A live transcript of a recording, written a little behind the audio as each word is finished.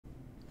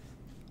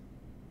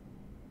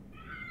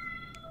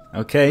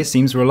Okay,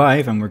 seems we're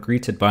live, and we're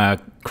greeted by a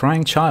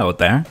crying child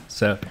there.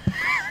 So,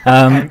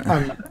 I'm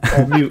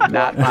on mute.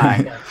 Not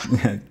mine.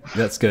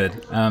 that's good.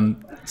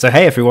 So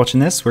hey, if you're watching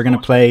this, we're going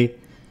to play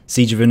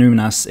Siege of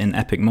Annuminas in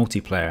epic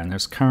multiplayer, and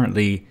there's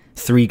currently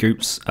three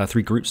groups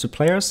of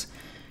players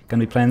going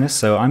to be playing this.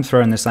 So I'm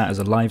throwing this out as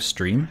a live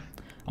stream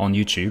on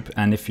YouTube,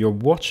 and if you're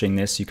watching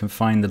this, you can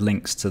find the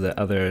links to the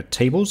other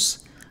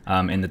tables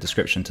in the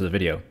description to the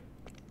video.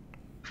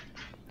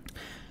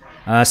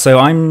 So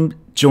I'm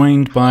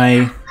joined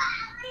by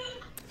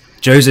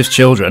Joseph's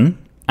children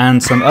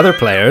and some other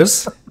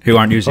players who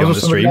aren't usually on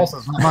the stream.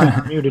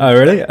 Oh,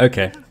 really?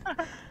 Okay.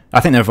 I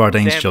think they're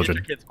Vardaen's children.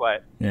 Keep your kids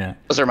quiet. Yeah.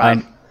 Those are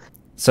mine.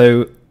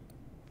 So,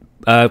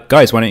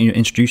 guys, why don't you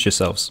introduce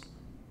yourselves?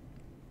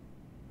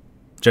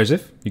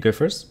 Joseph, you go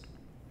first.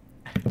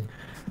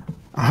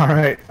 All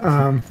right.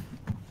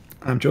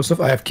 I'm Joseph.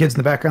 I have kids in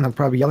the background. They're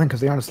probably yelling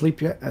because they aren't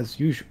asleep yet, as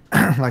usual,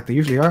 like they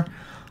usually are.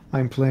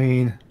 I'm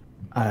playing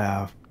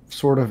a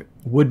sort of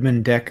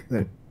woodman deck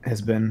that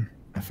has been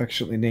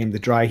affectionately named the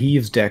Dry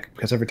Heaves deck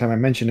because every time I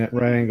mention it,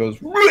 Ryan goes.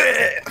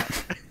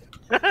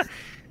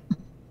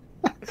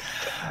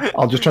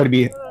 I'll just try to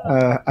be.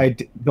 I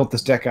built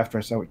this deck after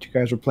I saw what you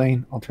guys were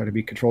playing. I'll try to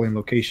be controlling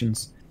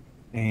locations,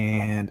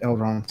 and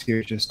Elrond's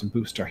here just to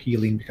boost our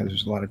healing because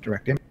there's a lot of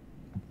direct impact.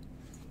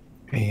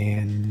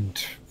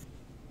 And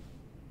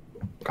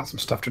got some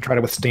stuff to try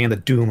to withstand the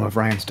doom of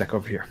Ryan's deck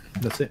over here.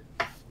 That's it.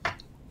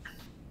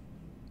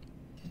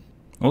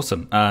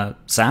 Awesome.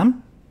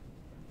 Sam?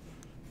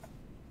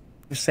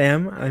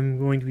 Sam, I'm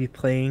going to be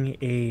playing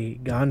a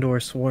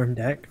Gondor Swarm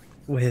deck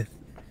with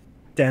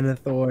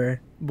Denethor,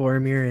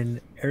 Boromir, and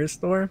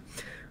Eristor.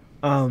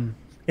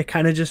 It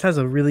kind of just has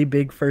a really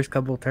big first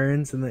couple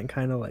turns and then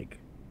kind of like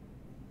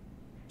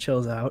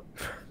chills out.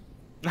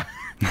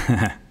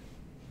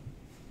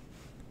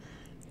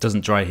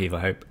 Doesn't dry heave, I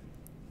hope.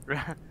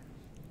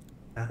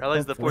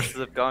 Rallies the forces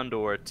of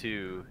Gondor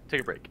to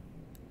take a break.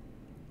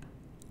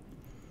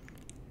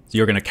 So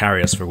you're going to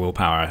carry us for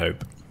willpower, I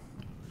hope.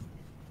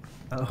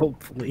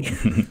 Hopefully.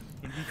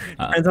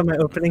 Depends on my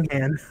opening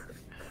hand.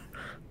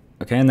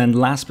 Okay, and then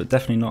last but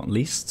definitely not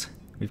least,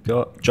 we've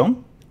got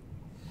John.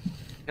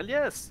 Hell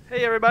yes.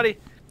 Hey everybody.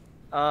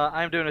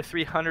 I'm doing a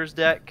 3 Hunters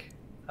deck.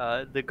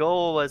 The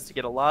goal was to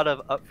get a lot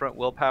of upfront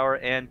willpower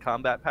and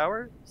combat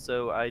power,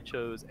 so I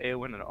chose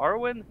Eowyn and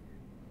Arwen.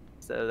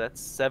 So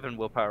that's 7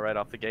 willpower right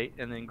off the gate,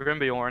 and then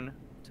Grimbjorn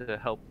to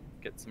help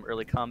get some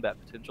early combat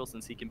potential,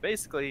 since he can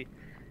basically,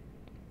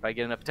 if I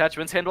get enough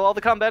attachments, handle all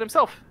the combat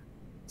himself.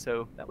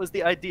 So that was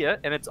the idea,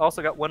 and it's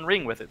also got 1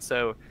 ring with it.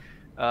 So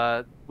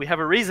we have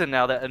a reason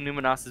now that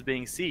Annuminas is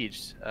being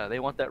sieged. They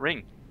want that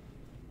ring.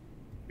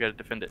 We got to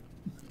defend it.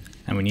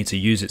 And we need to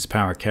use its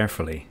power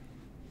carefully,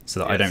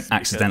 so that I don't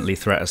accidentally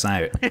threat us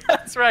out.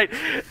 That's right.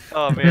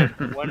 Oh man,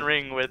 1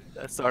 ring with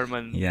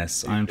Saruman.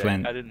 Yes, I'm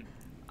playing.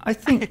 I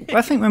think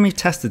when we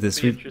tested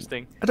this,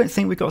 interesting. I don't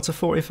think we got to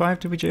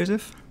 45, did we,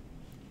 Joseph?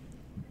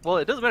 Well,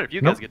 it doesn't matter if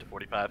you guys get to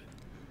 45.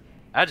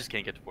 I just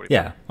can't get to 45.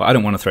 Yeah, well, I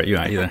don't want to threat you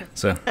out either.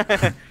 So,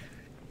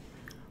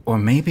 or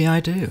maybe I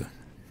do.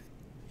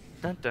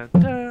 Dun, dun,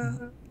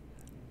 dun.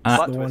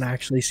 The one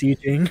actually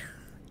sieging.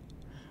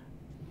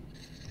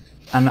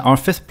 And our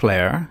 5th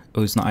player,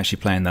 who's not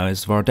actually playing though,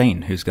 is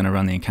Vardaen, who's going to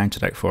run the encounter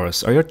deck for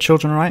us. Are your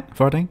children all right,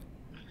 Vardaen?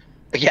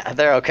 Yeah,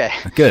 they're okay.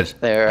 Good.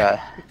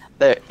 They're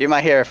you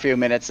might hear a few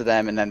minutes of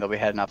them, and then they'll be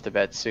heading off to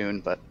bed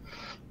soon. But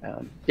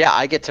yeah,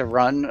 I get to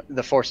run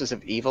the forces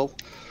of evil,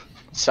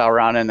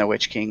 Sauron and the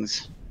Witch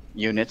King's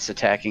units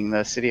attacking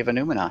the city of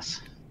Annuminas.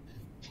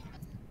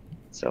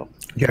 So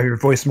You have your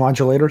voice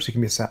modulator, so you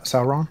can be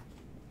Sauron.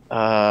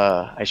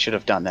 I should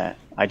have done that.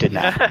 I did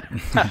not.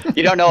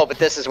 You don't know, but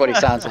this is what he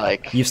sounds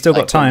like. You've still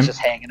got time. Just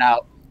hanging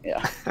out.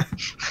 Yeah.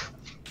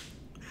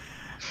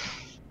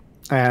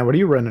 And what are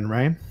you running,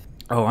 Ryan?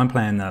 Oh, I'm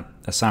playing a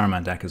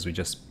Saruman deck, as we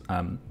just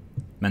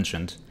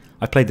mentioned.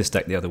 I played this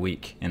deck the other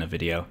week in a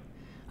video.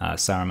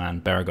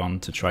 Saruman,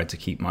 Baragon, to try to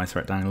keep my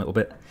threat down a little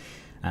bit,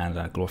 and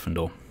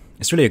Glorfindel.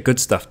 It's really a good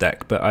stuff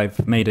deck, but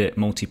I've made it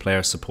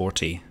multiplayer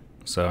supporty.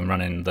 So I'm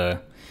running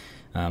the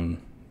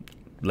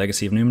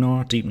Legacy of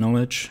Numenor, Deep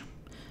Knowledge.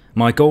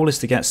 My goal is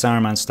to get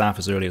Saruman's staff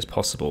as early as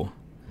possible.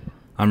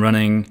 I'm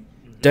running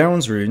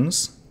Daron's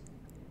Runes,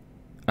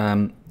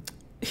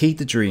 Heed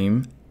the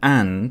Dream,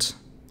 and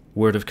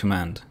Word of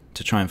Command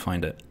to try and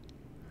find it.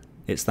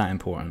 It's that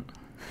important.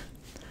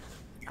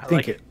 I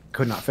think it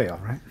could not fail,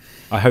 right?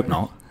 I hope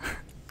not.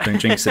 Don't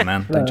jinx it,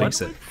 man. Don't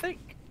jinx it.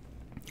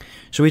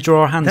 Should we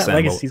draw our hands That then?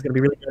 legacy's going to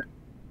be really good.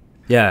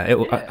 Yeah,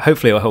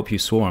 hopefully it'll help you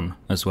swarm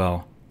as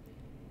well.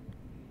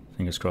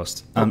 Fingers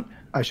crossed.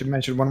 I should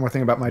mention one more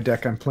thing about my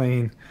deck. I'm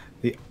playing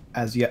the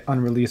as yet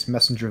unreleased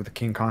Messenger of the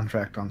King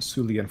contract on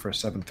Sulian for a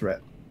 7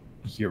 threat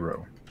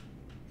hero.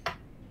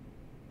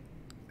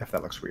 If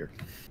that looks weird.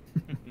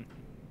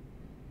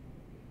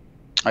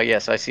 Oh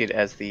yes, I see it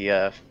as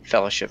the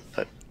Fellowship,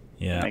 but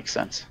Yeah, makes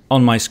sense.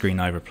 On my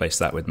screen, I replaced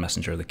that with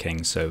Messenger of the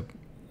King, so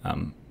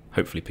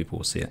hopefully people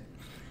will see it.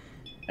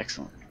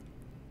 Excellent.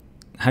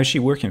 How's she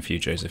working for you,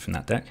 Joseph, in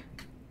that deck?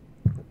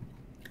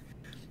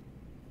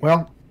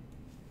 Well,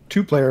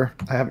 2-player,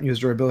 I haven't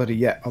used her ability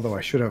yet, although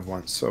I should have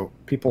once. So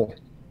people,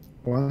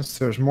 once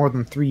there's more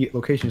than 3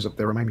 locations up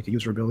there, remind me to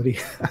use her ability.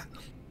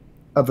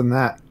 Other than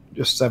that,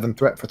 just 7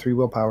 threat for 3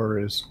 willpower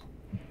is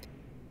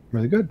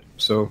really good.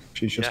 So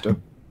she's just a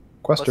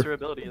quester. Plus her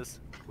ability is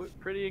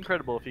pretty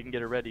incredible if you can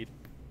get her ready,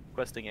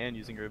 questing and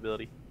using her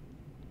ability.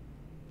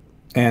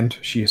 And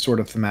she sort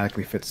of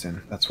thematically fits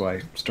in. That's why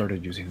I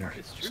started using her.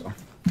 It's true.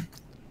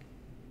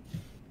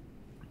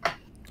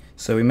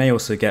 So we may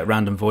also get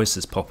random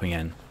voices popping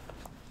in,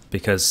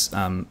 because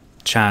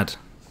Chad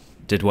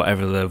did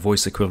whatever the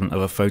voice equivalent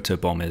of a photo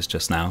bomb is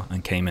just now,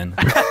 and came in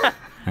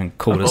and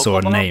called us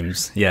all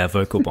names. Yeah,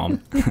 vocal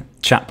bomb,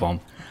 chat bomb.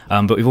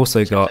 But we've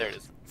also got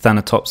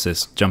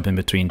Thanatopsis jumping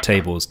between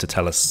tables to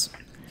tell us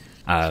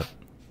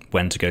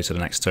when to go to the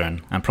next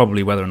turn, and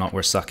probably whether or not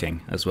we're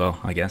sucking as well,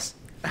 I guess.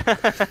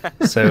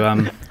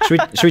 So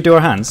should we do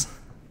our hands?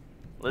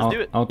 Let's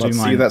do it. I'll do Let's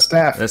mine. see that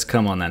staff. Let's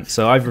come on then.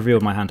 So I've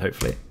revealed my hand,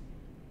 hopefully.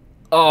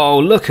 Oh,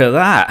 look at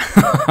that!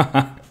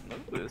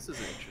 Ooh, this is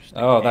interesting.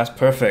 Oh, that's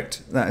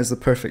perfect. That is the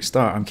perfect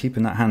start. I'm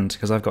keeping that hand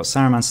because I've got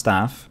Saruman's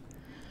Staff,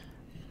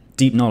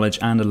 Deep Knowledge,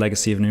 and a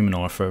Legacy of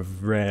Numenor for a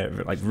rare,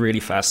 like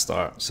really fast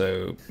start.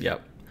 So,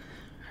 yep.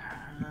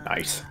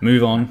 Nice.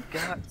 Move on.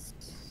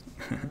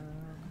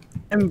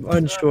 I'm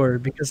unsure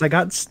because I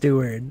got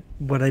Steward,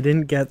 but I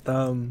didn't get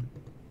the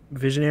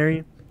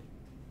Visionary.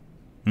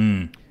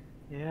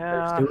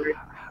 Yeah,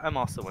 I'm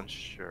also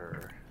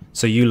unsure.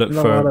 So you look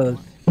for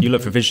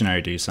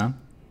Visionary, do you, Sam?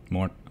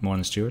 More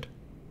than Steward?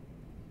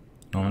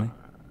 Normally?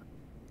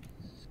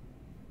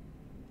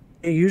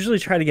 I usually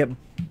try to get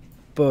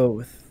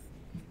both,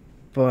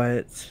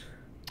 but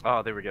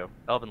Oh, there we go.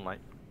 Elven Light.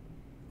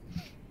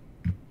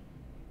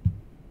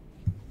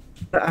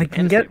 I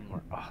can get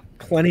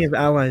plenty of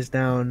allies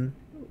down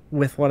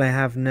with what I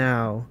have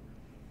now,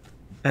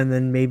 and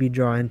then maybe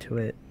draw into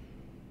it.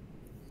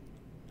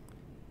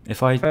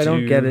 If I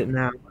don't get it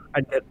now,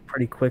 I'd get it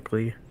pretty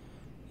quickly.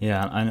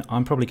 Yeah,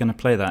 I'm probably going to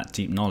play that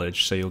Deep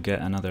Knowledge, so you'll get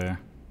another,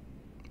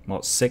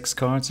 what, 6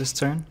 cards this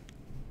turn?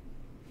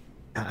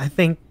 I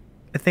think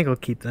I'll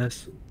keep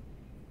this.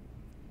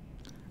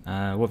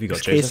 What have you got,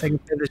 In case Joseph? I can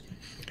finish.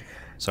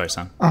 Sorry,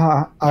 Sam.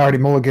 I already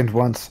mulliganed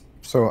once,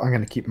 so I'm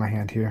going to keep my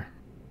hand here.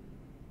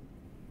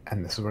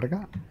 And this is what I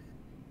got.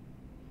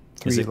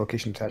 3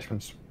 location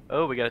attachments.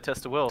 Oh, we got a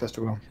test of will. Test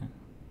of will.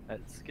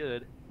 That's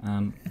good.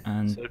 And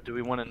So do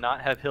we want to not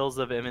have Hills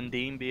of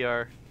Emendine be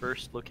our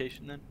first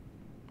location then?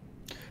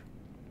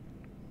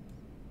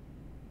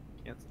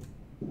 Cancel.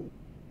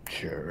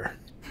 Sure.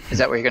 Is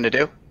that what you're going to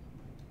do?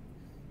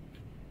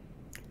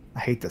 I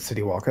hate the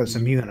city wall because it's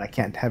immune and I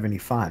can't have any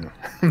fun.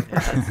 Yeah,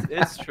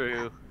 it's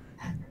true.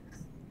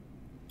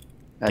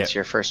 That's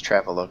your first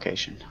travel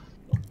location.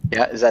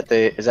 Yeah, is that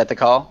the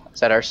call? Is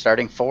that our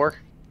starting 4?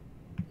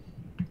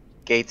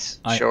 Gates,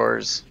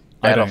 shores,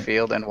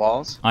 battlefield, and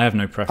walls. I have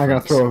no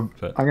preference.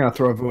 I'm gonna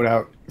throw a vote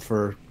out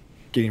for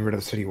getting rid of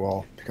the city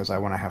wall because I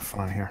want to have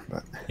fun here.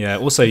 But yeah,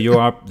 also you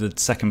are the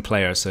second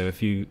player, so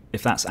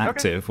if that's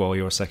active while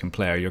you're a second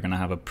player, you're gonna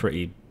have a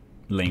pretty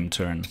lame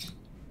turn.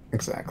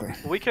 Exactly.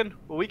 We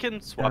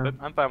can swap it.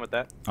 I'm fine with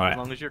that. All right. As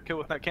long as you're cool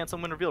with not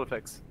canceling when revealed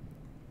effects.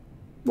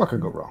 What could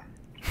go wrong?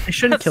 They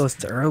shouldn't kill us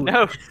too early.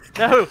 No.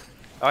 All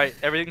right,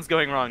 everything's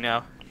going wrong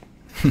now.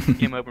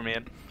 Game over,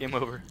 man. Game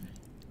over.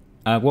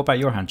 What about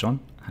your hand, John?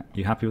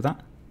 You happy with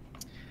that?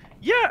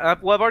 Yeah,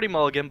 well, I've already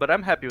mulliganed, but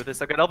I'm happy with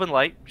this. I've got Elven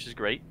Light, which is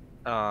great.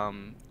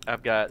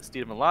 I've got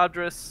Steed of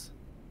Maladris,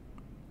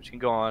 which can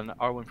go on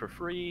R1 for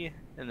free,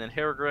 and then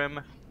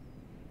Harrogrim.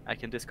 I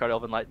can discard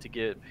Elven Light to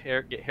get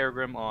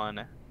Harrogrim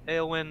on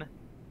Aelwyn,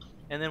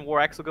 and then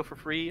War Axe will go for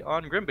free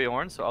on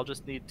Grimbeorn, so I'll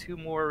just need 2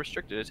 more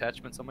restricted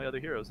attachments on my other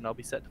heroes, and I'll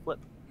be set to flip.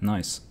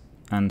 Nice.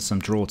 And some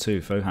draw too,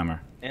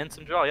 Foehammer. And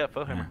some draw, yeah,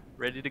 Foehammer.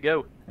 Ready to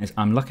go.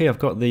 I'm lucky I've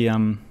got the...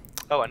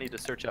 Oh, I need to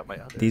search out my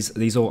other...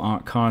 These all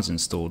aren't cards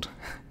installed,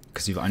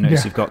 because I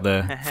noticed you've got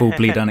the Full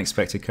Bleed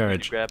Unexpected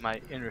Courage. Grab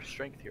my Inner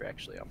Strength here,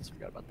 actually. I almost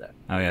forgot about that.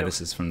 Oh yeah,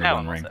 this is from the Now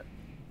One Ring.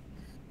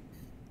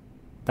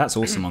 That's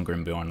awesome on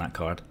Grimbeorn, that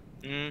card.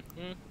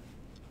 Mm-hmm.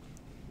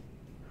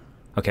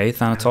 Okay,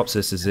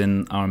 Thanatopsis is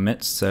in our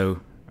midst,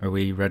 so are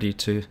we ready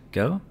to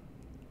go?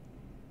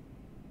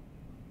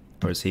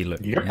 Or is he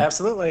looking? Yep,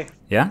 absolutely.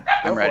 Yeah?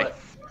 I'm ready.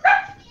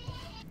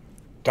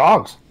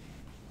 Dogs.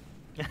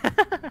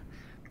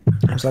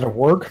 Is that a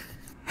warg?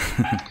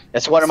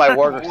 It's one of my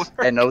wargers.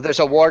 And no, there's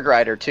a warg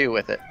rider too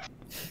with it.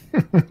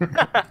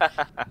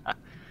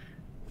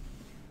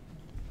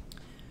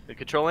 The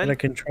control in? The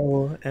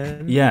control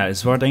and Yeah,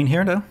 is Vardaen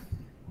here though?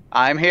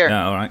 I'm here.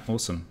 Yeah, alright,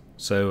 awesome.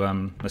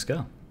 So let's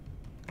go.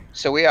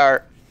 So we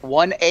are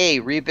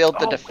 1A, rebuild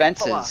the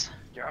defenses.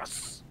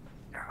 Yes.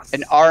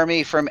 An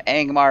army from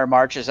Angmar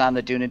marches on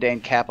the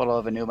Dunedain capital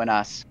of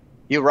Annuminas.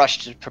 You rush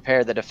to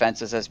prepare the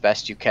defenses as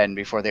best you can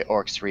before the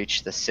orcs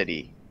reach the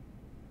city.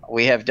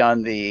 We have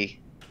done the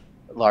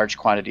large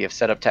quantity of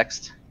setup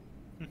text.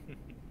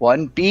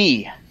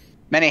 1B.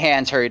 Many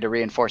hands hurry to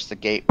reinforce the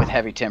gate with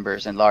heavy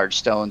timbers and large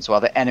stones while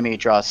the enemy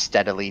draws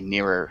steadily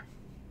nearer.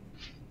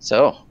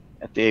 So,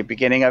 at the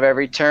beginning of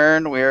every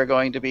turn, we are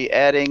going to be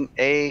adding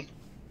a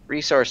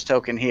resource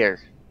token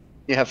here.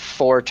 You have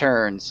 4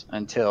 turns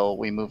until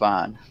we move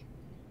on.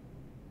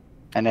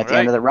 And at the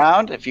end of the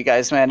round, if you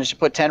guys manage to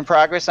put 10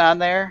 progress on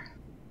there,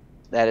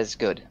 that is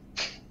good.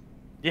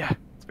 Yeah,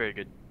 it's very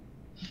good.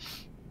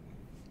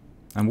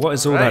 And what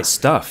is all that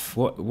stuff?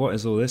 What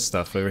is all this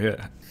stuff over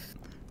here?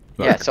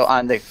 Like yeah, so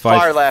on the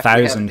far left,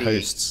 5,000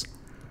 hosts.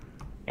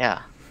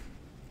 Yeah.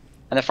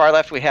 On the far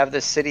left, we have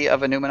the City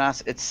of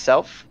Annuminas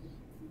itself,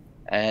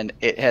 and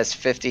it has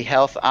 50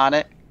 health on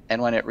it.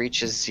 And when it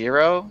reaches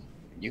 0,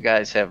 you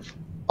guys have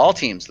all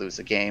teams lose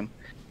the game.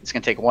 It's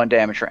going to take 1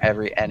 damage from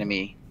every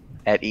enemy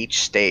at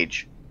each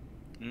stage.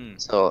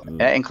 So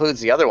that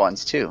includes the other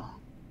ones too.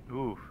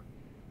 Ooh.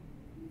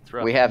 It's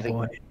rough. We have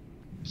the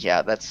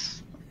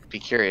that's be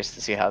curious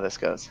to see how this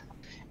goes.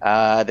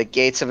 The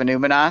Gates of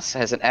Annuminas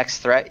has an X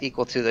threat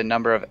equal to the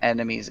number of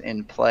enemies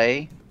in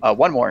play.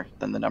 1 more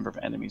than the number of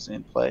enemies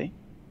in play.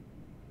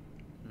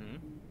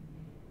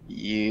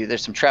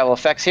 There's some travel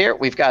effects here.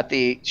 We've got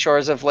the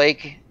shores of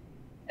Lake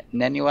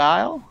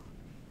Nenuile.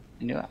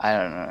 I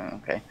don't know.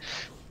 Okay.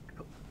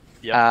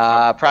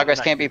 Yep.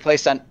 Progress can't be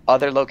placed on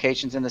other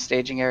locations in the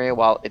staging area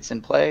while it's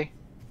in play.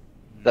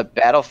 The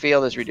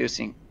battlefield is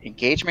reducing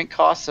engagement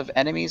costs of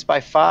enemies by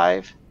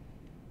 5.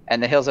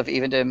 And the Hills of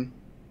Evendim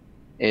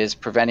is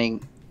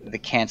preventing the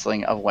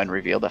canceling of when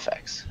revealed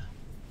effects.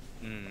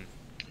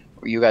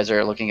 You guys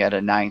are looking at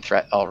a 9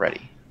 threat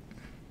already.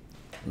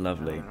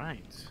 Lovely. All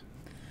right.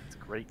 That's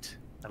great.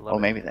 I love it.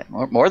 Maybe that.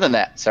 More than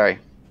that. Sorry.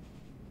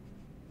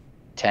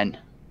 10.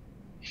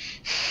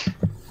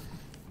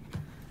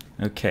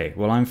 Okay,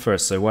 well I'm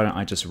first, so why don't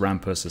I just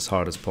ramp us as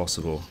hard as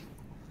possible.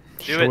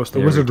 Show us the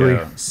wizardry.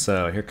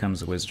 So here comes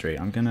the wizardry.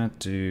 I'm gonna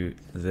do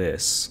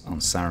this on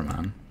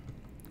Saruman.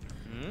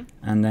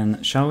 And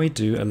then shall we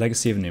do a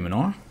Legacy of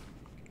Numenor?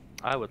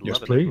 I would Yes,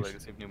 love please. a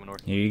Legacy of Numenor.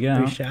 Here you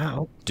go. We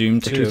shall. Doom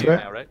 2.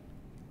 Now, right?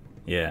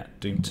 Yeah,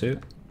 Doom 2.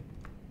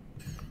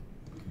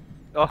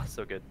 Oh,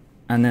 so good.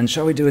 And then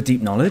shall we do a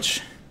Deep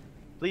Knowledge?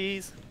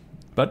 Please.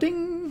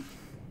 Budding.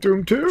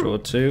 Doom 2. Draw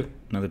 2.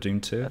 Another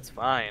Doom 2. That's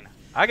fine.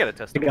 I got to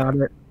test I got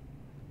it.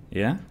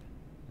 Yeah?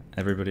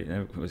 Everybody,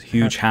 it was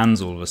huge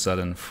hands all of a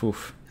sudden.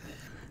 Oof.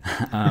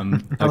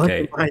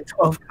 Okay. I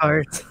 12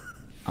 cards.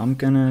 I'm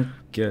gonna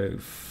go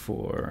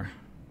for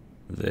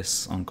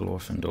this on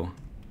Glorfindel.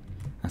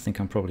 I think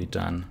I'm probably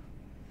done.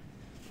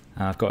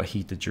 I've got to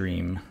heed the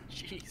dream.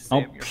 Jeez,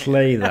 I'll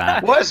play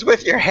that. What's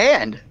with your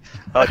hand?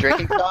 Oh,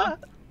 drinking song?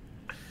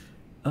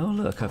 Oh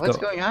look, What's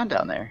going on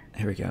down there?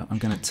 Here we go. I'm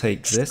gonna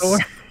take this.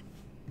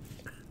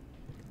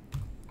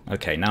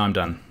 Okay, now I'm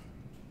done.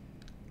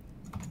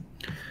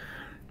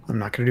 I'm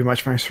not going to do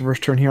much for my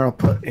first turn here. I'll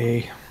put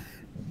a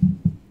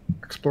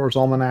Explorer's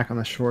Almanac on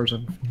the shores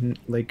of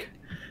Lake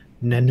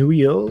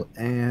Nenuile,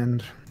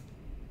 and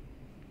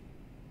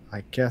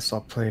I guess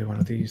I'll play one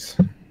of these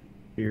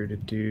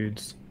bearded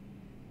dudes.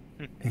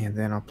 And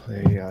then I'll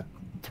play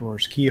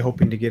Thor's Key,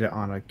 hoping to get it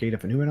on a Gate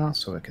of Annuminas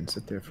so it can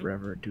sit there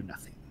forever and do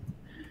nothing.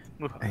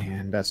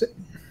 And that's it.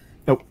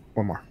 Nope,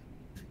 one more.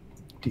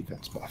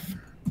 Defense buff.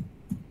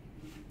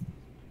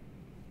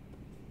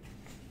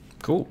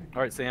 Cool.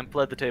 All right, Sam,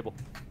 flood the table.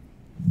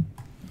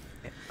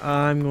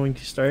 I'm going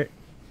to start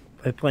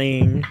by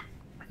playing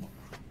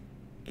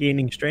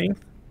Gaining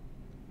Strength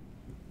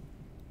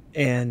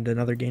and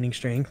another Gaining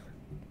Strength.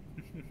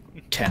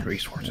 10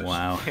 resources.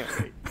 Wow.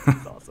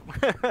 That's awesome.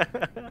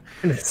 I'm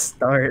gonna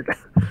start.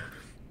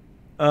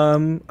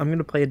 I'm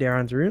gonna play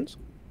Daron's Runes.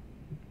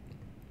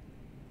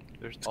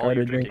 There's all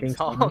your Started drinking drinking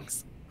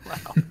songs.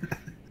 Wow.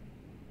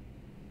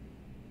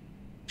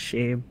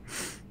 Shame.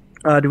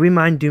 Do we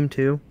mind Doom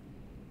 2?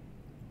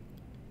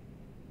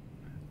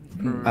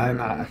 I'm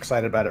not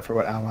excited about it for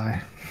what ally.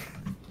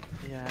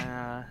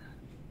 Yeah.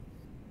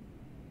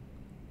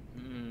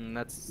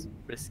 That's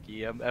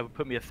risky. I would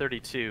put me at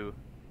 32.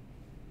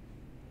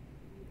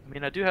 I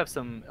mean, I do have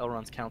some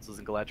Elrond's Counsels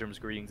and Galadrim's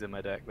Greetings in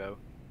my deck, though.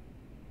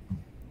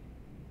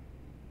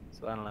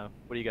 So I don't know.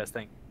 What do you guys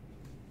think?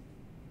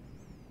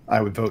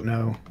 I would vote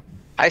no.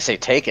 I say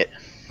take it.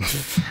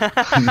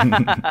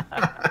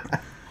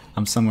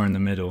 I'm somewhere in the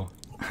middle.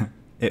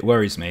 It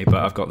worries me, but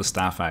I've got the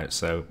staff out,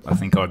 so I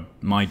think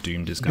my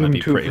doomed is going to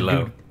be pretty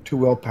low. 2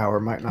 willpower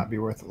might not be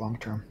worth it long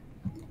term.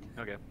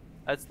 Okay.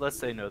 Let's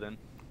say no then.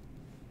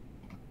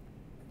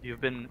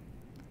 You've been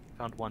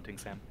found wanting,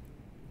 Sam.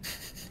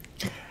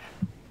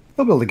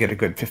 I'll be able to get a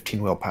good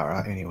 15 willpower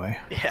out anyway.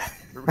 Yeah,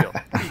 for real.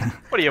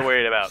 What are you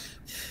worried about?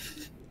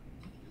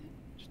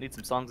 Just need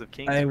some Songs of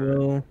Kings. I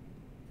will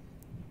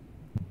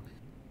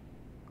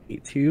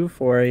eat 2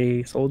 for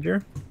a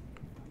soldier.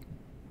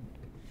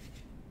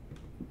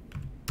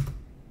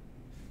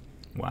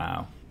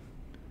 Wow.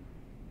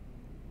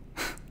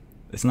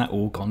 Isn't that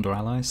all Gondor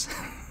allies?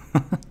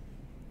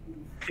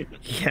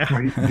 Yeah.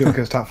 You look at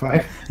his top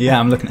 5? Yeah,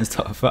 I'm looking at his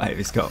top 5.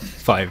 He's got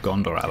 5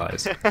 Gondor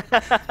allies.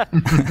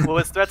 Well,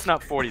 his threat's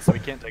not 40, so we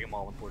can't take them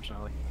all,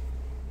 unfortunately.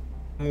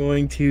 I'm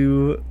going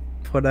to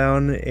put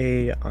down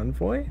a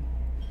Envoy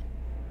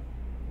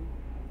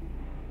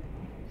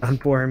on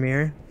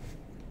Boromir.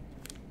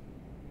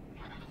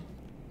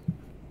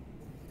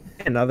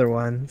 Another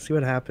one. See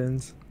what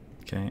happens.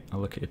 Okay, I'll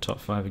look at your top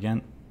 5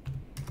 again.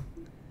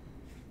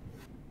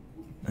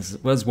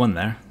 There's one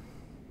there.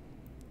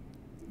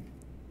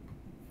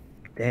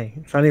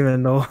 Dang, it's not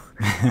even no.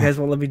 You guys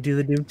won't let me do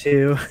the Doom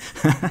 2.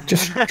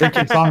 Just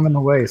drinking song in the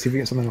way. See if we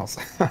get something else.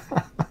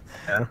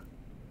 Yeah.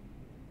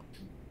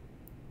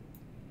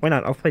 Why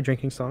not? I'll play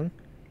drinking song.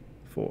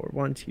 4,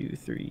 1, 2,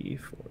 3,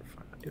 4,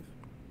 5.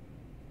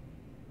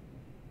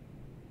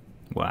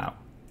 Wow.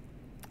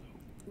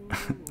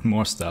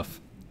 More stuff.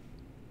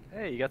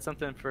 Hey, you got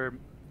something for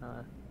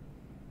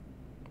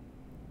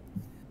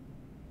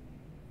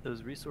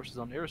those resources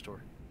on Aerostore?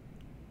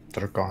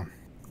 They're gone.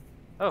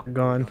 Oh,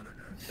 Gone.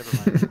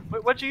 never mind.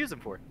 What'd you use them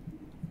for?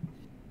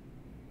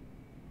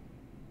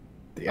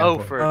 The Oh,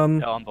 Envoy. for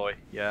Envoy.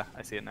 Yeah,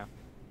 I see it now.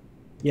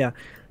 Yeah,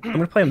 I'm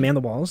gonna play Man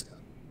the Walls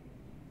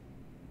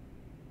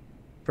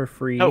for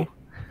free. Oh.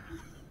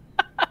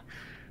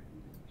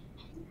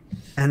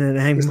 And then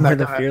hang Isn't for that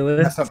the gonna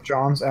Fearless. mess up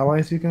John's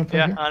allies you can play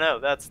Yeah, here? I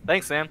know.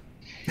 Thanks, Sam.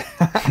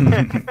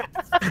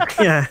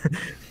 Yeah,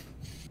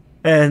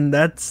 and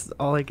that's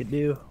all I could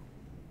do.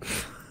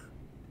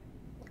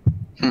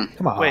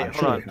 Come on. Wait, hold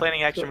surely on. not.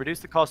 Planning action: reduce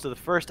the cost of the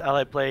first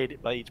ally played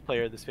by each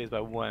player this phase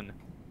by 1.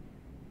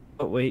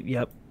 But wait,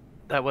 yep,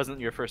 That wasn't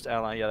your first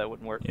ally. Yeah, that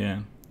wouldn't work. Yeah.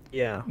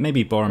 yeah.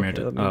 Maybe Boromir.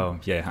 Okay, let me- Oh,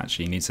 yeah,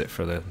 actually, he needs it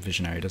for the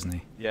Visionary, doesn't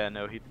he? Yeah,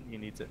 no, he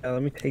needs it.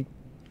 Let me take.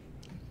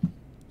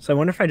 So I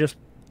wonder if I just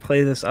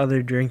play this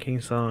other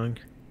drinking song,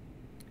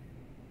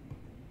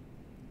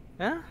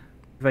 Yeah.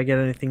 if I get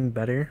anything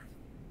better.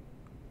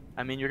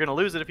 I mean, you're gonna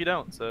lose it if you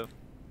don't. So.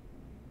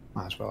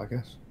 Might as well, I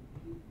guess.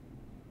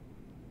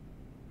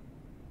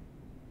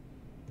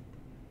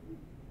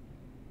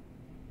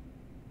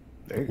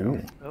 There you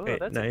go. Oh, Okay,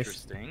 that's nice.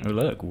 interesting. Oh,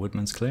 look,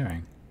 Woodman's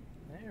Clearing.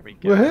 There we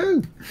go.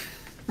 Woohoo!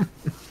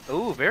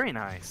 Oh, very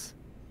nice.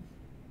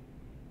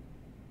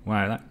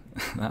 Wow,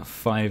 that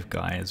 5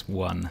 guy is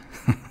 1.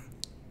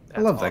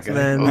 I love that guy.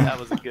 Then- That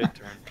was a good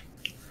turn.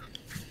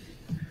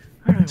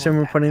 Alright, So well,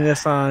 we're putting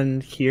this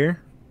on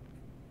here.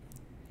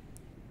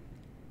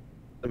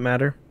 Doesn't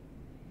matter.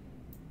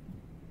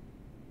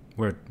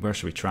 Where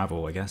should we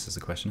travel, I guess, is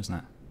the question, isn't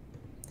it?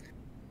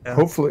 Yeah.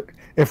 Hopefully,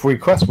 if we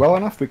quest well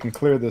enough, we can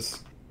clear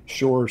this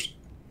shores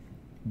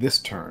this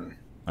turn.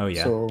 Oh,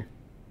 yeah. So,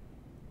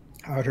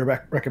 I would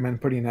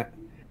recommend putting it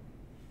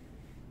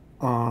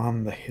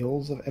on the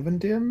hills of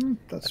Evendim. I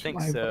That's think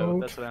my so. vote.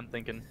 That's what I'm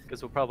thinking.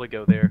 Because we'll probably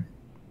go there.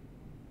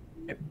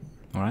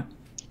 All right.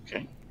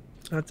 Okay.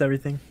 So that's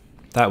everything.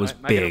 That was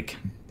Alright, Micah. big.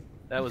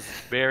 That was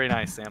very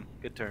nice, Sam.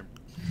 Good turn.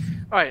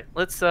 All right,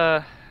 let's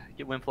get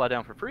Windfly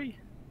down for free.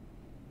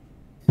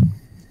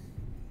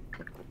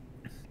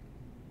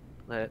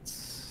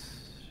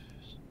 Let's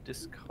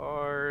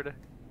discard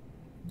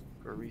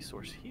for a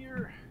resource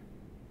here.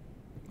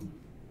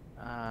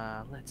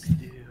 Let's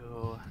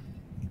do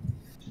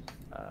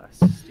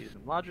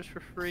Stephen Lodgers for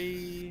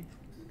free.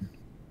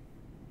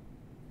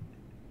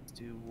 Let's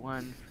do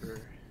 1 for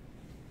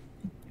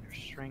inner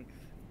strength.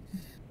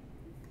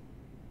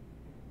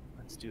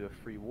 Let's do a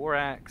free War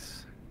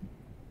Axe.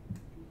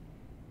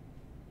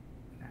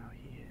 Now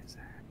he is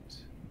at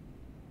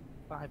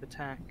 5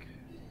 attack.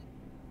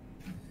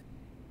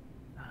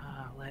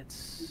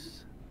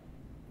 Let's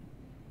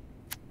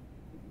do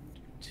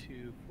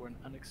 2 for an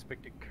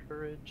unexpected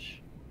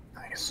courage.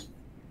 Nice.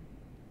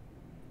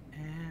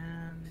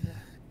 And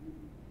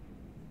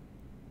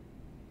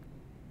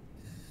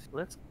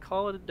let's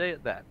call it a day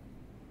at that.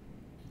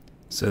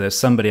 So there's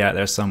somebody out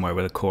there somewhere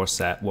with a core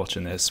set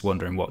watching this,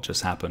 wondering what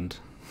just happened.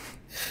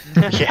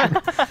 Yeah.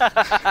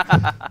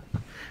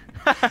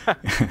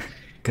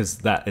 Because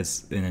that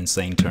is an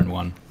insane turn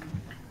 1.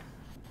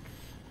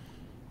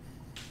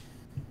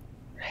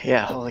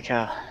 Yeah, holy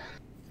cow.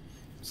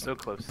 So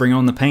close. Bring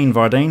on the pain,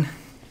 Vardaen.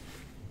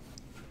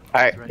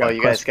 Alright, well,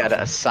 you guys gotta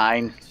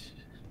assign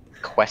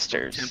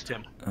questers.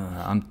 Tim.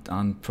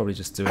 I'm probably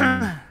just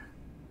doing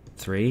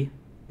 3.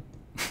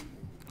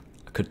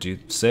 I could do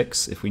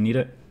 6 if we need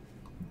it.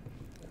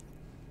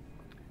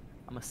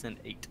 I'm gonna send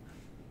 8.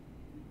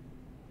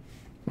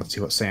 Let's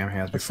see what Sam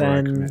has before I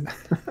Send- commit.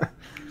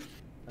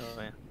 Oh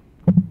yeah.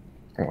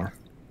 Or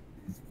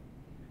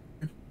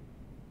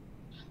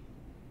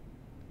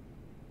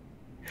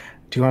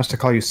do you want us to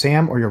call you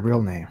Sam or your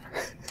real name?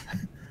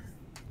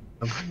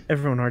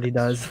 Everyone already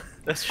does.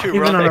 That's true.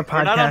 Even we're on our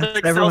we're not on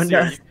podcast, everyone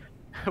Excelsior. does.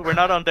 We're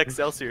not on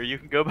Excelsior. You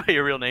can go by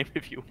your real name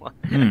if you want.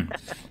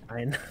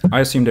 Fine. I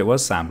assumed it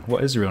was Sam.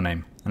 What is your real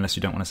name? Unless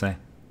you don't want to say.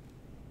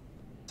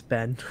 It's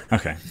Ben.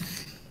 Okay.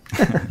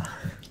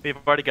 We've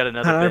already got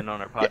another Ben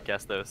on our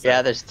podcast though. So.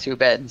 Yeah, there's 2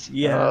 beds.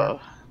 Yeah. Oh.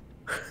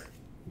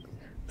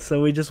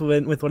 So we just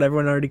went with what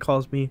everyone already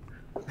calls me.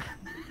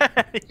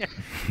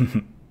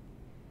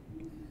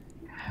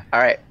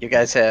 Alright, you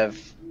guys have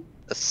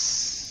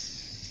assigned?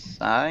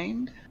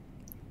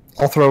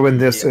 I'll throw in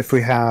this Yes. if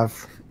we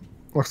have.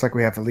 Looks like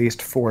we have at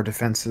least 4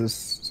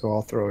 defenses, so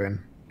I'll throw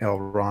in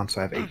Elrond,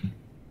 so I have 8.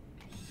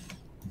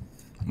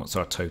 What's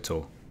our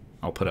total?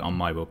 I'll put it on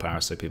my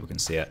willpower so people can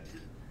see it.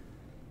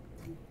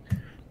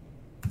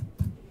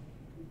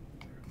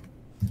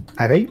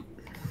 I have 8.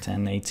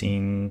 10,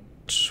 18,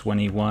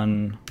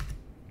 21,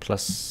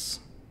 plus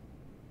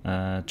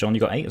John, you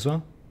got 8 as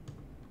well.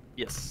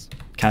 Yes.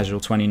 Casual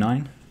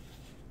 29.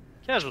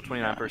 Casual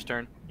 29 first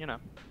turn. You know.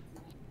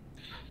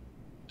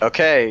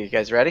 Okay, you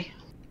guys ready?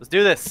 Let's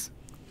do this.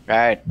 All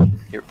right,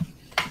 here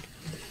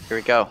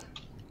we go.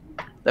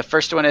 The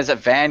first one is a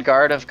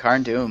Vanguard of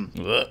Karn Doom.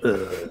 All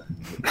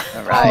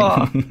right.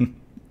 Oh,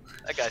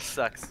 that guy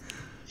sucks.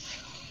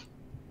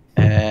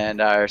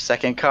 And our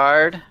second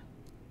card,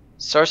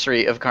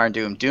 Sorcery of Karn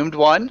Doom. Doomed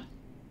 1.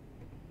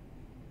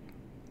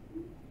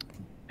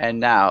 And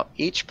now,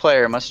 each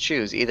player must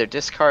choose either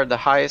discard the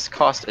highest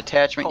cost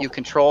attachment you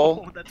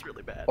control, That's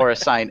really bad. or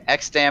assign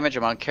X damage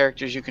among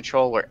characters you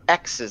control, where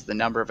X is the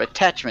number of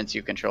attachments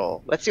you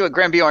control. Let's see what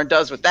Grembjorn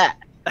does with that.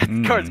 That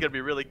card's gonna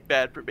be really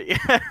bad for me.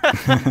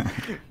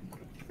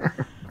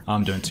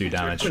 I'm doing 2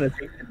 damage.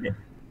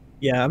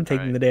 Yeah, I'm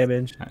taking the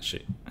damage.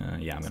 Actually,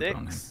 yeah, I'm gonna put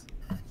on him. 6.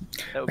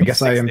 That would I be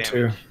guess I 6 am damage.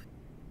 too.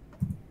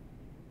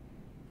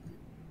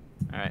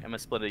 Alright, I'm gonna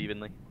split it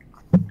evenly.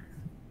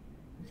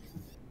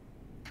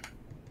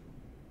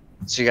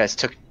 So you guys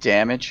took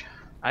damage?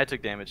 I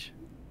took damage.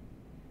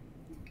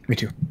 Me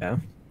too. Yeah.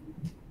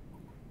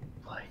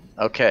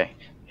 Okay,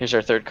 here's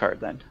our third card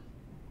then.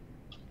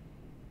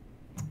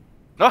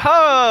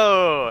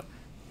 Oh!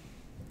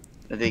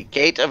 The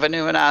Gate of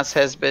Annuminas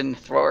has been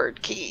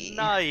thwarted. Key.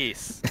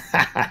 Nice.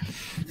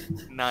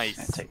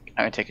 Nice. I'm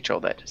gonna take control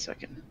of that just so I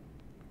can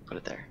put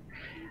it there.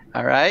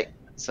 All right,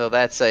 so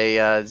that's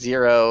a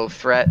 0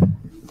 threat,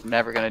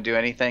 never gonna do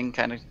anything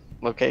kind of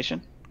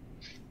location.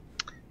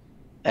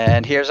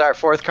 And here's our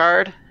fourth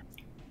card,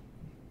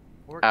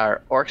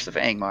 our Orcs of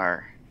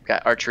Angmar.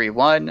 Got archery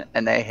 1,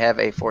 and they have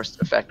a forced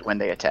effect when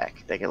they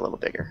attack. They get a little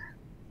bigger.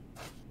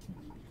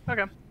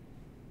 Okay.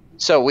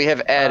 So we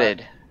have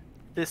added.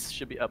 This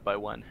should be up by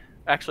 1.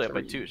 Actually, up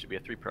by 2. It should be a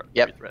 3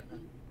 Yep. threat.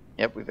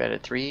 Yep, we've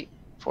added 3,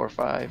 4,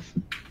 5,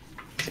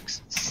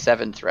 6,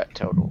 7 threat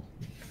total.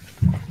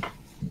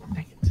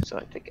 Dang it. So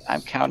I think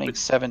I'm counting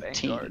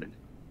 17. Vanguard.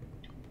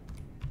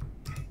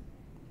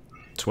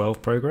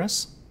 12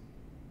 progress.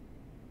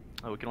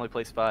 Oh, we can only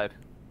place 5.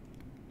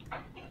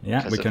 Yeah,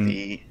 Because we of can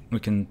the-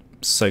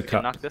 soak Can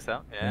up. knock this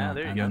out. Yeah,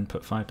 there you and go. then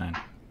put 5 down.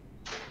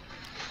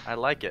 I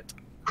like it.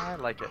 I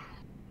like it.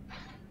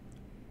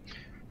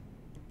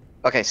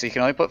 Okay, so you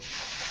can only put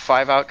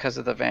 5 out because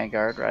of the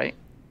Vanguard, right?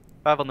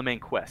 5 on the main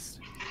quest.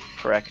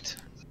 Correct.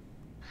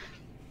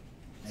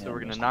 So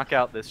we're gonna knock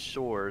out this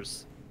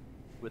Shores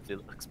with the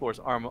Explorer's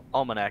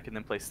Almanac and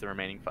then place the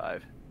remaining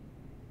 5.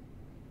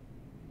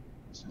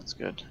 Sounds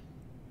good.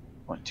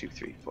 1, 2,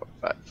 3, 4,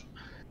 5.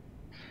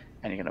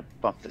 And you're gonna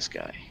bump this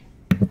guy.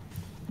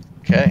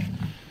 Okay.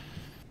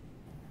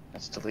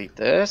 Let's delete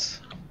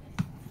this.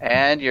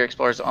 And your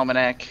Explorer's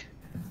Almanac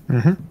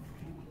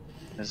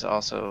is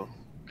also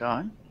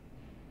gone,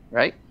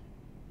 right?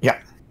 Yeah.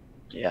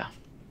 Yeah.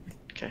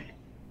 Okay.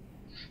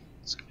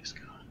 This guy's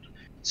gone.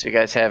 So you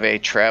guys have a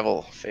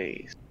travel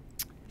phase.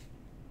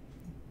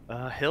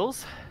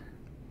 Hills?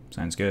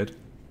 Sounds good.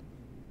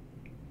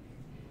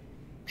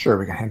 Sure,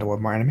 we can handle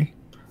one more enemy.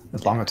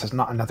 As long as it's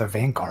not another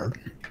Vanguard.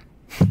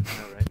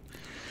 Alright.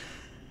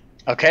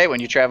 Okay, when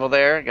you travel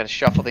there, you gotta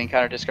shuffle the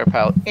encounter discard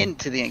pile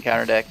into the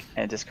encounter deck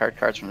and discard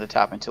cards from the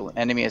top until an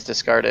enemy is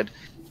discarded.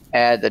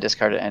 Add the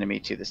discarded enemy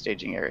to the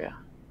staging area.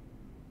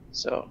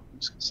 So, I'm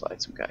just gonna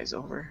slide some guys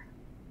over.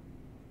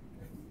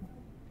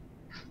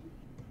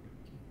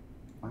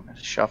 I'm gonna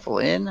shuffle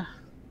in.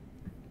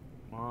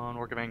 Come on,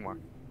 Work of Angmar.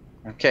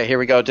 Okay, here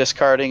we go,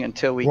 discarding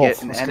until we Wolf.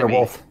 get an Let's get a enemy.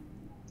 wolf.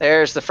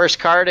 There's the first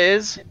card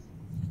is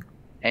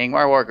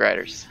Angmar Warg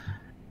Riders.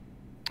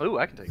 Ooh,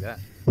 I can take that.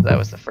 That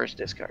was the first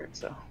discard,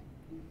 so.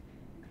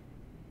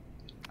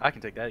 I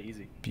can take that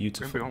easy.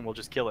 Beautiful. Grembjorn will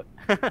just kill it.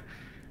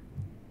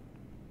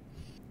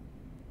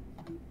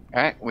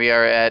 Alright, we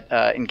are at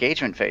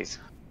engagement phase.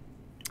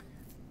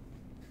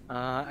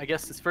 I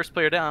guess it's first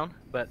player down,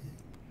 but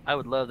I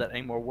would love that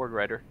Angmar Ward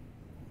Rider.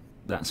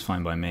 That's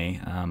fine by me.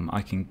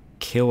 I can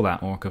kill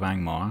that Orc of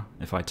Angmar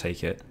if I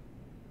take it.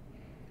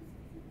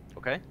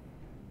 Okay.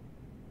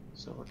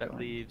 So we're That going-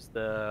 leaves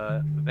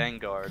the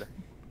Vanguard.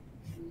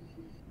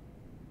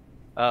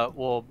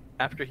 Well,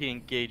 after he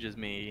engages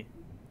me,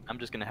 I'm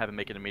just gonna have him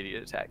make an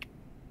immediate attack.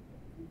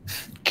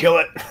 Kill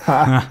it.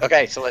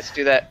 Okay, so let's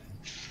do that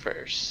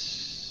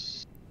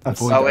first.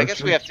 Avoid Oh, I archery,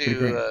 guess we have it's pretty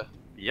great. to.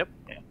 Yep.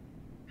 Yeah.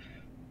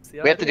 See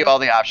how We I have to do? do all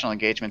the optional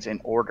engagements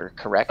in order,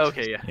 correct?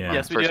 Okay, yeah. Yeah.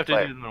 Yes, we do First have to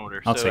player. do them in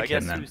order. I'll so I take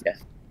guess him then. who's-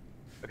 Yes.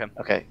 Okay.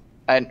 Okay.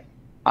 And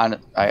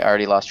I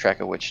already lost track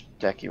of which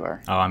deck you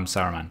are. Oh, I'm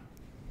Saruman.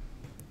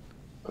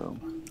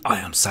 Boom. I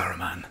am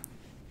Saruman.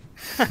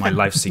 My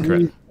life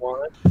secret.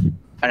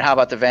 And how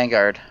about the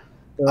Vanguard?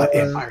 I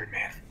am Iron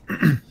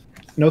Man.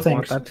 No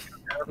thanks.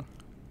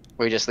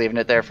 Were you just leaving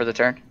it there for the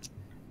turn?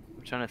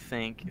 I'm trying to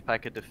think if I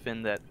could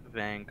defend that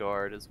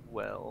Vanguard as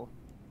well.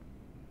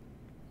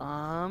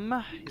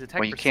 He's attack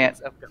Well, you for can't-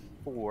 6. I've got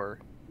 4.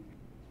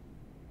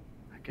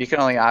 I could- You can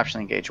only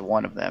optionally engage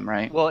one of them,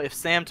 right? Well, if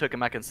Sam took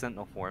him, I can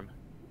Sentinel for him.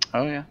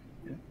 Oh yeah.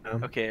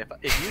 Okay,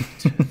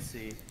 if you let's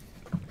see,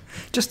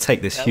 Just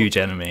take this That huge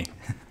enemy.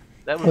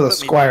 that would Well, the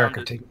put me Squire down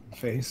could to take.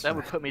 face. That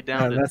would put me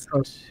down to that's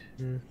how-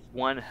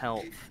 1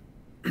 health.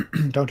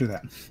 Don't do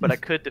that. But I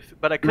could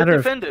Matter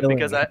of defend it killing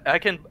because it. I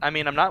can. I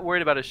mean, I'm not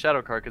worried about his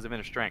shadow card because of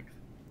inner strength.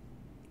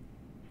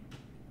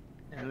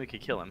 And we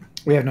could kill him.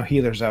 We have no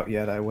healers out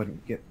yet. I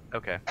wouldn't get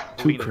Okay.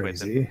 too We can just wait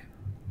then. crazy.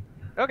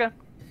 Okay.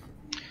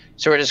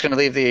 So we're just going to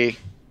leave the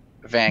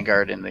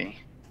Vanguard in the...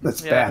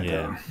 That's Yeah. bad, Yeah.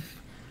 though.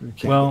 We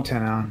can't Well- get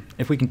 10 on.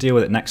 If we can deal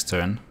with it next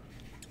turn,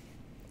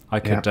 I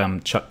could Yeah.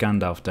 chuck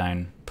Gandalf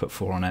down, put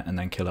 4 on it, and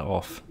then kill it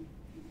off.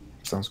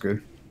 Sounds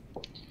good.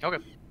 Okay.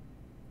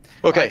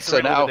 Okay, Alright, so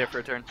we're gonna leave it now there for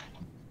a turn.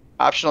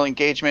 optional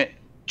engagement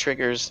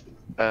triggers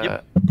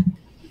Yep.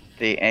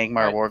 the Angmar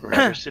Alright. War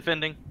Riders.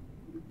 Defending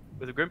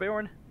with a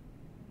Grimbeorn.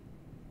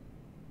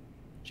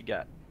 What you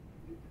got?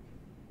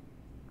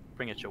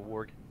 Bring it, your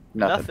warg.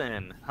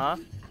 Nothing. Huh?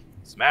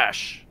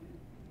 Smash.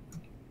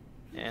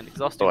 And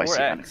exhausting Oh, I war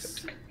see.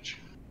 axe.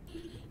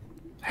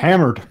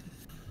 Hammered.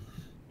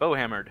 Bow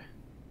hammered.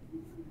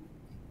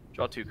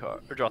 Draw 3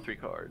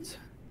 cards.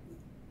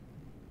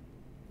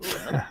 Ooh,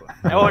 another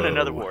oh, and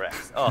another war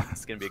axe. Oh,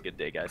 it's gonna be a good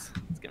day, guys.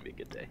 It's gonna be a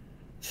good day.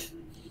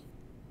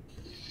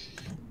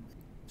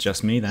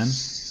 Just me then.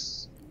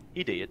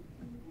 He did.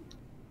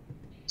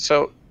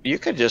 So you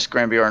could just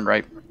Grimbeorn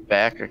right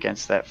back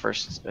against that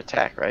first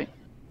attack, right?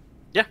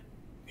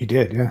 He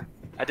did, yeah.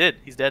 I did.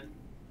 He's dead.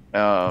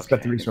 Oh, He's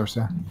got the okay. resource,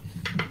 yeah.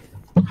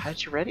 How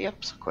did you ready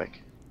up so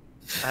quick?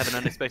 I have an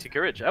unexpected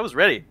courage. I was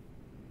ready.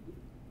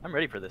 I'm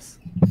ready for this.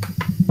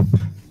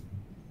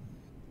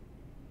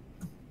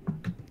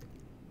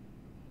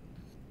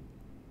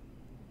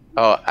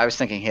 Oh, I was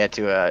thinking he had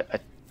to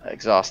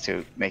exhaust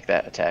to make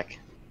that attack.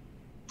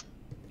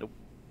 Nope.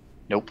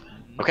 Nope.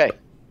 Okay.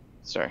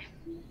 Sorry.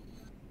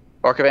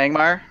 Orc of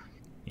Angmar?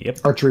 Yep.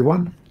 Archery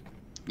 1.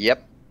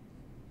 Yep.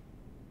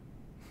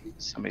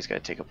 Somebody's got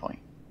to take a point.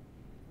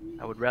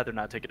 I would rather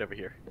not take it over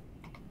here.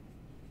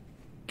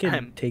 Can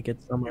I'm- take it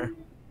somewhere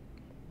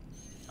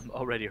I'm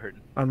already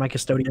hurting. on my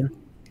custodian.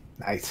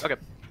 Nice. Okay,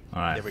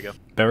 All right. there we go.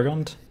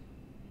 Baragond.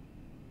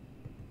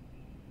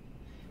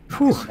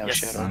 Whew. No Yes.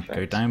 shadow Go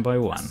effect. down by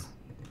 1.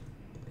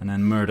 And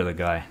then murder the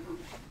guy.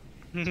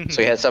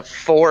 So he has up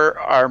 4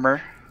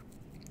 armor.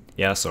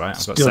 Yeah, that's alright.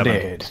 I've got Still 7.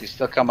 dead. So you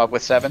still come up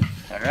with 7.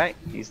 All right,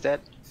 he's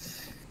dead.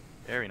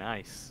 Very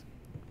nice.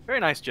 Very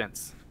nice,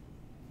 gents.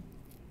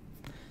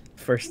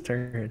 First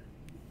turn.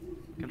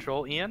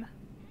 Control Ian.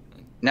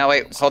 Now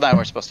wait, hold on.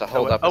 We're supposed to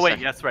hold up. Oh a wait,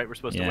 second. that's right. We're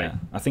supposed to wait. Yeah.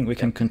 I think we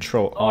can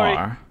control Sorry.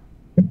 R.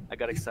 I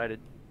got excited.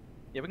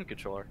 Yeah, we can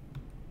control her.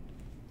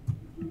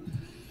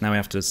 Now we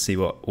have to see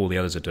what all the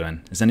others are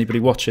doing. Is anybody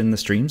watching the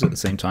streams at the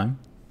same time?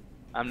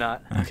 I'm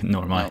not. Okay,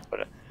 nor am I. No,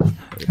 but,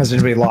 Has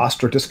anybody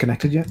lost or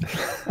disconnected yet?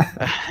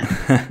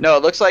 no,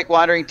 it looks like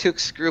Wandering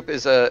Took's group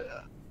is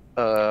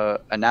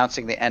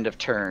announcing the end of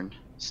turn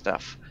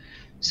stuff.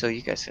 So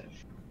you guys have.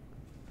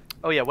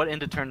 Oh yeah, what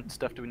end of turn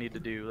stuff do we need to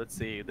do? Let's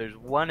see. There's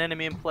 1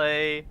 enemy in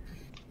play,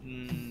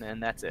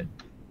 and that's it.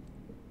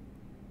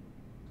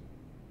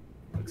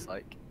 Looks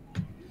like.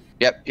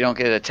 Yep, you don't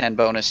get a 10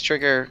 bonus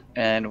trigger,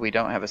 and we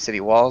don't have a city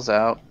walls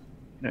out.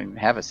 We don't even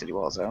have a city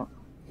walls out.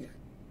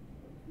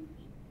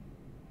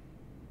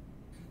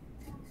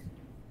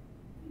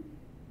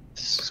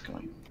 This is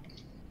going.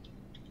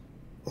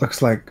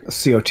 Looks like a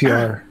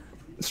COTR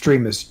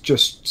stream is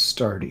just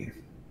starting.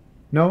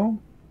 No?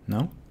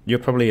 No? You're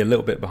probably a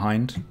little bit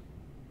behind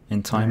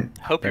in time.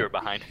 Hope you were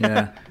behind.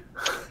 Yeah.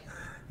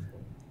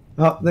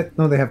 Oh,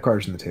 no, they have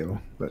cards on the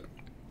table, but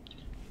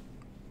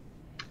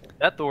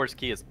That Thor's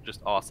key is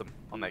just awesome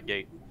on that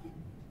gate.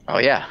 Oh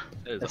yeah,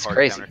 That is that's a hard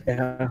crazy. counter.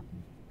 Yeah.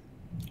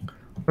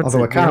 What's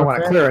although I it, kind of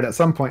want to bureaucrat? clear it at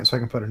some point so I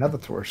can put another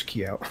Thor's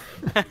key out.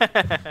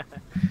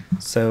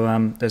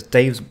 So there's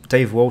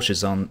Dave Walsh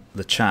is on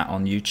the chat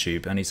on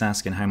YouTube, and he's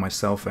asking how my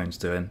cell phone's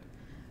doing.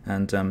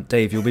 And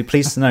Dave, you'll be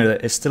pleased to know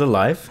that it's still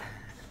alive.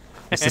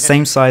 It's the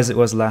same size it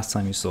was last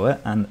time you saw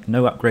it, and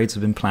no upgrades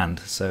have been planned.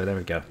 So there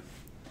we go.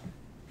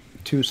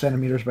 2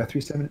 centimeters by 3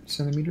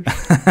 centimeters.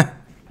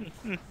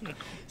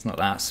 It's not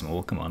that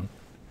small. Come on.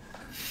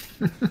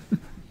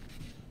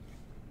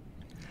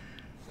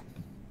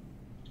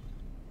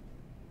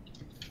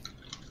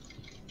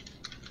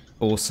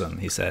 Awesome,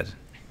 he said.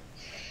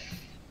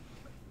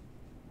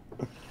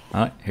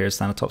 Alright, here's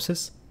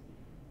Thanatopsis.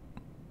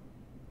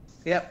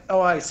 Yep.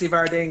 Oh, I see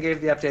Vardaen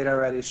gave the update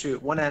already.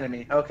 Shoot, 1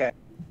 enemy. Okay.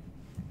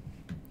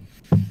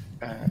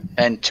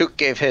 And Took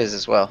gave his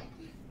as well.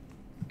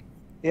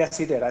 Yes,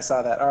 he did. I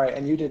saw that. All right,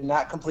 and you did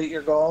not complete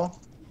your goal?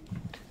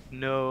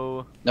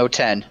 No No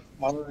 10.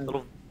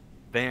 little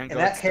Vanguard. In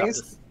that stopped case-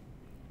 us.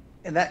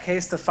 In that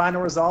case, the final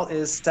result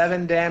is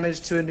 7 damage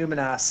to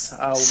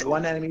Annuminas.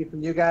 1 enemy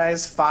from you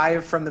guys,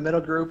 5 from the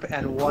middle group,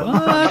 and 1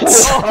 What?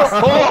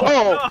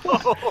 Oh,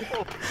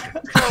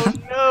 oh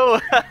no!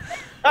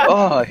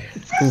 Oh,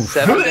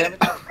 7 damage.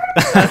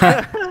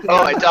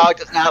 Oh, my dog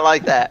does not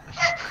like that.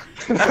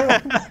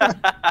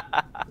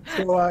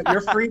 So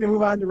you're free to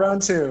move on to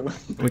round 2.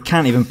 We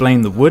can't even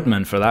blame the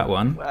woodman for that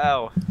one.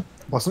 Wow.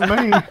 Wasn't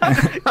me.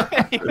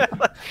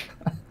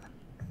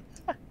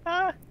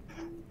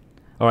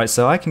 Alright,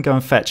 so I can go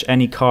and fetch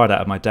any card out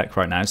of my deck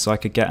right now, so I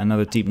could get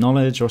another Deep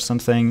Knowledge or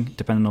something,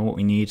 depending on what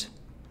we need.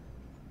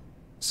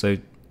 So,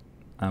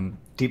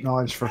 Deep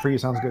knowledge for free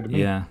sounds good to me.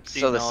 yeah.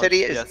 So the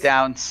city is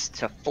down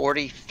to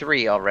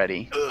 43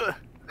 already.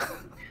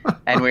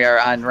 And we are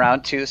on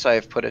round 2, so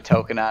I've put a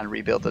token on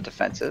rebuild the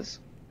defenses.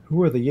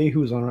 Who are the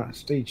yahoos on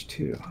stage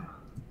 2?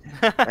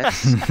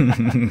 That's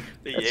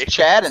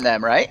Chad and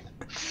them, right?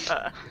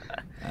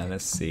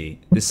 Let's see.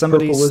 Is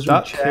somebody Purple Wizard,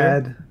 stuck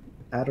Chad, here?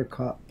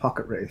 Addercott,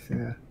 Pocket Wraith,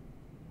 yeah.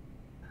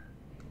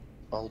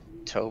 Old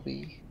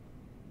Toby,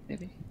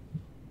 maybe?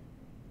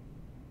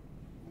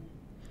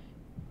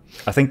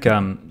 I think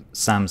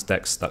Sam's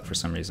deck's stuck for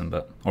some reason,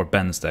 or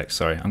Ben's deck,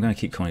 sorry. I'm going to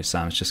keep calling you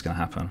Sam, it's just going to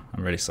happen.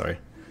 I'm really sorry.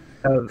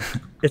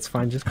 It's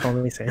fine, just call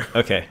me Sam.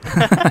 Okay.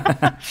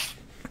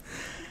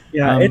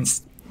 Yeah,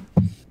 it's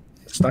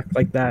stuck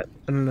like that.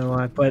 I don't know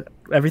why, but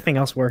everything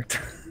else worked.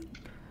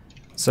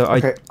 So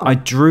Okay, I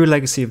drew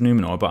Legacy of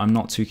Numenor, but I'm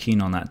not too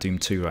keen on that Doom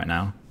 2 right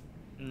now.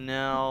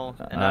 No,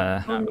 and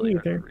I'm not really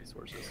running out of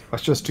resources.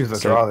 Let's just do the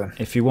So draw then.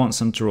 if you want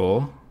some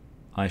draw,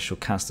 I shall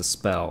cast a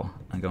spell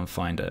and go and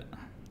find it.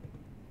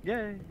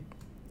 Yay!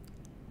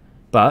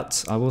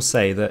 But I will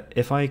say that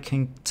if I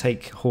can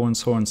take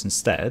Horns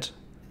instead,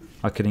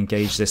 I could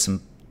engage this and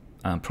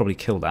probably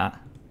kill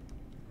that.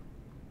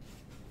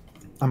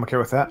 I'm okay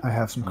with that. I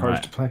have some cards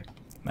Alright. to play.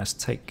 Let's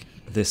take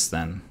this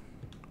then.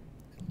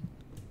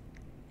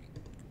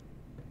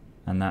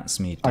 And that's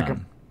me I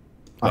done.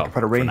 I can put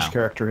a for ranged now.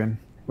 character in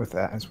with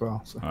that as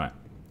well. So. Alright.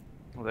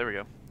 Well, there we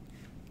go.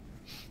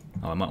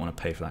 Oh, I might want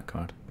to pay for that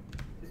card.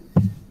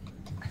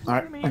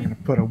 Alright, I'm going to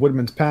put a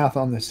Woodman's Path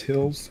on this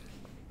hills.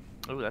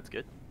 Oh, that's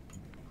good.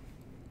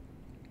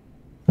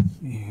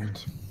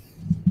 And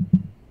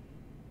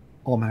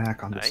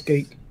Almanac on this Nice.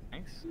 gate.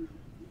 Nice.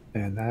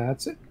 And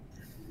that's it.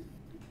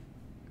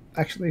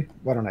 Actually,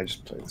 why don't I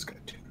just play this guy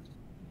too?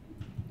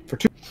 For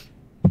 2.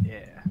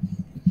 Yeah.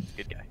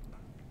 Good guy.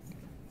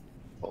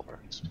 Over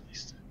is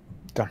placed.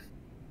 Done.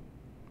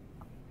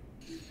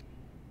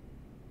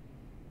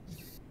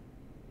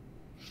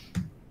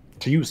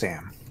 To you,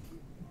 Sam.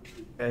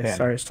 Okay, Ben.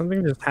 sorry,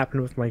 something just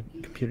happened with my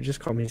computer. Just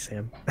call me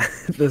Sam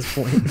at this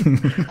point.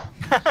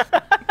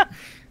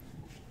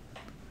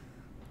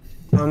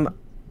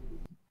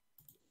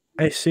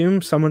 I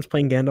assume someone's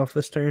playing Gandalf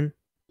this turn.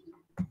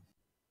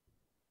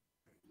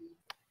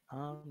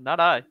 Not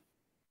I.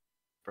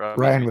 For obvious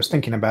Ryan reasons. was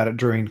thinking about it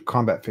during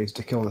combat phase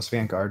to kill this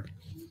Vanguard.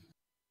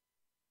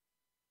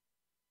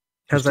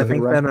 Because I Just to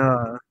think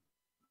the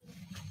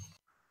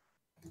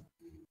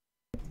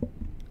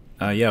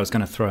then Yeah, I was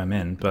going to throw him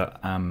in, but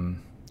I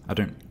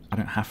don't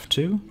have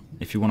to.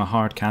 If you want to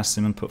hard cast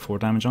him and put 4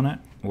 damage on it,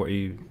 what are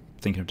you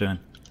thinking of doing?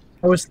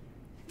 I was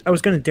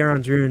going to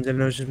Daron's Runes, and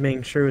I was just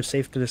making sure it was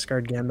safe to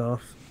discard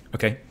Gandalf.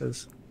 Okay.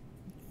 'Cause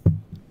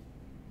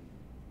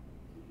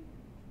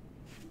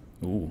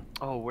Ooh.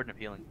 Oh, Word of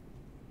Healing.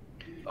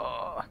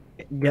 Oh,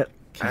 get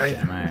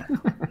Right.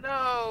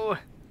 no!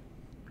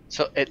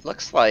 So it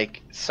looks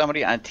like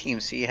somebody on Team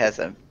C has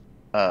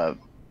a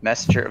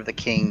Messenger of the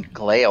King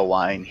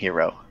Gleowine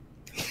hero.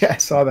 Yeah, I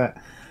saw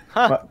that.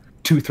 Huh. What,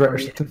 2 threat or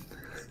something?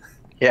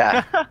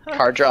 Yeah,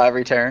 card draw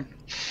every turn.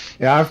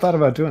 Yeah, I've thought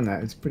about doing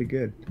that. It's pretty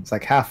good. It's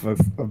like half of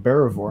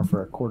Barivore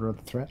for a quarter of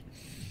the threat.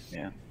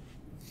 Yeah.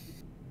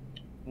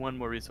 One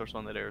more resource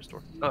on that error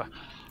store. Ugh.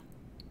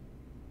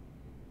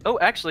 Oh,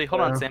 actually,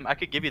 hold on, Sam. I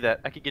could give you that.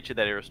 I could get you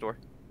that error store.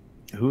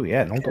 Ooh,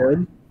 yeah, no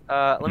good.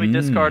 Let me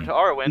discard to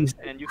Arwen,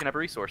 and you can have a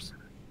resource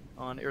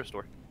on error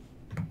store.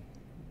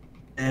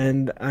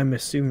 And I'm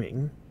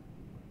assuming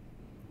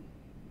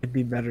it'd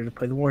be better to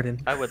play the Warden.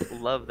 I would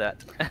love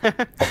that.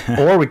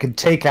 Or we could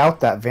take out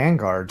that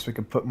Vanguard so we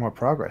could put more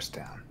progress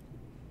down.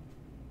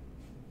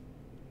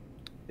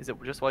 Is it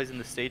just while he's in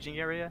the staging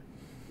area?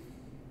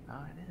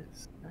 Oh, it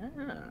is.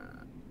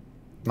 Ah.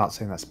 Not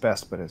saying that's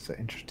best, but it's an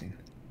interesting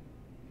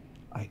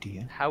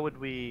idea. How would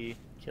we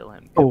kill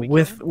him? Could Oh, we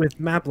kill with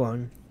him?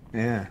 Mablung.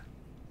 Yeah.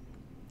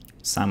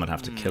 Sam would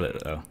have to kill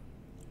it, though.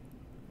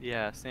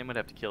 Yeah, Sam would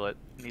have to kill it.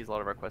 He needs a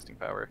lot of our questing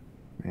power.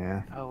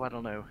 Yeah. Oh, I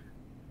don't know.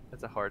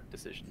 That's a hard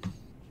decision.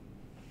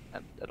 I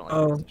don't like that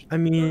Oh, decision. I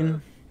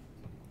mean,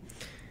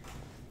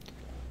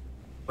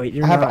 wait,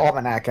 you're I have not. an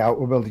Almanac out.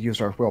 We'll be able to use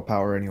our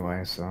willpower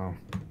anyway, so...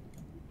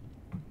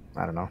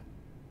 I don't know.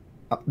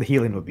 The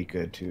healing would be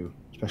good, too.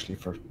 Especially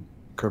for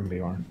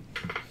Kermbjorn.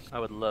 I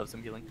would love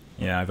some healing.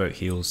 Yeah, I vote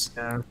heals.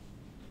 Yeah.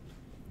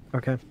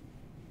 Okay.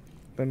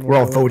 Then We're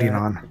all go with voting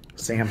that. on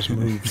Sam's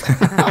moves.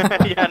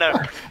 Yeah, no.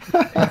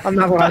 I'm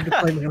not allowed to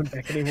play my own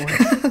deck anymore.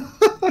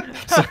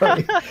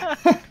 Sorry.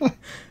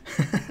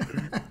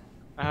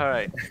 All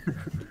right.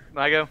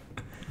 Mago?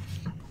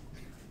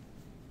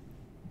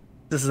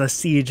 This is a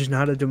siege,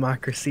 not a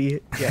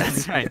democracy. Yeah,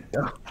 that's right.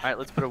 All right,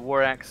 let's put a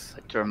War Axe.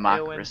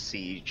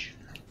 Democracy.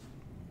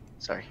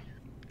 Sorry.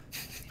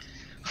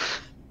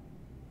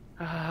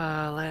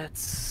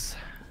 Let's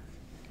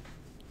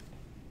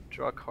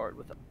draw a card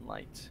with a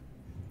light.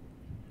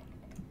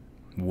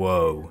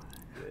 Whoa.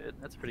 Good.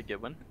 That's a pretty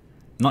good one.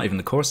 Not even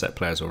the core set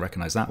players will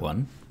recognize that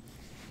one.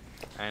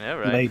 I know,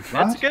 right? Late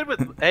That's what? good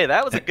with. Hey,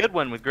 that was a good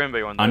one with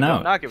Grimbeorn. I know.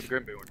 Don't knock it with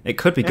Grimbeorn. It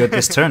could be good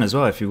this turn as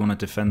well if you want to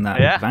defend that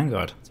Yeah.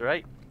 Vanguard. That's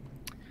right.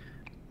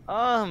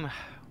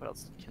 What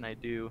else can I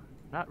do?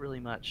 Not really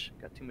much.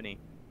 Got too many.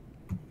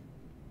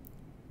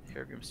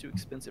 Peregrine's too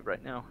expensive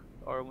right now.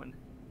 Arwen.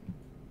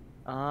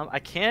 I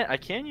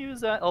can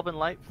use Elven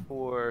Light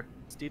for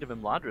Steed of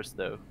Imladris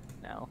though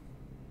now.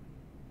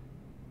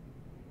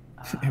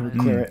 It would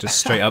clear it. Just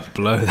straight up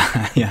blow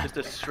that. Yeah. Just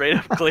to straight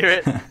up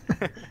clear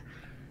it.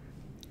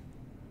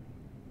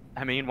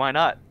 I mean, why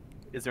not?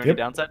 Is there any Yep.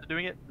 downside to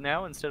doing it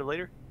now instead of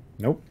later?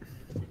 Nope.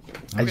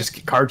 I just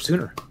get cards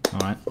sooner. All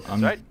right.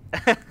 That's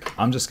right.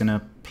 I'm just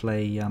gonna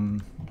play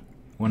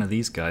one of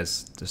these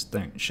guys. Just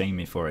don't shame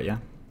me for it, yeah.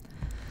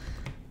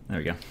 There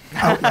we go.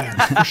 Outland,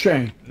 for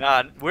shame.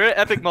 Nah, we're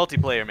epic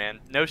multiplayer, man.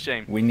 No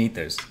shame. We need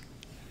those.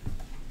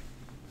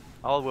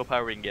 All the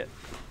willpower we can get.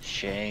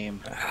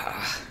 Shame.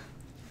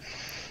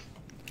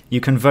 You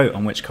can vote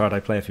on which card I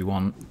play if you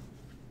want.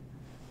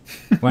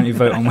 Why don't you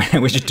vote on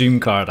which Doom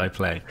card I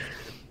play?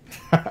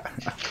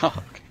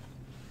 Oh,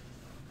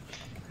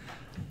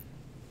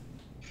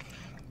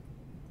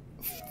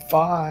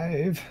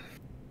 5,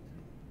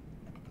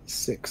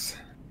 6,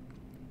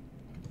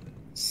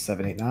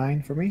 7, 8,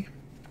 9 for me.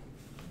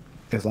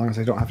 As long as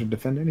I don't have to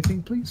defend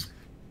anything, please.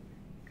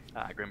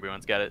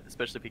 Grimbeorn's got it,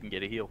 especially if he can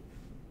get a heal.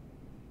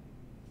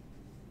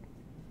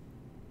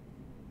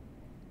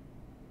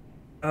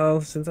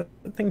 Oh, since that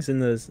thing's in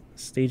the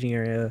staging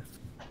area,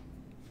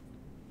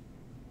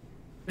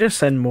 just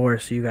send more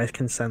so you guys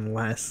can send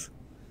less.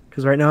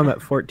 Because right now I'm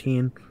at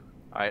 14.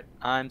 Alright,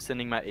 I'm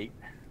sending my 8.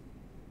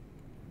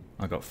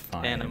 I got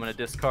 5. And I'm going to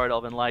discard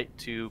Elven Light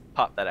to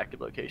pop that active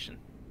location.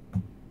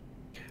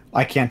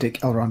 I can't take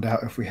Elrond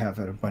out if we have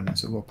an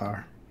abundance of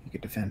willpower. You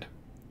can defend.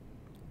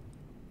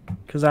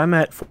 Because I'm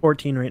at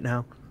 14 right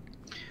now.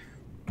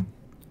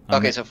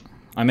 Okay, so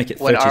I make it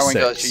 36. when Arwen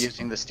goes, you're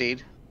using the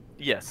steed,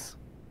 Yes.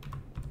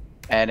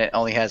 and it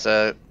only has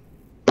a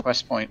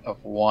quest point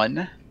of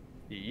 1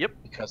 Yep.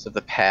 because of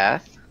the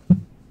path.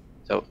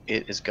 So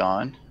it is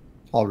gone.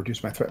 I'll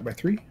reduce my threat by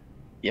 3.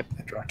 Yep.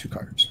 And draw 2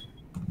 cards.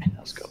 And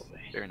those go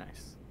away. Very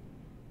nice.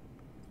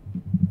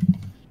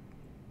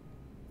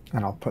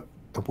 And I'll put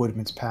the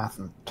Woodman's Path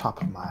on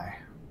top of my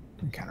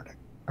encounter deck.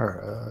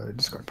 Or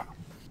discard pile.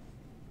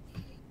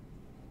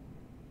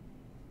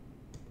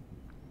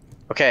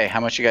 Okay, how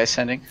much you guys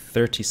sending?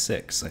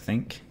 36, I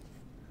think.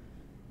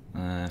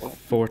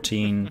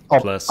 14 Oh,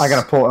 plus. I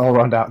gotta pull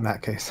Elrond out in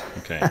that case.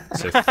 Okay,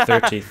 so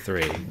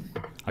 33.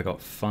 I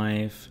got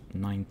 5,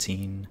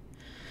 19,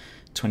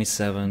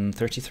 27,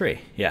 33.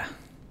 Yeah.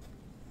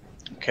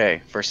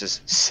 Okay,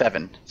 versus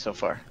 7 so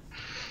far.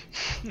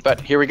 But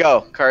here we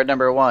go. Card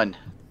number 1.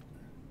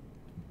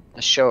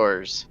 The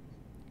Shores.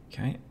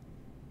 Okay.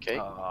 Okay.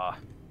 Uh,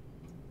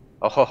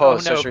 Oh ho ho, Oh, no.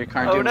 Sorcery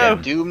Karn Oh, Doom. no.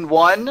 Doom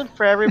 1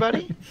 for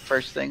everybody.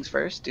 First things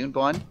first, Doom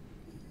 1.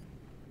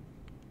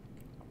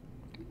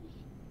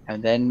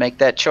 And then make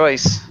that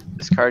choice.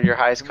 Discard your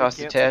highest can we cost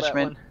cancel that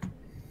attachment. one?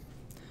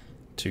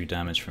 2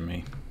 damage from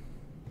me.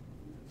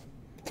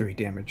 3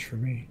 damage for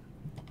me.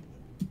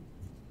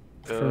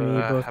 For me,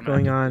 both I'm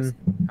gonna going have to on.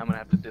 I'm going to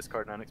have to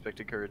discard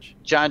Unexpected Courage.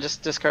 John,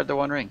 just discard the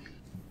 1 ring.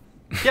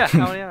 Yeah,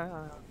 oh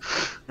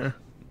yeah.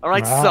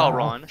 Alright, Wow.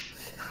 Sauron.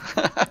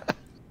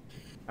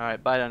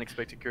 Alright, bye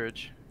Unexpected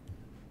Courage.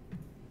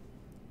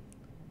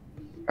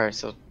 Alright,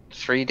 so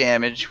 3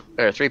 damage,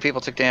 or 3 people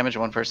took damage,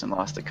 1 person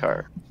lost a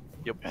card.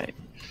 Yep. Right.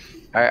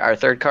 Alright, our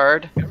third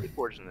card. Got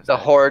Reforged in this The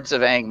deck. Hordes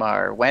of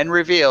Angmar. When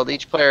revealed,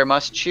 each player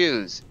must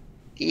choose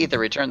either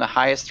return the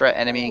highest threat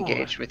enemy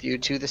engaged with you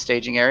to the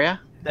staging area.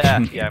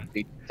 Yeah.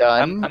 Be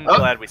done. I'm Oh,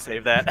 glad we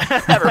saved that.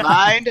 never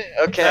mind.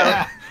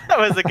 Okay. That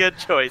was a good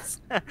choice.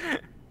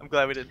 I'm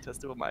glad we didn't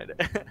test it with mine.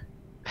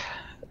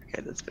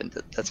 Okay,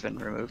 that's been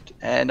removed.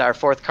 And our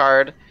fourth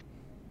card,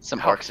 some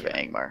Orcs of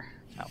Angmar.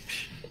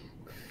 Ouch.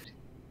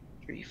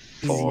 3,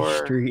 4. Easy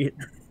street.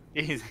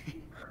 Easy.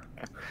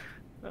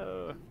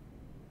 Oh.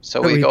 So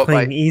Are we we go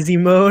playing by. easy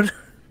mode?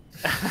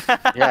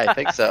 Yeah, I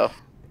think so.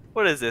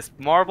 What is this?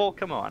 Marvel?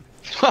 Come on.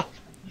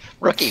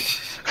 Rookie.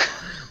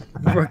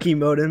 Rookie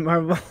mode in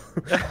Marvel.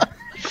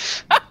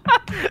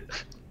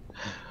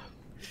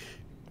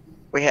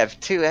 We have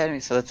 2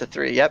 enemies, so that's a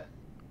 3. Yep.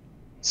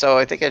 So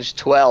I think it's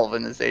 12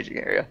 in the staging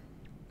area.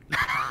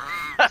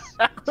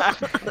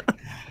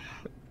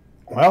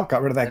 Well,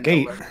 got rid of that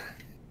gate.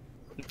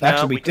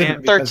 Actually, we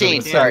didn't. because of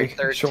 13, the sorry,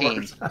 Surrey 13.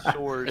 Shores,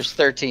 Shores. There's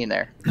 13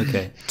 there.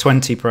 Okay.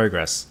 20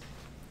 progress.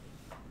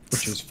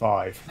 which is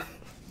 5.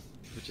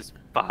 Which is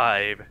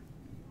 5.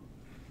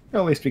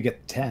 Well, at least we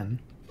get 10.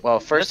 Well,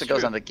 first That's it goes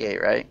true. on the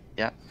gate, right?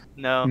 Yeah.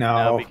 No,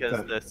 No, because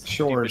the the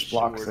Shores stupid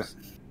blocks Shores.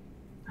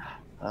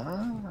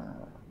 Ah,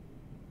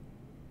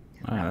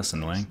 Oh, that's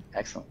annoying.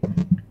 excellent.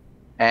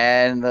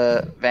 And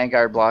the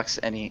Vanguard blocks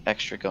any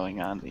extra going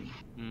on the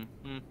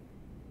Mm-hmm.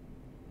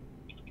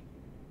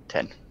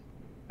 10.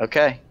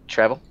 Okay,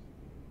 travel.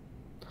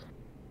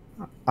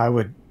 I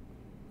would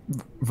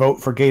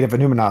vote for Gate of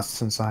Annuminas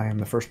since I am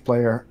the first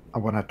player. I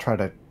want to try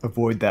to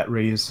avoid that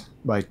raise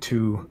by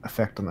 2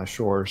 effect on the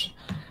shores.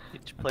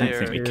 Each I don't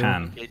player think we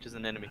can. engages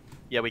an enemy.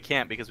 Yeah, we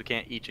can't because we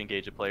can't each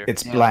engage a player.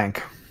 It's Yeah.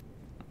 blank.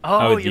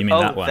 Oh, you mean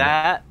that one?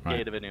 That Right.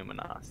 Gate of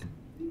Annuminas.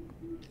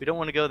 We don't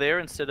want to go there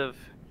instead of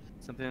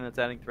something that's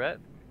adding threat.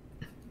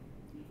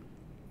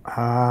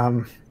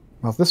 Well,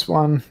 this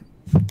one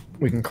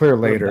we can clear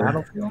later.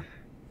 Battlefield?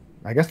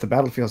 I guess the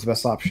battlefield is the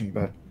best option,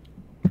 but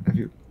if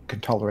you can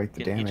tolerate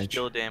the Can each damage.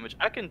 deal damage.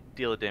 I can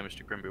deal a damage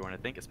to Grimbeorn, I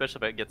think, especially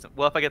if I get some.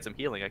 Well, if I get some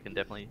healing, I can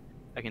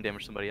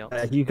damage somebody else.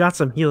 You got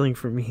some healing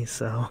for me,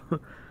 so.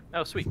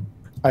 Oh, sweet.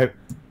 I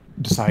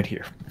decide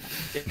here.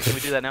 Yeah, can we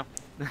do that now?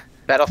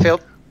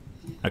 Battlefield.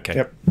 Okay.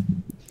 Yep.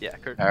 Yeah,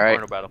 Kurt. All right.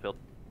 Corner battlefield.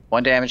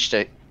 1 damage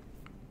to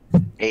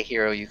a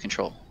hero you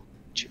control.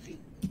 Put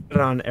it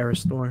on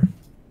Aristor.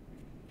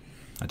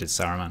 I did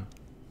Saruman.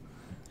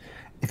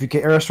 If you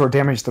get Aristor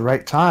damage at the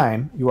right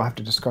time, you will have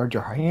to discard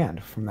your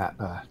hand from that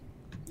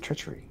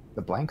treachery,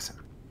 the blanks him.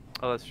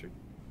 Oh, that's true.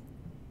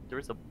 There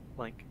is a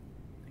blank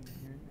thing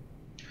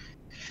here.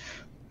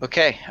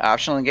 Okay,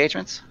 optional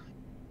engagements.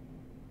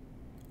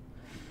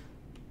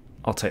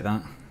 I'll take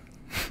that.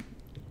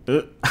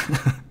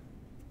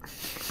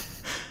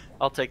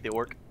 I'll take the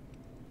orc.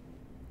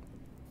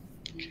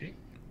 Okay.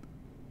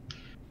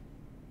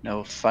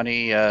 No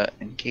funny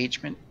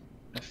engagement.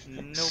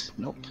 effects.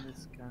 Nope. Nope.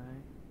 This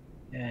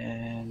guy.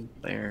 And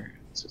there.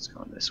 So it's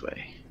going this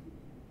way.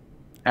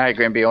 All right,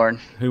 Grimbeorn.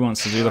 Who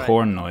wants to do the Alright.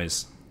 horn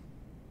noise?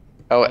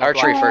 Oh,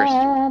 archery first.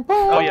 Oh,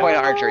 One yeah. point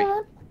of archery.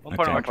 1 point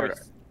Okay. on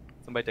archers.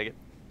 Somebody take it.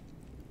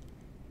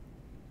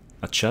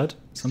 A chud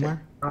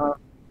somewhere? I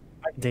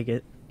can take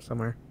it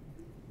somewhere.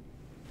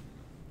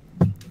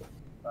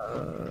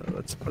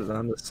 Let's put it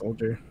on the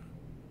soldier.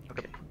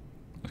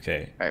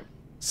 Okay. Alright.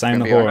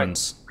 Sound the Grimbeorn.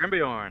 horns.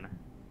 Grimbeorn.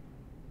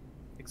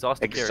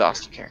 Exhausted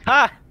Exhaust character.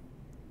 Ha!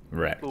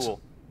 Wrecked.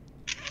 Cool.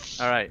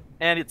 Alright,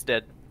 and it's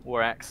dead.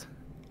 War Axe.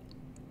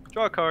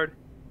 Draw a card.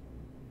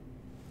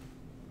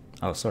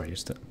 Oh, sorry, you're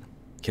still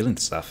killing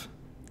stuff.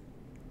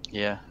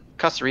 Yeah.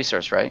 Costs a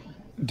resource, right?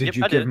 Did Yep,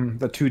 you I give did. him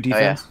the 2 yeah.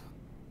 defense?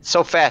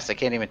 So fast, I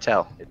can't even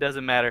tell. It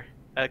doesn't matter.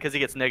 Because he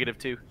gets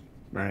 -2.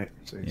 Right.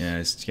 So he's- Yeah,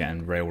 it's getting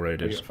You're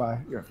railroaded. at 5.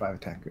 You're at 5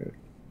 attack. Good.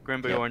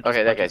 Grimbeorn Yep. just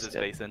Okay, that punches guy's his dead.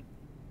 face in.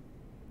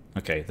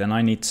 Okay, then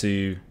I need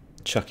to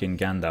chuck in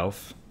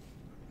Gandalf.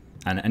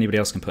 And anybody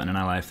else can put in an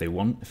ally if they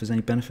want, if there's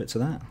any benefit to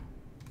that.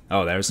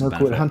 Oh, there is some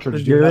Mirkwood benefit. Hunter to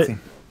Do do it. nothing.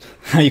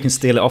 You can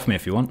steal it off me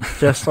if you want.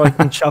 Just so I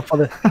can shuffle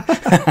this.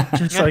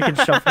 Just so I can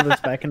shuffle this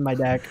back in my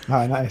deck.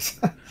 Oh, nice.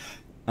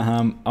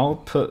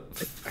 I'll put...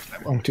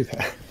 I won't do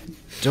that.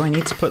 Do I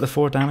need to put the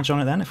 4 damage on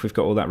it then, if we've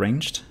got all that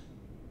ranged?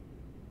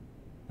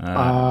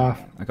 I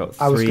got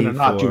 3, I was going to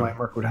not 4... do my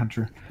Mirkwood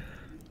Hunter.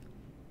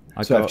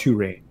 I So I got... have 2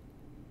 range.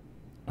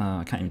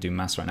 I can't even do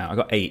maths right now. I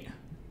got 8.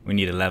 We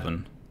need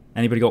 11.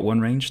 Anybody got 1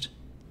 ranged?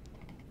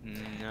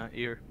 Not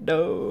here.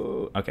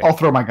 No. Okay. I'll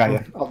throw my guy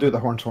in. I'll do the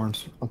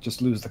horns. I'll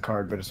just lose the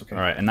card, but it's okay.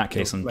 All right. In that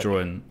case, I'm Like-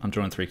 drawing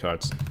 3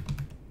 cards.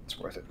 It's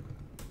worth it.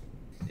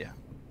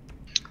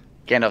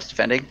 Gandalf's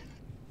defending.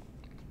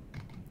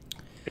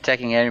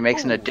 Attacking enemy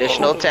makes an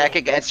additional attack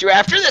against you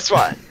after this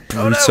one.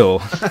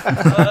 Brutal.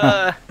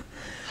 Uh,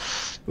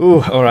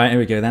 Ooh. All right. Here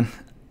we go then.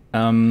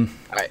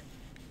 Alright.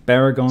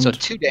 Baragon So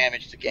 2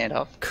 damage to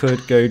Gandalf.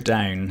 could go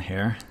down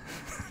here.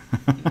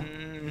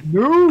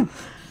 No!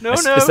 no,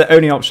 it's, no. it's the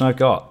only option I've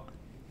got.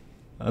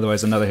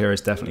 Otherwise, another hero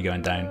is definitely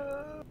going down.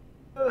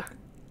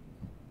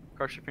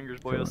 Cross your fingers,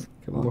 Come on, boys.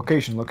 come on.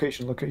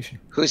 Location.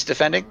 Who's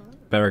defending?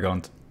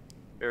 Baragon.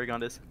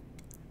 Aragon is.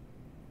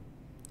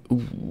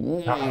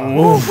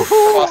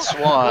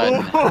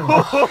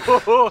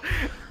 +1.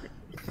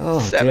 Oh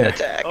 7 dear.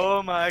 attack.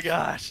 Oh my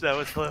gosh, that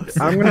was close.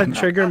 I'm gonna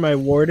trigger my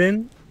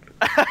warden.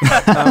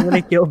 I'm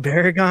gonna kill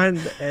Baragon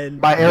and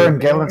My Aaron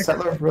Galen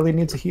Settler really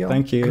needs a heal.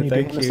 Thank you, Can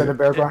thank do him instead you. of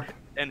Beargrock?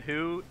 And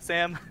who,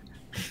 Sam?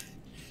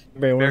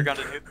 Beargon. Aragon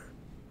and who?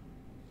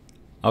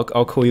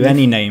 I'll call you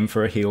any name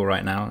for a heal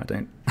right now. I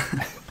don't.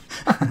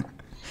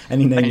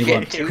 Any name you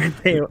want.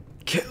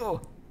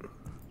 Kill.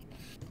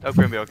 Oh,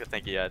 Grimbeorn,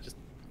 thank you. Yeah, couldn't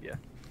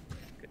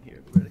hear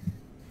everybody.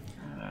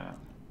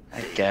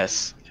 I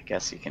guess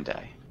you can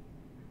die.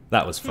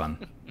 That was fun.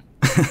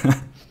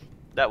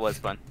 That was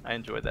fun. I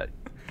enjoyed that.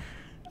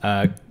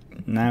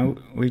 Now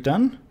we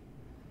done?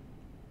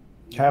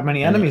 How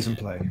many enemies in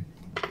play?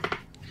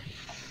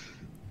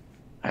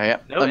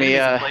 Alright, No let me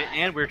enemies in play,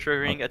 and we're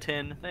triggering a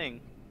 10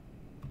 thing.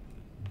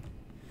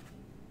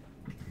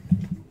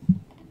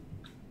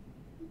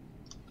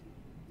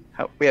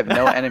 we have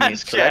no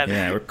enemies, correct?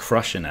 Yeah, we're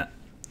crushing it.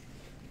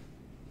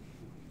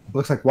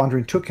 Looks like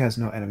Wandering Took has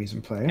no enemies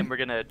in play. And we're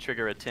gonna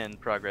trigger a 10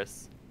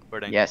 progress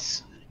wording.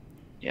 Yes.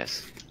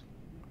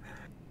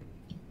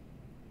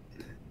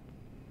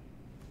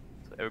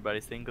 So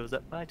everybody's thing goes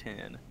up by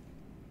 10.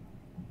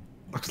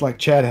 Looks like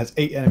Chad has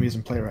 8 enemies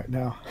in play right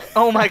now.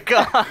 Oh my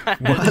god!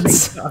 What?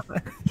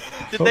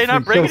 Did they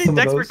not Hopefully bring kill any some of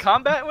decks for those.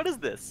 combat? What is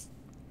this?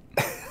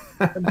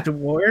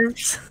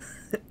 Dwarves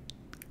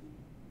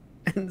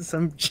and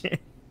some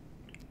chick.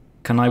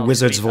 Can I Oh,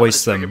 wizard's sweet. I'm gonna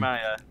voice trigger them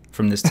my,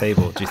 from this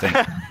table, do you think?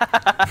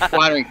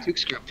 Wandering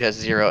Took's group has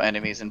 0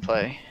 enemies in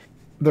play.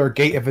 Their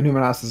Gate of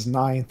Annuminas is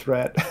 9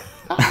 threat.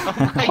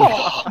 Oh my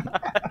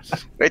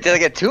god. Wait till I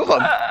get 2 of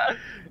them.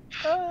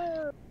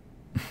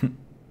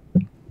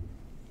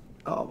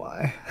 Oh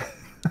my.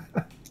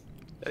 That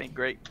ain't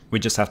great. We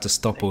just have to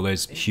stop all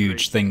those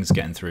huge things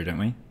getting through, don't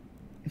we?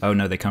 Oh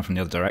no, they come from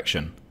the other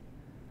direction.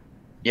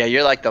 Yeah,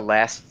 you're like the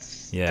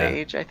last Yeah.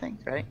 stage, I think,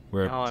 right?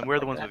 We're Oh, and we're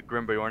the ones with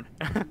Grimbjorn.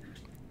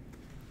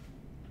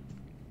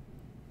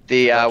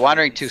 The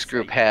Wandering Tooth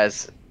group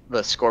has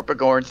the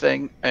Scorpigorn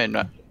thing,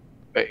 and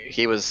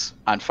he was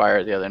on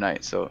fire the other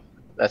night, so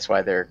that's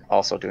why they're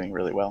also doing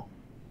really well.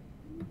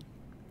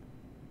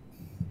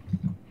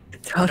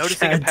 Tell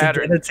Noticing a Chad to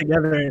pattern. get it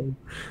together. And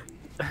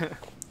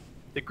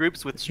The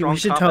groups with strong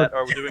should combat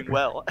tell- are doing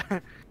well.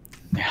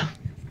 Yeah.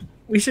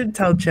 we should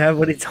tell Chad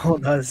what he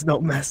told us.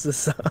 Don't mess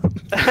this up.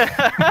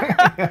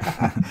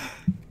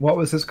 What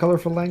was his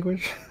colorful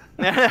language?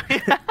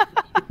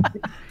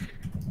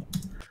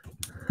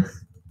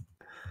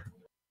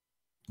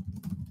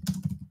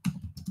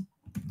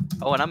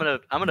 Oh, and I'm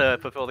gonna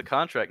fulfill the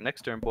contract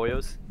next turn,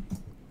 boyos.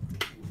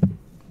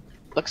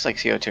 Looks like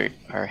CO2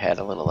 had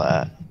a little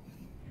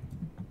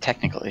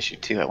technical issue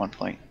too at one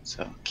point,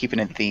 so keeping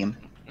in theme.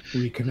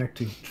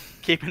 Reconnecting.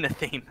 Keeping the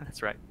theme.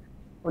 That's right.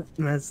 Don't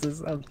mess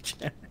this up,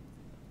 Chad.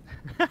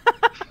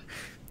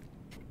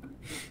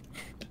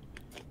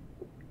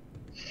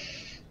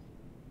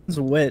 It's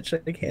a witch.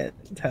 I can't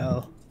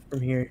tell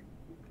from here.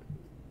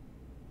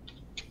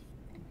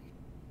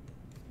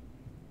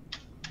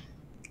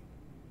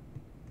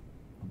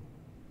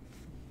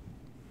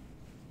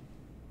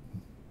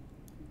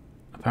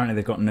 apparently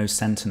they've got no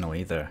sentinel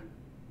either.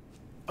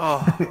 Oh,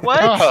 what?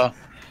 Oh,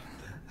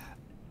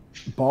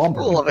 Bomber.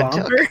 Fool of a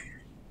Bomber? duck.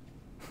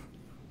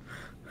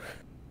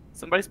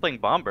 Somebody's playing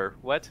Bomber.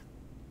 What?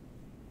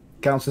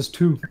 Counts as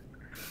 2.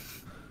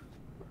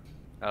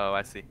 Oh,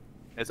 I see.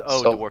 It's the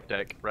dwarf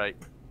deck, right?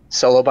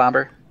 Solo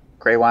Bomber,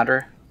 Grey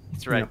Wanderer.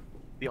 That's right. Yeah.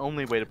 The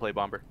only way to play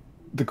Bomber.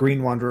 The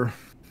Green Wanderer.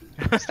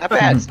 It's not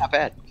bad. It's not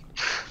bad.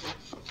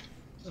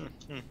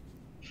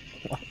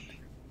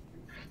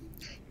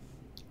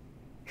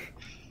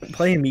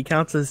 Playing me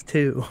counts as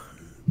 2.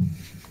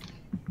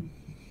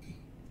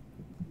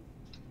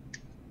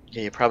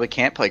 Yeah, you probably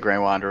can't play Grey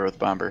Wanderer with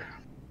Bomber.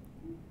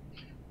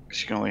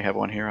 Because you can only have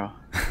one hero.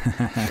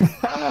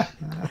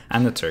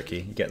 And the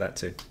turkey, you get that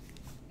too.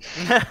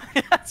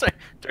 That's right.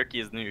 Turkey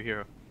is the new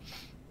hero.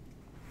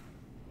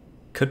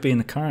 Could be in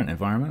the current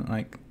environment,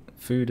 like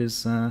food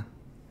is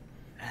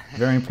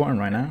very important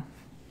right now.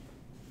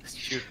 It's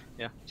true.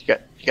 Yeah. You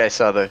guys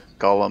saw the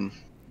Golem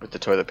with the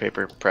toilet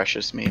paper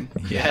precious meme?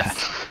 Yeah.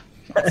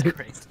 That's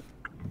great.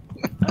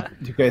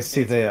 Do you guys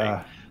see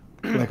the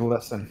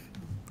Legolas and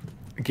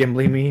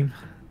Gimli meme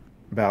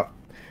about?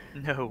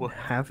 No.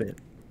 Have it.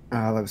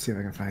 Let's see if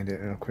I can find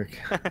it real quick.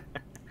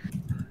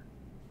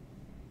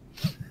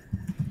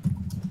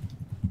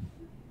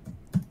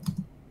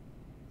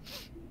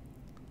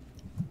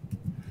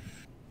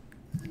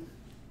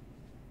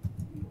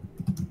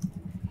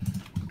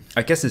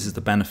 I guess this is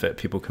the benefit.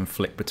 People can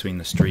flick between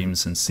the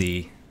streams and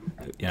see,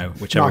 you know,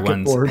 whichever Not get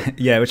one's bored.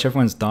 yeah, whichever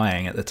one's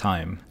dying at the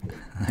time.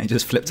 I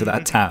just flip to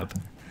that tab.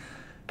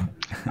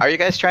 Are you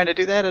guys trying to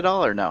do that at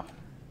all or no?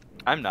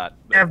 I'm not.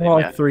 I have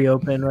all Yeah. 3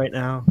 open right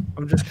now.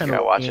 I'm just kind of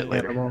gotta watch it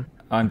later.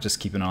 I'm just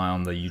keeping an eye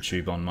on the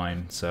YouTube on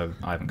mine, so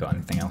I haven't got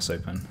anything else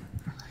open.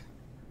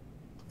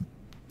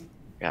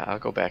 Yeah, I'll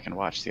go back and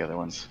watch the other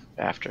ones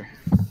after.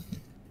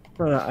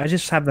 I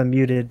just have them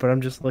muted, but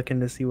I'm just looking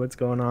to see what's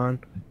going on.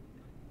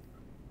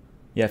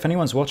 Yeah, if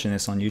anyone's watching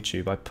this on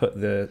YouTube, I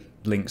put the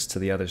links to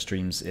the other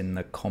streams in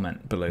the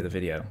comment below the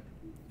video.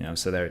 You know,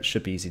 so there it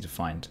should be easy to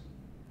find.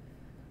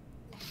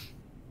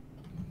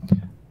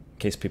 In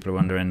case people are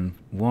wondering,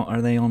 what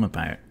are they on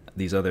about?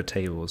 These other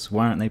tables?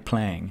 Why aren't they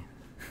playing?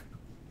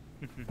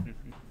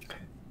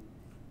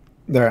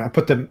 There, I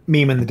put the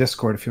meme in the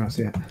Discord if you want to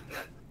see it.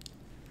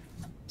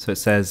 So it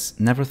says,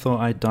 never thought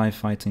I'd die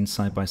fighting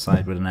side by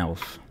side with an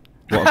elf.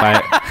 What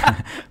about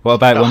what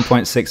about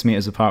 1.6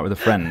 meters apart with a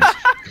friend?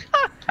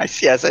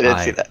 Yes, I did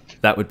see that.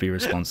 That would be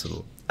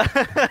responsible. Oh,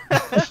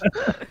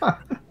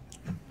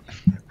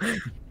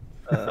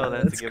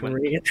 that's a good one.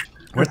 great.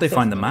 Where'd they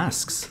find the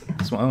masks?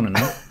 That's what I want to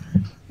know.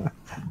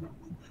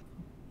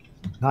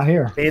 Not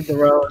here. Made the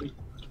road.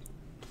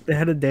 They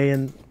had a day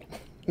in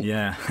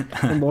Yeah.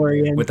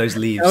 Lorien. With those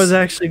leaves. I was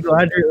actually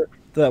Gladriel.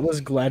 That was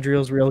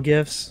Gladriel's real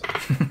gifts.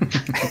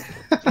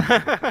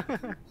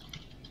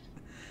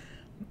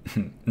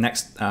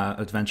 Next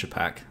adventure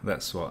pack.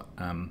 That's what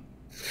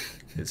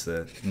is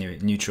the new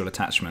neutral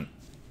attachment.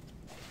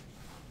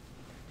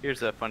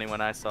 Here's a funny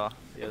one I saw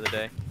the other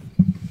day.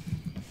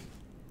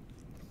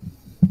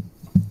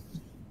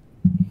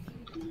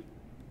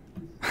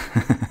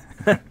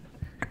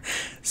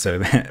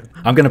 So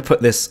I'm going to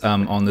put this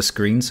on the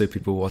screen so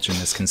people watching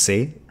this can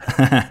see.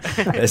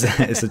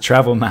 It's a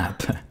travel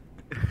map.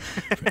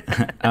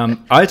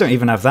 I don't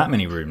even have that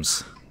many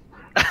rooms.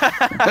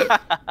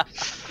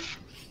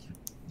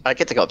 I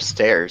get to go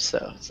upstairs,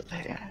 so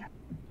yeah.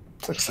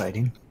 It's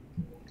exciting.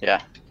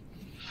 Yeah.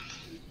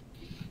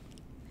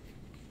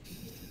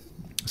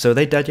 So are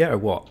they dead yet or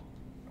what?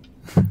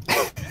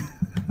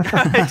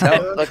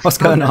 No, looks What's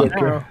going on?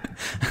 Wow.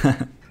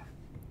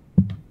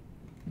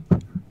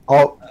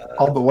 All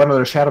but one of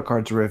their shadow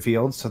cards are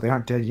revealed, so they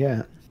aren't dead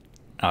yet.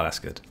 Oh, that's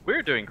good.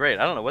 We're doing great.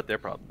 I don't know what their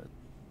problem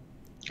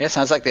is. Yeah,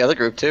 sounds like the other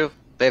group too.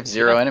 They have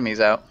 0 enemies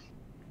out.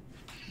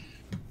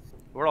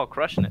 We're all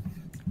crushing it.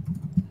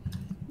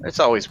 It's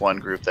always one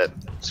group that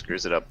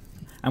screws it up.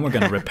 And we're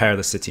going to repair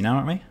the city now,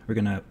 aren't we? We're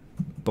going to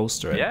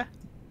bolster it. Yeah.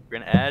 We're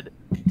gonna add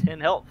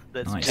 10 health.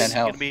 That's Nice. 10 10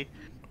 health. gonna be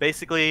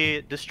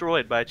basically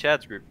destroyed by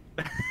Chad's group.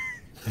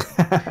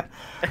 I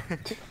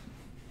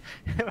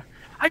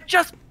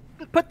just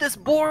put this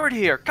board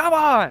here. Come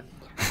on.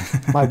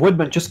 My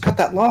woodman just cut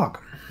that log.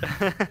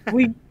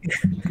 Can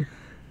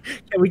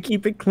we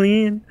keep it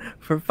clean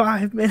for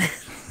 5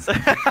 minutes?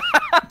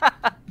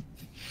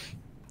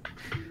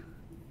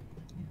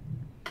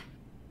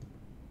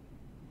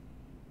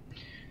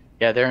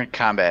 Yeah, they're in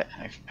combat.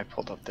 I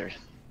pulled up there.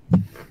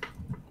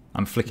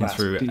 I'm flicking Last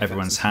through defense.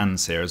 everyone's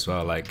hands here as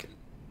well. Like,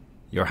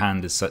 your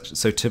hand is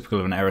so typical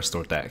of an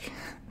Aerostor deck.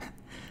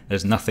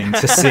 There's nothing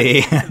to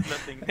see.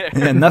 Nothing there.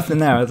 Yeah, nothing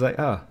there. I was like,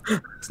 oh,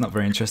 it's not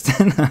very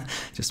interesting.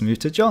 Just move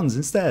to John's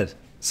instead.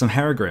 Some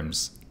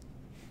Heragrims.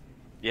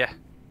 Yeah.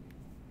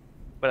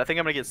 But I think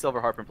I'm gonna get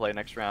Silver Harp in play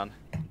next round,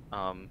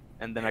 and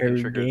then I can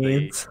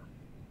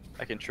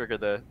trigger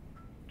the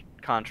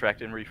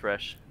contract and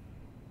refresh.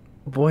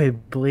 Boy,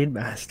 Blade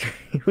Master.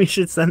 We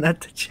should send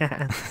that to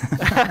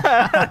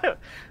Chad.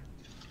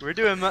 We're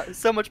doing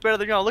so much better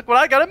than y'all. Look what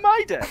I got in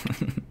my deck.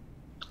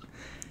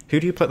 Who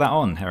do you put that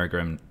on,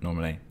 Heragrim,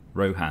 normally?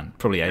 Rohan.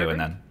 Probably Eowyn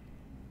then.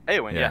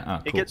 Eowyn,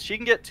 Yeah, yeah. cool. She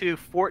can get to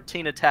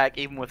 14 attack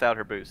even without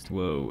her boost.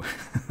 Whoa.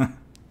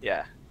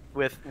 Yeah.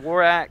 With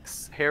War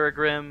Axe,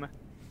 Heragrim,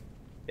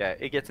 yeah,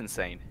 it gets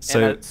insane.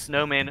 So- and a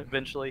Snowman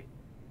eventually.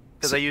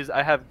 Because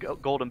I have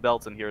golden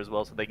belts in here as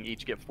well, so they can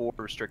each get 4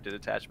 restricted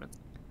attachments.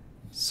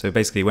 So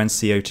basically, when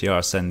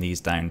COTR send these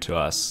down to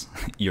us,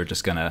 you're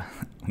just going to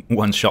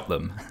one-shot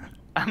them.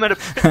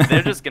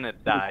 They're just gonna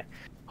die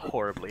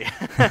horribly.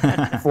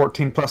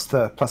 14 plus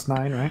the plus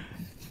 9, right?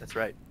 That's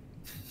right.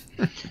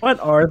 What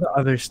are the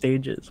other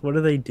stages? What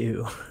do they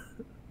do?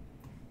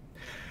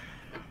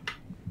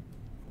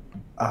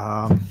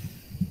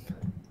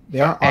 They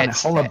aren't on At-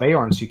 Holla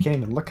Bayorn, so you can't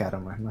even look at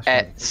them. Unless you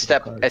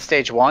At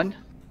stage 1?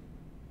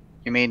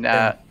 You mean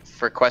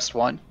for quest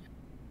 1?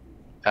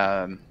 For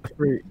Are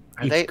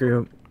each they-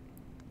 group.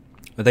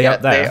 Are they Yeah,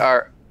 up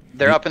there?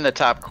 they're up in the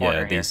top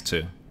corner Yeah, here. these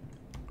two.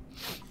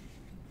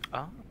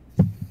 Oh.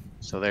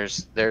 So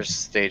there's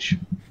stage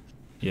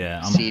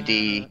Yeah, C,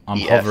 D, I'm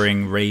E, F.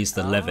 hovering raise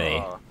the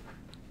levee. Oh.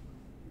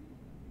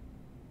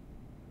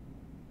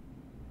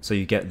 So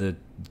you get the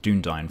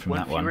Dundine from One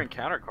that fewer one.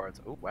 encounter cards.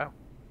 Oh wow.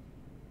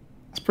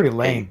 It's pretty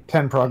lame.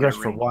 10 progress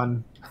for ring.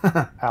 one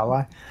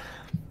ally.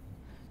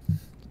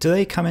 Do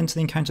they come into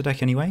the encounter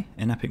deck anyway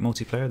in Epic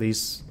Multiplayer,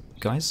 these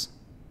guys?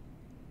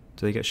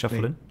 Do they get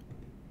shuffled They- in?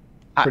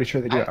 Pretty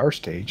sure they do at our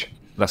stage.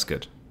 That's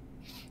good.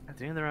 At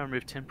the end of the round,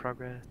 remove 10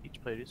 progress.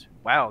 Each player is.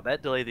 Wow,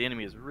 that delay the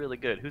enemy is really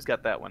good. Who's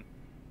got that one?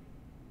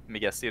 Let me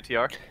guess,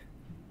 COTR?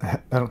 I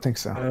don't think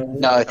so.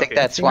 No, I think Okay.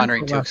 that's I think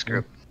Wandering that's the Tukes last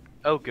group.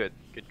 Oh, good,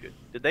 good, good.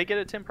 Did they get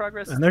a 10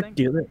 progress? And they're thing?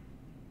 dealing.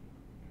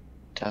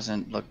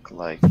 Doesn't look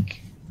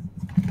like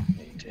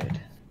they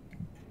did.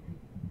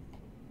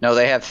 No,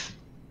 they have.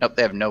 Nope,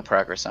 they have no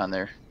progress on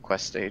their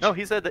quest stage. No,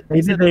 he said that. Maybe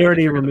he said they that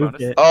already triggered the removed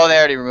bonus. it. Oh, they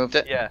already removed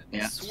it. Yeah.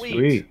 Yeah. Sweet.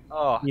 Sweet.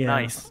 Oh, Yeah.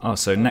 nice. Oh,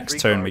 so next 3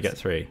 turn we cards.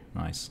 get 3.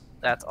 Nice.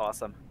 That's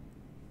awesome.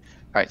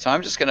 All right, so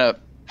I'm just gonna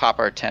pop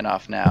our 10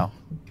 off now.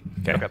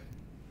 Okay. Okay.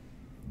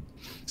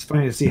 It's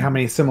funny to see how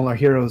many similar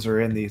heroes are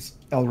in these.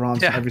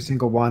 Elrond's in Yeah. every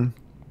single one.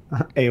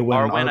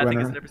 Eowyn, Arwen, I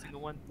think, is in Arwen, every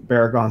single one.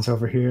 Baragon's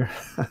over here.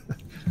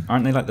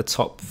 Aren't they like the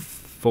top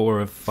 4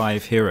 of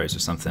 5 heroes or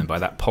something by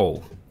that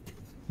poll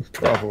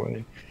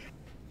Probably.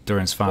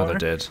 Durin's father 4?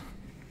 did?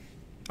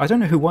 I don't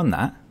know who won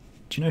that.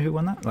 Do you know who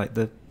won that? Like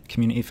the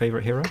community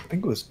favorite hero? I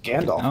think it was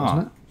Gandalf, Oh.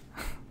 wasn't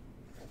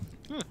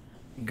it?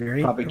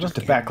 Great. Probably just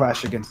a Okay.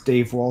 backlash against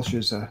Dave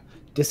Walsh's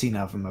dissing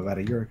of him about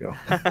a year ago.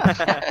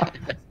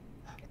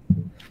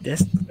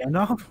 This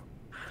Gandalf?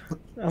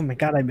 Oh my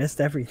god, I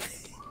missed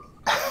everything.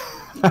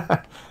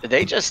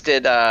 They just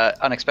did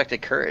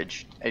Unexpected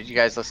Courage. Did you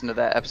guys listen to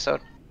that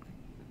episode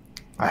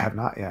I have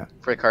not yet.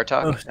 for Car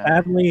Talk? Oh,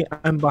 sadly,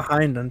 I'm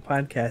behind on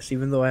podcasts,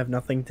 even though I have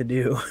nothing to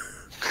do.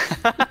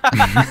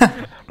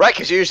 Right,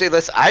 because usually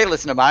I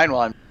listen to mine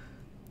while I'm in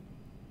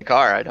the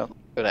car. I don't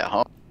do it at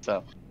home.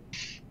 So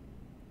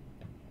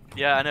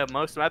Yeah, I know.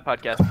 Most of my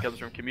podcast comes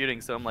from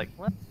commuting, so I'm like,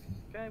 what?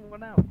 Okay, what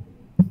now?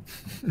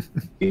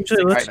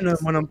 Usually Right. listen to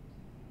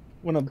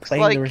when I'm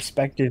playing like- the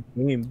respective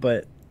game,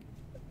 but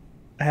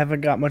I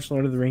haven't got much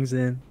Lord of the Rings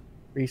in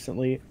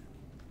recently.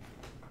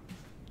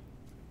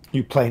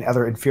 You playing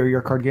other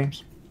inferior card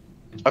games?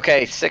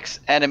 okay, 6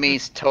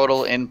 enemies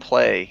total in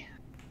play.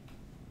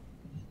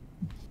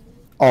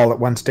 All at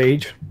one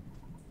stage?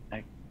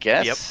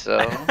 Guess Yep. so.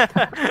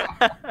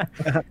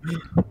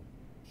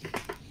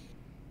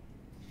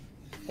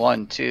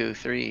 1, 2,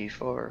 3,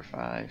 4,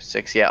 5,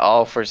 6. Yeah,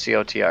 all for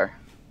COTR.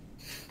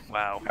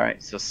 Wow. All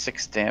right, so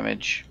 6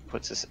 damage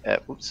puts us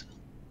at. Oops.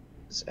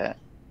 Is at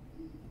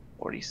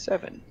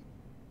 47.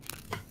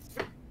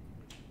 If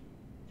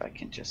I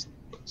can just,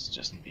 it's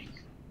just being.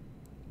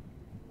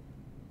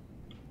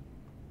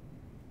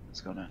 It's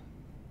gonna.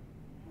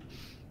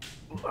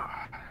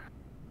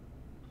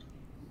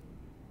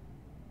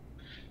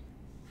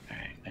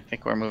 Alright, I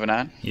think we're moving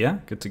on. Yeah,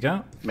 good to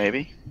go.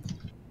 Maybe.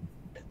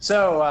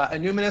 So,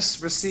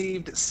 Annuminas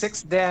received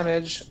 6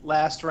 damage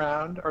last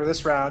round, or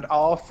this round,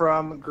 all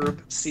from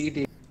Group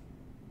CD.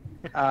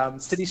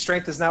 City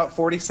Strength is now at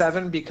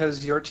 47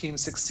 because your team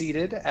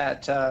succeeded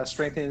at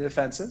strengthening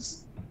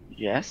defenses.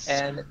 Yes.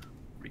 And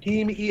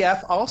Team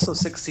EF also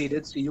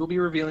succeeded, so you will be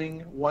revealing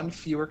 1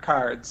 fewer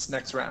cards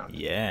next round.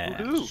 Yeah.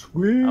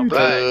 Sweet.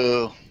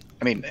 Boo.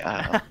 I mean,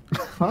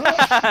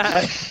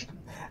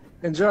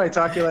 Enjoy.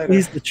 Talk to you later.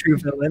 He's the true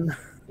villain.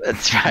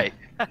 that's right.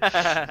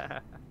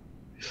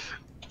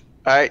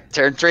 All right,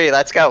 turn 3.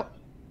 Let's go.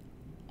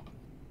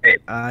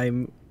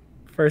 I'm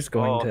first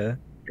going to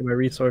get my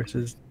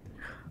resources.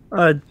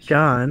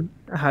 John,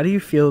 how do you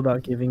feel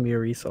about giving me a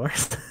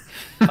resource?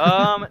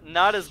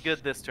 Not as good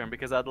this turn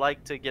because I'd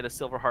like to get a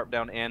silver harp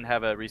down and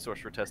have a resource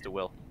for Test of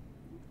Will.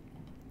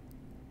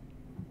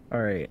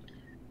 All right.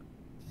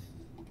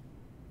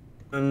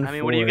 I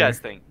mean, what do you guys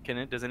think?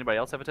 Does anybody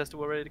else have a Test of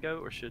Will ready to go,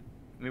 or should?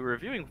 I mean, we're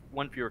reviewing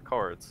 1 fewer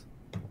cards.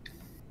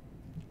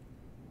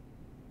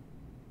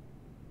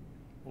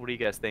 What do you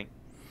guys think?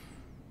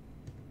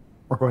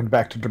 We're going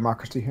back to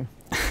democracy here.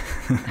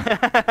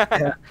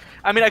 Yeah.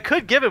 I mean, I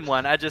could give him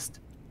one. I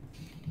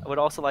would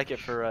also like it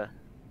for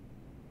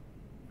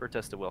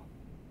Test of Will.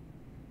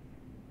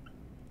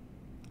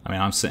 I mean,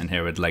 I'm sitting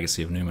here with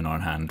Legacy of Numenor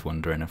in hand,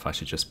 wondering if I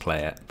should just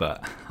play it,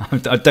 but I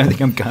don't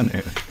think I'm gonna.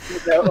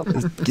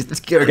 It's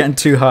getting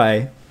too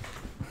high.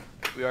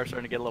 We are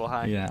starting to get a little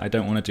high. Yeah, I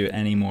don't want to do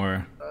any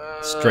more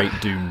straight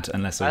doomed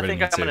unless I really think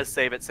need I'm to. gonna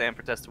save it, Sam,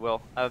 for Test of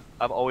Will. I've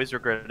always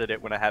regretted it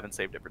when I haven't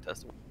saved it for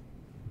Test of Will.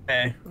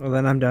 Okay, well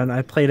then I'm done.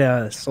 I played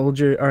a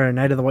soldier or a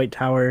Knight of the White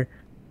Tower,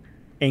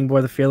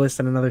 Angbor the Fearless,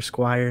 and another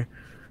Squire.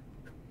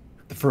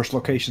 The first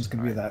location's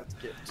going to be that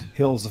Get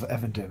Hills of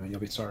Evendim, and you'll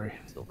be sorry.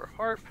 Silver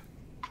Harp.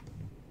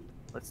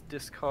 Let's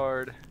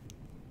discard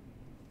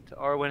to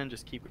Arwen and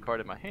just keep a card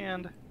in my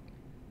hand.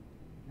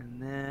 And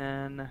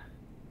then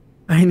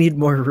I need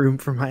more room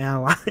for my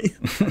allies.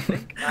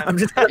 I'm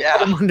just gonna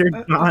put him under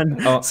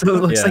John, so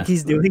it looks like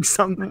he's doing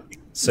something.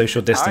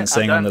 Social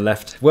distancing I'm on the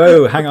left.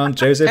 Whoa, hang on,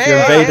 Joseph, you're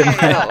invading my...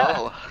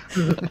 Hello.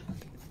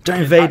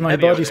 Don't invade my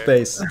heavy over body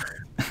here. space.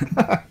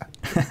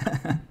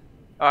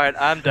 Alright,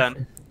 I'm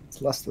done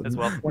It's less than as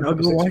well. Now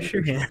go wash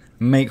your hands.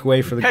 Make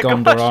way for the Yeah, go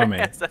Gondor wash your army.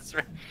 hands, that's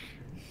right.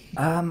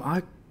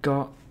 I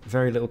got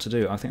very little to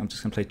do. I think I'm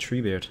just going to play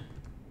Treebeard,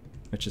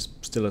 which is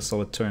still a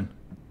solid turn.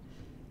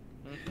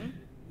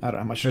 I don't know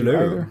how much to do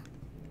either.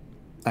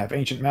 I have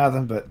Ancient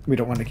Matham, but we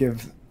don't want to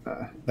give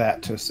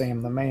that to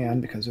Sam the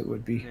Man because it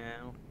would be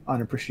No.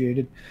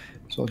 unappreciated.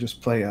 So I'll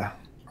just play a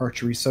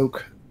Archery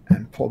Soak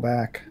and pull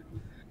back.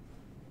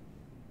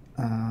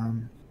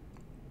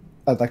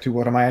 I'd like to do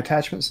one of my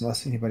attachments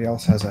unless anybody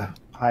else has a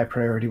high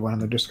priority one on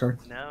the discard.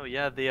 No,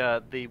 yeah,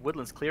 the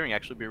Woodlands Clearing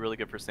actually would be really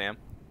good for Sam.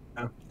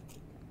 Oh.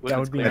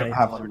 Woodlands would be Clearing nice.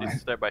 Have one of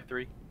reduces that by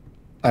 3.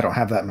 I don't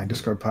have that in my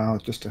discard pile.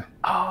 It's just a.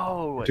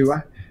 Oh, Do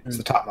I? It's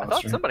the top I most.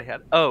 thought Right? somebody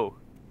had it. Oh.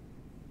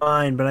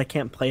 Fine, but I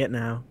can't play it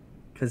now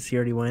because he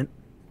already went,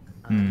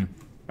 Hmm.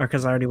 or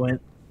because I already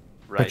went.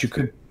 Right. But you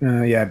could.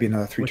 Yeah, it'd be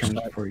another 3 Which turns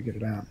side? before you get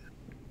it out.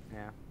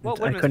 Yeah. Well,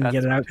 I Woodman's couldn't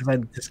get Path it is out because I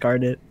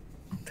discarded it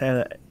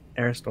to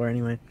Aristor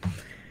anyway.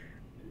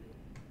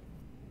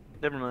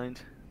 Never mind.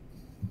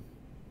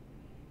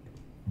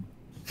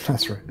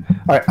 That's right.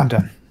 All right, I'm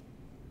done.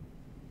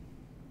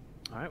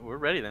 All right, we're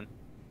ready then.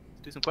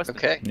 Let's do some questions.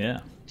 Okay,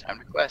 Yeah. time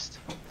to quest.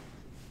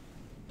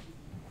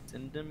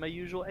 Send in my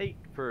usual 8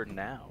 for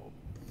now.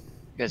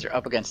 You guys are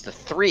up against a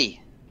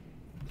 3.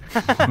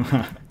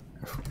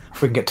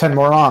 If we can get 10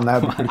 more on,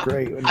 that would be pretty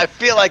great. wouldn't I it?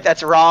 feel like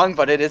that's wrong,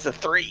 but it is a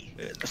 3.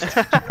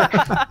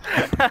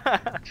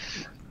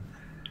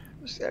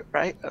 Is that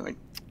right? I mean,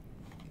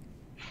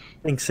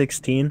 I think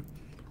 16.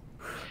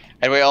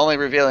 and we're only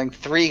revealing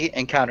 3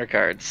 encounter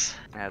cards.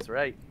 That's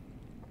right.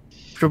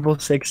 Triple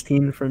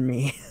 16 from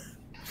me.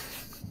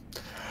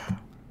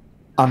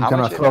 I'm How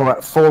gonna much throw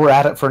it full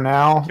at it for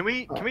now. Can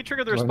we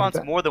trigger the do I need response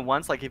that? more than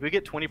once? Like if we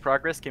get 20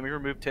 progress, can we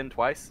remove 10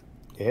 twice?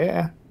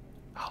 Yeah,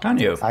 Can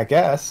you? I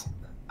guess.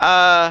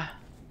 Uh, I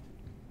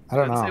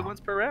don't I'd say know. once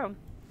per round.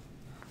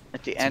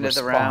 at the It's a end of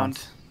the round,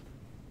 response.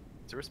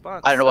 It's a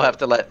response. I don't know. We'll so- have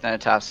to let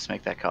Thanatopsis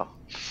make that call.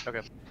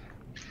 Okay.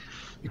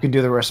 You can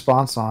do the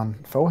response on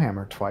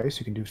Foehammer twice.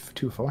 You can do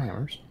 2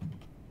 Foehammers.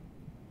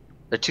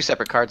 They're 2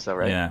 separate cards, though,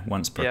 right? Yeah,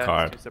 once per Yeah,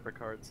 card. 2 separate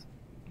cards.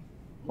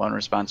 1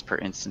 response per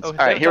instance. Oh, All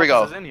right, here we Thanatopsis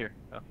go. is in here.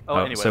 Oh, Oh,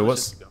 anyway. so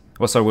let's just go.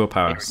 what's our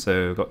willpower?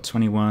 So we've got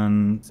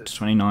 21,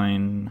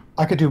 29.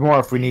 I could do more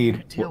if we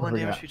need. Deal What 1 we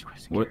damage got. to each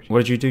quest What character.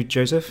 did you do,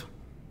 Joseph?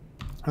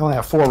 I only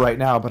have 4 right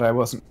now, but I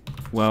wasn't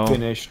Well,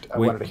 finished. I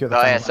we- wanted to hear the. Oh,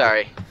 yeah, final.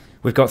 sorry.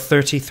 we've got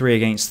 33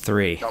 against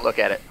 3. Don't look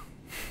at it.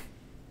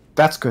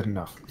 That's good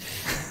enough.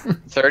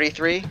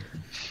 33?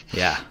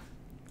 Yeah.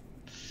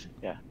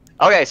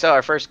 Okay, so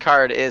our first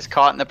card is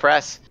Caught in the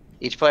Press.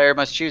 Each player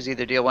must choose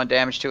either deal 1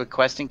 damage to a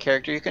questing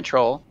character you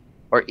control,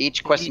 or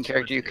each questing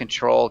character you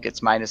control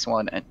gets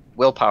 -1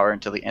 willpower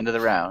until the end of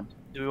the round.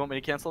 Do we want me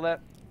to cancel that?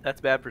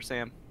 That's bad for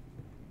Sam.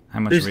 How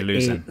much There's are we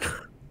losing? 8.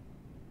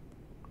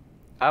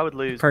 I would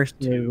lose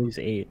Personally, 2. lose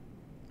 8.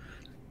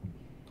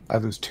 I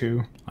lose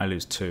 2. I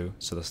lose 2,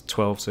 so that's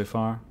 12 so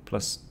far.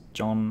 Plus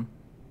John,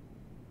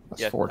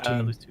 That's Yeah, I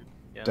 14. lose 2.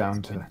 Yeah,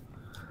 Down that's to.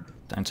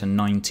 down to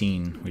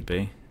 19 would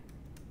be.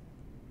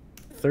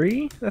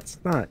 3? That's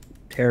not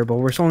terrible.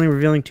 We're only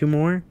revealing 2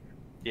 more.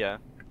 Yeah.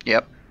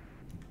 Yep.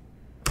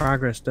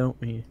 Progress, don't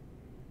we?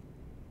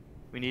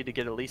 We need to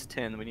get at least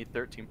 10. We need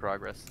 13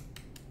 progress.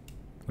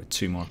 With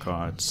 2 more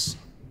cards.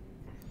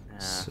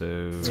 So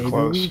Maybe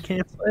close. we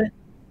cancel it.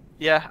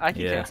 Yeah, I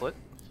can Yeah. cancel it.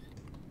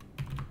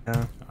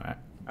 No. alright,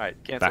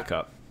 Alright, cancel. back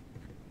up.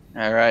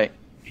 All right.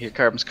 Here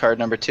comes card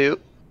number 2.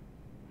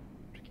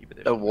 Keep it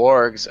there. The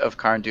Wargs of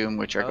Karndum,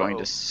 which are going Oh.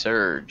 to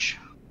surge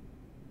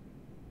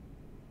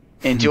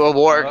into a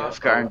Warg of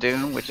Uh-oh.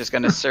 Karndum, which is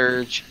going to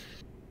surge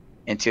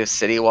into a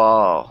city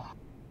wall.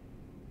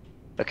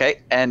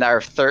 Okay, and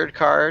our third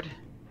card,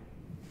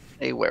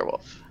 a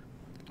werewolf.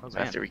 Oh, So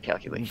I have man. to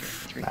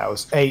recalculate. That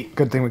was 8.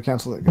 Good thing we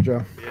canceled it. Good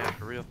job. Yeah,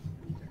 for real.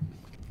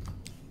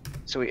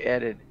 So we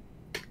added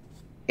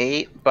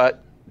 8,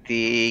 but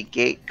the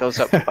gate goes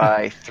up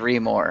by 3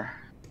 more.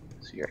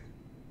 So you're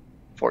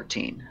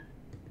 14.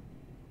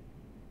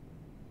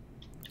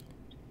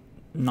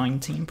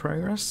 19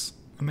 progress.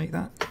 I make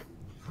that.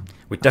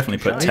 We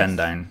definitely put Nice. 10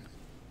 down.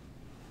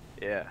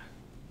 Yeah.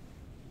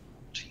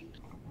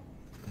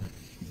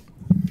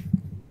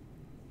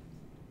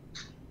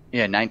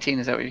 Yeah, 19,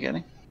 is that what you're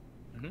getting?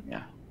 Mhm.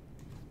 Yeah.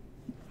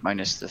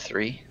 Minus the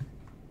 3.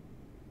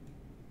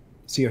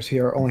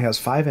 COTR only has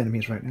 5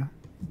 enemies right now.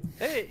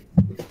 Hey!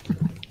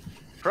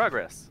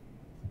 Progress.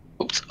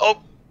 Oops.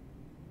 Oh!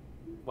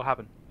 What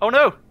happened? Oh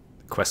no!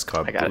 Quest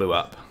card I got it. blew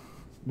up.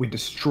 We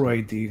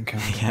destroyed the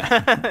encounter.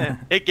 Yeah.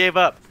 It gave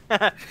up.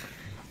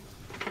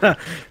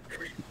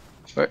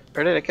 Where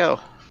did it go?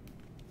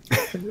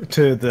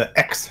 To the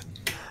X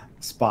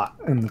spot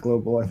in the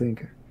global, I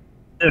think.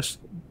 Just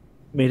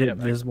made it Yep,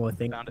 I visible, I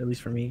think, found it. at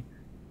least for me.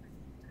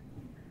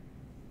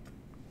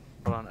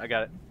 Hold on, I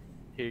got it.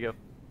 Here you go.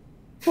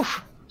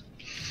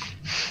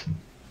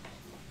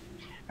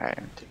 Alright,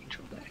 I'm taking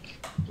control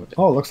back.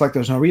 Oh, it looks like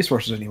there's no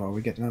resources anymore.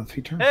 We get another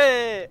 3 turns.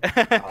 Hey!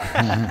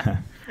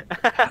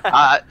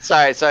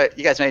 Sorry, so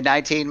you guys made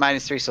 19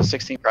 minus 3, so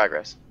 16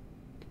 progress.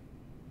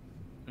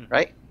 Mhm.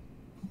 Right?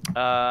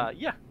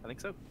 Yeah, I think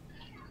so.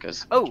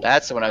 Because Oh,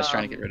 that's the one I was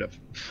trying to get rid of.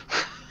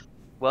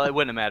 Well, it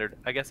wouldn't have mattered.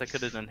 I guess I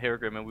could have done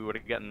Harrogrim and we would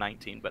have gotten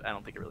 19, but I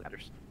don't think it really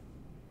matters.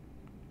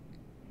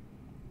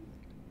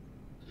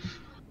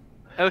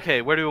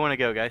 Okay, where do we want to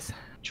go, guys?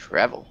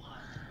 Travel.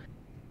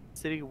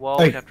 City wall,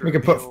 Hey, chapter we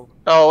can put- reveal.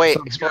 Oh, wait,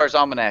 So- Explorer's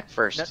Almanac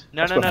first.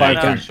 No, Let's no, put no, five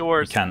no, down.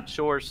 shores. You can't.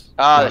 Shores.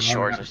 Ah, No, the no,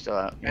 shores no. are still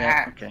out.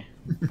 Yeah, okay.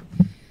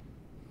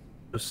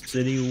 The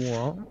city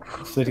wall.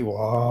 City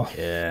wall.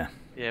 Yeah.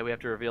 Yeah, we have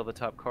to reveal the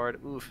top card.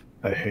 Oof,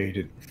 I hate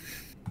it.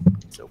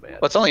 so bad.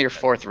 Well, it's only your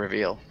 4th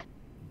reveal.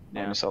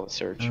 Yeah. Minus all the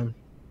surge. Um,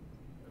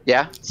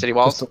 Yeah, city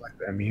walls. Just like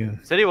the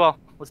immune. City wall.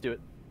 Let's do it.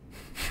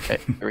 Okay,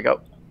 here we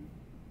go.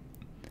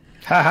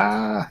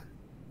 Haha!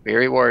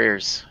 Weary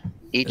Warriors.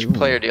 Each Ooh.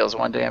 player deals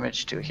 1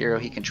 damage to a hero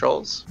he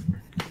controls.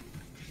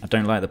 I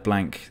don't like the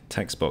blank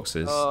text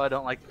boxes. Oh, I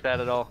don't like that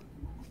at all.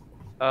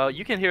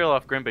 You can heal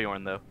off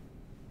Grimbjorn though,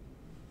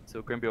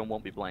 so Grimbjorn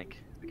won't be blank.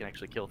 We can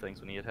actually kill things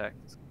when he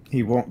attacks.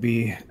 He won't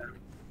be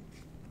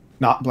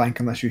not blank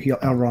unless you heal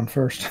Elrond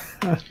first.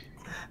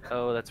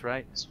 Oh, that's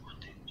right.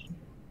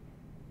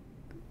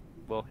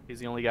 Well, he's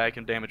the only guy I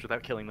can damage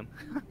without killing them.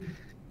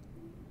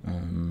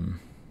 Gonna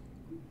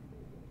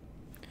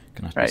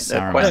have to Right, be the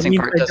Saruman. questing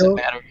means part I doesn't don't-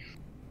 matter.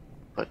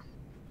 But,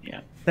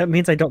 yeah. That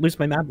means I don't lose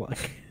my mad block.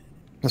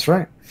 That's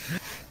right.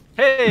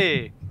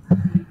 Hey!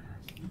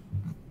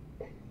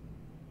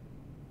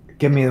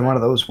 Give me one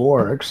of those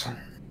wargs.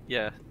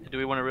 Yeah. Do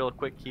we want a real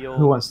quick heal?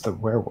 Who wants the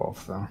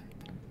werewolf, though?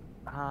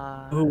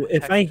 Oh,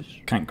 if I-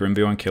 Can't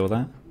Grimbjorn kill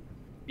that?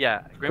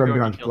 Yeah, Grimbjorn can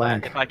Grimbjorn's kill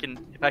blank. that.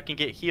 If I can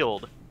get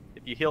healed,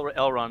 if you heal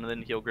Elrond and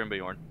then heal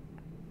Grimbjorn.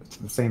 It's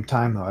at the same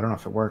time, though. I don't know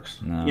if it works.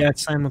 No. Yeah,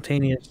 it's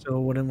simultaneous, so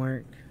it wouldn't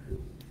work.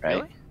 Right?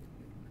 Really?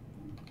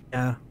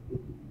 Yeah.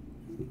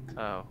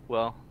 Oh,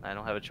 well, I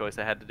don't have a choice.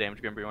 I had to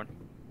damage Grimbjorn.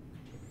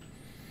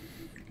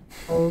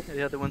 Oh,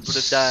 The other ones would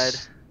have died.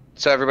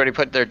 So everybody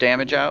put their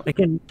damage out? I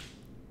can.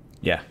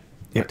 Yeah.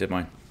 Yeah. I did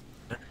mine.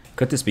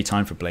 Could this be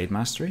time for Blade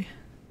Mastery?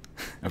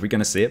 Are we going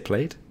to see it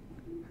played?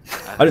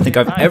 I don't think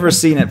I've ever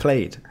seen it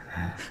played.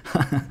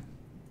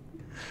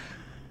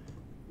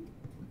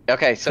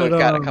 Okay, so But, we've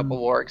got a couple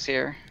wargs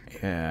here.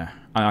 Yeah.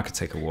 I could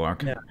take a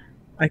warg. Yeah.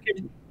 I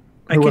could.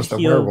 Who was the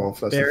werewolf?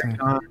 That's the thing.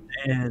 Vardaen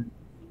and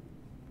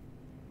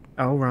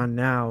Elrond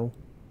now.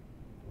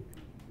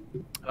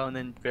 Oh, and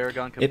then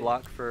Baragon can It-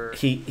 block for...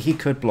 He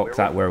could block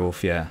that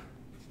werewolf, yeah.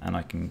 And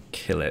I can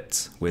kill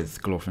it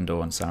with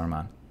Glorfindor and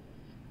Saruman.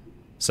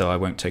 So I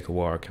won't take a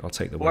warg. I'll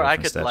take the Or werewolf I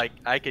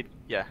could,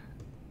 instead.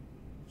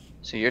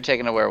 So you're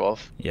taking a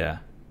werewolf. Yeah.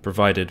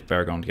 Provided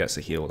Baragon gets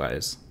a heal, that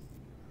is.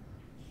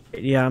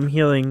 Yeah, I'm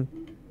healing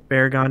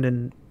Vardaen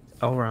and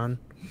Elrond.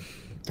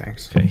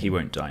 Thanks. Okay, he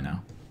won't die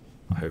now.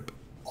 I hope.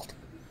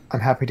 I'm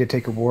happy to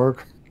take a warg,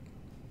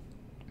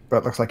 but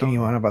it looks like any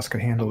one of us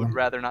could I handle would them.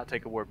 rather not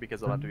take a warp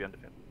because I'll have to be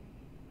undefended.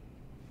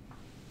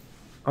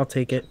 I'll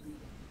take it.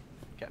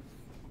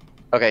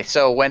 Okay,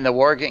 so when the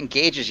warg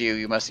engages you,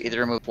 you must either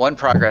remove 1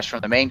 progress from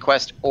the main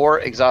quest or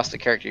exhaust the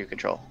character you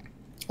control.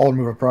 I'll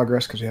remove a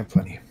progress because we have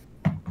plenty.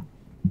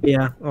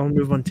 Yeah, I'll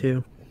move on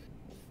too.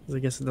 'Cause I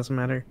guess it doesn't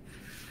matter.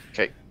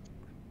 Okay,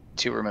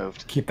 2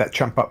 removed. Keep that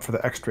chump up for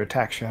the extra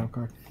attack shadow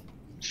card.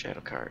 Shadow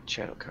card,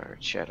 shadow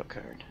card, shadow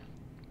card.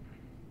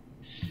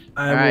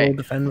 I will Alright.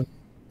 defend with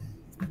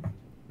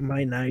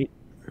my knight.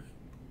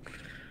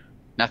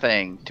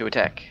 Nothing to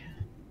attack.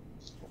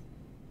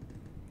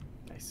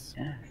 Nice.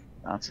 Yeah,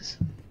 bounces.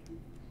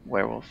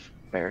 Werewolf,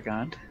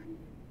 Vardaen.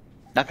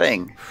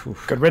 Nothing.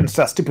 Good riddance,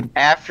 that stupid.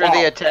 After Wow.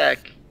 the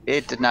attack,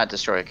 it did not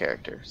destroy a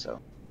character, so.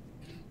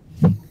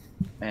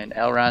 And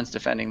Elrond's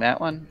defending that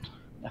one.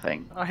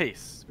 Nothing.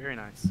 Nice. Very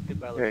nice.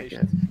 Goodbye Very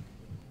location. good.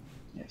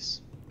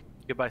 Yes.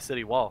 Goodbye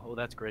city wall. Oh,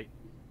 that's great.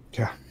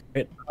 Yeah,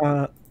 Right,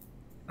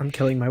 I'm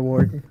killing my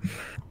ward.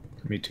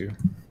 me too.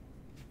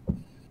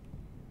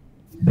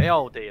 They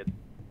all did.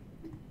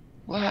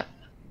 What?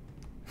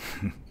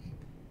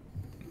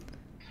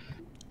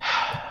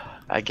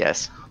 I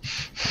guess.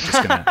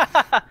 Just gonna,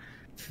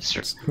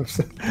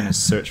 gonna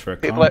search for a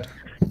People are- card.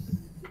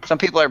 Some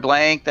people are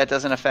blank. That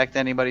doesn't affect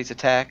anybody's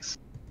attacks.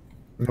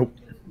 Nope.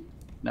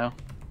 No?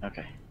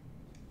 Okay.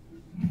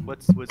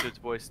 What's Wizard's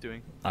voice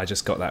doing? I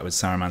just got that with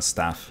Saruman's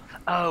staff.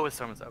 Oh, it's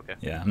someone's okay.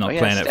 Yeah, I'm not Oh, yeah,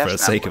 playing it for the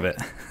staff's sake not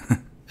of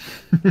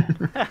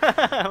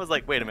it. I was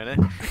like, wait a minute.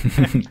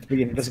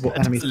 The invisible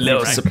enemies. A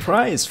little Right.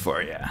 surprise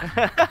for you.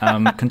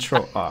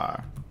 Control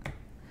R.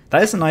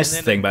 That is a nice And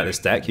then- thing about this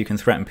deck. You can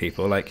threaten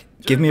people. Like,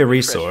 give me a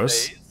Refresh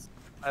resource. phase.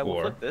 I will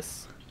or- flip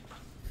this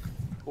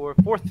for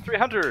 4th 3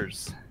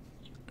 hunters.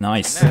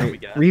 Nice. Now we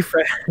got.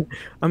 Refresh.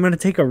 I'm gonna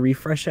take a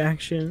refresh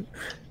action.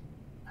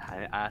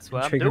 That's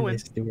what I'm Trigger my doing.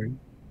 steward.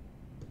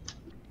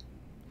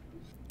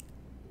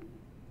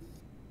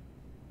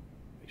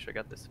 Make sure I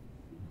got this.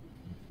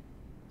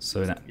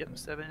 So that, Yep,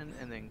 7,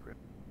 and then Grim.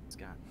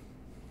 Scott.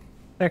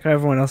 Like how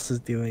everyone else is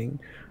doing.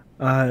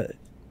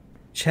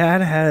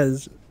 Chad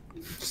has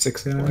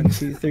 6 1, enemies.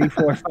 2, 3,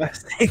 4, 5,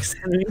 6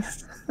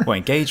 enemies. well,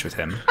 engage with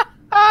him.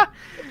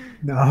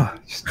 No.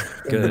 Just,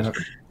 Good.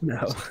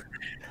 No.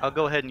 I'll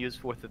go ahead and use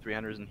 4th to 3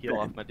 hunters and heal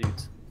off my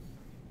dudes.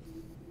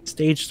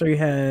 Stage 3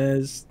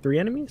 has 3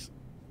 enemies.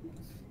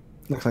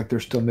 looks like they're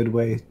still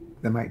midway.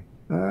 They might.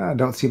 I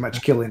don't see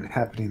much killing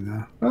happening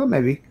though. Well,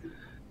 maybe.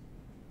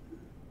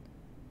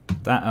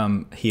 That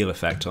heal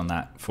effect on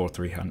that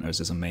 4/3 hunters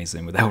is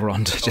amazing with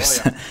Elrond.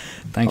 Just yeah.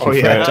 thank you Oh, for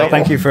yeah.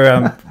 thank you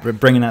for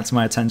bringing that to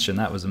my attention.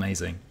 That was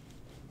amazing.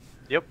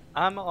 Yep,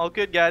 I'm all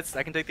good, guys.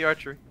 I can take the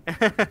archery.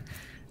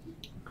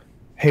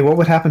 Hey, what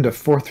would happen to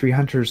 4/3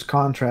 Hunter's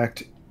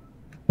contract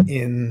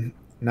in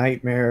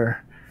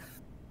Nightmare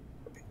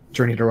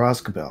Journey to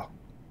Roscabel?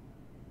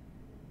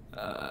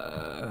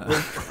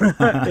 It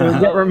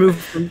would get removed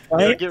from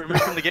play. Get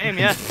removed from the game,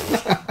 yeah.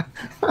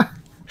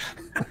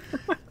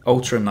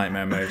 Ultra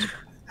nightmare mode.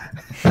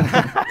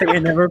 I think I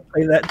never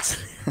played that.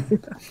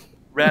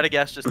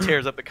 Radagast just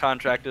tears up the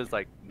contract and is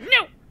like,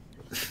 no!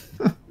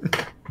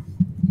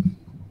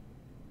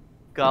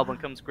 Goblin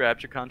comes,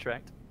 grabs your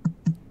contract.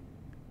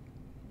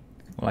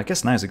 Well, I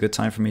guess now is a good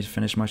time for me to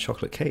finish my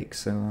chocolate cake.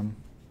 So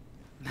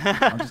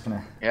I'm just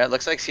gonna. Yeah, it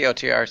looks like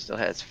COTR still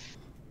has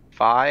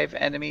 5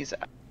 enemies.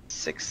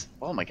 6.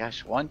 Oh my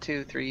gosh. 1,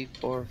 2, 3,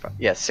 4, 5.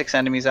 Yeah, 6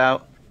 enemies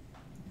out.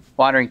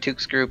 Wandering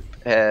Tukes group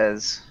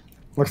has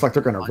Looks like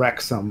they're going to wreck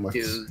some with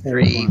 2,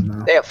 3. Aragorn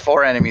now. They have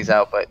 4 enemies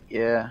out, but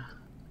yeah.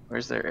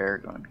 Where's their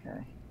Aragorn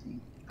guy?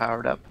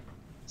 Powered up.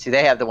 See,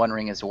 they have the 1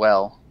 ring as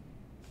well.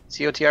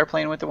 COTR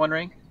playing with the 1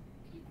 ring?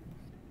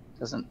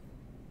 Doesn't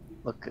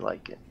look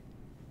like it.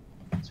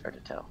 It's hard to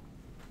tell.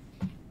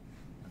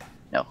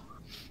 No.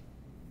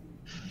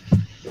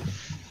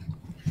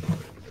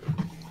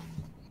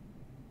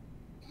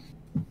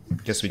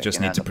 Guess we just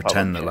Checking need out to the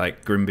pretend that public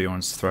like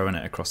Grimbjorn's throwing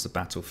it across the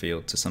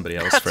battlefield to somebody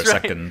else That's for a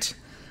right. second,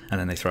 and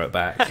then they throw it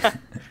back.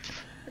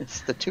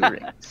 It's the 2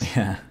 rings.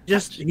 Yeah.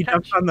 Just he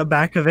jumps on the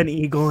back of an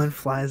eagle and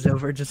flies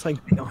over, just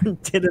like Bjorn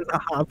did in The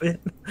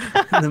Hobbit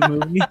in the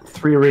movie.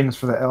 3 rings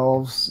for the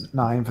elves,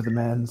 9 for the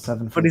men,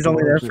 7 for But the he's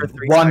only there dwarves, for and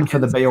 3 1 for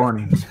the seconds.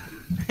 Beornings.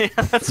 Yeah,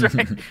 that's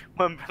right.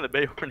 1 for the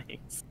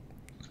Beornings.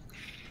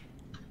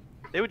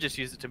 They would just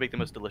use it to make the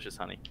most delicious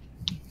honey.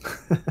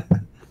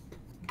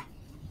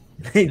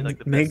 They like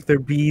the make best. their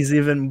bees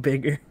even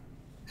bigger.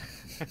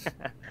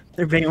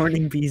 Their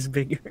Bjorning bees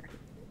bigger.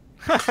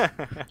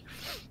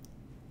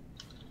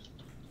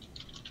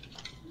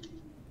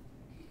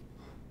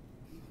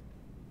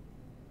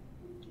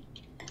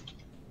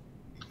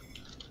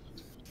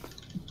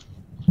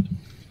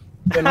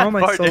 In all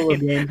my solo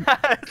games,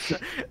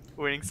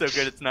 Winning so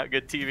good it's not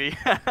good TV.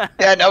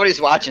 Yeah, nobody's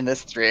watching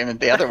this stream, and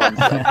the other ones,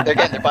 they're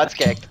getting their butts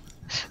kicked.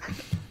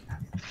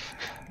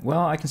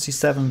 Well, I can see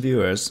 7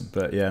 viewers,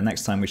 but yeah,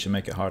 next time we should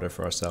make it harder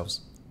for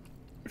ourselves.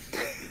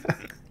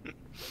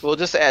 We'll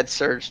just add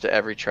Surge to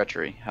every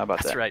treachery. How about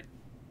That's that? right.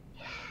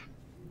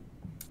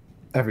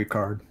 Every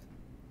card.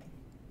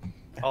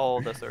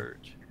 All the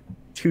surge.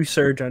 2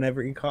 surge on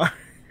every card.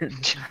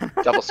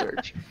 Double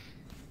Surge.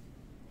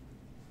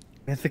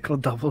 Mythical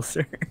double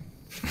surge.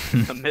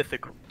 A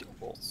mythical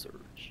double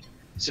surge.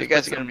 So you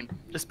guys are gonna be.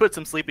 Just put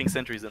some sleeping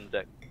sentries in the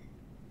deck.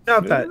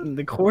 Not that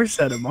the core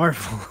set of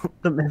Marvel,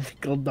 the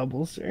mythical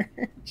double surge.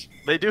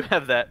 They do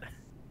have that.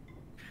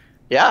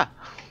 Yeah.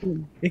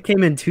 It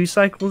came in 2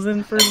 cycles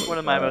in for One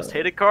of my most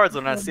hated cards.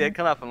 When I see it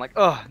come up, I'm like,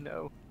 oh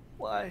no,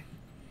 why?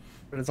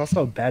 But it's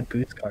also a bad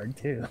boost card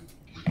too.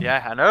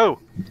 Yeah, I know.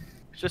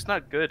 It's just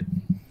not good.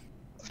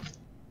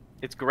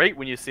 It's great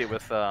when you see it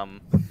with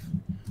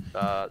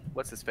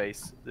what's his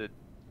face?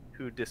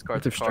 Who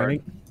discards a Arthur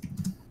card? Strike?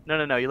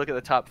 No. You look at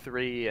the top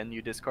 3 and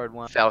you discard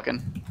one.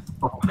 Falcon.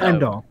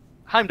 Heimdall.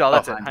 Heimdall,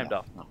 that's it.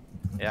 Heimdall. Heimdall.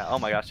 Yeah. Oh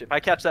my gosh, if I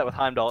catch that with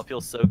Heimdall, it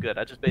feels so good.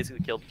 I just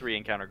basically killed 3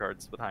 encounter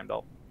cards with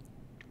Heimdall.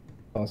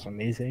 Also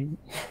amazing.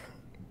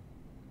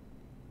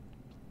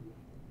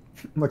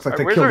 Looks like Alright,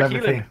 they where's killed our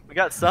everything. healing? We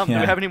got some. Do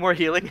Yeah. we have any more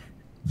healing?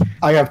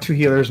 I have 2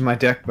 healers in my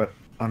deck, but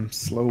I'm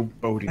slow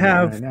boating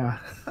Have- right now.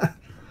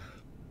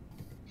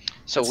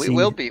 So we See.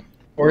 will be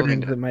Orders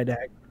moving to in my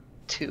deck.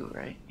 2,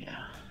 right? Yeah.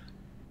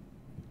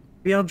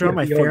 Maybe I'll draw Yeah,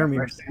 my you are Faramir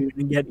right. soon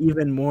and get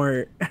even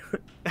more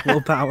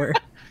willpower.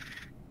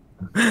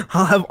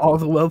 I'll have all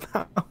the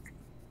willpower.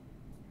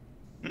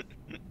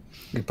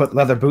 You put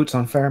leather boots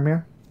on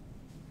Faramir.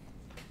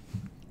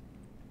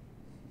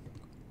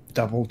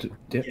 Double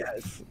dip.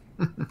 Yes.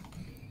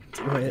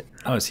 Do it.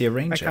 Oh, is he a I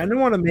ranger? kind of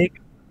want to make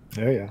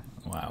Yeah.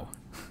 Wow.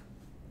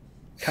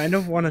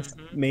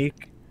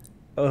 make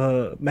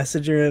a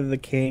Messenger of the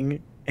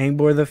King,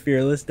 Angbor the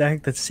Fearless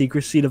deck that's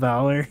Secrecy to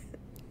Valor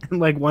in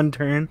like 1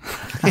 turn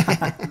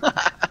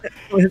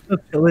with the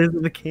Pillars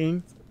of the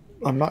King.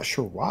 I'm not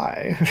sure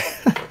why.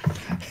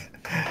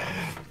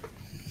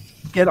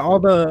 Get all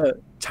the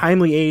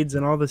timely aids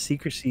and all the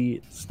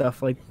secrecy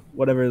stuff, like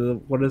what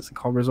is it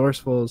called,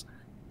 resourcefuls,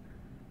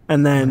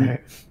 and then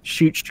Right.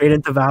 shoot straight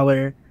into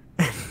Valor,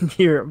 and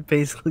you're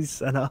basically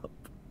set up.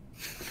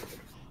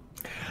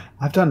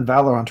 I've done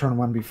Valor on turn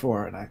 1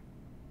 before, and I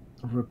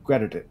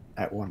regretted it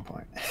at one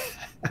point.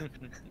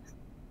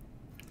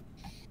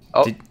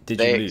 Oh, Did you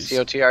they lose?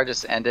 COTR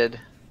just ended.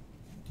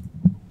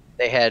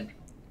 They had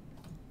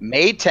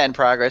made 10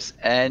 progress,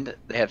 and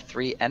they have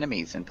 3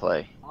 enemies in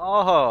play.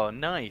 Oh,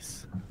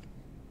 nice.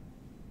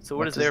 So what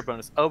What is does- their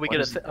bonus? Oh, we what get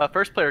is-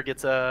 first player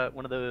gets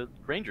one of the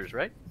rangers,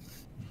 right?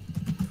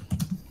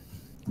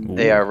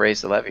 They Ooh. are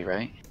raise the levy,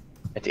 right?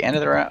 At the end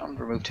of the round,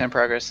 remove 10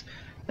 progress.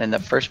 Then the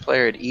first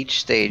player at each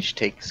stage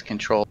takes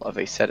control of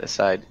a set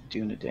aside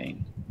Dunedain.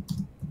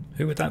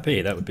 Who would that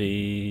be? That would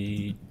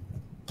be.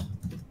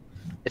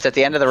 It's at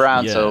the end of the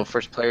round, Yeah. so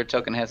first player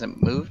token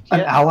hasn't moved An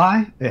yet.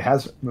 ally? It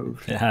has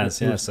moved. It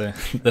has, yeah. So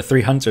the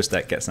 3 hunters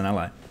deck gets an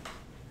ally.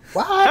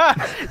 What?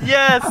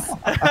 Yes.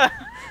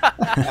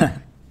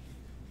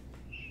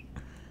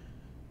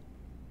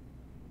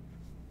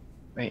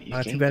 Wait, you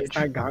Not too can't bad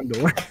get it's not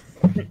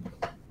Gondor.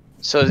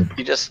 So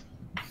you just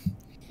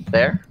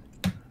there?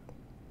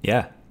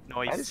 Yeah.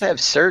 I Nice. just have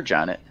Surge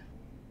on it.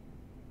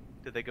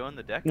 Did they go in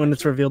the deck? When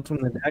it's revealed from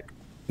the deck,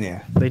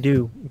 Yeah. they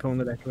do go in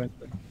the deck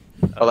eventually.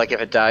 Oh, like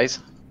if it dies?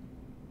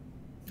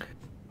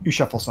 You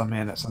shuffle some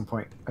in at some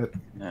point.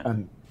 Yeah.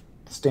 And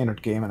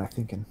standard game, and I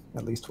think in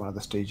at least one of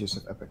the stages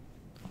of Epic.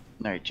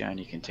 Alright, John,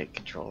 you can take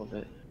control of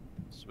it.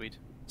 Sweet.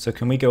 So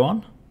can we go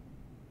on?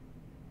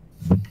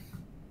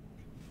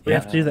 We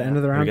have to do the end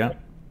of the Here we round. go.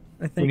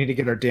 I We think. need to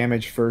get our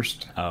damage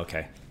first. Oh,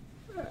 okay.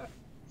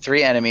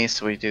 3 enemies,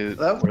 so we do.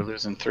 Hello? We're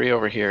losing 3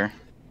 over here.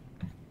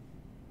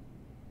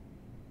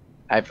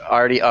 I've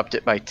already upped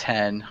it by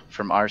 10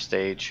 from our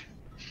stage.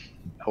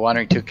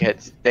 Wandering Took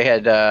they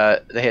had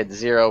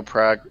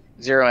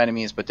 0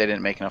 enemies, but they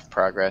didn't make enough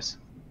progress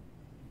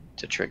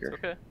to It's trigger.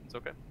 okay. It's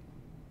okay.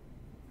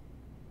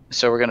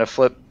 So we're gonna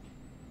flip.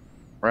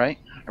 Right?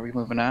 Are we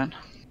moving on?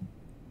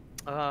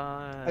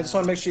 I just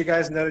want to make sure you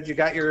guys noted you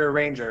got your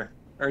Ranger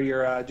or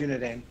your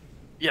Dunedain.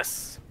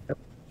 Yes. Yep.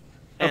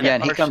 Yeah,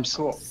 and he our comes.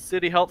 Cool.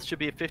 City health should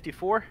be at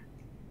 54.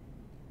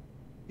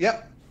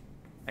 Yep.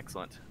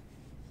 Excellent.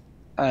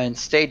 In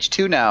stage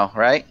 2 now,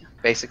 right?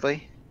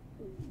 Basically.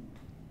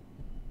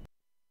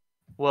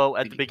 Well,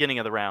 at the beginning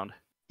of the round.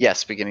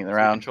 Yes, beginning of the So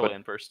we round. control But it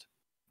in first.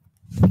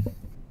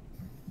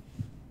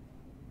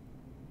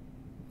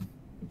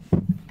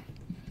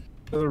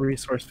 The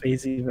resource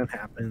phase even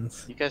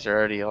happens. you guys are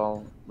already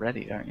all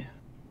ready, aren't you?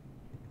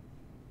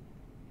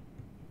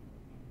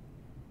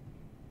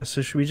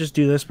 So should we just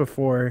do this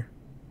before?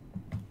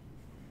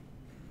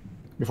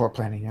 Before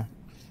planning, yeah.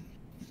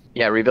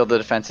 Yeah, rebuild the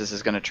defenses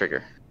is gonna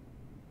trigger.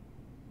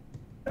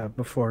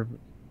 Before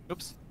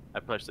Oops. I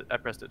pressed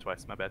it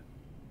twice. My bad.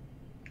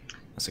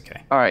 That's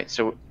okay. All right,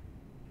 so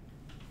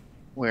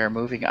we're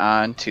moving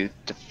on to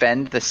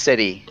defend the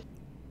city.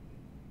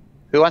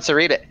 Who wants to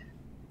read it?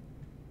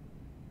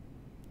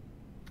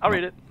 I'll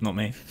read it. Not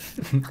me.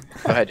 Go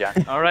ahead,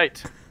 John. All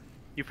right.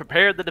 You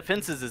prepared the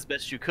defenses as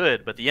best you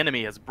could, but the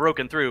enemy has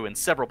broken through in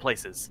several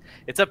places.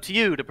 It's up to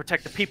you to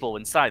protect the people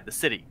inside the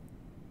city.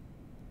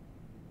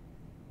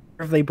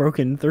 Have they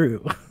broken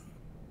through?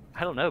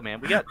 I don't know, man.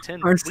 We got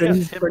 10. Our We got 10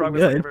 city's pretty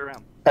progress good. every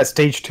round. At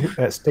stage 2,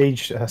 at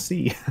stage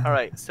C. All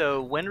right.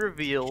 So when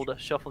revealed,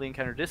 shuffle the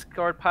encounter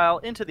discard pile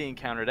into the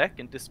encounter deck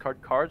and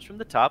discard cards from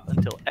the top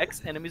until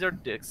X enemies are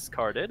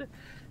discarded.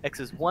 X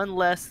is 1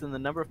 less than the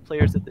number of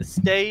players at this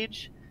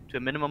stage. To a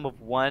minimum of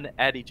 1,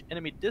 add each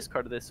enemy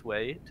discarded this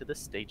way to the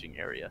staging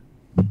area.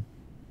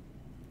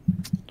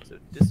 So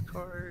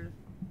discard.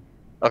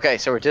 Okay,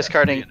 so we're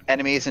discarding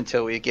enemies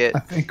until we get. I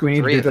think we need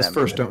to 3 do of this them.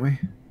 first, don't we?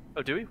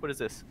 Oh, do we? What is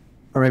this?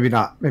 Or maybe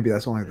not. Maybe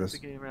that's only this.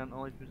 Beginning round,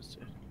 all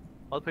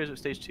the players at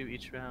stage 2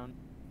 each round.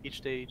 Each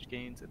stage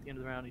gains at the end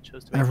of the round. Each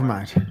host. Never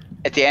mind.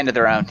 At the end of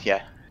the round,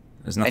 yeah.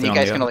 There's And nothing you on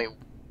guys the can other. only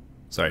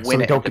Sorry. win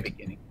we it don't at the get-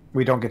 beginning.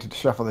 We don't get to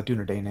shuffle the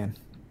Dunedain in.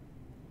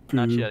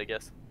 Not yet, I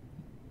guess.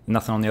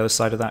 Nothing on the other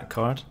side of that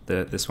card.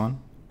 This one.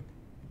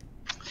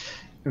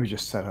 It was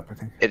just set up, I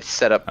think. It's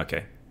set up.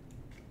 Okay.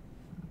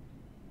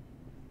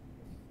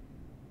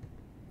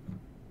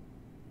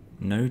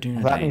 No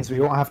Dunedain. That means we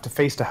won't have to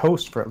face the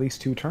host for at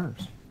least 2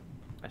 turns.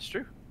 That's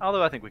true.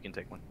 Although I think we can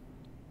take one.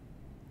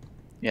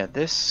 Yeah,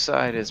 this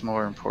side is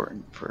more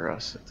important for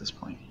us at this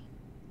point.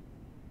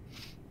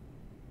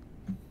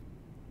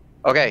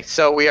 Okay,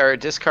 so we are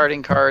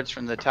discarding cards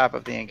from the top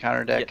of the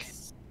encounter deck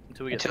Yes.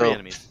 Until we get until 3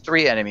 enemies.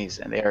 3 enemies,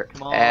 and they are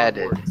Come on,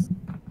 added. boards.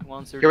 Come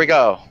on, sir. Here we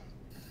go.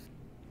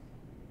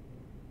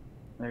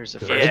 There's the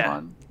first Yeah.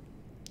 one.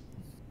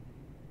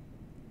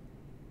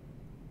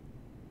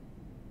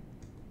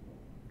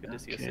 Good to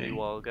see a Okay. city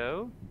wall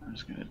go. I'm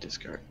just gonna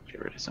discard,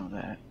 get rid of some of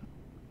that.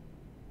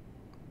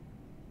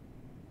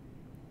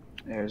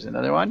 There's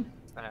another one.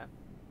 Uh,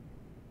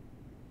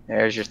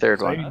 There's your third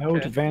So one. you know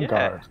Okay. to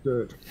Vanguard. Yeah.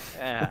 Good.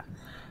 yeah.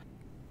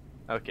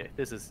 Okay,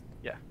 this is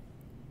yeah.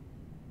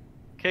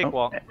 Oh,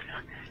 Cakewalk.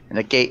 and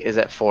the gate is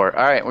at 4.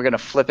 All right, we're gonna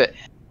flip it.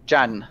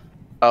 John.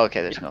 Oh,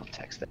 okay, there's no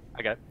text there.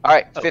 I got it. All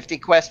right, Oh. 50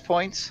 quest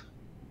points.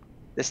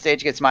 This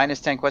stage gets minus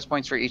 10 quest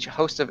points for each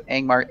host of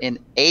Angmar in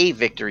a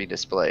victory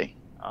display.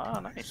 Ah,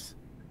 nice.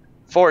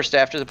 Forced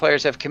after the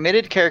players have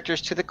committed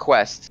characters to the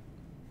quest,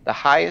 the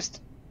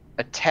highest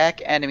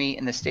attack enemy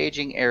in the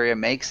staging area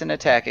makes an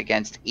attack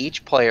against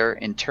each player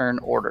in turn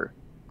order.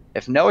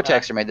 If no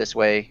attacks are made this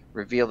way,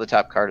 reveal the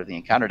top card of the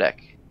encounter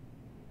deck.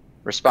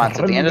 Response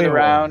at the end of the Underhill.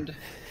 round.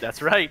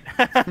 That's right.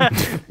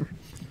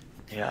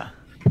 Yeah.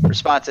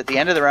 Response at the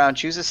end of the round,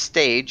 choose a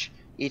stage.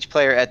 Each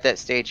player at that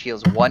stage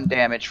heals 1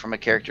 damage from a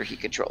character he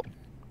controlled.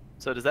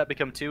 So does that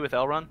become 2 with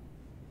Elrond?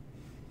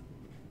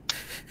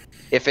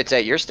 If it's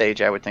at your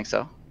stage, I would think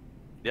so.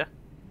 Yeah.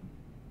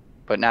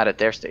 But not at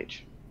their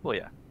stage. Well,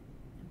 yeah.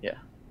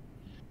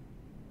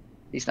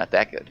 He's not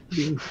that good.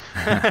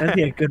 That'd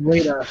be a good way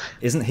to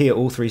Isn't he at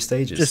all 3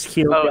 stages? just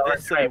heal. Oh, the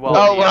this city archetype. wall.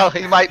 Oh, yeah. well,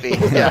 he might be.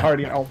 Yeah. Yeah.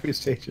 Already in all 3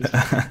 stages.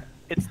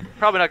 It's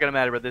probably not going to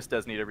matter, but this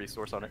does need a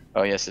resource on it.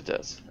 Oh, yes, it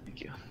does.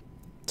 Thank you.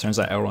 Turns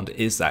out Elrond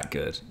is that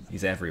good.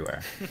 He's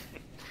everywhere.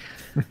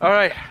 All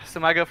right,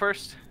 so I go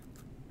first.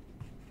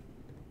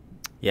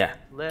 Yeah.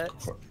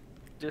 Let's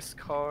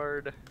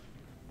discard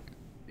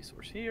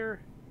resource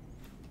here.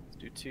 Let's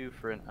do 2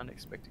 for an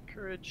unexpected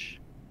courage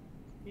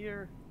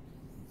here.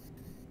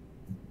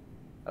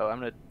 Oh, I'm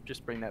gonna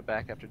just bring that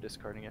back after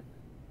discarding it.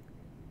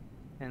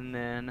 And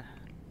then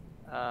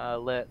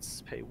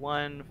let's pay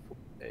 1 for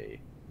a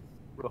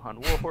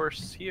Rohan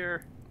Warhorse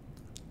here.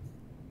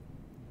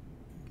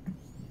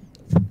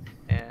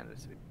 And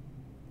let's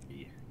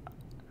see.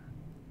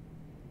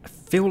 I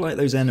feel like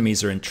those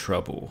enemies are in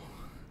trouble.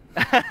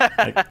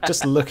 Like,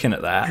 just looking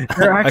at that,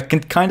 They're I can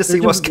kind of see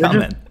they're what's just- they're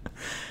coming.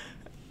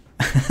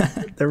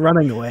 They're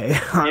running away.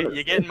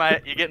 You getting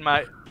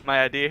my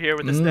idea here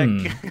with this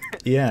deck?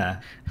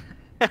 Yeah.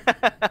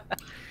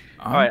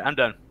 All right, I'm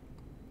done.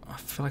 I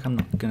feel like I'm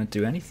not going to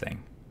do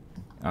anything.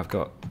 I've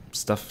got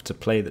stuff to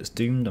play that's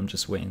doomed. I'm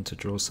just waiting to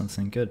draw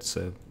something good.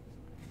 So,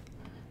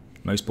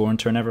 most boring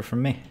turn ever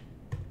from me.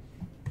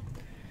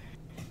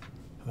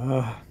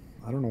 I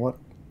don't know what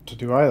to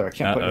do either. I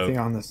can't put Uh-oh. anything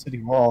on the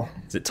city wall.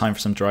 Is it time for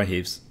some dry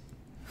heaves?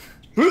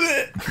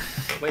 Wait,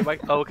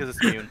 oh, because it's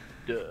immune.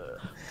 Duh.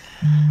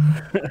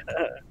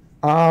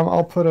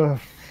 I'll put a...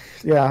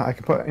 Yeah, I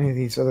can put any of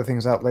these other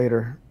things out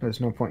later. There's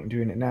no point in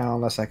doing it now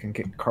unless I can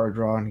get card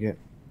draw and get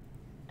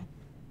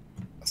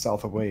a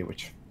South away,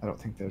 which I don't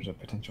think there's a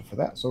potential for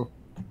that. So,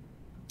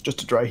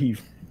 just a dry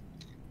heave.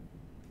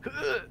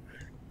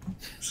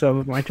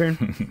 So my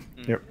turn.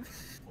 Yep.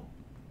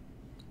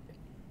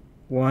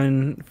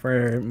 1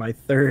 for my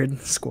 3rd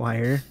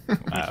squire.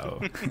 Wow.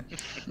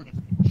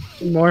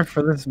 More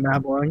for this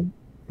Mablung,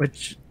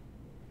 which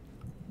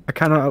I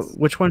kind of.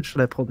 Which one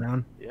should I pull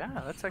down?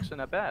 Yeah, that's actually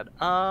not bad.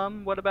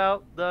 What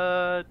about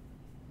the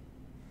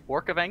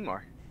Orc of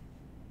Angmar?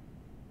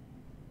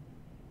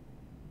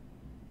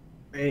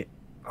 Wait,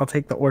 I'll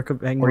take the Orc of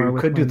Angmar. Or you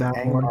with could my do the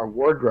Mablung. Angmar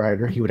Ward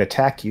Rider. He would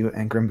attack you,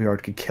 and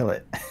Grimbeard could kill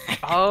it.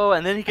 Oh,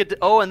 and then he could.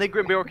 Oh, and then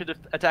Grimbeor could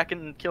attack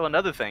and kill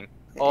another thing.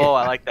 Oh,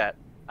 I like that.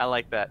 I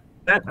like that.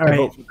 All I right,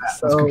 vote for that. Let's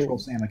so control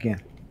Sam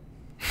again.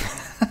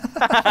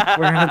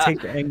 We're gonna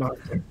take the egg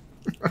monster.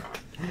 You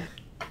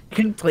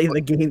can play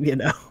the game, you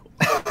know.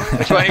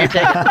 Which one are you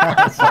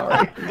taking?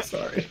 Sorry, I'm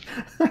sorry.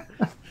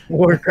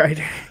 War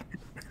Grinder.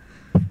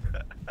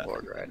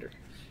 War Grinder.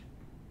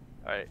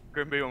 All right,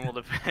 Grimbeon will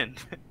defend.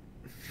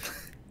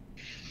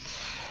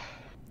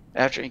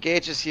 After he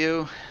engages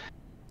you.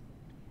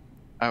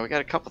 Oh, we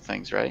got a couple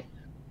things, right?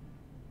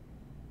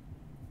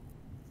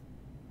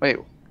 Wait,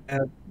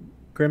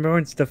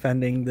 Grimborn's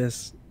defending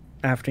this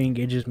after he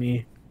engages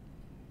me.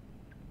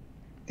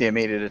 the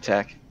immediate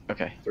attack.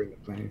 Okay. During the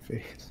planning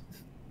phase.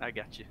 I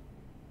got you.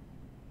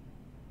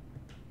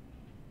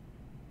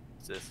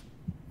 What's this?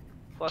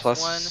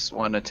 Plus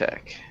one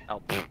attack.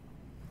 Oh, pfft.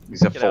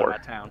 He's a Get out of 4. my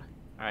town.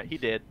 All right, he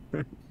did.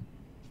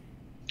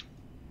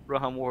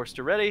 Rohan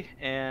Warster ready,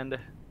 and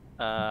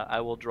I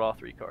will draw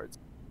 3 cards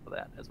for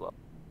that as well.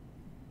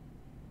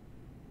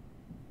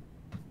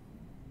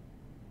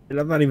 And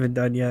I'm not even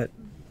done yet.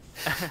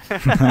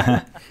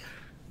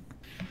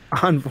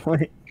 On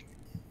point.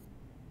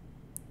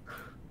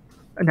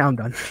 And now I'm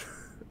done.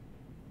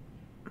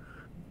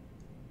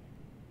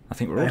 I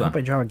think we're I all hope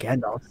I done. draw a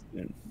Gandalf.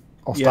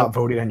 I'll Yep. stop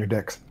voting on your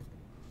decks.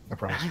 I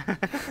promise.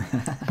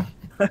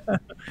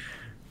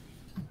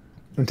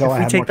 Until If I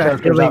we have take more that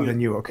characters healing- out than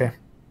you, okay?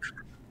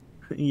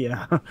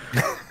 Yeah.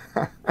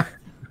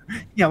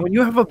 Yeah, when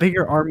you have a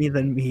bigger army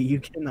than me, you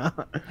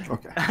cannot.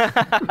 Okay.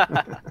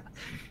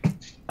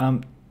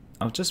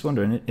 I was just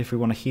wondering if we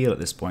want to heal at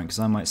this point, because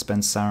I might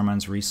spend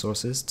Saruman's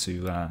resources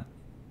to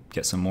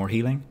get some more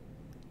healing,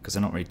 because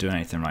they're not really doing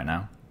anything right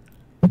now.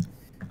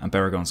 And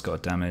Baragon's got a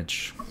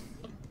damage.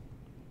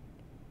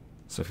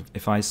 So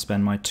if I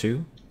spend my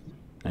 2,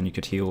 and you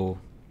could heal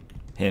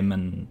him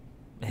and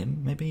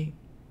him, maybe?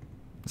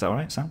 Is that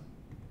alright, Sam?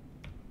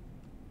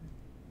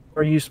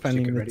 Or are you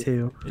spending get the ready.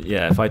 2?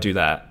 Yeah, if I do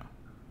that,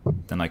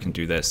 then I can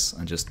do this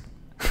and just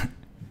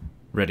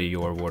ready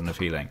your Warden of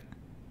Healing.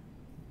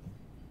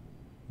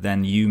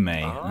 Then you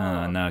may.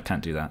 Oh. No, I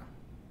can't do that. Why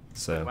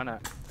So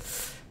not?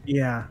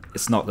 Yeah.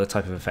 it's not the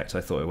type of effect I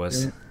thought it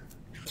was. Yeah.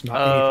 It's not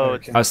Oh, any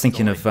it's- player I was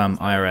thinking It's of only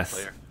IRF.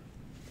 player.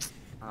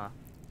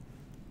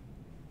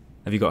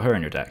 Have you got her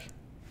in your deck?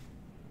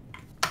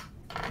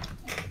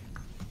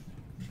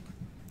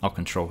 I'll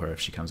control her if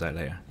she comes out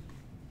later.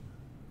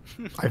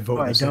 I vote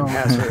Oh, I the same don't.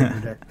 as her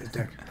in your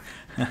deck.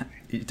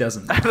 He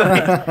doesn't.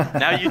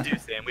 Now you do,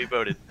 Sam. We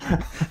voted.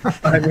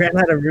 I ran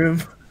out of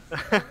room.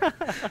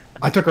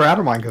 I took her out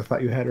of mine because I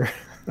thought you had her.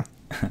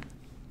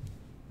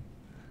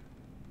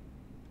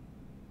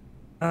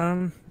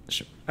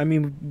 Sh- I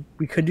mean,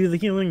 we could do the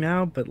healing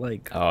now, but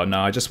like, Oh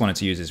no, I just wanted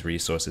to use his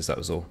resources, that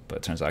was all. But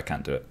it turns out I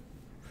can't do it.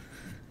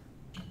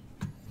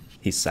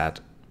 He's sad.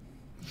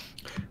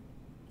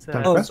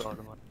 Time to quest?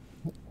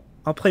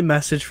 I'll play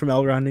message from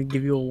Elrond and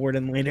give you a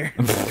warden later.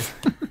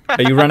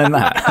 Are you running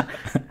that?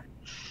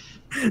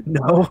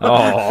 No.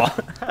 Oh.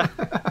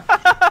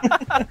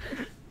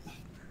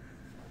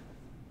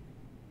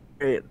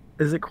 Wait,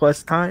 is it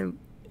quest time?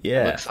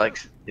 Yeah. Looks like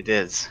it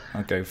is.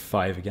 I'll go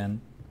 5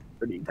 again.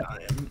 Pretty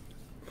time.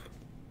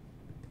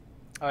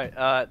 All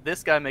right.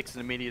 This guy makes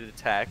an immediate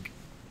attack,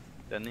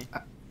 doesn't he?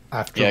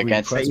 After Yeah, we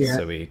against quest- Yeah.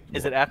 So we.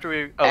 Is it after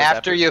we? Oh, it's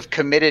After you've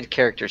committed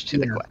characters to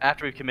the Yeah. quest.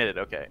 After we've committed.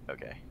 Okay.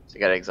 Okay. So you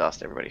gotta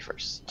exhaust everybody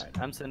first. All right.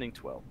 I'm sending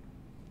 12.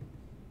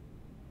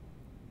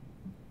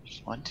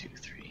 1, 2,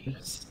 3.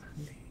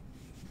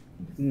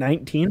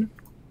 19?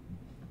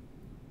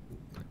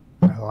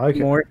 I like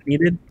it. More if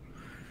needed?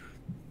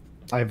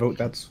 I vote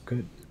that's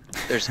good.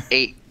 There's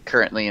 8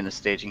 currently in the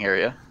staging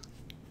area.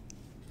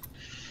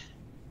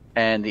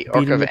 And the Orc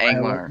Beating of it by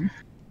Angmar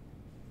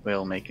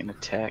will make an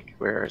attack.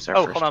 Where is our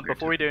Oh, first hold on. player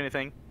Before we do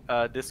anything,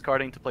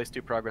 discarding to place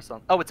 2 progress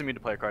on. Oh, it's immune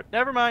to player card.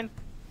 Never mind.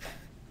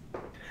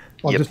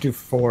 I'll Yep. just do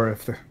 4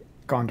 if the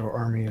Gondor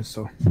army is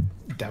so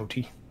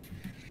doughty.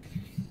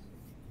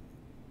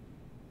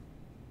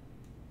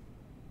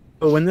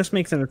 But when this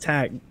makes an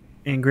attack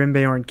and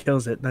Grimbeorn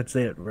kills it, that's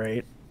it,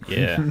 right?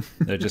 Yeah.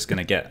 They're just going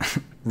to get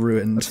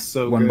ruined That's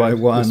so one good. by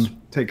one. This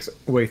takes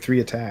away 3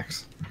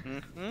 attacks.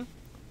 Mm-hmm.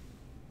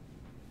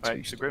 All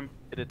right. So Grim,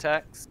 it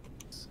attacks.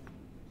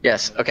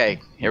 Yes. Okay.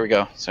 Here we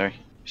go. Sorry.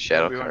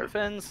 Shadow Everyone card.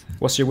 defends.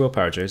 What's your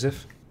willpower,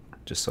 Joseph?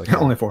 Just so I can...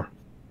 Only 4.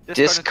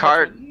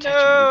 Discard attachment. attachment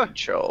No, you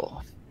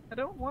control. I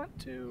don't want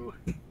to.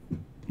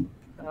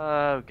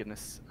 Oh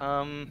goodness.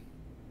 Oh man,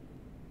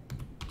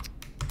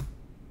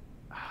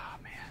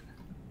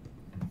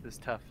 this is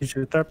tough. You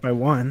should start by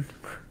 1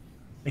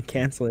 and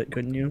cancel it,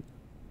 couldn't you?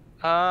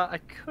 I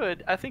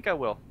could. I think I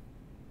will.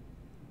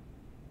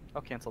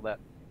 I'll cancel that,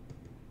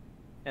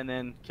 and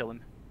then kill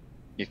him.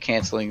 You're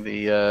canceling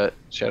the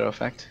shadow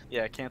effect.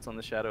 Yeah, canceling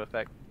the shadow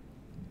effect.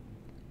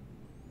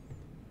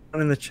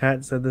 Someone in the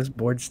chat said this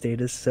board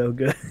state is so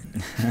good.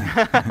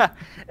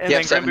 And You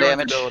have 7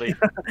 Grimbeorn's damage? ability.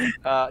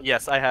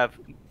 Yes, I have.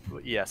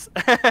 Yes.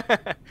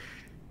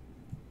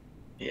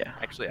 Yeah.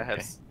 Actually, I have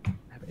Okay.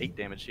 I have 8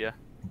 damage. Yeah.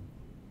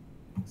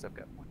 So I've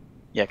got 1.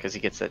 Yeah, because he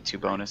gets that 2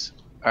 bonus.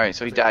 All right,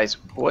 so he dies.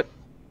 What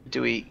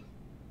do we?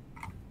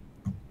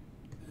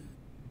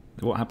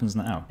 What happens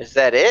now? Is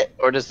that it,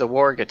 or does the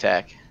warg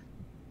attack?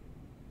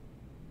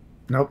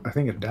 Nope, I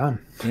think it's done.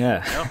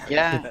 Yeah. No,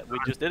 Yeah. we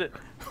just did it.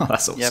 Oh,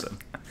 that's Yep.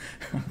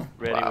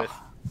 awesome.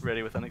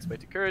 Ready with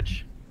unexpected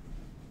courage.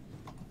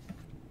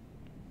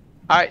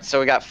 All right,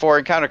 so we got 4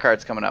 encounter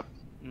cards coming up.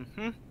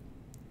 Mm-hmm.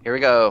 Here we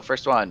go.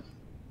 First one.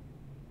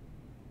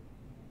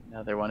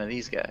 Another one of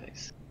these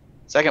guys.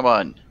 Second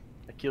one,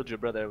 I killed your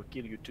brother. I will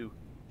kill you too.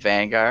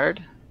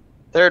 Vanguard.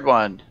 Third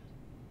one,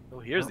 Oh,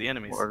 here's the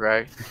enemies.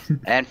 Warguard.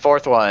 And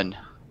fourth one,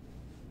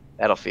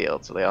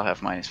 Battlefield. So they all have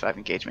 -5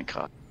 engagement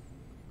cost.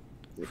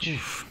 Which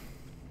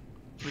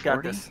We got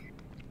 40? this.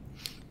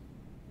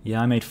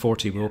 Yeah, I made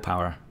 40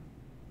 willpower.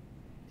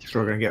 So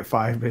we're gonna get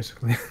 5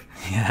 basically.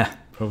 Yeah,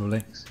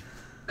 probably.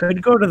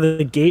 Could go to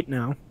the gate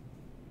now.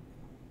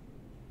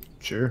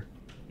 Sure.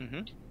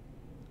 Mm-hmm.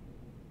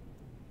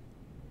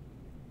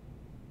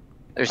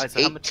 There's Alright,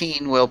 so how much-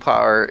 18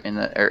 willpower in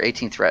the or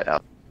 18 threat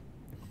out.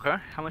 Okay.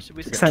 How much did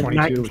we We It's spend? got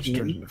at 22, which 19.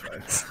 turns into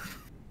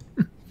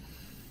 5.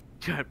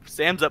 God,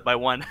 Sam's up by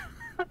 1.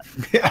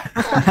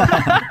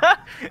 Yeah.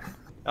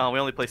 Oh, we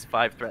only placed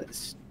 5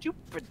 threats.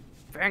 Stupid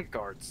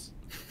vanguards.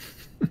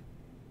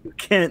 You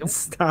can't Don't-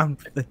 stop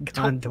the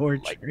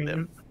Gondor like All train.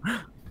 them.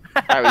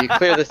 right, well, you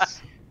clear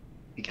this.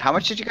 How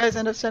much did you guys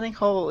end up sending?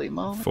 Holy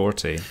moly!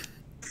 40.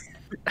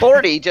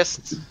 40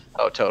 just.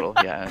 Oh, total.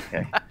 Yeah.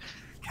 Okay.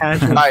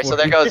 Casual All right, so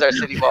there 40. goes our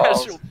city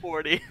walls. Casual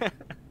 40.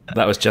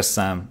 That was just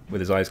Sam with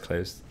his eyes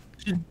closed.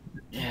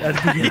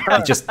 That'd be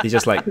He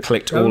just like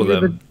clicked That all of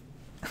would be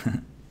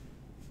them.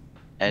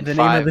 And the name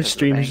 5 of the is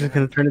stream is just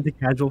Vanguard. gonna turn into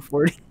Casual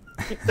 40.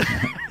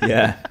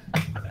 Yeah.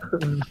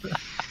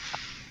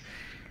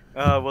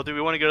 Well, do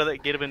we want to go to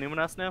that Gate of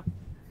Annuminas now?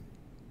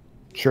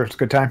 Sure, it's a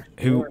good time.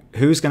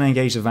 Who's going to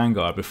engage the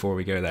Vanguard before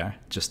we go there?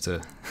 Just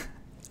to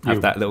have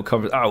You. that little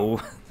cover. Oh,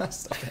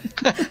 stop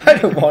it. I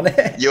don't want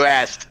it. You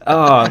asked.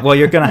 Oh, well,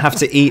 you're going to have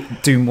to eat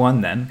Doom 1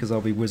 then, because I'll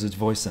be Wizard's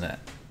voicing it.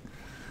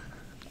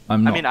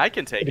 I'm not. I mean, I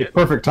can take It's a it.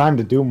 perfect time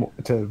to do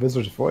to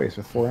Visitor's Voice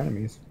with 4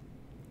 enemies.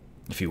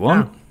 If you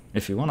want.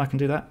 If you want, I can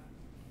do that.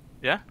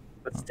 Yeah?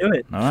 Let's do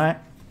it. All right.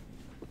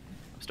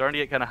 I'm starting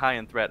to get kind of high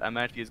in threat. I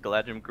might have to use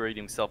Galadriel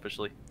Greeting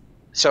selfishly.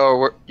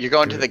 So you're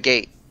going to the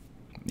gate,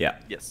 Yeah.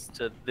 Yes,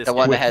 to this The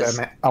one gate. that has-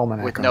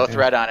 Almanac with on no it, yeah.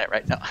 threat on it,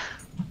 right? No.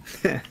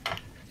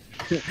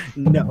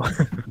 No.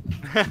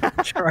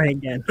 Try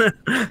again.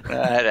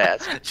 That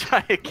adds.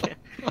 Try again.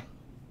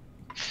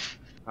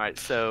 Alright,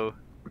 so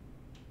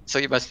So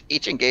you must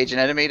each engage an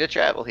enemy to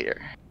travel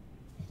here.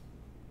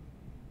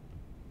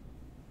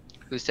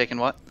 Who's taking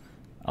what?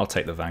 I'll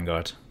take the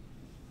Vanguard.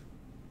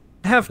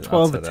 I have I'll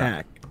 12 take that.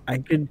 attack. I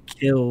could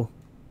kill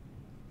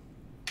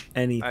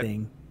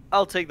anything.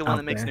 I'll take the one Out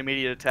that makes there. an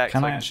immediate attack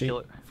Can so I I can actually? kill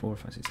it. 4,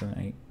 5, 6, 7,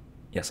 8.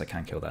 Yes, I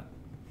can kill that.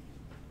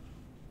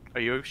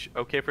 Are you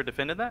okay for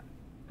defending that?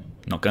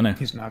 Not gonna.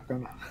 He's not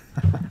gonna.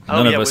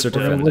 None of yeah, us with are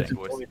the defending. wizard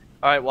voice.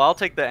 Alright, well I'll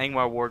take the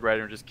Angmar Ward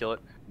Rider and just kill it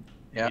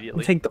Yeah.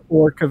 immediately. Take the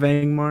Orc of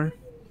Angmar.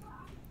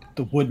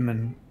 The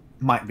Woodman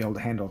might be able to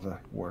handle the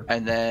work.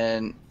 And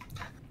then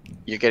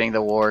you're getting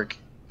the warg.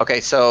 Okay,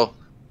 so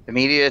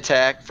immediate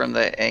attack from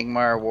the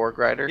Angmar Warg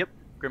Rider. Yep.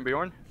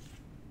 Grimbjorn.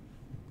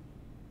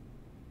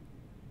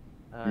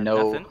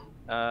 No.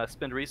 Nothing.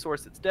 Spend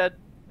resource, it's dead.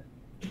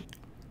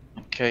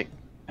 Okay,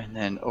 and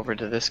then over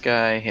to this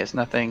guy. He has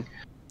nothing.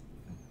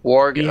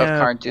 Warg We of have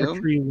Karn Doom.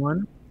 archery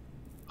 1.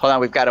 Hold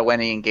on, we've got a when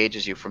he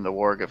engages you from the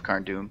Warg of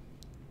Karn Doom.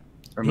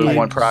 Remove He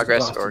one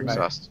progress exhausted or the guy.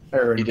 exhaust.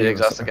 Aaron You did gave us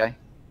exhaust the a- guy?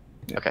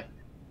 Yeah. Okay,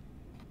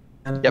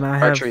 And Yep, I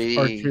have archery-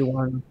 archery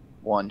 1.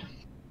 1.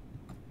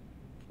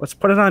 Let's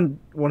put it on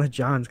one of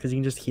John's because you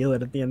can just heal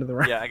it at the end of the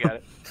round. Yeah, I got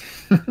it.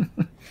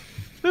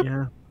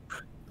 Yeah.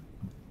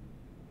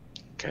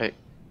 Okay.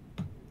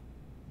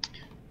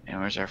 And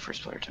where's our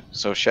first player?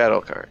 So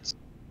shadow cards.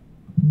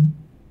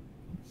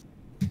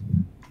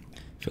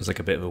 Feels like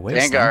a bit of a waste.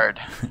 now. Vanguard.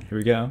 Here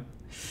we go.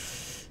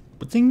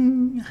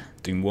 Ding.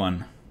 Doom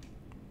 1.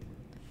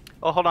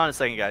 Oh, hold on a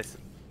second, guys.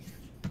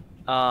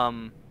 Are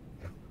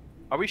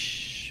we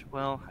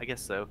well, I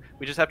guess so.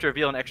 We just have to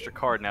reveal an extra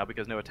card now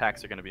because no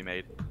attacks are going to be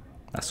made.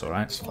 That's all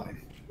right. It's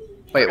fine.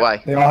 Wait, why?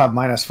 They all have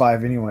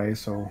 -5 anyway,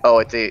 so Oh,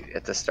 at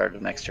the start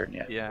of next turn,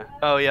 yeah. Yeah.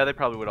 Oh, yeah, they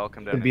probably would all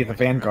come down. it'd be the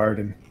anyway. Vanguard,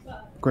 and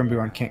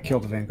Grimbjorn can't kill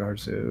the Vanguard,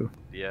 so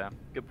Yeah,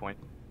 good point.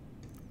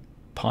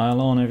 Pile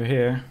on over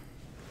here.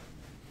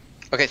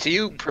 Okay, so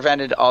you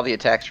prevented all the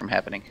attacks from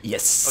happening.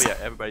 Yes. Oh, yeah,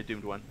 everybody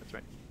doomed 1. That's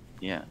right.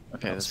 Yeah.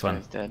 Okay, That was this fun.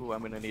 guy's dead. Ooh, I'm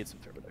going to need some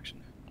threat reduction.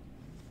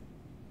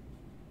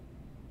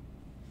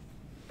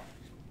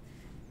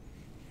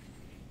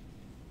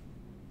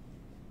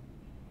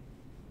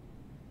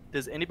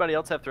 Does anybody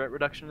else have threat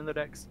reduction in their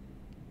decks?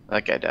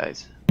 That guy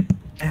dies.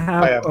 I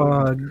have, I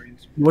have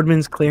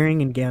Woodman's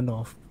Clearing and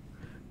Gandalf.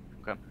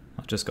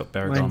 I've just got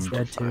Mine's Baragon.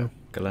 dead too.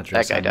 Galadriel.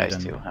 That guy dies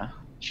Samthemangamgee. too, huh?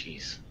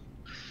 Jeez.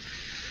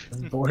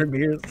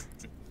 Boromir's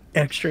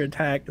extra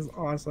attack is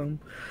awesome.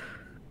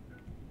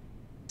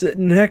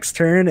 Next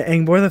turn,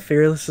 Angbor the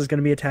Fearless is going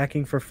to be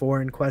attacking for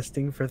 4 and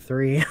questing for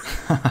 3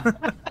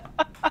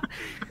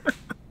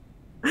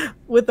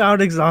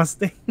 without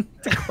exhausting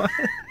the quest.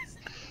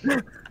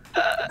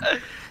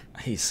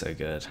 He's so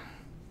good.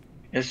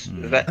 That's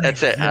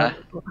it, huh?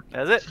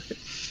 That's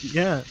it.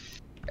 Yeah.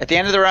 At the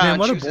end of the round,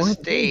 what a choose a boring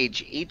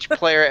stage. Each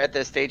player at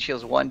this stage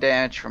heals 1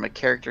 damage from a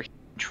character he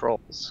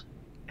controls.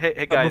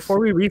 Hey guys. Before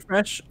we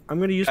refresh, I'm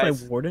gonna use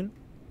Guys. my warden.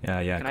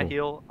 Yeah, Can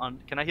cool.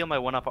 I heal my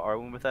 1 off of R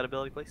wound with that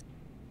ability, please?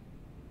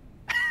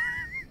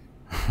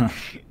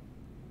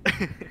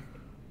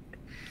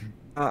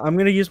 I'm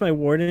gonna use my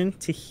warden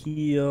to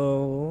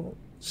heal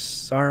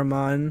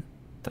Saruman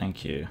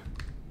Thank you.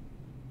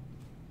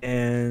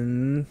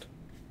 and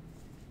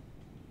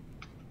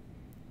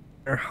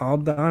or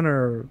Haldan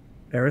or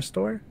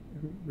Aristor,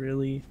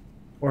 really,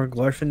 or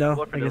Glorfindel. I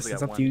Glorfindel's guess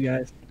it's got up to you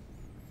guys.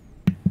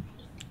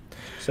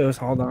 So is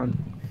Haldan.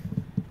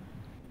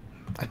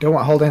 I don't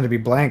want Haldan to be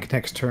blank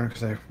next turn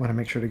because I want to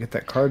make sure to get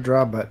that card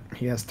draw, but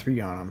he has 3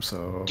 on him,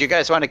 so... Do you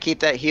guys want to keep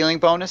that healing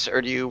bonus,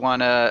 or do you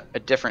want a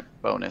different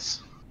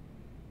bonus?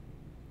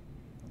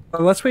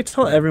 Well, let's wait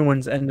till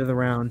everyone's end of the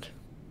round.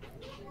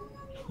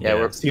 Yeah,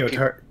 we're...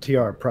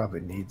 TR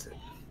probably needs it.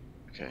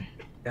 Okay.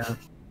 Yeah.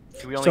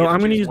 Do we only So get to I'm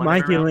gonna choose use one my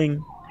every round?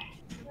 healing.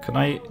 Could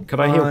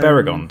I heal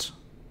Baragond?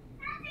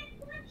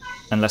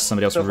 Unless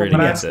somebody else So from really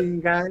what I'm needs it. seeing,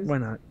 guys, Why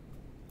not?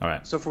 All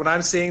right. so from what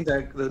I'm seeing,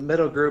 the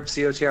middle group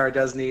COTR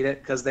does need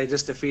it because they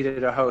just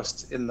defeated a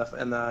host in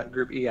the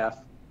group EF.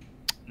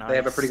 They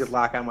have a pretty good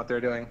lock on what they're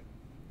doing.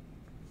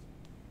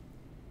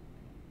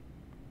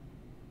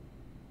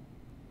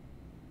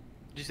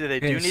 Did you say they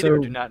Okay, do need it or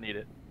so- do not need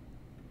it?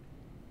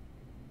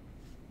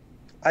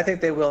 I think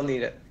they will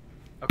need it.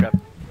 Okay.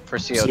 For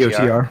COTR.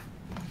 COTR.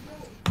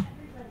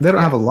 They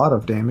don't have a lot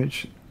of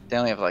damage. They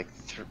only have like...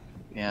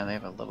 Yeah, they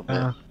have a little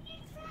bit.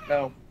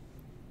 No.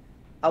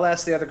 I'll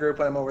ask the other group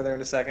when I'm over there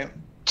in a second.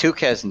 Took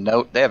has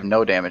no... They have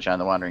no damage on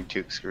the Wandering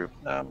Took's group.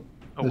 Oh,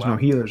 There's wow. no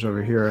healers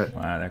over here at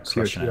Wow, they're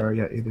crushing it. COTR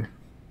yet either.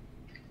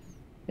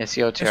 Yeah,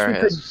 COTR we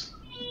has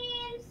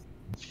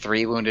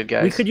 3 wounded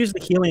guys. We could use the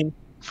healing.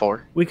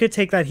 4. We could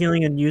take that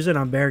healing and use it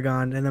on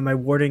Baragon, and then my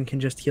warden can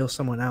just heal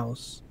someone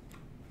else.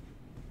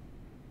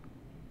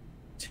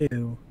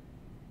 2.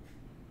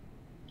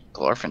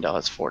 Glorfindel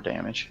has 4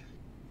 damage.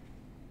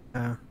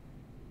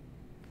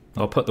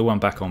 I'll put the one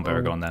back on Oh.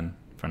 Baragon then,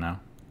 for now.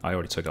 I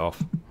already took it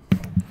off.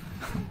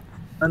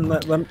 And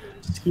let me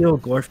heal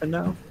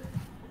Glorfindel,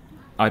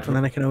 I'd... and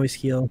then I can always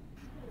heal.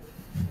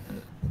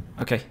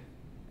 Okay.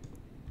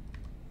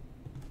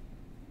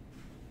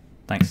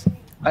 Thanks.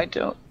 I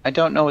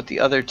don't know what the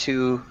other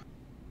 2...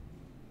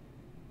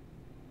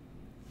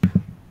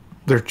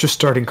 They're just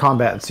starting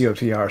combat in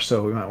COTR,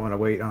 so we might want to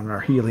wait on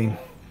our healing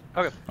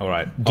Okay. All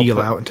right.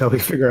 deal out until we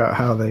figure out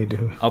how they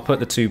do. I'll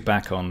put the 2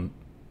 back on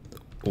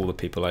all the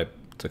people I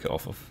took it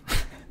off of.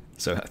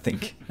 So I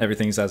think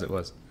everything's as it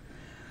was.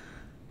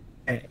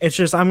 It's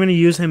just I'm gonna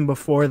use him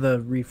before the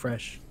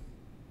refresh,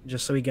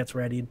 just so he gets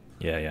ready.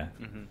 Yeah.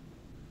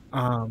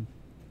 Mm-hmm.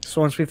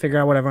 So once we figure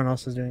out what everyone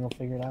else is doing, we'll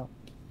figure it out.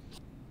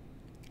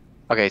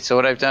 Okay, so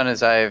what I've done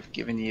is I've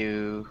given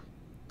you...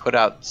 Put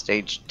out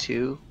stage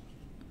 2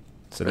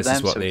 So for this them,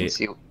 is what so we can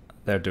see,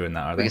 they're doing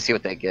that, are we they? can see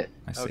what they get.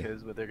 I see. Okay, this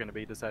is what they're going to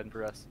be deciding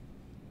for us.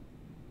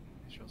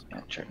 Yeah,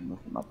 try to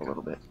move them up a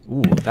little bit.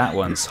 Ooh, that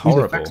one's These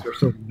horrible. effects are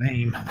so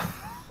lame.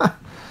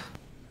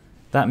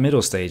 That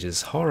middle stage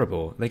is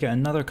horrible. They get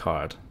another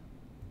card.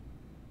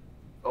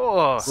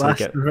 Oh, So they Last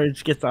get,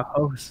 Ridge gets a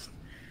host.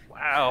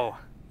 wow.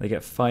 they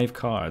get 5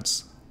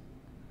 cards.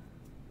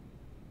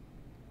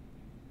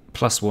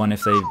 Plus 1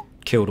 if they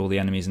killed all the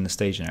enemies in the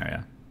staging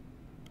area.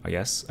 I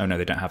guess. Oh no,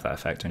 they don't have that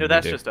effect. No, only we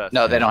that's do. just us.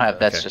 No, they Yeah, don't have...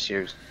 That's okay. just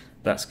yours.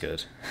 That's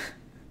good.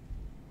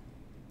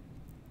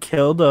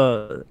 Killed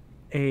a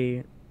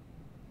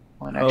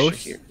One extra host.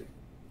 here.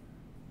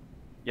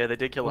 Yeah, they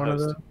did kill a One of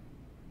host. the-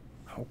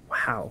 Oh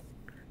wow.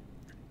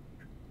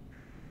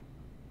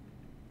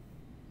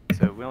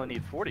 So we only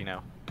need 40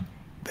 now.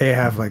 They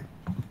have like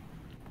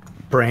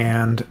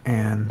Brand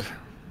and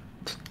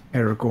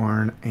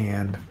Aragorn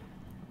and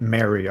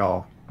Mary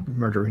all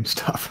murdering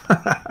stuff.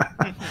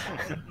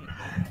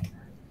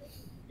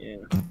 Yeah.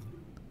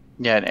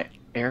 Yeah, and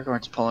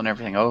Aragorn's pulling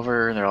everything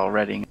over. They're all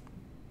ready.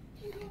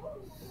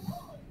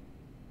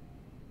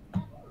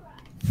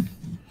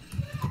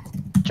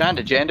 John,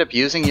 did you end up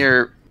using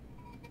your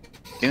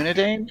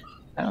Dunedain?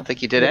 I don't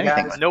think you did Yeah,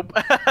 anything. guys. Nope.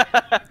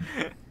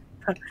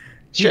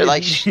 Sure,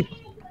 like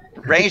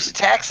ranged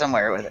attack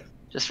somewhere with it,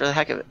 just for the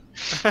heck of it.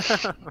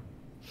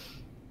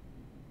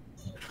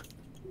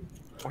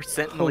 Or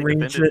Sentinel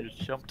Arrange defended it. and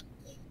just jumped.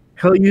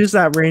 He'll use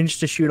that range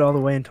to shoot all the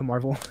way into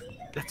Marvel.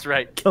 That's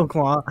right. Kill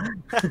Claw.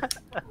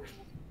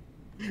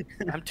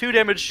 I'm 2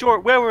 damage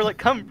short. Where will it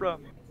come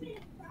from?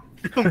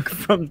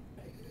 From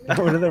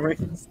one of the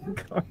rings.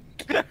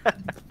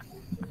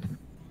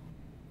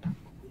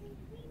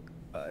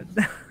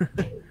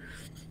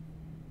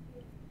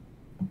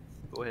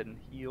 Go ahead and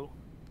heal.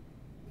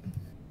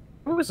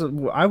 I was I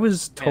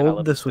told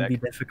love this this would be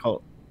deck.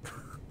 difficult.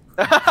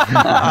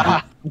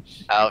 Ouch.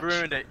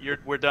 Ruined it.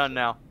 We're done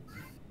now.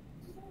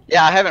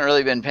 Yeah, I haven't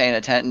really been paying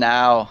attention.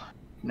 Now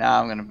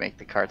I'm gonna make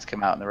the cards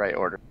come out in the right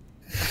order.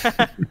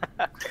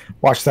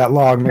 Watch that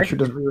log, make sure it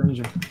doesn't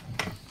rearrange it.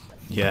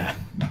 Yeah.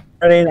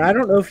 Vardaen, I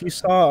don't know if you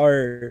saw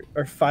our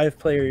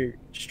 5-player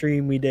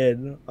stream we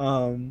did,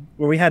 where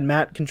we had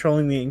Matt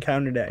controlling the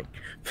encounter deck.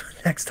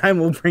 Next time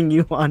we'll bring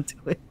you onto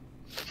it,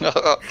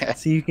 Okay.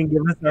 so you can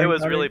give us. It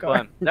was really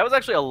fun. That was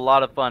actually a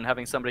lot of fun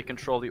having somebody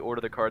control the order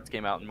the cards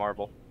came out in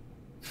Marvel.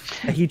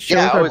 He chose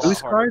Yeah, our it was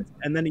boost harder. cards,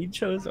 and then he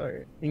chose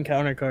our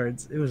encounter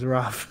cards. It was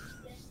rough.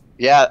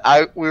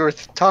 Yeah, we were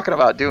talking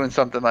about doing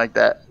something like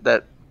that.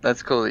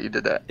 That's cool that you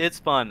did that. It's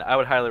fun. I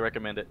would highly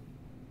recommend it.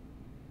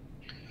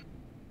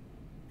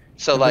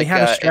 So We like,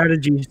 had a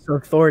strategy so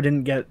Thor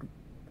didn't get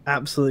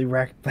absolutely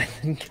wrecked by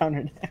the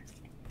encounter deck.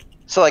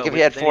 so like Oh, if he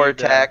had they 4 need,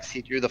 attacks,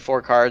 he drew the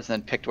 4 cards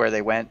and then picked where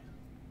they went.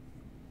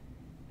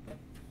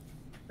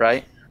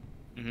 Right?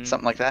 Mhm.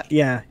 Something like that.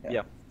 Yeah,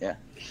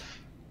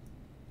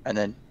 And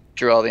then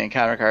drew all the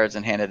encounter cards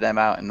and handed them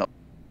out and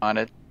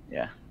wanted.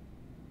 Yeah,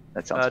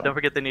 that sounds fun. Don't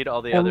forget they need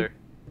all the Um, other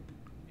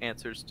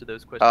answers to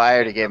those Oh, questions. I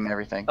already gave him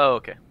everything. Oh,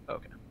 okay.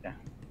 Okay.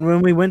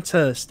 when we went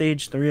to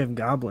stage 3 of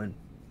Goblin,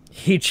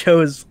 he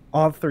chose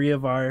all 3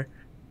 of our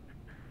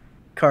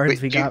cards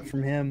Wait, we do you- got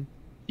from him.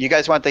 You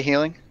guys want the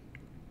healing?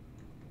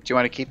 Do you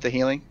want to keep the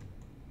healing?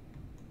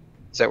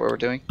 Is that what we're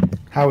doing?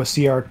 How is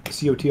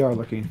COTR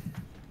looking?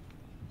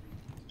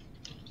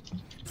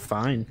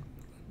 Fine.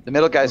 The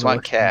middle guys want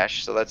Okay.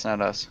 cash, so that's not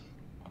us.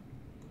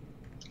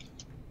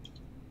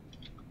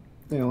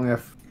 They only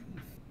have.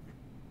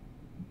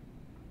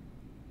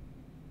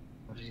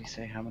 What did he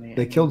say? How many?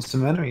 They killed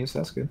some enemies.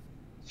 That's good.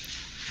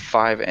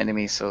 5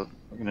 enemies, so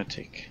we're gonna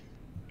take.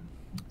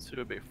 So it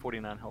would be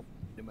 49 health.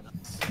 2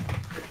 minutes.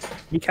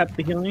 You kept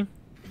the healing?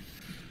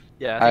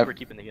 Yeah, I think we're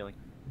keeping the healing.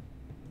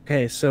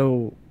 Okay,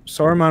 so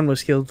Saruman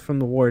was healed from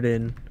the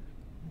Warden,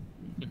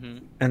 hmm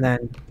and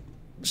then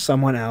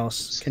someone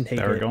else can take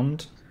it.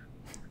 Baragond?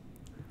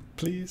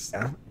 Please?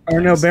 Yeah. Or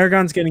no,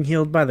 Baragon's getting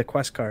healed by the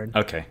quest card.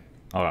 Okay.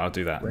 All right, I'll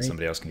do that, and Right.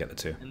 somebody else can get the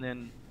 2. And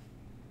then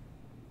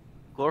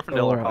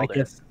Glorfindel or I Haldane.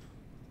 guess.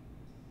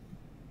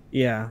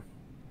 Yeah.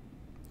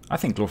 I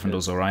think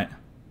Glorfindor's alright.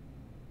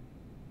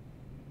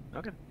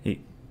 Okay.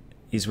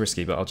 He's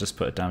risky, but I'll just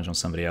put a damage on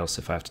somebody else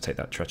if I have to take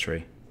that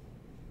treachery.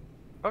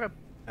 Okay.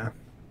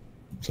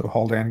 So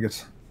Haldane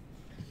gets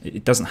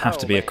It doesn't have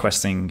to be a man.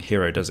 questing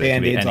hero, does it? It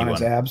can be band-aids on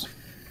his anyone. abs.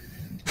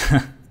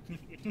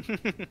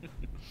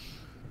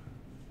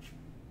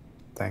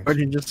 Thanks. Or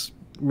you just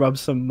rub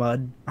some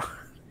mud.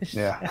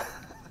 Yeah.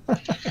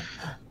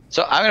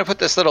 So I'm gonna put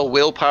this little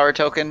willpower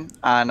token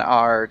on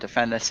our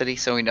defend the city,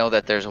 so we know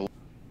that there's a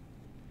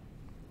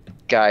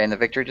guy in the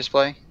victory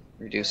display,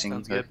 reducing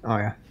Sounds the. good. Oh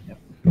yeah.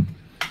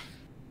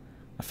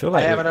 I feel I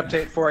like have an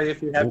update for you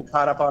if you haven't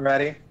caught up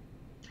already.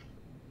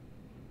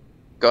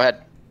 Go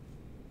ahead.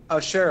 Oh,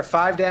 sure.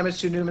 5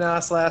 damage to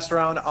Numinos last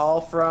round, all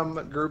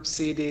from Group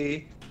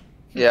CD.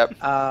 Yep.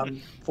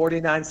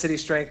 49 city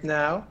strength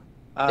now.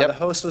 Yep. The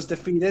host was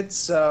defeated,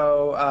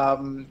 so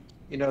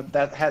that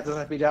doesn't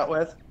have to be dealt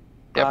with.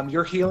 Yep.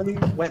 Your healing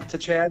went to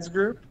Chad's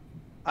group.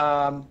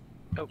 It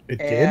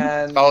did.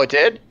 And Oh, it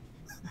did.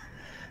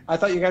 I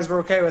thought you guys were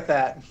okay with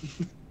that.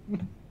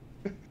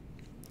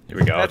 here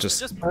we go. I'll That's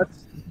just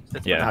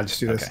it's yeah. I'll just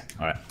do this. Okay.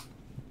 All right.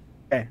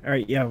 Okay,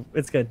 alright, yeah,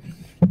 it's good.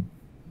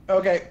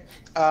 Okay.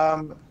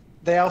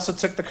 They also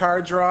took the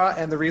card draw,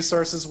 and the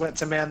resources went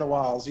to man the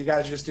walls. You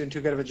guys are just doing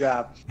too good of a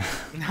job.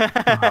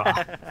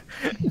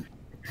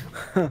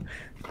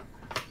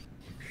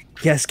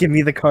 Yes, give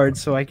me the cards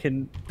so I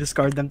can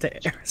discard them to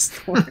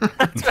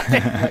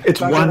Aristor. It's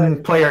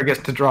one player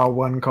gets to draw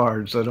 1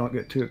 card, so don't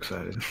get too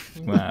excited.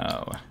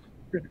 Wow.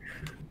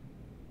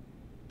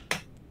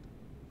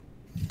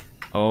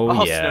 Oh,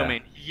 Oh, yeah.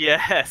 snowman.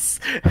 Yes.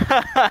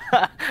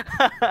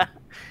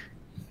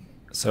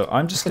 So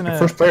I'm just The gonna.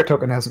 first player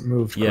token hasn't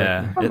moved.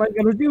 Yeah. correctly. What am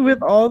I gonna do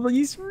with all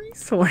these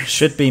resources?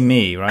 Should be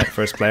me, right?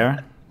 First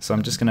player. So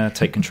I'm just gonna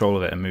take control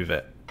of it and move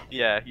it.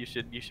 Yeah, you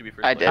should be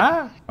first. I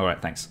player. did. All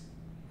right, thanks.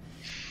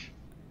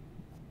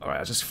 All right,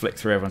 I'll just flick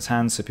through everyone's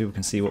hands so people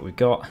can see what we've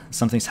got.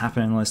 Something's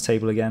happening on this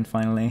table again,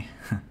 finally.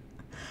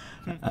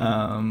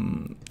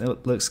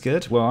 It looks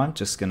good. Well, I'm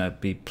just gonna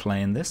be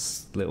playing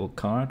this little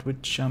card,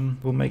 which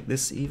will make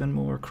this even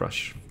more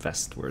Crush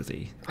Fest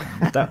worthy.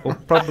 That will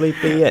probably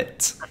be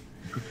it.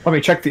 Let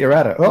me check the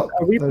errata. Oh,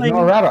 Are we there's playing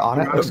no errata on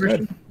it. errata That's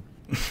good.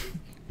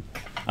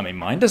 I mean,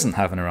 mine doesn't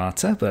have an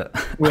errata, but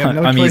We have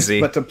no I'm choice easy.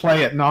 but to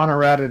play it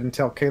non-errated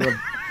until Caleb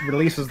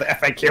releases the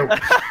FAQ.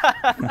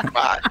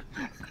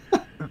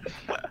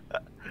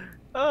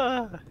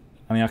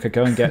 I mean, I could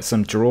go and get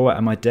some draw out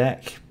of my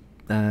deck,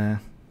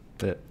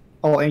 but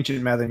All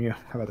ancient math than you.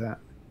 How about that?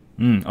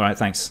 all right,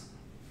 thanks.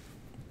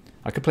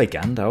 I could play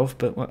Gandalf,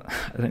 but what?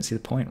 I don't see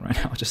the point right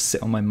now. I'll just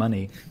sit on my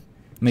money,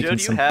 making Joe,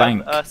 do you some have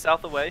bank.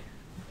 South Away?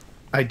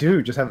 I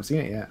do, just haven't seen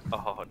it yet.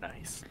 Oh,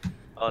 nice.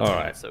 Oh, All it's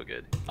right. so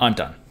good. I'm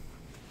done.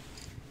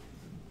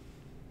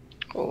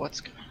 Oh, what's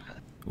going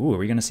on? Ooh, are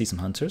we gonna see some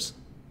hunters?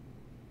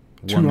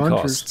 2 One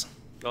hunters. cost.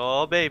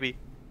 Oh, baby.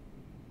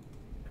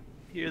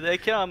 Here they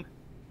come.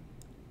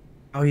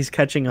 Oh, he's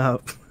catching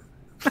up.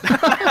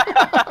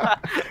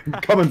 I'm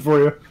coming for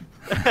you.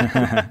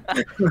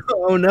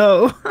 Oh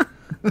no.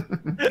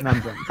 And I'm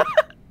done.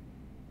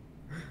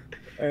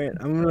 Alright,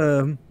 I'm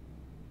gonna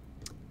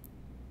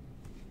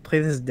play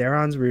this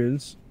Daron's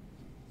Runes.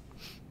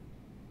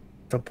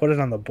 Don't put it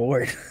on the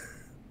board.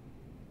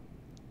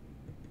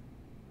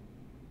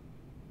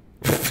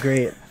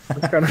 Great.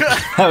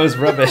 That was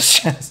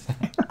rubbish.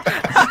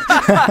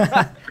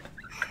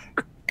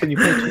 Can you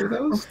play 2 of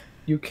those?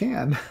 You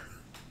can.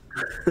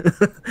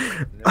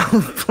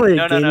 I'll play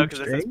No, Game because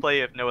it says String.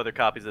 play if no other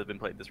copies have been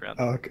played this round.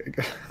 Oh, okay,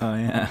 good. Oh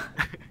yeah.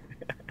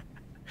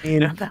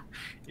 And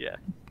Yeah.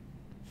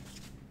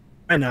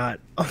 why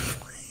not? I'll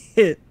play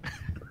it.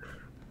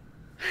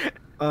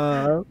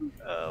 Oh,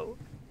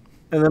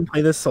 And then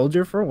play the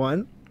Soldier for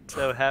 1.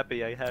 so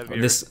happy I have your...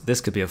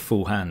 This could be a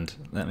full hand.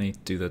 Let me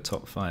do the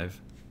top 5.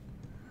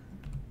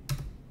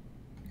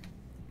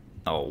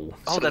 Oh.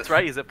 Oh, that's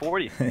right. He's at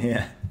 40.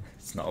 Yeah.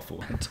 It's not a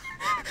full hand.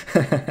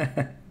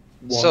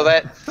 So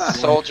that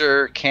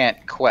soldier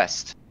can't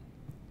quest.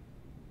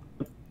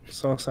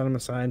 So I'll set him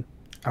aside.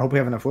 I hope we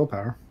have enough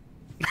willpower.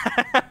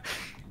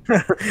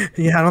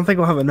 Yeah, I don't think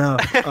we'll have enough.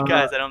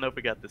 Guys, I don't know if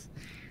we got this.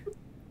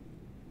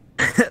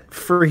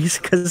 Freeze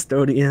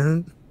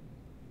Custodian.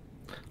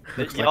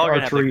 Looks Y'all are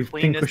like gonna have archery the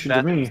cleanest pincushion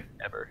to me. bathrooms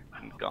ever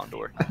in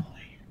Gondor.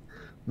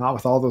 Not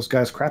with all those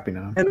guys crapping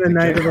on. And the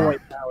Knight of the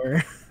White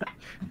Tower.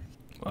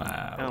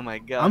 Wow. Oh my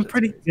god. I'm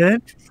pretty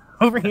good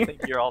over I here.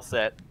 think you're all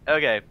set.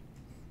 Okay.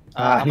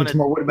 I I'm need some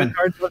gonna more woodmen.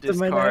 Cards left in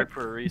my discard deck.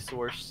 for a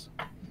resource.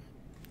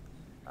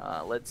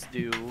 Let's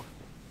do...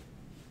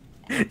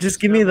 Just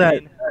give me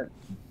that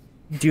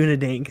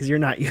Dunedain, because you're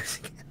not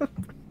using it.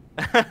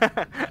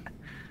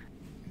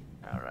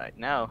 Alright,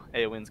 now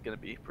Eowyn's gonna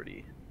be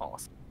pretty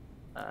awesome.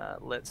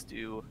 Let's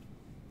do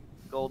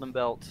Golden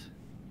Belt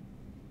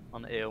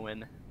on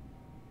Eowyn.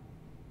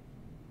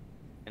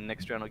 And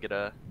next round we'll get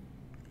a...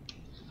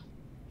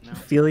 No.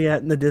 Philiat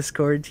in the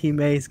Discord, Team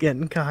A is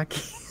getting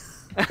cocky.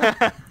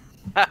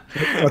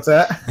 What's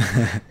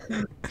that?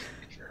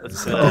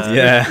 Let's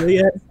Yeah.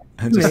 Philiat,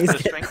 Just- put, a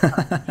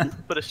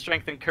strength, put a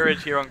strength and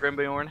courage here on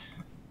Grimbeorn.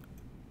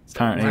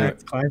 Apparently,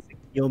 Max Classic,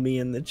 heal me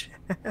in the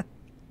chat.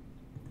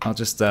 I'll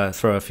just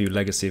throw a few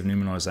Legacy of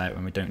Numenors out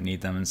when we don't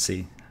need them and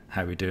see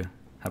how we do.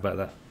 How about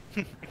that?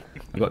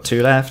 I've got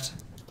 2 left.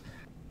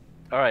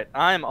 Alright,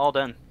 I'm all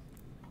done.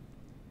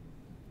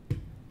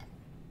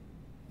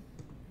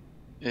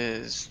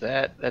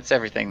 That's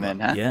everything then,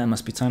 huh? Yeah, it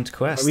must be time to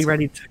quest. Are we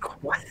ready to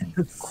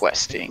quest?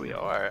 Questing. We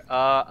are.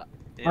 Yeah.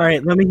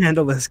 Alright, let me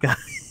handle this guy.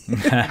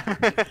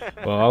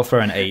 Well, I'll throw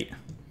an 8.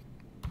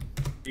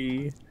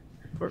 3,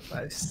 4,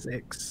 5,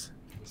 6.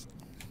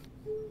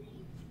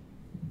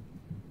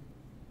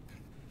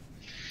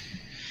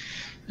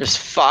 There's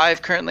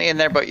 5 currently in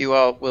there, but you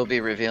all will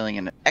be revealing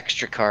an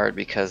extra card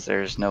because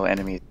there's no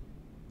enemies.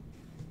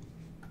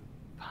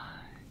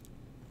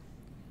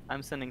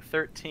 I'm sending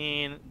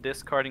 13,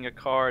 discarding a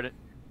card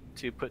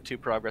to put 2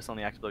 progress on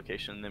the active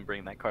location, and then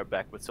bring that card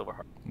back with Silver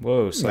Heart.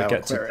 Whoa, so I That'll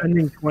get clear to... it.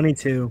 Spending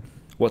 22.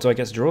 What do I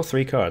get to draw?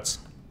 3 cards.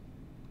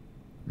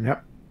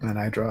 Yep. And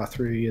I draw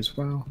 3 as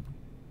well.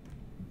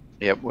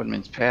 Yep,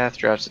 Woodman's Path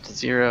drops it to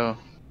 0.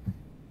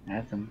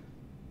 Add them.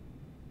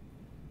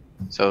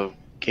 So,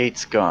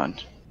 gate's gone.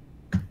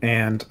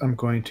 And I'm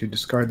going to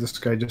discard this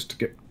guy just to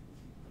get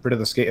rid of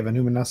the Siege of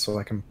Annuminas so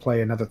I can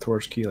play another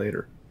Torch Key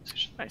later.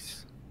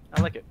 Nice.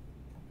 I like it.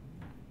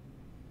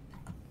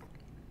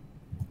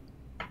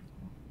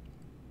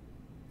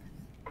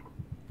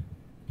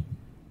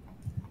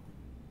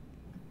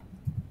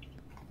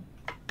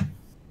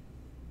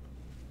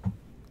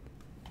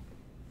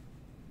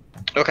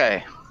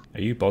 Okay.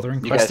 Are you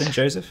bothering You questing, guys-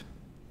 Joseph?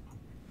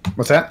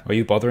 What's that? Are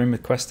you bothering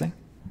with questing?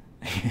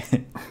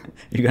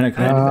 You gonna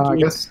come? I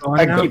guess Gone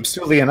I now? can keep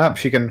Sulian up.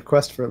 She can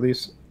quest for at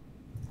least...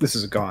 This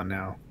is gone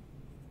now.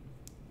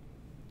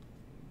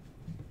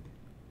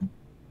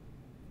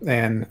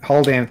 And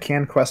Haldan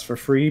can quest for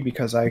free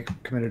because I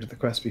committed to the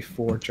quest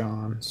before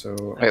John,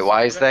 so Wait,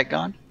 why is that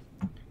gone?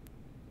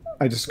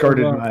 I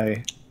discarded Well,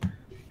 my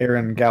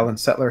Aaron Gallant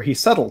Settler. He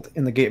settled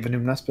in the Gate of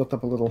Annuminas, built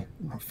up a little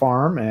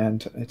farm,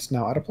 and it's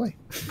now out of play.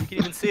 You can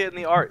even see it in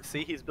the art.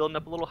 See, he's building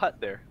up a little hut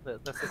there.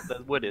 That's what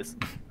the wood is.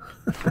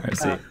 I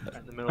see. In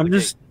the middle I'm of the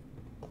just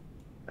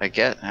I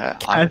get. I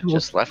Casual.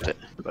 just left it,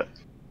 but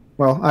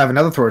Well, I have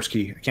another Torch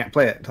Key. I can't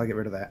play it until I get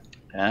rid of that.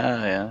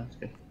 yeah. That's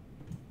good.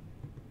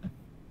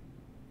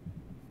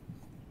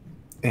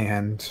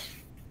 And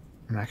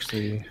I'm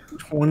actually...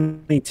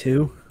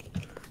 22.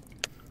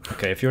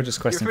 Okay, if you're just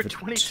questing for for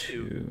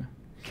 22. 2...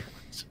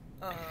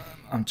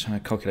 I'm trying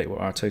to calculate what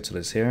our total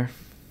is here.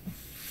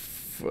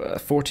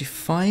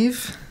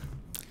 45?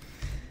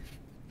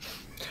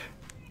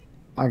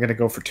 I'm going to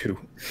go for 2.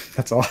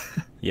 That's all.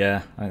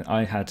 Yeah,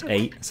 I had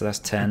 8, so that's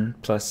 10,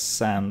 plus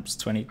Sam's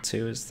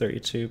 22 is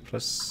 32,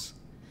 plus...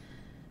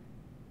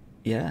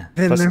 Yeah,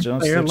 In plus their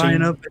John's player 13.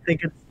 lineup, I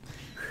think it's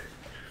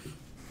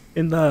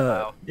in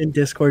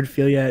Discord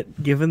Philiat,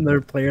 given their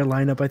player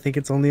lineup, I think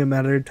it's only a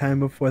matter of time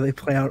before they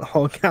play out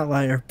Hulk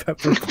Ally or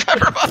Pepper.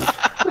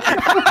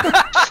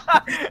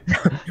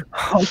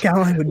 Hulk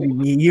Ally would be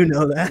me, you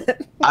know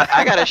that.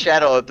 I got a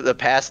Shadow of the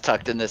Past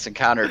tucked in this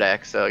encounter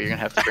deck, so you're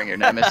gonna have to bring your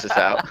Nemesis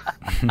out.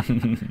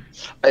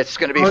 It's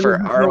gonna be for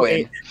Oh, no, Arwen,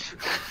 wait.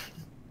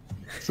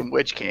 some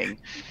Witch King.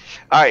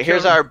 All right,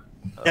 here's our.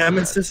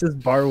 Nemesis is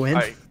Barwin.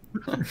 All right.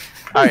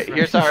 All right,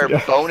 here's our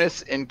Yeah.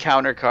 bonus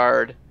encounter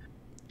card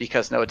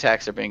because no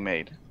attacks are being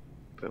made.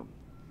 Boom.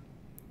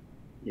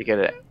 You get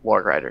a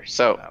Warg Rider.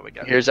 So We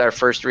got here's our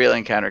first real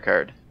encounter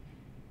card.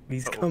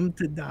 He's come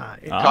to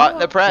die. Ah. Caught in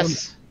the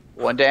press.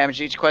 1 damage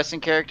each questing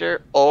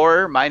character,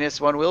 or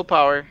 -1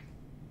 willpower.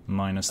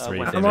 -3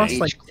 when for I I'm me. lost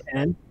like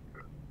 10.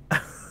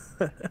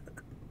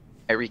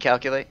 I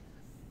recalculate.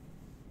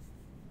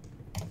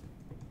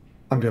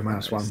 I'm doing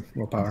 -1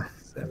 willpower.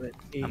 7,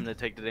 8. I'm gonna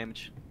take the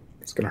damage.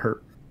 It's gonna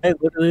hurt. I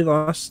literally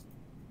lost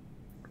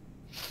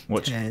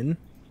What? 10.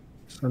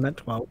 So I'm at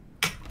 12.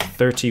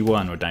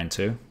 31 we're down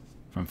to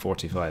from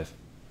 45.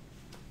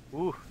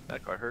 Ooh,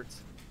 that card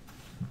hurts.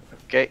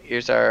 Okay,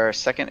 here's our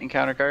second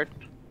encounter card.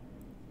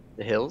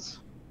 The Hills.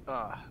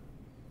 Ah,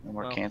 No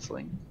more Well.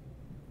 canceling.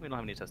 we don't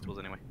have any test tools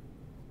anyway.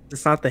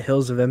 It's not the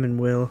hills of Em and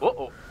Will.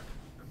 Whoa.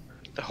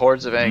 The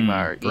Hordes of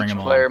Angmar. bring Each 'em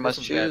on. player This must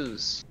one's bad.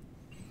 choose.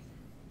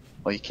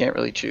 Well, you can't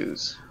really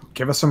choose.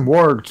 Give us some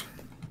wargs.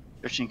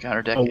 Search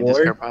encounter deck A and ward?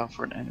 discard pile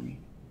for an enemy.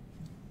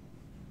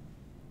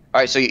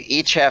 Alright, so you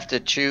each have to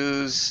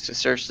choose to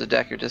search the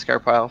deck or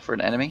discard pile for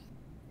an enemy.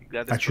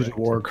 That is I choose a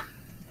correct.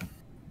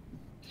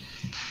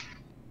 warg.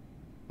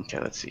 Okay,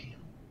 let's see.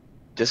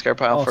 Discard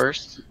pile Oh.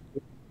 first.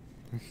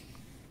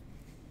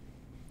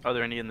 Are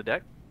there any in the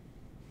deck?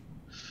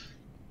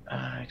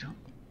 I don't.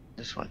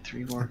 There's what,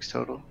 3 wargs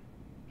total?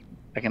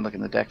 I can look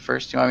in the deck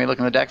first. You want me to look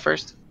in the deck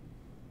first?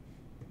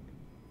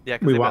 Yeah,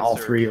 'cause We they've want got all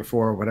surge. 3 or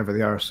 4, whatever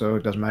they are, so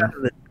it doesn't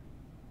matter.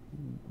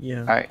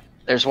 Yeah. Alright,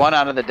 there's 1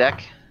 out of the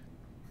deck.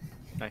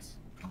 Nice.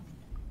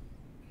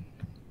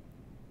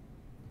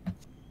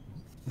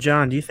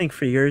 John, do you think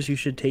for yours you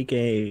should take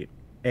a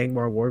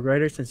Angmar Warg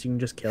Rider since you can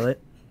just kill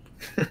it?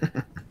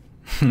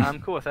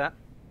 I'm cool with that.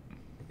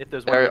 If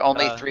there's one, There are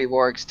only 3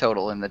 wargs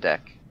total in the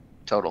deck.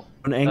 Total.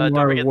 An don't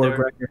Angmar forget Warg there-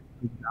 Rider.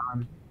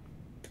 John.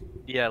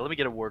 Yeah, let me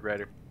get a Warg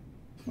Rider.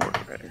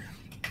 Warg Rider.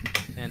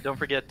 And don't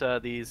forget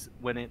these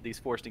these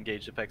forced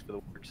engaged effects for the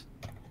wargs.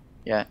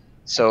 Yeah.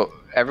 So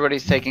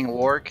everybody's taking a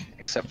warg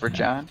except for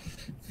John.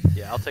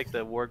 Yeah, I'll take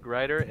the Warg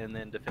Rider and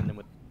then defend them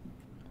with.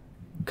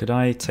 Could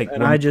I take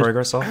And one I just-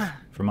 progress off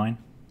for mine?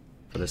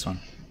 For this one?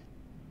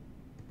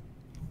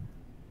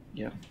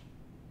 Yep.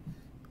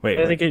 Wait,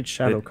 I think it's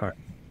Shadow Wait. Card.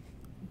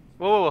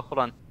 Whoa, hold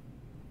on.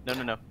 No.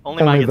 Only mine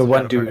Only gets the a one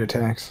shadow dude card.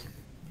 attacks.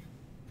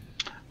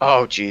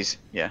 Oh, jeez.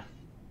 Yeah.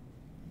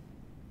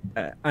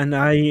 And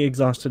I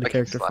exhausted a I can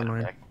character slide for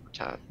it mine. back.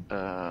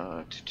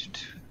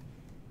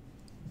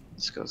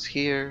 This goes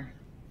here.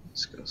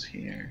 This goes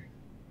here.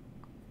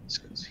 This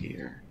goes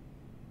here.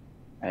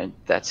 And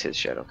that's his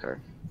shadow card.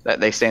 That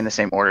they stay in the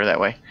same order that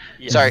way.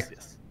 Yes, Sorry.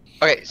 yes.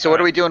 Okay, so what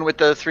are we doing with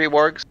the 3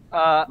 wargs?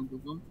 I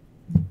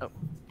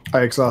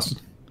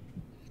exhausted.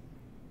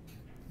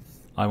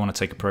 I want to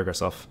take a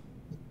progress off.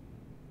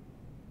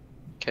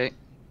 Okay.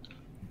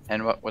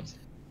 And what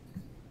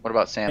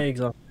about I Sam?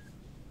 exhausted,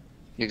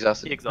 You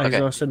exhausted? He I exhausted. Okay.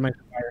 exhausted my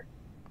fire.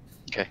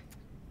 Okay.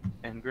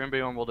 And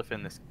Grimbeorn will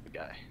defend this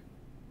guy.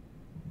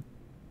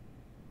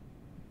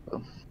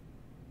 Boom.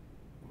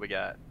 We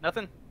got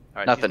nothing?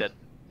 Alright, Nothing. he's dead.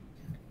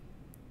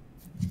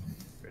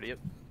 Ready up?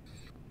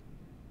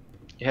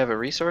 You have a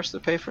resource to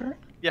pay for it?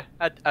 Yeah,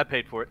 I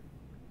paid for it.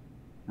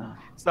 Oh.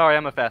 Sorry,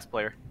 I'm a fast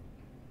player.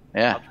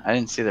 Yeah, I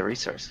didn't see the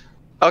resource.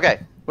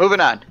 Okay, moving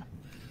on.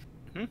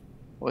 Hmm?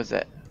 What was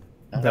that?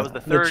 That was the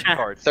The third chat-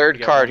 card. Third We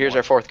got card. one Here's more.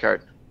 our 4th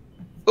card.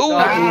 Ooh!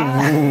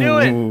 I knew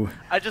it! Ooh.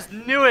 I just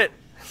knew it!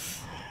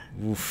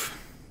 Oof.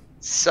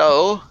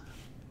 So,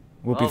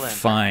 We'll Well be then.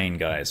 fine,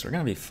 guys. We're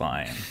gonna be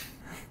fine.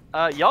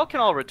 Y'all can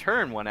all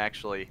return one,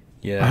 actually.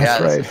 Yeah. yeah,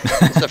 That's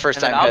this is the first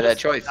And then time I had that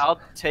just- choice. I'll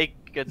take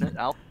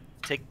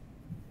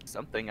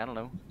something, I don't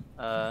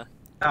know.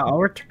 I'll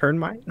return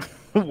mine.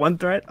 One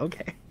threat?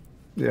 Okay.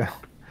 Yeah.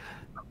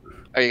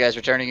 Are you guys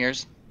returning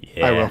yours?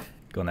 Yeah. I will.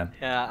 Go on then.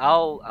 Yeah,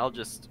 I'll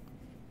just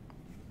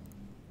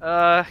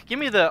give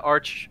me the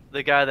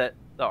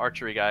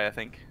archery guy, I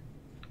think.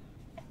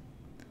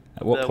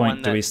 At what The point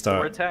one do we that's four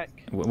start? attack?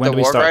 When The do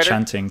we Warg start Rider?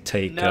 chanting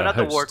take No, not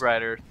host? the Warg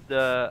Rider.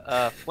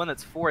 The one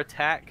that's 4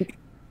 attack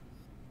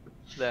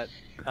that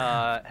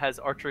has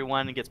archery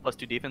 1 and gets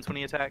 +2 defense when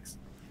he attacks.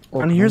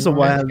 And here's a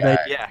wild guy.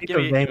 idea. Yeah, Take give a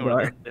me one of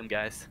Vanguard. them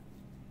guys.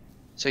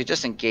 So he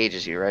just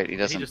engages you, right? He He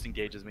doesn't, just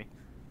engages me.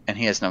 and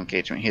he has no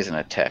engagement. He has an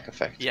attack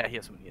effect. Yeah, he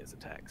has when he has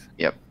attacks.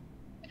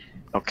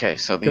 Okay,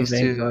 so The these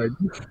two. Vanguard.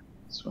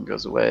 This one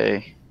goes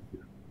away.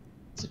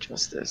 Let's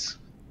adjust this.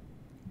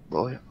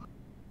 Boy,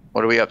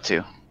 what are we up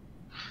to?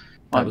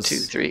 One, was- 2,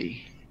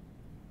 3.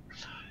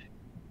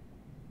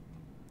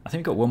 I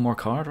think we got one more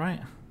card, right?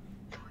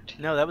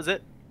 No, that was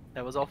it.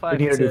 That was all We 5.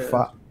 need to do It's a-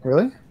 5.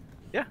 Really?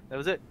 Yeah, that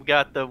was it. We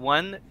got the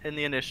one in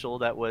the initial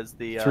that was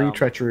the 3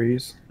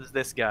 treacheries. was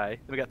this guy. Then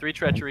we got 3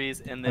 treacheries,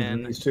 and And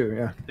then these 2,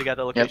 yeah. we got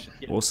the location.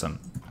 Yeah, Awesome.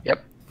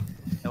 Yep.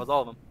 that was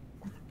all of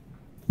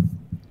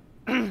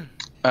them.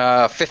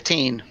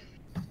 15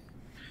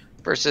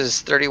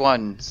 versus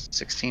 31.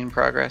 16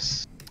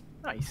 progress.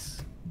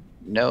 Nice,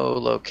 No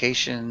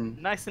location.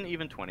 nice and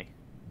even 20.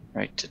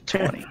 Right to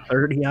 20.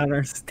 30 on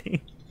our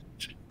stage.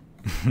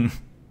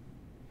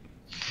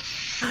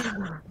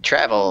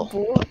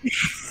 Travel.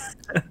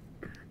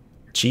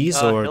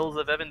 Cheese or Hills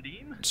of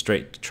Evandeem?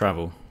 straight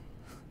travel?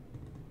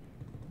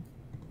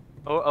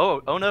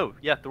 Oh no.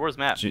 Yeah, Thor's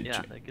map. Ju-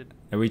 Yeah, ju- that could.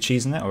 Are we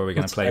cheesing it, or are we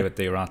going Let's to play try. with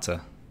the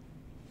errata?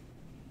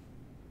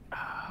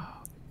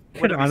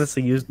 Could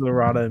honestly use the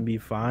errata and be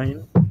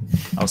fine.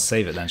 I'll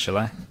save it then, shall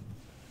I?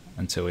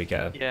 Until we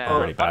get a Yeah.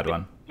 really bad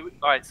one.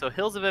 All right, so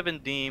Hills of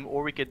Evandeem,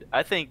 or we could.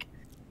 I think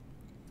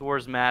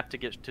Thor's map to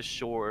get to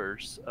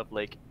shores of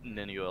Lake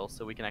Ninuel,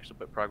 so we can actually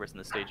put progress in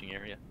the staging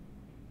area.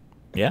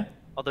 Yeah?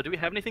 Although, do we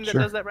have anything that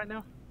Sure. does that right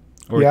now?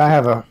 Or Yeah, I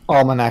have a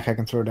almanac I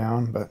can throw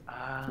down, but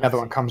Ah, the other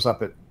one comes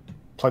up, it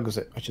plugs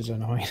it, which is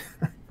annoying.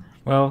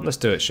 Well, let's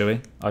do it, shall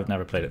we? I've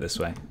never played it this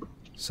way.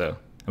 So,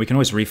 we can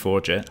always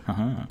reforge it.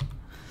 Haha.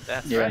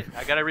 That's Yeah. right.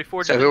 I gotta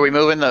reforge So it. who are we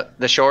moving?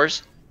 The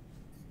shores?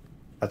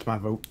 That's my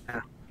vote.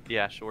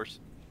 Yeah, shores.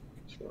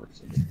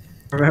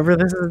 Remember,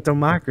 this is a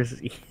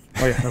democracy.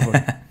 Oh yeah, no vote.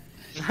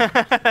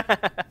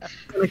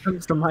 When it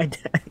comes to my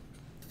deck,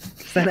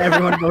 then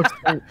everyone votes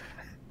for it.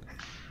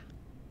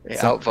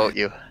 Yeah, So- I'll vote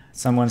you.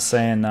 Someone's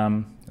saying,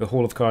 the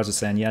Hall of Cards are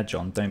saying, yeah,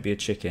 John, don't be a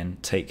chicken.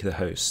 Take the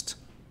host.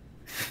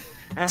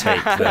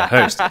 Take the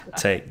host.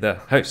 Take the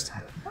host.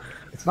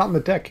 It's not in the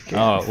deck.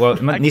 Oh, well,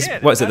 it I needs,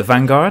 can't, what is it, the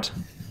Vanguard?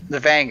 The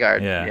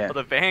Vanguard. Yeah. Oh,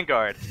 the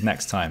Vanguard.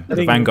 Next time. I The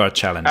think- Vanguard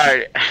challenge. All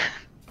right.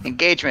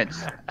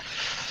 Engagements.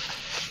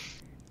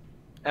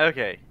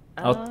 Okay.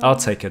 I'll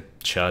take a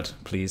chud,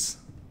 please.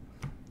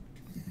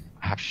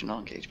 Optional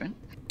engagement.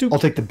 I'll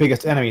take the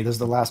biggest enemy. This is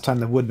the last time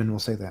the Woodman will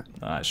say that.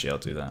 Actually, I'll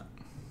do that.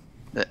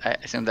 I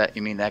assume that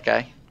you mean that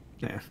guy.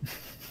 Yeah.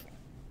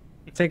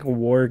 Take a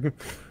warg.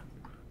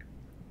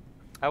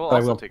 I will I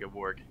also will take a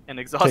warg and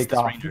exhaust Take this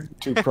off ranger.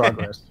 to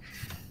progress.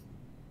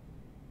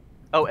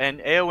 Oh, and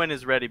Aowen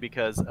is ready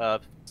because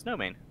of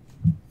Snowmane.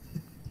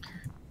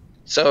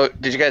 So,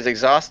 did you guys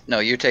exhaust? No,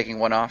 you're taking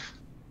one off.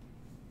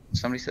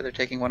 Somebody said they're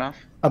taking one off?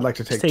 I'd like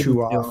to take Take two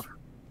two off. off.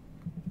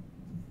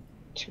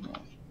 Two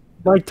off.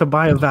 Like to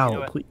buy a vowel, You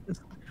know what?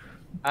 please.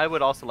 I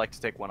would also like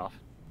to take one off.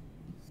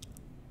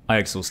 I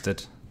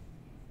exhausted.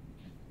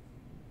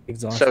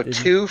 Exhausted.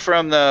 So, two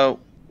from the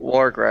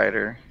Warg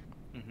Rider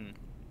Hmm.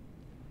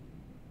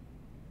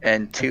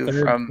 and A two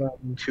third from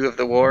two of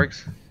the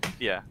Wargs.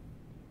 Yeah,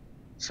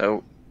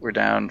 So, we're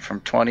down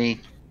from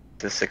 20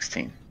 to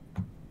 16.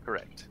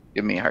 correct.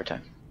 Give me a hard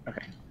time.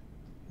 Okay.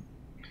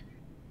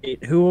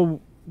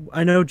 Who?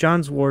 I know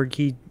John's warg.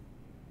 He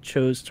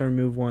chose to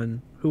remove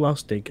one. Who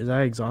else did? Because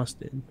I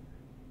exhausted.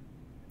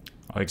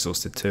 I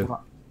exhausted too.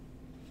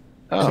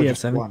 Oh, Yeah.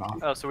 Just 7. one off.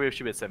 Oh, so we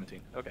should be at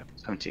 17. Okay,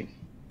 17.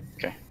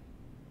 Okay.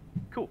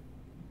 cool.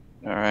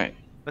 All right.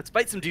 Let's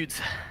bite some dudes.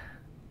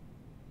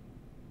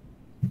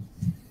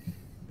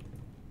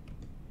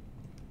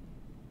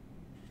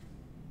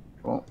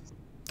 Cool.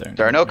 Don't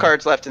There are no know.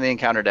 cards left in the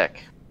encounter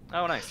deck.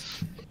 Oh,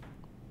 nice.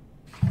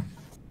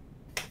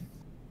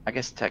 I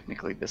guess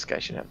technically this guy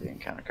should have the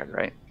encounter card,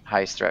 right?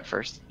 Highest threat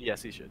first.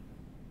 Yes, he should.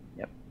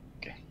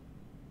 Okay.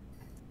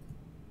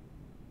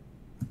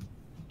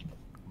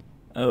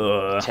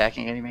 Ugh.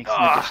 Attacking and he makes an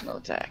Ah. additional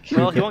attack.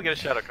 Well, he won't get a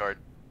shadow card.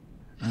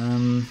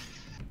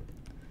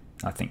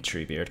 I think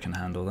Treebeard can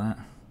handle that.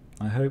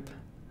 I hope.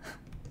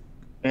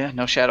 Yeah,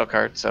 no shadow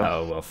card, so.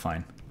 Oh, well,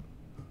 fine.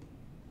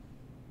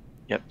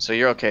 Yep, so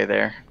you're okay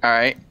there.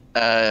 Alright.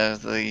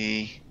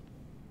 The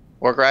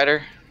Warg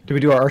Rider? Did we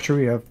do our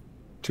archery? We have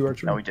two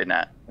archery? No, we did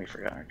not. We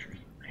forgot archery.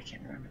 I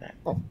can't remember that.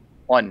 Oh.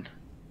 1.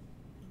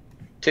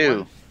 2.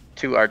 One.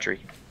 2 archery.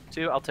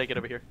 2, I'll take it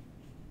over here.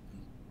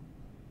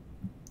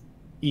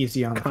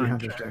 Easy on the Contra.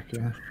 300 deck,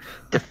 yeah.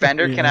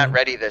 Defender Yeah. cannot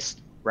ready this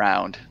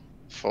round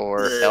for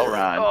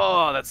Elrond.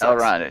 Oh, that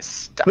sucks. Elrond is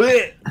stuck.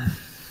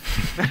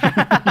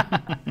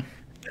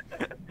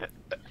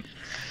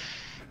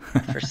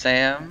 For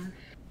Sam,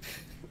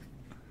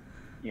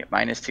 you get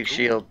 -2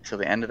 shield till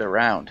the end of the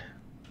round.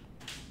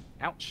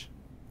 Ouch.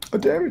 A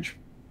damage.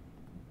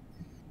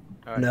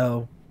 All right.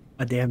 No,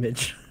 a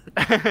damage.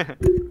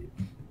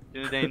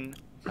 Dunedain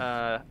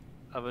of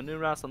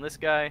Annuminas on this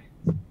guy.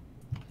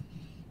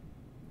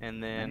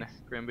 And then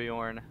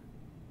Grimbjorn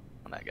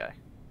on that guy.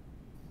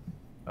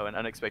 Oh, an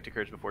unexpected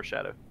courage before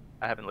shadow.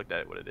 I haven't looked at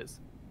it what it is.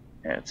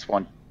 Yeah, it's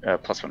one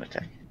 +1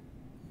 attack.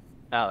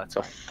 Oh, that's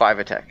So fine. 5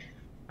 attack.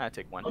 I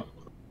take one.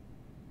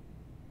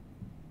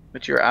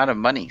 But you're out of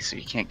money, so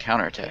you can't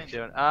counterattack. Ain't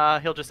doing.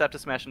 He'll just have to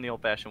smash him the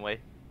old-fashioned way.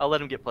 I'll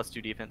let him get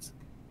 +2 defense.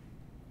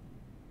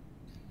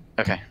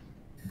 Okay.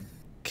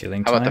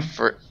 Killing How time. about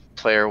the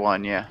player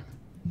 1? Yeah.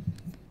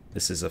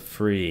 This is a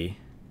free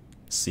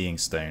Seeing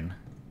Stone,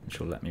 which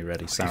will let me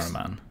ready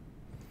Saruman.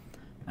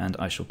 And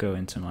I shall go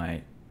into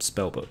my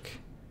spellbook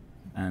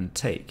and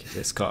take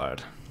this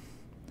card.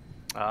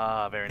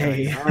 Ah, very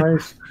Hey. nice.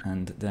 Nice.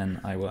 And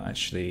then I will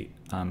actually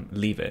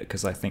leave it,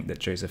 because I think that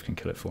Joseph can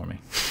kill it for me.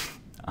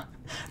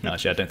 No,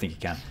 actually, I don't think he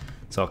can.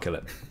 So I'll kill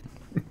it.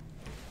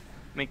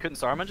 I mean, couldn't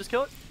Saruman just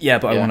kill it? Yeah,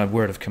 but I Yeah. want a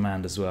word of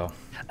command as well.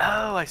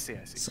 Oh, I see,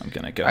 I see. So I'm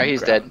going to go Alright, and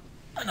he's grab dead.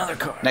 another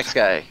card. Next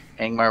guy,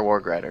 Angmar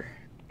Warg Rider.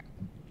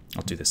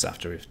 I'll do this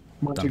after we've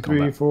 1, done 2, 3,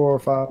 combat. 4,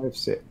 5,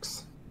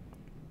 6.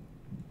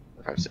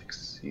 5,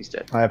 6. He's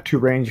dead. I have 2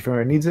 range if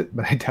anyone needs it,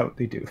 but I doubt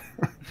they do.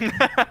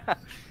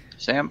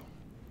 Sam?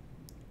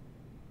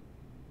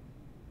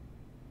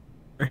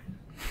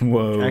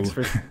 Whoa. Attacks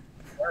for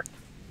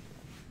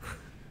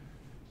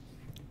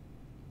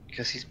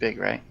Because he's big,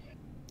 right?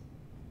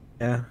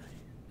 yeah,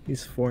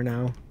 he's 4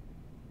 now.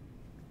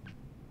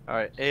 All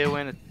right,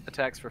 Eowyn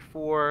attacks for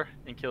 4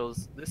 and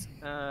kills this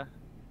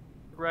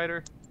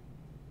rider.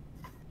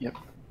 Yep.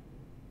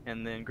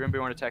 And then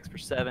Grimbeorn attacks for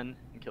 7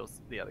 and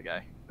kills the other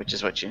guy. Which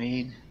is what you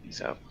need.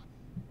 He's out.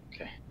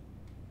 Okay.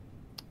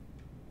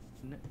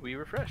 We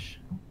refresh.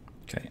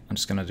 Okay, I'm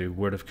just gonna do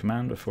word of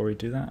command before we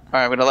do that. All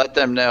right, I'm gonna let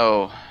them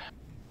know.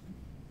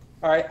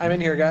 All right, I'm in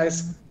here,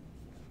 guys.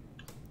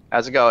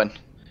 How's it going?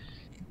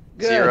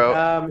 Good.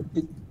 0.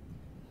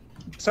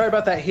 Sorry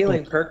about that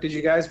healing perk. Did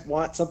you guys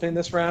want something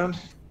this round?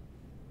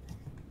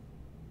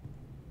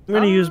 I'm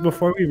gonna use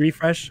before we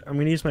refresh. I'm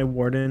gonna use my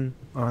Warden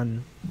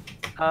on.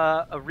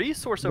 A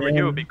resource over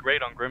here would be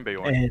great on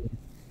Grimbeorn. And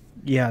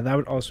yeah, that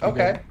would also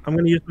be Okay. good. I'm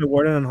gonna use my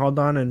Warden on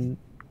Haldon and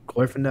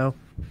Glorfindel,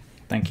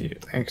 Thank you.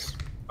 Thanks.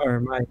 or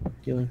my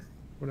healing,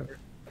 whatever.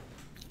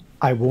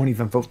 I won't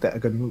even vote that a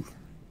good move.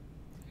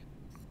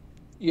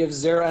 You have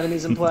 0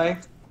 enemies in play.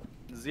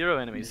 0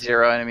 enemies.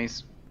 0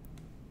 enemies.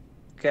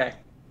 Okay.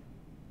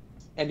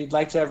 And you'd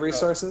like to have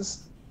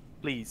resources?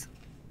 Please.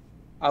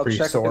 I'll check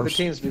with the other Resource.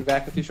 teams. Be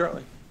back with you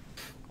shortly.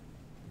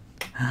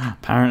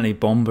 Apparently,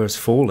 Bomber's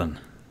fallen.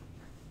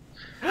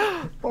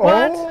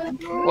 What? What?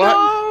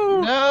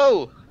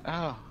 No!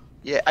 Oh.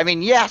 Yeah, I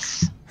mean,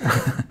 yes!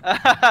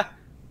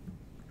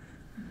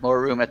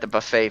 More room at the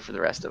buffet for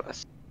the rest of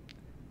us.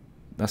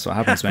 That's what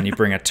happens when you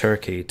bring a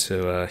turkey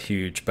to a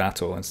huge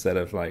battle instead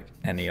of like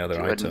any other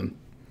You wouldn't- item.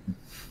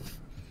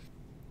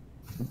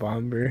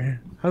 Bomber.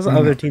 How's the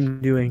other team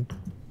doing?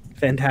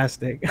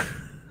 Fantastic.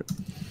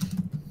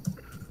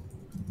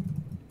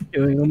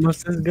 Doing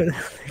almost as good.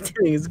 They're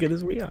doing as good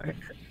as we are.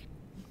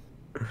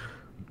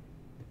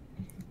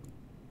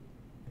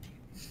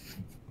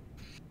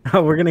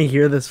 Oh, we're gonna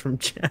hear this from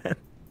Chad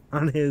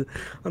on the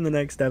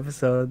next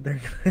episode.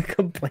 They're gonna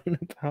complain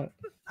about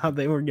how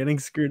they were getting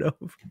screwed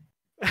over.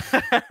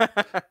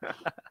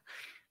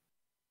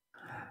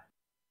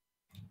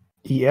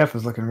 EF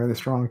is looking really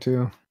strong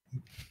too.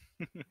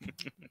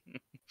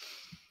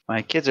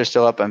 My kids are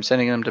still up. I'm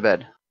sending them to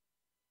bed.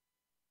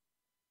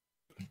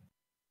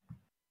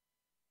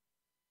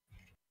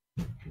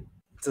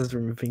 This is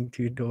removing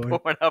 2 doors.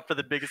 Pouring out for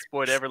the biggest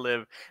boy to ever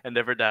live and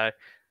never die.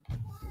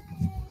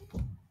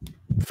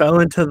 Fell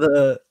into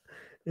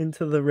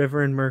the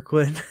river in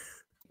Mirkwood.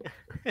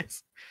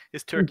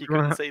 His turkey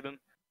couldn't Drop. save him.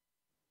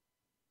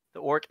 The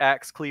orc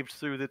axe cleaved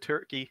through the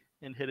turkey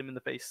and hit him in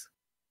the face.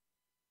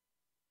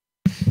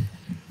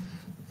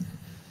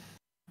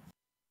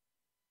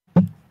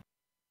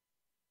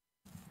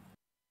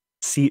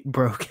 Seat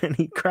broke and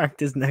he cracked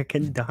his neck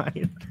and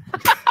died.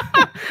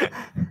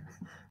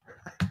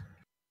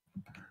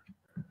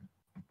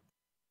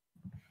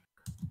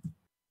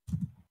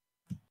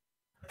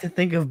 To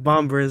think of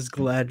Bomber as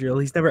Galadriel,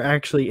 he's never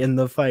actually in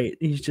the fight.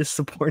 He's just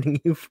supporting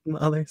you from the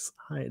other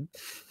side.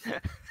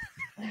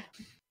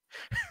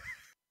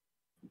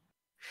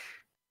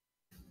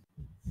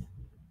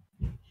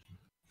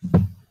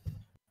 All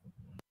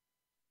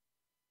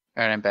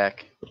right, I'm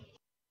back.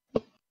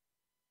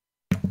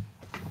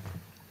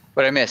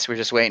 What I missed? We're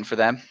just waiting for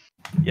them,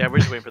 Yeah, we're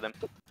just waiting for them.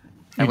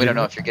 and we don't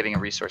know if you're getting a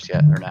resource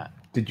yet or not.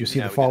 Did you see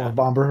No, the we fall did of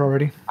Bomber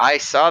already? I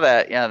saw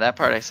that. Yeah, that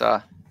part I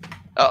saw.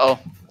 Uh-oh.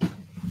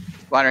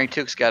 Wandering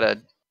Took's got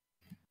a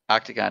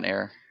octagon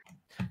error.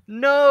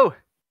 No!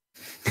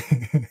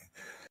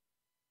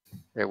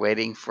 They're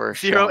waiting for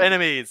 0 Sean.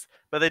 enemies.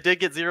 But they did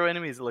get 0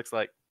 enemies, it looks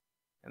like.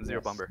 And 0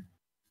 Yes. Bomber.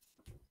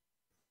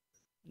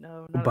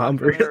 No, not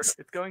Bomber Bomber. is-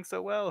 It's going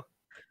so well.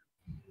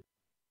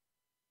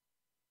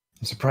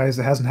 I'm surprised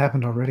it hasn't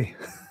happened already.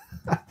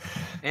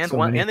 And So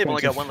one, many and they've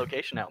only got points of 1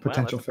 location out.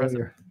 Potential wow, that's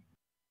impressive.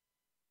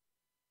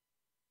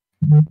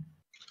 failure.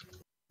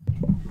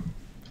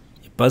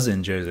 You're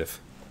buzzing, Joseph.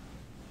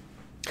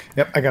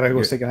 Yep, I gotta go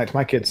You're- say goodnight to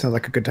my kids. Sounds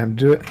like a good time to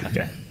do it.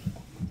 Okay.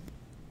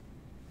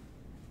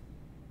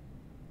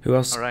 Who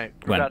else? All right,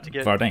 we're went? about to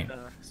get. Vardaen.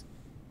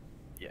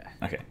 Yeah,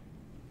 Okay.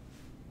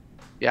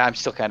 Yeah, I'm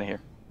still kind of here.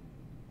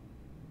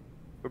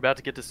 we're about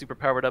to get to super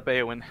powered up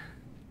Eowyn.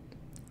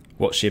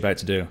 What's she about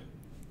to do?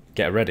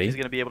 Get ready. She's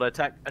going to be able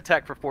to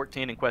attack for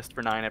 14 and quest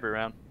for 9 every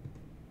round.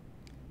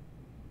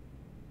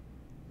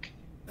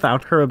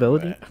 Without her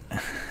ability?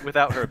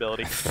 Without her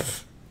ability.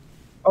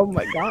 Oh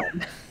my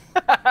god.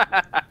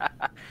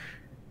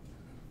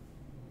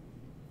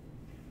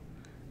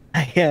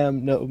 I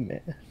am no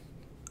man.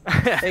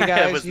 Hey I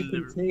guys, was you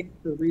can never-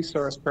 take the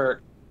resource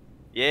perk.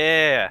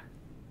 Yeah.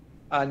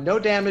 No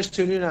damage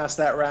to Nunas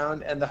that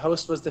round, and the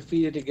host was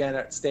defeated again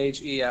at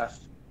stage EF.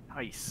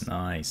 Nice.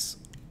 Nice.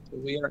 So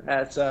we are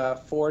at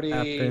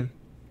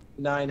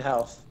 49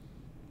 health.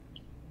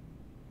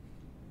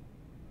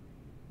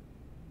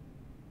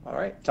 All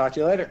right, talk to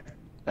you later.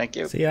 Thank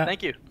you. See ya.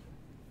 Thank you.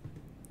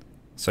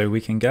 So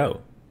we can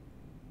go.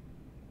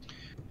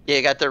 Yeah,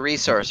 you got the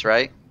resource,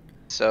 right?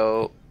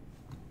 So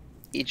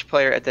Each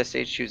player at this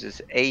stage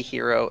chooses a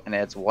hero and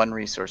adds 1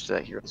 resource to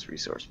that hero's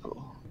resource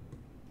pool.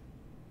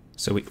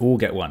 So we all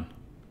get one.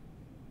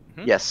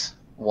 Yes,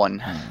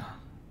 1.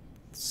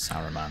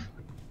 Saruman.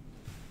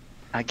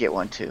 I get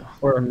 1 too.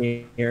 Or a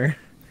mirror.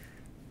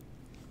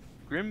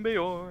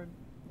 Grimbeorn.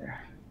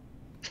 There.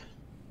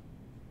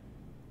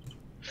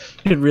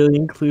 Could really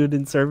include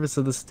in service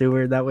of the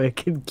steward. That way I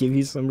could give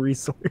you some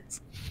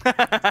resource.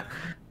 That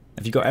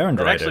Have you got errand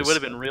riders? actually would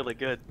have been really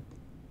good.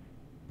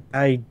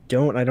 I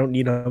don't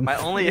need them. My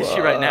only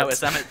issue right now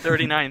is I'm at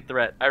 39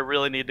 threat. I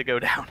really need to go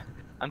down.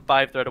 I'm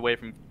 5 threat away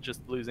from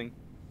just losing.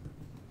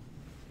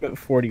 At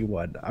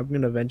 41. I'm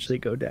gonna eventually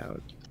go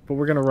down. But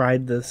we're gonna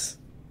ride this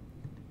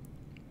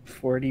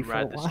 40 for a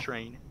Ride while. this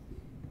train.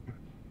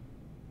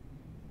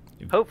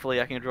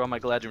 Hopefully I can draw my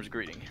Galadrim's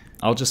greeting.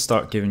 I'll just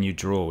start giving you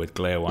draw with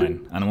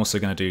Glare-Wine, and I'm also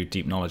going to do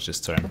Deep Knowledge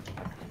this turn.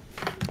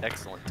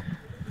 Excellent.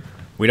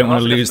 We don't I'm want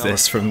to also lose gonna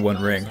this from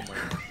one ring.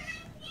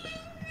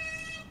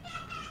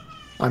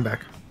 I'm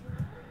back.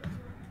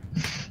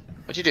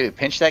 What'd you do?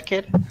 Pinch that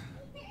kid?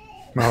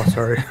 Oh,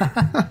 sorry.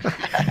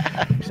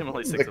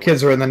 Similarly, 6 The away.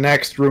 kids are in the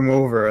next room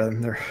over,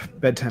 and their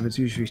bedtime is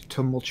usually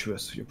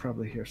tumultuous. So you'll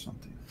probably hear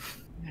something.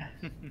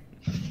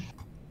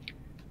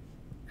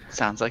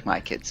 Sounds like my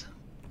kids.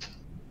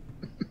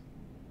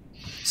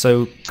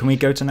 So, can we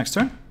go to next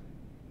turn?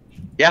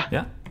 Yeah.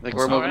 Yeah? I think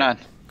we're moving Alright.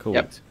 on. Cool.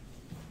 Yep.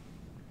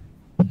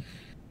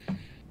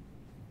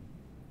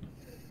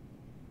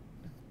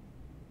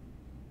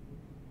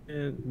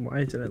 And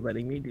why is it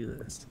letting me do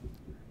this?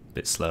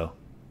 Bit slow.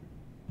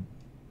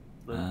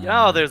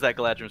 Oh, there's that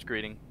Galadrim's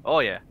greeting. Oh,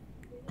 yeah.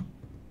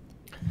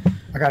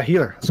 I got a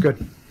healer. That's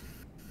good.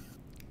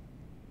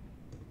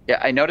 Yeah,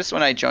 I noticed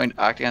when I joined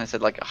Octagon, it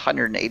said like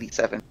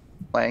 187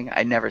 playing.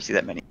 I never see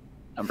that many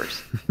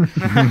numbers.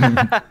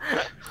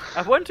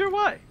 I wonder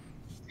why.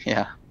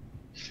 Yeah.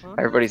 Well,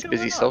 Everybody's what's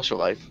going busy on? social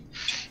life.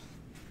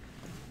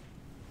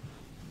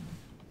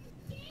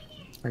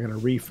 I'm gonna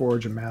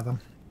reforge a Matham.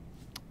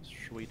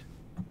 Sweet.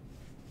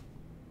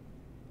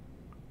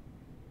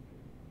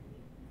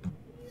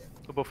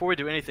 But before we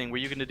do anything, were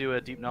you going to do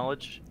a deep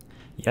knowledge?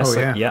 Yes, Oh,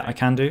 yeah. yeah, I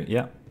can do.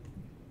 Yeah.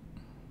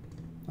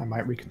 I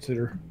might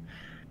reconsider.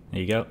 There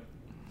you go.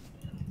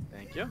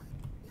 Thank you.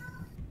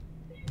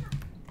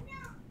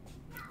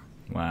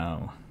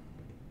 Wow.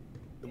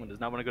 Someone does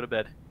not want to go to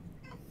bed.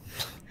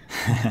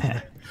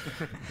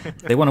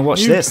 They want to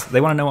watch this. They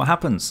want to know what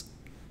happens.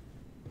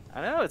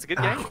 I know, it's a good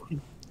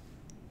game.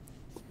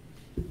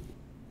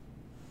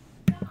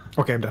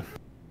 Okay, I'm done.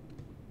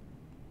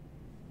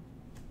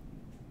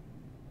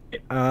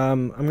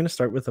 I'm gonna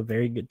start with a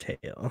very good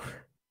tale.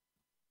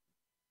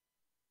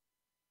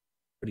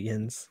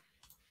 Audience.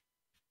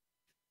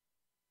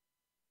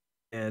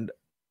 And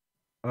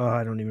oh,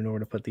 I don't even know where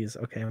to put these.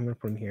 Okay, I'm gonna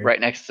put them here. Right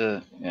next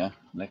to, yeah,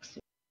 next to.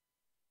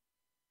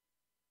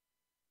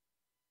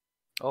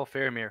 Oh,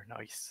 Faramir,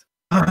 nice.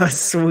 Oh,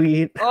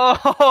 sweet.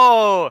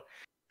 Oh,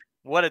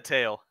 what a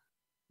tale.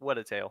 What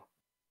a tale.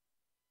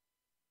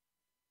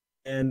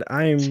 And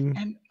I'm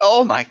And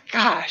oh my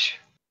gosh.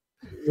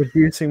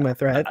 reducing my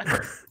threat.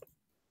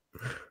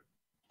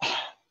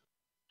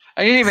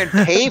 I didn't even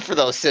pay for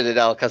those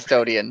Citadel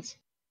custodians.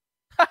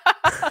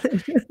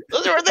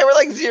 They were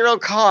like 0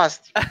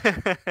 cost.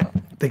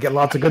 They get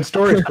lots of good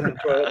stories put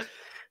into it.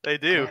 They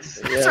do. Yes,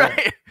 That's yeah.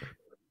 right.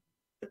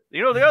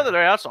 You know, the other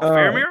day I saw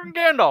Faramir and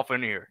Gandalf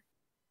in here.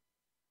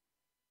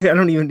 I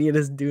don't even need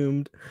as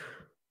doomed.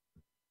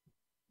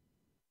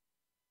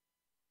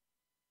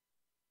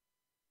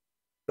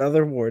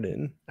 Another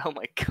warden. Oh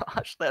my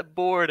gosh, that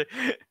board.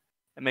 It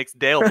makes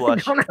Dale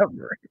blush. I don't have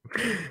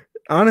room.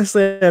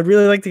 Honestly, I'd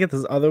really like to get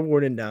this other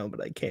warden down,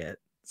 but I can't.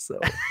 So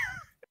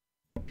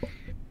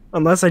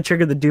unless I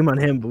trigger the doom on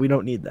him, but we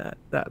don't need that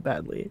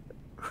badly.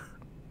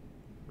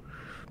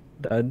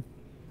 Done.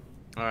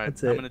 Alright,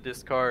 That's I'm it. going to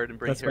discard and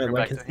bring That's my her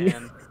back to legacy.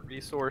 hand.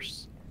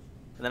 Resource.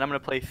 And then I'm going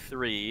to play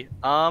 3.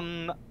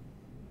 Are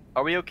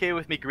we okay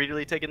with me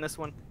greedily taking this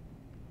one?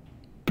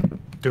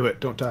 Do it.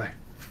 Don't die.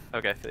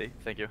 Okay,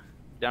 thank you.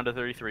 Down to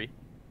 33.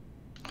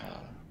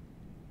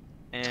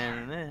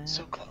 And then...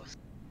 So close.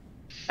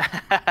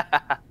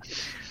 I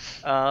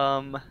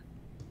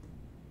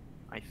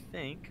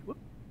think... Whoop,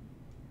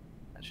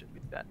 that should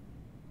be that.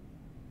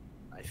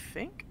 I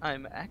think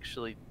I'm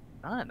actually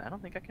done. I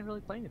don't think I can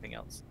really play anything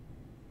else.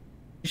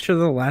 Sure,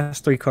 the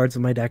last 3 cards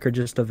of my deck are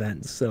just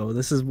events, so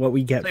this is what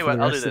we get Tell you for what,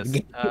 the I'll do rest of this. the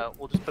game.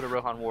 We'll just put a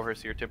Rohan Warhorse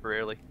here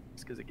temporarily,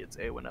 just because it gets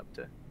Aowen up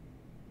to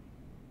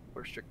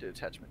restricted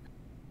attachment.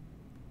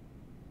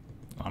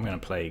 I'm going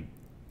to play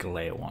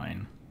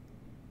Glare-Wine.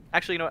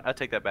 Actually, you know what? I'll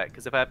take that back,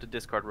 because if I have to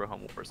discard Rohan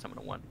Warhorse, I'm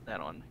going to want that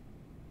on.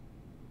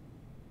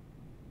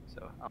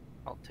 So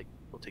we'll take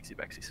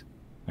Baxies.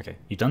 Okay,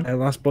 you done? I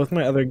lost both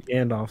my other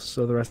Gandalfs,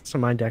 so the rest of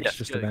my deck's Yes,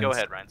 just go events.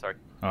 ahead, Ryan. Sorry.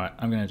 Alright,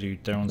 I'm going to do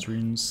Daron's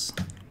Runes.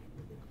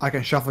 I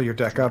can shuffle your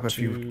deck up if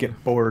you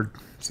get bored,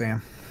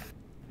 Sam.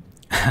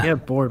 Yeah,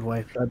 board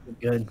wipe, that'd be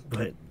good,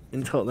 but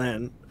until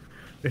then,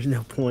 there's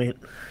no point.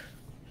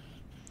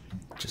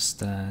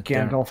 Just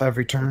Gandalf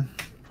every turn.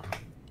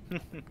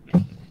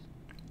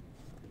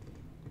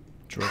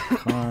 draw a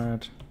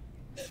card.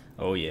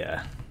 Oh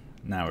yeah.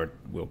 Now we're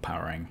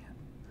willpowering.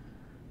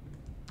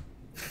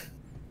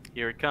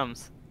 Here it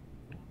comes.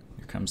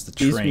 Here comes the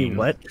Excuse me, train.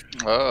 what?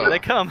 Oh. Here they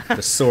come.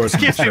 The swords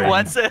and the Excuse me, train.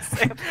 one says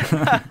Sam.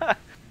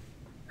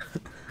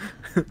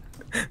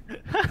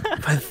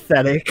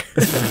 Pathetic.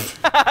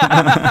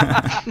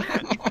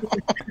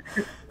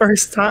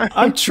 First time.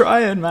 I'm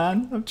trying,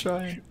 man. I'm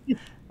trying.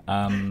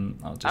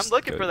 I'll just I'm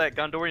looking go- for that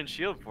Gondorian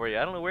shield for you.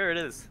 I don't know where it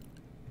is.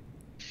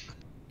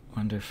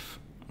 Wonder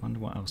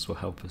what else will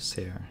help us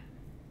here.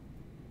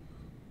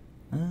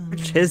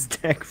 His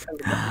deck from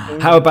the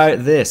How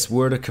about this?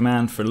 Word of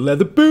command for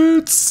leather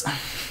boots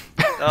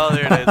Oh,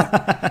 there it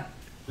is.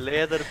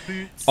 Leather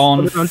boots.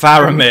 on Put it on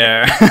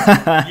Faramir.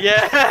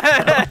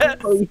 Yeah.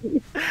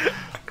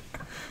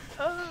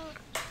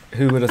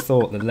 Who would have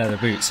thought that leather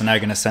boots are now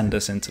going to send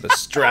us into the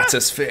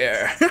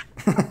stratosphere?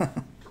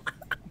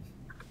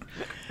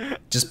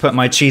 Just put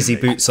my cheesy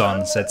boots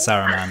on, said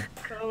Saruman.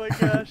 Oh my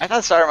gosh. I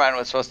thought Saruman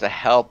was supposed to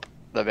help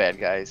the bad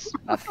guys,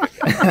 not the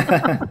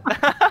good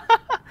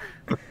guys.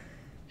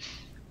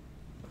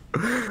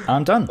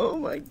 I'm done. Oh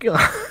my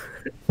god.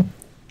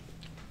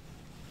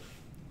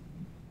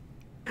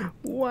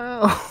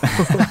 Wow.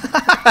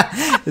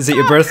 Is it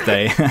your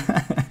birthday?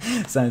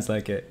 Sounds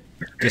like it.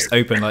 Just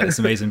open like this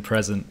amazing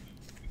present.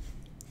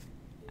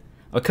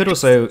 I could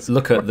also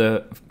look at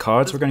the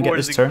cards we're going to get board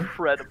this is turn.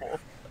 Incredible.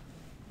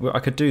 Well, I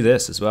could do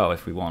this as well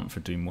if we want for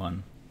Doom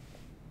 1.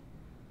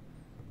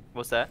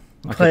 What's that?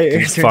 I could Players be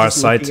are just looking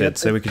far-sighted, at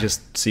so we could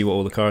just see what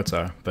all the cards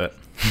are. But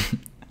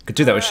could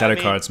do that with I shadow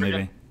mean, cards, we're maybe.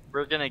 gonna-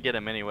 We're gonna get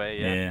him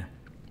anyway. Yeah.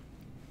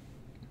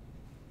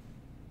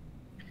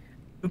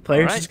 The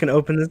players Alright. just gonna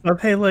open this up.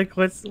 Hey, look,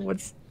 what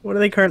are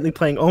they currently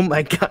playing? Oh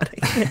my god,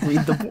 I can't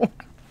read the board.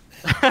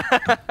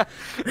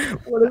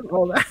 What is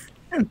all that?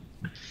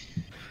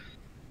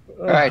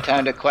 All right,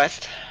 time to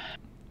quest.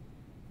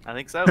 I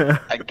think so.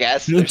 I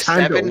guess Need there's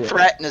time to 7 win.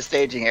 fret in the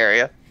staging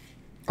area.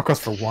 I'll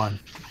quest for 1.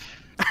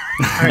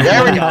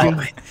 There we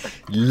go.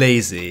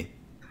 Lazy.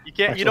 You can't.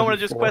 You Actually, don't want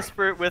to just 4. quest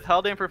for with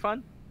Haldan for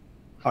fun?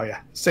 Oh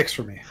yeah, 6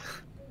 for me.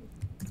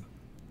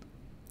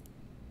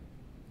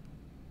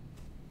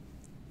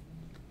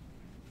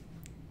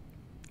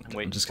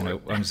 Wait. I'm just gonna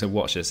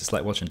watch this. It's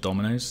like watching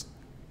dominoes.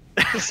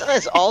 He still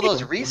has all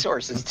those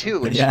resources too,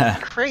 which Yeah.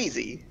 is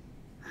crazy.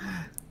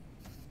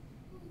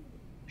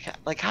 Yeah,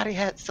 like how do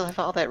you still have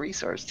all that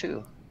resource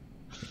too?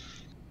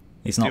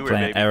 He's not Do it,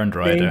 playing baby. Errand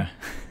Rider.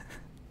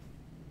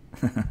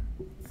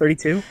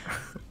 32.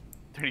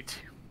 32.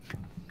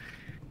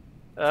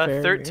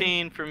 Fair,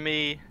 13 for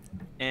me,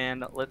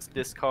 and let's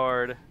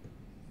discard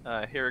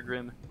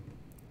Harrogrim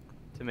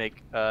to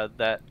make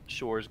that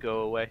shores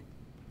go away.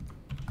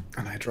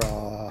 And I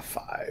draw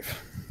 5.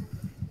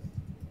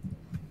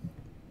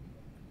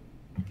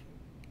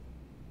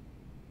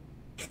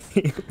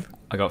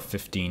 I got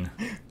 15.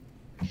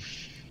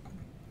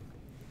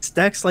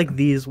 Stacks like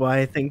these, why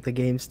I think the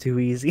game's too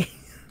easy.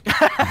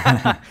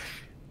 All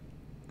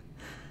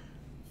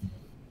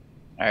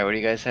right, what do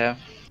you guys have?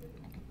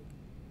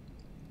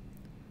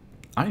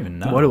 I don't even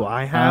know. What do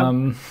I have?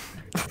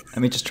 Let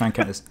me just try and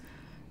count this.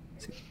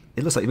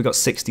 It looks like we got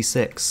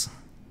 66.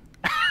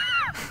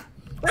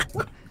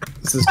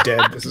 This is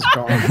dead. This is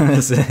gone.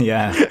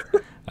 Yeah.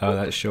 Oh,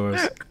 that sure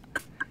is.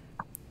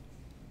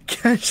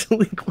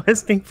 Casually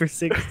questing for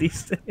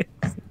 66.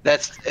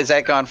 Is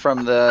that gone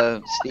from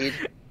the steed?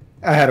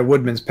 I had a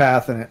Woodman's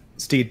Path and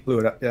Steed blew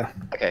it up. Yeah.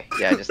 Okay,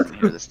 yeah, I just didn't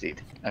hear the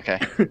steed. Okay.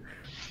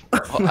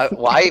 Well,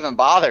 why even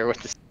bother with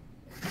this?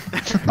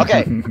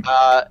 Okay,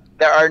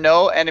 there are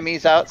no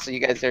enemies out, so you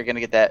guys are gonna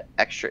get that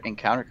extra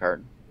encounter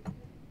card.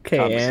 Okay,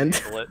 and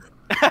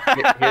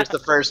Here's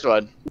the first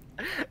one.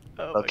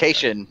 Oh my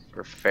Location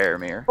for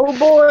Faramir. oh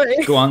boy,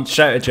 Go on,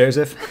 shout it,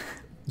 Joseph.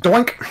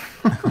 Doink!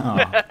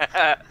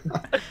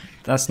 Oh,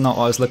 that's not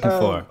what I was looking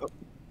for.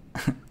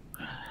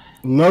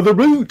 Leather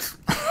boots!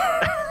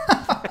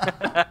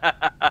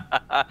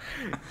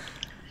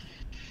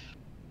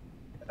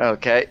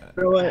 Okay.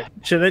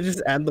 should I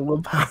just add the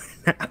willpower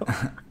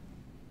now?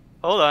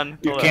 Hold on.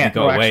 You hold can't.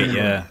 Gotta Oh, wait, actually,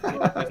 yeah.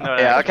 On. There's no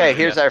Yeah. action Okay. yet.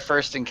 Here's our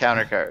first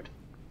encounter card.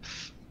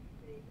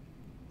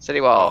 City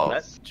Oh, walls.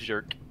 that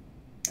jerk.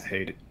 I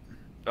hate it.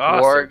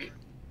 Oh, Warg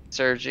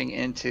surging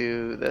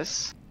into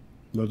this.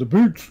 Leather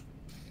boots!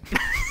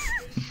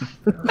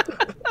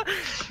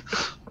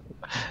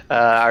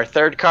 Our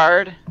third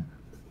card.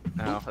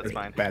 No, that's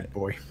fine. Bad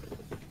boy.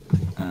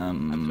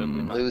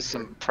 Lose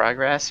some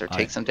progress or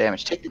take some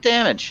damage. Take the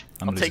damage.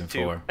 I'm I'll losing take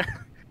 2. 4.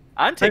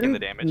 I'm taking the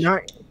damage.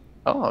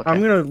 Oh, okay.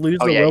 I'm gonna lose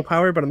Oh, the yeah.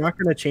 willpower, but I'm not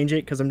gonna change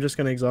it because I'm just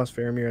gonna exhaust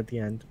Faramir at the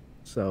end.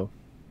 So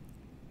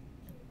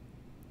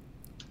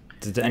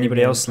Did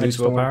anybody else I lose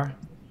just don't willpower?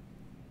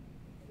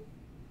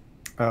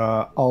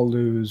 I'll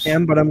lose.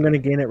 but I'm gonna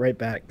gain it right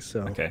back.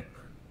 So Okay.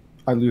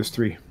 I lose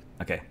 3.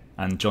 Okay.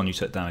 And John, you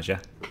took damage, yeah?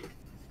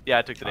 Yeah,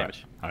 I took the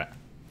damage. Alright.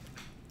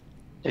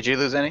 Did you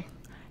lose any?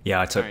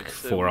 Yeah, I took Alright,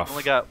 so 4 we've off.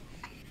 Only got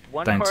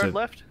one Down card to-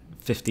 left.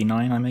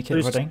 59, I make it,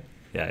 There's- Vardaen?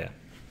 Yeah, yeah.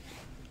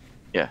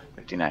 Yeah,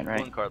 59, right?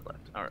 One card left.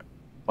 All right.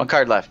 One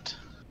card left.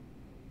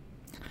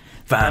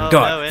 Vanguard!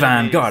 no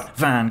Vanguard! enemies.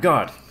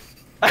 Vanguard!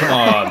 Come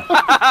on!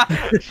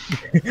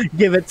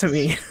 Give it to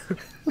me.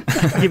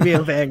 Give me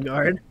a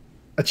Vanguard.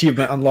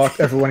 Achievement unlocked.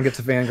 Everyone gets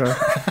a Vanguard.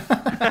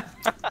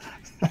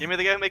 Give me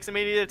the guy who makes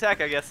immediate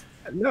attack, I guess.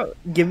 No,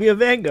 give me a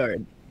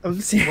Vanguard. I'm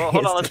serious. Well,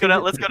 hold on. Let's go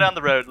down. Let's go down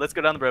the road. Let's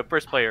go down the road.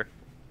 First player.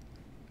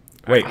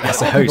 Wait,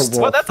 that's a host.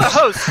 Well, that's a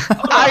host.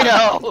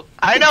 Hold on.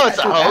 I know it's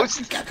a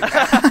host.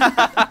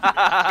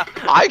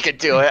 I could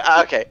do it.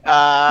 Okay.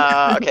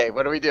 Okay,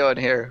 what are we doing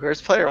here?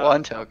 Where's player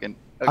 1 token?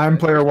 Okay. I'm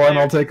player 1.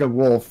 I'll take a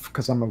wolf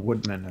because I'm a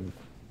woodman and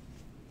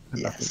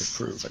nothing Yes,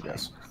 to prove, that's I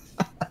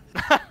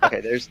guess.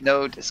 Okay, there's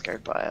no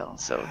discard pile,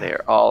 so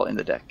they're all in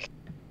the deck.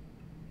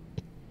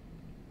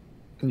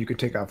 And you could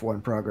take off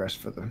 1 progress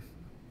for the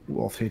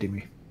wolf hitting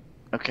me.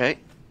 Okay.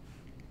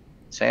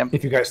 Sam?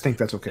 If you guys think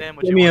that's okay. Sam,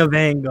 what Give you me a want?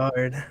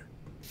 Vanguard.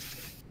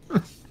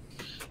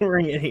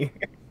 Bring it here.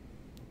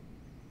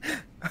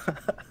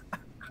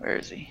 Where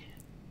is he?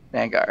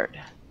 Vanguard.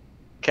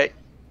 Okay.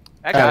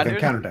 Actually,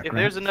 encounter deck, if right?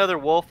 there's another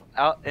wolf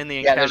out in the Yeah,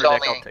 encounter there's deck,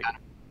 only I'll take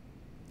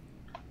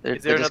it.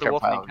 Is The there another discard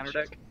wolf in the pile. encounter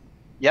deck?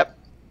 Yep.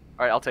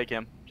 All right, I'll take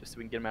him just so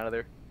we can get him out of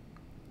there.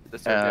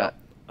 This turn out.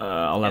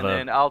 I'll have And a.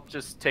 then I'll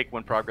just take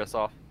 1 progress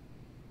off.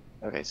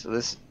 Okay, so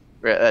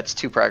that's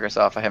 2 progress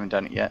off. I haven't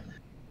done it yet.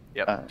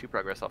 Yep, 2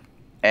 progress off.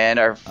 And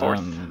our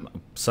 4th.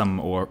 Some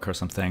orc or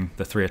something.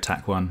 The 3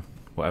 attack one,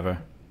 whatever.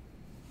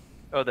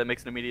 Oh, that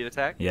makes an immediate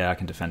attack? Yeah, I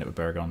can defend it with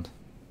Baragond.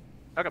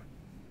 Okay.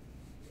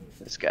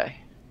 This guy.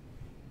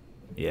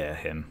 Yeah,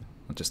 him.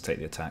 I'll just take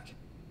the attack.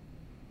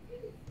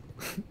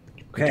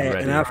 Okay,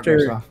 ready. and Progress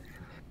after off.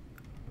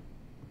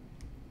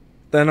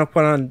 then I'll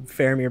put on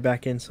Faramir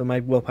back in, so my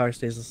willpower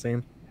stays the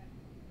same.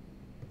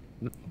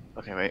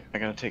 Okay, wait. I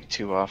gotta take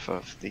 2 off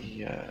of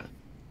the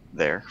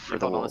there for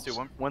the Hold on, wolves. let's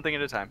do one thing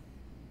at a time.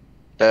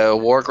 The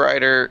Warg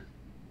Rider.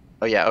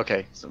 Oh yeah,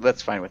 okay. So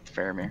that's fine with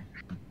Faramir.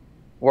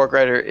 Warg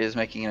Rider is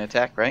making an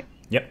attack, right?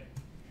 Yep.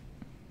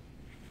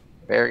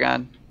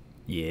 Baragon.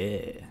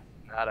 Yeah.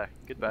 Nada.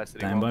 Goodbye, City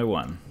Down Wall. by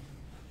 1.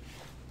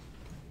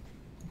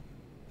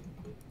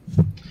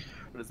 What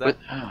is that?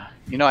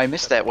 You know, I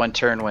missed that one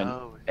turn when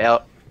Oh,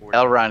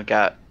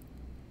 Elrond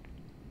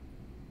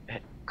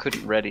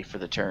couldn't ready for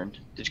the turn.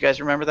 Did you guys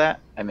remember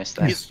that? I missed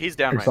that. He's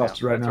down right now.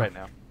 Exhausted right That's now. right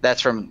now.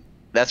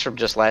 That's from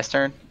just last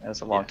turn. That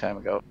was a long Yeah. time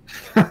ago.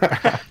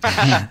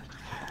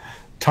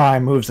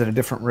 Time moves at a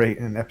different rate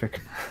in Epic.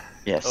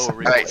 Yes. Oh, All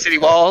right, city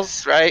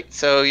walls, right?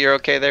 So you're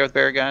okay there with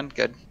Baragon?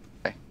 Good.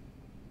 Okay.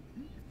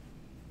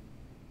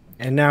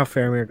 And now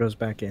Faramir goes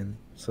back in,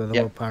 so the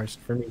Yep. willpower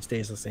for me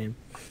stays the same.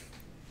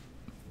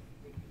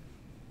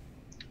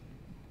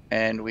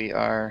 And we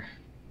are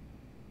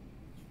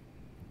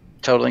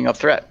totaling up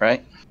threat,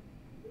 right?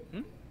 Hmm?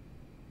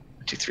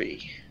 1, 2,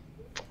 3,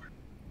 4.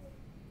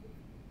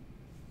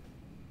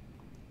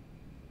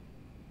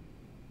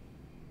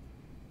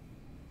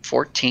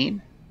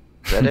 14?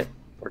 Is that it?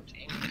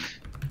 14?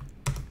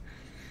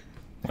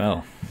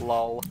 Well,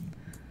 Lol.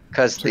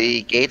 Because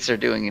the gates are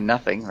doing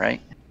nothing,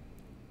 right?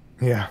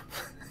 Yeah.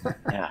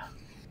 Yeah.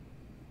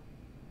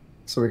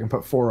 So we can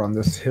put 4 on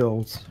this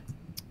hills.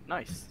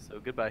 Nice. So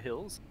goodbye,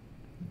 hills.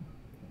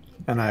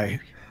 And I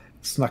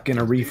snuck in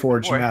a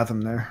reforged Boy.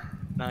 Matham there.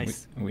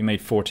 Nice. we made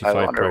I 45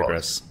 wonder what-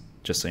 progress,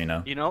 just so you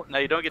know. You know, now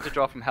you don't get to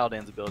draw from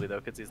Haldan's ability though,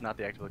 because he's not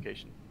the active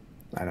location.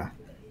 I know.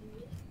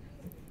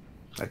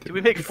 I Did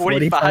we make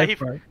 45?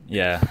 45.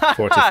 Yeah,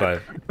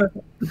 45.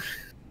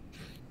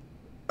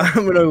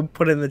 I'm gonna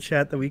put in the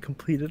chat that we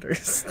completed our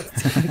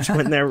stage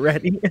when they're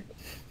ready.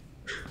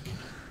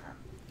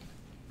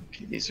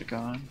 Okay, these are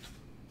gone.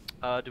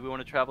 Do we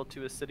want to travel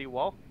to a city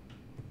wall?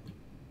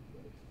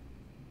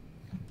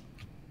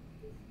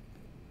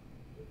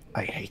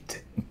 I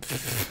hate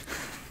it.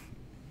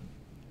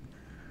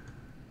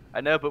 I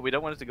know, but we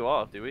don't want it to go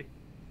off, do we?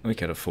 We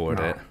could afford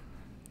No. it,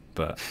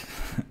 but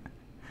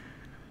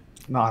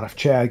Not if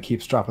Chad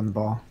keeps dropping the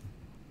ball.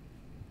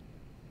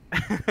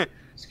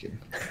 Just kidding.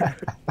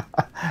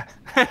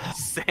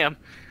 Sam.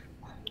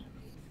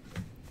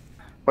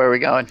 Where are we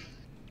going?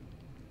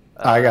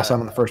 I guess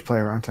I'm the first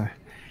player, aren't I?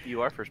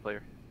 You are first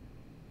player.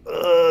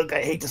 Ugh,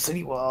 I hate the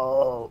city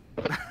wall.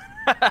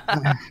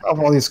 I have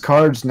all these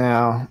cards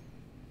now.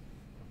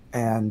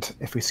 And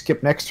if we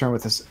skip next turn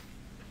with this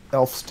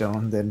elf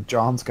stone, then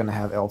John's going to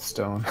have elf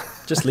stone.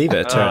 just leave it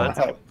a turn.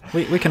 that's-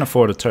 We can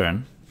afford a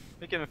turn.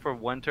 We give it for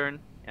 1 turn.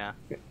 Yeah.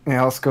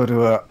 Yeah, let's go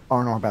to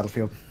Arnor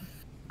battlefield.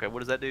 Okay, what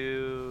does that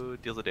do?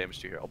 Deals the damage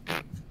to your hero.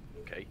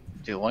 Okay.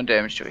 Do 1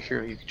 damage to a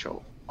hero you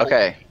control.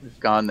 Okay, we've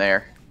gone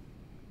there.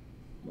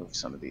 Move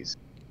some of these.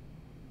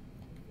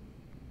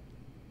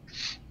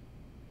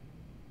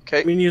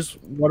 Okay. We can use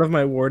one of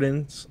my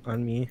wardens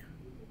on me,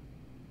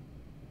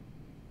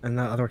 and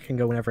the other can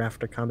go whenever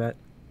after combat.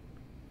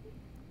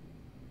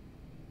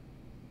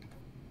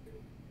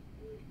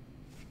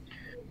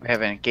 We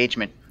have an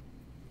engagement.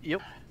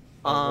 Yep.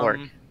 That'll work.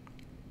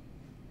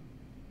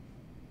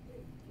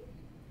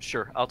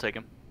 Sure, I'll take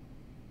him.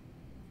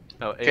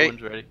 No, Okay.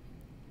 A1's ready.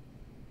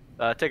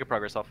 Take a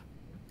progress off.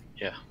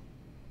 Yeah.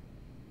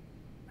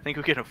 I think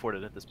we can afford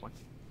it at this point.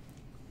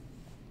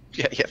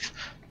 Yeah,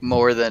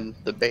 more than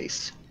the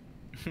base.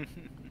 All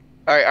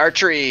right,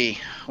 archery.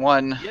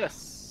 1.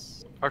 Yes.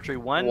 Archery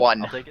 1.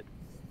 1. I'll take it.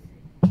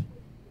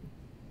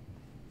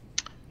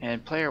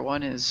 And player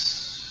 1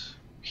 is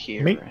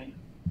here, Me. right?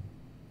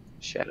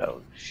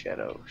 Shadow.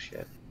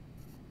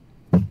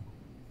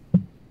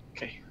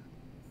 Okay.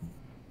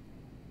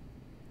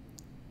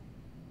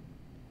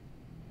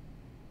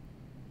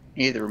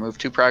 Either remove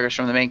 2 progress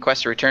from the main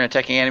quest or return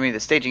attacking enemy to the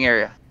staging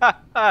area.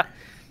 Kind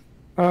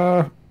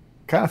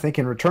of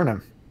thinking return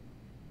him.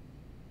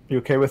 You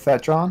okay with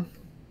that, John?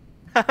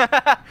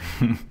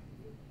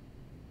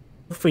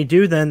 If we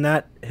do, then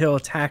that he'll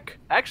attack.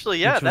 Actually,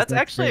 yeah, Which was that's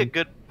next actually a turn.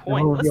 good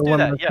point. No, Let's you'll do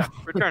wanna- that. Yeah,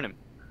 return him.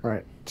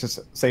 Right. Just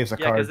saves a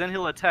Yeah, because card. then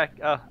he'll attack.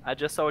 Oh, I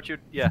just saw what you.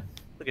 Yeah,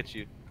 look at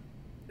you.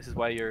 This is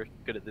why you're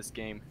good at this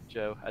game,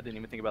 Joe. I didn't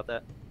even think about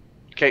that.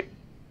 Okay.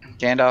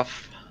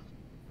 Gandalf.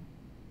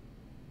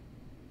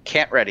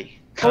 Can't ready.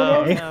 Okay.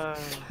 Oh,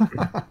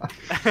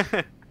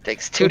 no.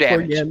 Takes 2 Go for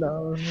damage.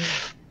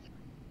 Gandalf.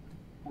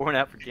 Worn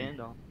out for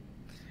Gandalf.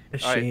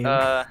 A All shame.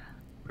 right,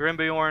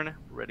 Grimbjorn,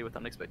 ready with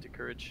unexpected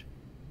courage.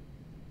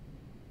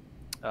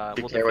 We'll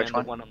Declare which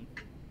defend the one? one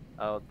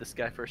on this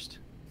guy first.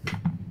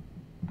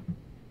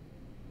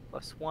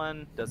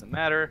 +1, doesn't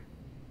matter.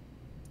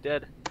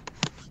 Dead.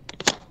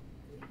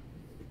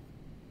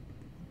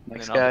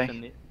 Next and then I'll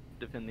guy.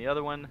 defend the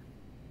other one.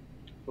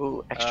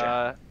 Ooh,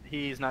 extra.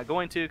 He's not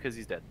going to because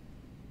he's dead.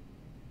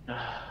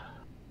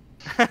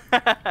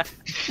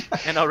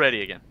 And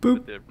already again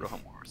with the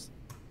Rohan Wars.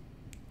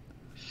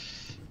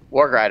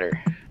 Warg Rider.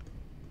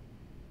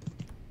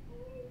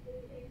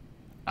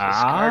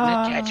 Discard an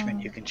Ah.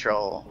 attachment you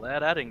control.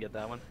 Glad I didn't get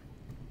that one.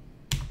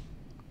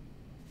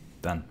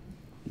 Done.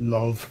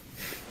 Love.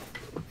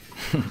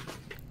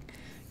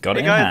 Got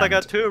Hey it in guys, I hand.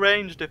 got 2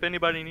 ranged if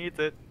anybody needs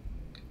it.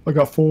 I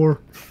got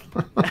 4.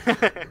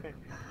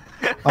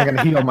 I'm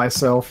gonna heal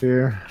myself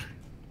here.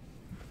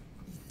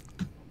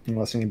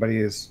 Unless anybody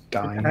is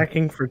dying.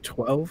 Attacking for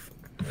 12.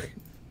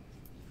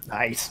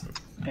 Nice.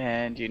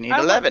 And you need I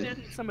 11.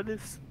 wanted some of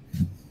this.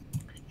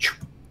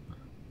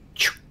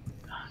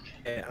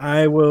 Okay,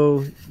 I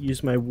will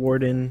use my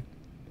Warden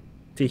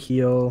to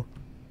heal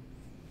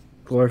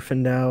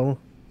Glorfindel,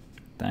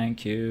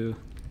 Thank you.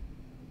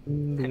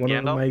 one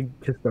Gandalf? of my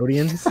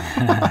custodians.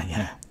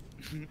 Yeah.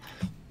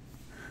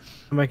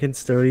 My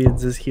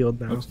custodians is healed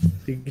now. So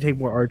you can take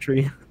more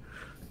archery.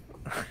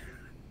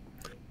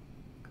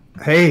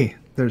 Hey,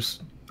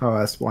 there's. Oh,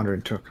 that's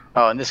Wandering Took.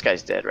 Oh, and this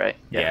guy's dead, right?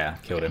 Yeah,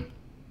 killed him.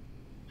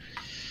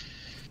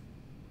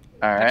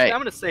 All Actually, right. I'm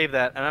gonna save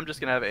that, and I'm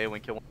just gonna have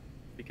Aowen kill one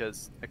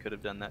because I could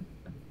have done that.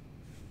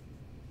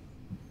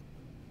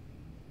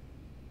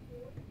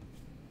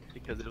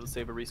 Because it will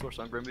save a resource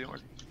on Grimbjorn.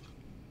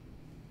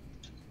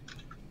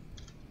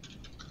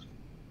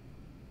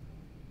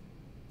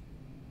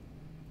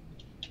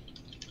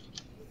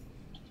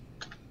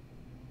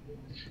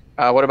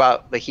 What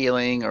about the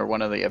healing or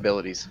one of the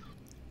abilities?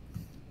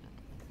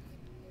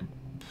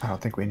 I don't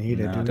think we need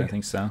No, it. I Do don't we?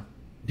 think so.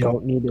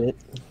 Don't need it.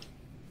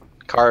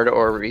 Card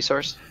or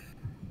resource?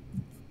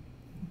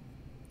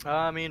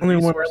 I mean, Only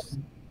one- resource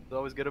is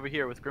always good over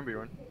here with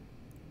Grimbjorn.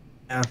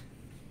 Yeah.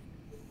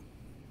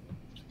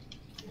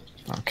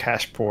 I'm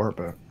cash poor,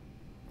 but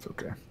it's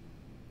okay.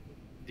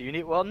 Do you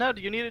need? Well, no.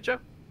 Do you need it, Joe?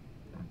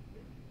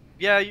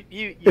 Yeah,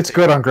 you It's take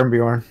good it. on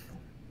Grimbjorn.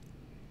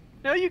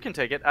 No, you can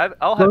take it. I'll It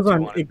have goes 2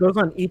 on. on It it. goes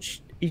on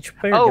each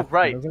player. Oh, gets one,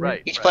 right, doesn't it?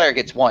 right. Each right. player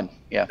gets 1.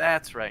 Yeah.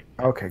 That's right.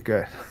 Okay,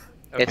 good.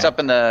 It's Okay, up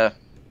in the.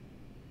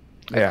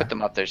 I Yeah. put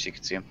them up there so you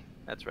can see them.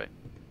 That's right.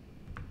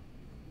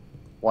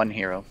 1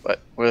 hero,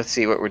 but we'll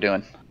see what we're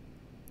doing.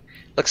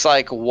 Looks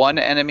like 1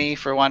 enemy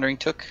for Wandering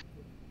Took.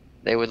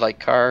 They would like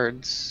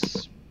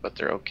cards, but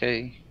they're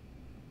okay.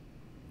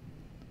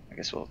 I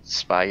guess we'll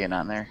spy in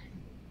on there.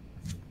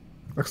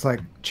 Looks like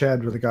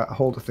Chad really got a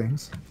hold of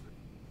things.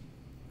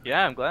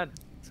 Yeah, I'm glad.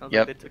 Sounds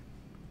Yep. like they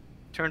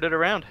turned it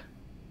around.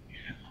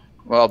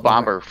 Well,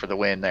 Bomber for the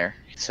win there.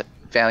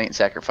 Valiant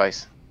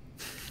sacrifice.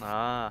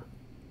 Ah,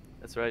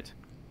 that's right.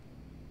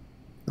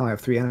 I only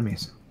have 3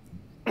 enemies.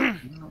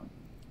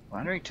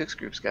 Wandering Took's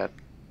group's got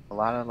a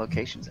lot of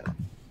locations out.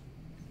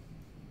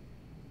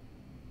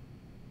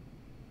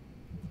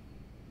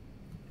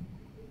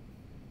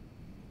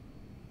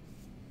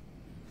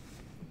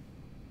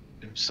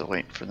 I'm still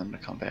waiting for them to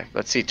come back.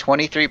 Let's see,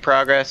 23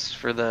 progress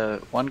for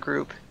the one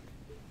group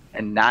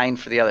and 9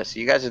 for the other. So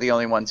you guys are the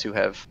only ones who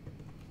have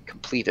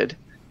completed.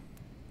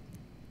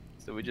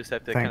 So we just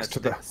have to Thanks kind to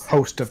of the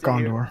host of stay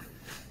here. Gondor.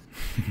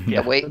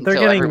 Yeah, wait They're until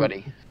getting-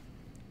 everybody.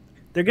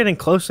 They're getting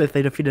close. If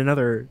they defeat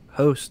another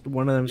host,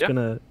 one of them's Yeah.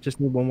 gonna just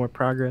need 1 more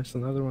progress.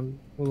 Another one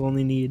will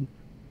only need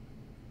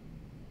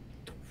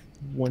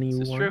 21.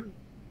 This is true.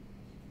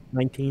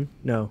 19?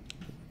 No,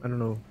 I don't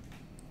know.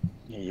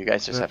 Yeah, you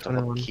guys just have to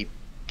 21.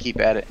 keep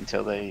at it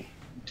until they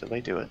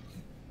do it.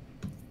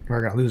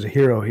 We're gonna lose a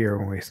hero here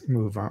when we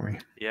move, aren't we?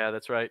 Yeah,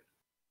 that's right.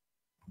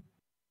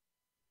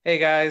 Hey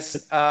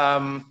guys,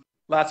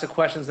 lots of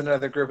questions in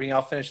another grouping.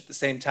 I'll finish at the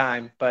same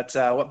time. But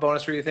what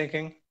bonus were you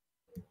thinking?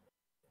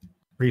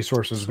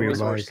 Resources we would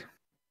Resource. like.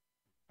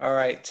 All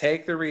right,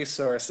 take the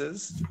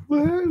resources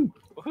Woo!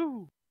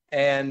 Woohoo!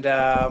 and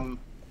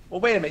Well,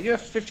 wait a minute. You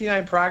have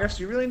 59 progress.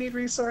 Do you really need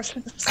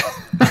resources?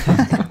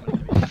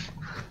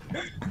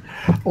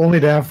 Only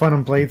to have fun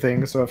and play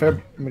things. So if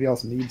everybody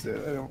else needs it,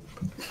 I don't.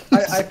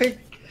 I think.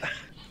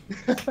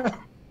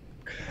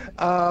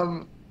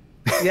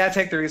 Yeah,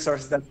 take the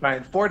resources. That's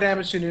fine. 4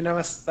 damage to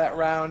Annuminas that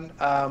round.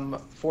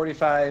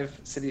 45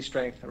 city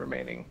strength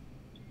remaining.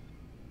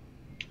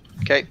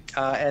 Okay.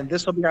 And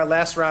this will be our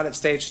last round at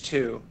stage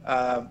 2.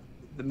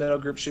 The middle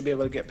group should be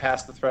able to get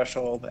past the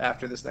threshold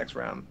after this next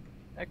round.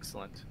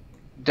 Excellent.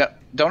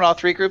 Don't all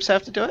 3 groups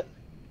have to do it?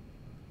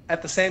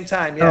 At the same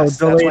time,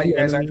 yes. Oh, That's why you delayed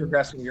guys aren't enemy.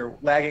 progressing. You're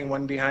lagging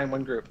one behind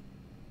one group.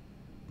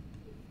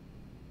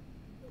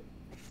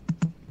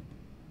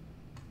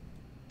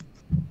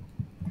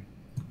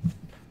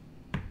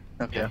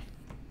 Okay. Yeah.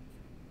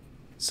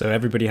 So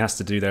everybody has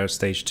to do their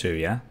stage 2,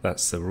 yeah?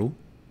 That's the rule?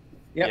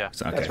 Yep, Yeah.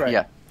 So, okay. that's right.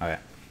 Yeah. Alright.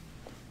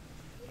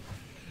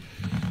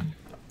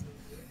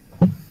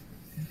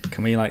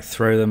 Can we like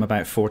throw them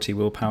about 40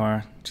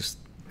 willpower? Just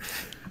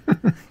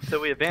So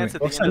we advance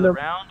at the We'll end of send the them-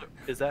 round.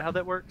 Is that how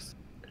that works?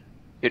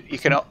 You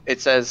can.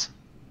 It says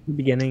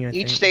Beginning, I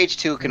each think. stage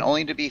 2 can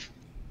only be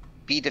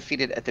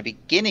defeated at the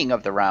beginning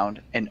of the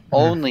round, and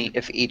only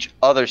if each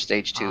other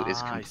stage 2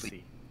 is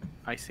complete.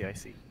 I see.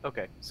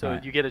 Okay, so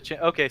Alright. you get a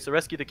chance. Okay, so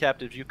rescue the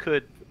captives. You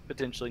could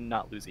potentially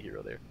not lose a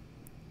hero there.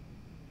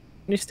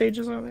 How many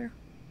stages are there?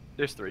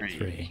 There's 3.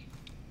 3.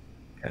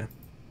 So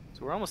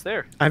we're almost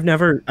there. I've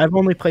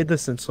only played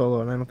this in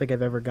solo, and I don't think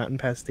I've ever gotten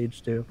past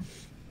stage 2.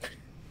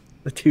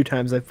 The 2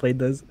 times I've played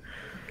this.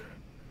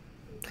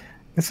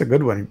 It's a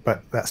good one,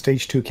 but that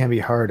stage 2 can be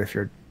hard if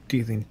you're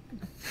dealing.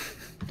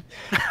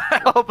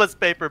 Help us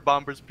pay for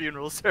Bomber's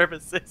funeral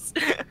services.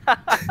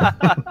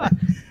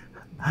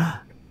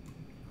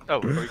 Oh,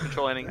 are you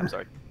controlling? I'm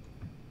sorry.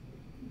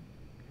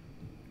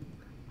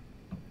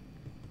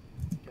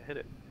 Okay, hit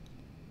it.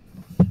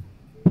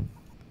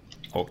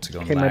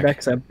 Octagon Okay, my lag.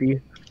 deck's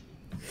empty.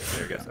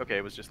 There it goes. Okay,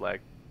 it was just lag.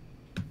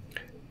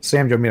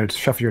 Sam, do you want me to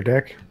shuffle your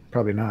deck?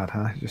 Probably not,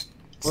 huh? Just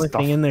Only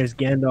stuff. thing in there is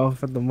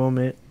Gandalf at the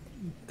moment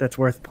that's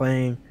worth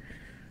playing.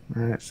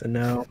 All right. So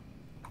no.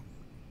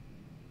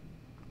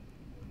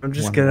 I'm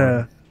just 1-1.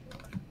 gonna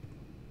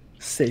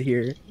sit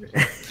here.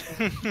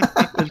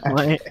 Just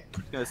play.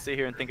 Gonna sit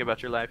here and think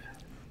about your life.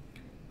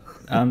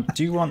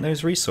 Do you want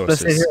those Let's sit here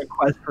resources? and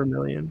quest for a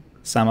million.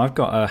 Sam, I've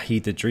got a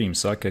heated dream,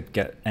 so I could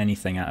get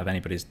anything out of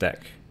anybody's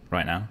deck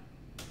right now.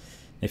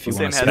 If you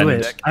Well, want to Sam spend has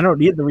Do a it. deck. I don't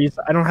need the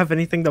reason. I don't have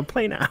anything to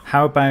play now.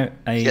 How about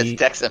His a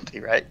deck's empty,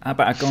 right?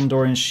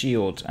 Gondorian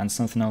shield and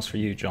something else for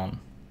you, John?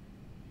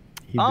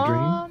 Heed the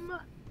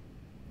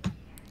dream.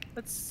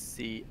 Let's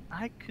see.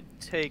 I could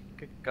take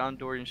a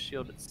Gondorian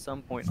shield at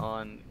some point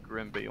on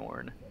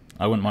Grimbjorn.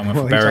 I wouldn't mind one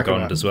for Well, you're talking Baragond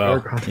about as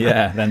well. Baragond.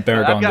 Yeah, then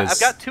Baragond I've is.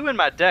 got 2 in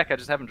my deck. I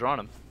just haven't drawn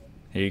them,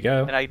 Here you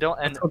go. and I don't.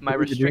 And That's what my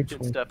we need to do restricted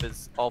for- stuff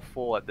is all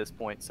full at this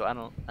point, so I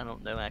don't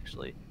know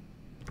actually,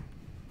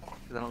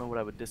 because I don't know what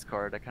I would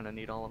discard. I kind of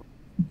need all of them.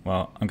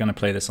 Well, I'm going to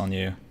play this on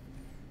you,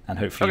 and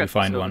hopefully Okay, you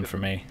find so one good. for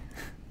me.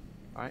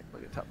 All right,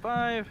 look at top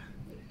 5.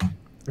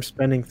 I'm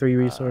spending 3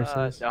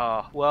 resources.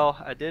 Well,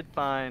 I did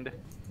find.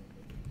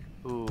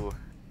 Ooh.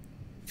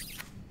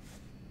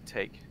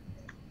 Take.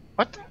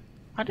 What?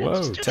 I didn't Whoa,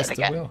 just do test that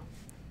the again. wheel.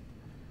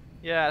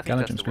 Yeah, I think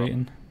Galadrim's test the will.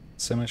 greeting.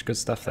 So much good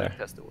stuff there.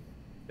 Test the will.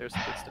 There's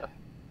some good stuff.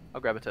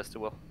 I'll grab a test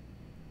of will.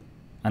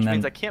 And Which then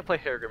means I can't play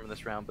Harrigan in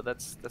this round, but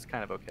that's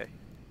kind of okay.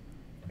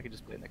 I can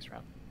just play next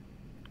round.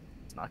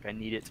 It's not like I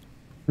need it.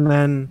 And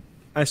then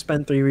I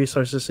spent 3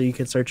 resources so you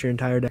can search your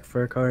entire deck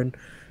for a card.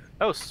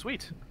 Oh,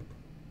 sweet.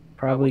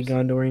 Probably whoops.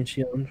 Gondorian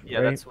Shield. Yeah,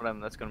 right?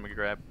 that's gonna be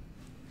grab.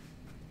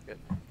 Good.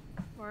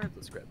 Alright,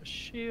 let's grab a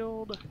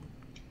shield.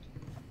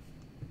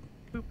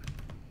 Boop.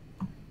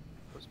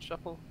 Post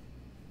shuffle.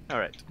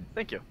 Alright,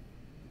 thank you.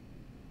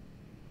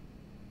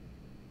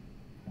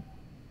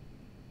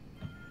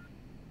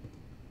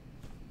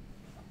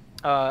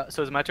 So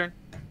is it my turn?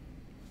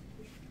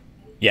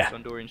 yeah.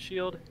 Gondorian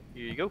shield.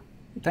 Here you go.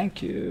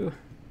 Thank you.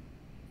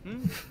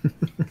 Hmm.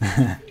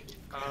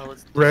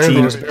 Let's Rarely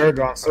Team- does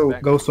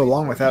Baragond go so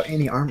long without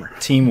any armor.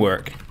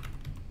 Teamwork.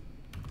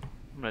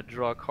 I'm gonna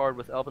draw a card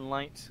with Elven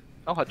Light.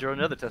 Oh, I drew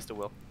another test of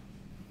will.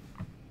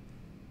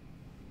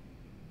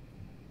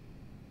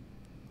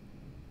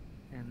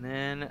 And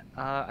then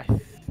I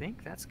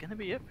think that's gonna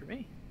be it for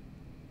me.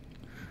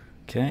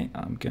 Okay,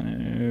 I'm going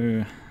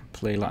to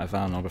play Light of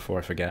Valinor before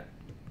I forget.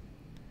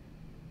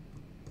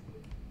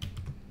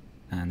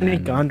 And Any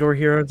then, Gondor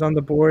heroes on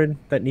the board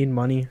that need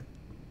money?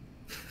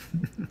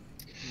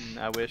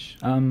 I wish.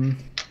 I'll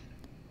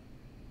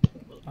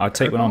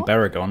take one on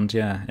Baragond,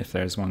 yeah, if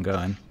there's one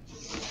going.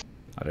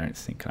 I don't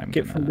think I'm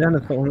Get from gonna...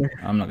 Denethor.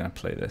 I'm not going to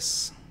play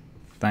this.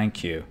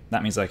 Thank you.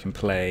 That means I can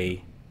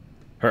play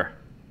her.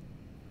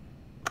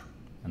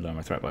 And lower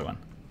my threat by 1.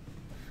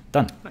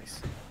 Done.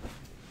 Nice.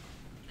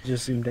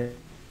 Just zoomed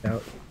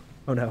out.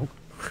 Oh no.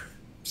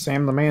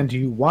 Sam the man, do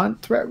you want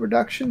threat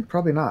reduction?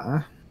 Probably not, huh?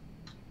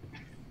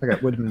 I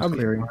got Woodman's I'll be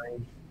clearing.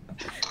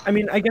 fine. I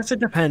mean, I guess it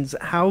depends.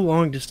 How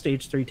long does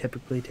stage 3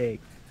 typically take?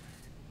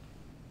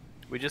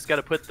 We just got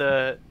to put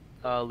the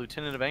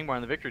Lieutenant of Angmar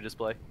on the victory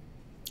display.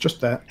 just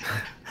that.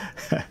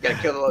 Gotta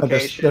kill the But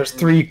location. there's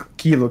 3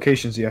 key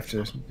locations you have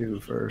to do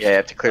first. Yeah, you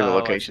have to clear the Oh, I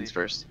locations see.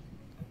 first.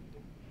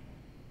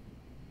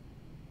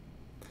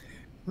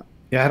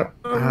 Yeah,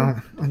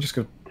 I'm just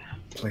gonna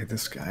play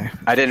this guy.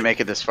 I didn't make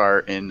it this far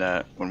in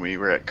when we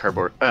were at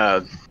Cardboard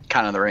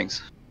Con of the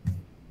Rings.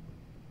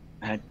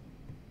 I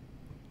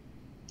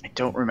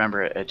don't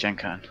remember it at Gen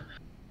Con.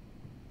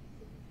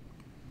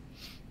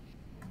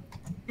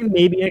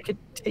 Maybe I could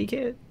take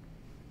it,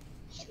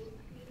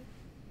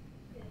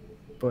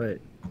 but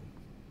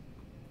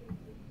I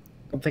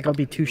don't think I'll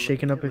be too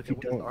shaken up if you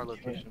don't. Our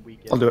location, we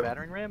get I'll do it.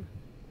 battering ram.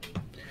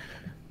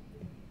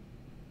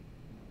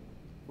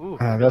 Ooh,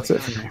 That's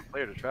really it for me.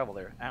 Player to travel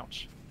there.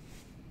 Ouch.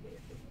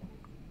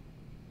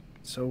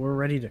 So we're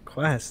ready to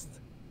quest.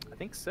 I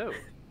think so.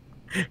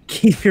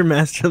 Keep your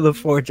Master of the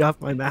Forge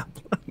off my map.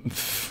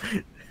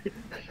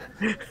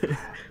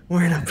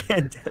 We're in a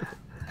pandemic.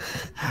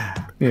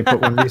 You need to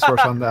put 1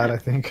 resource on that, I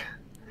think.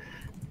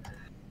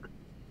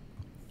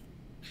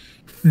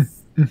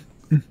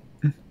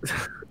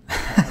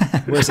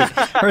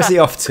 Where's he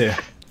off to?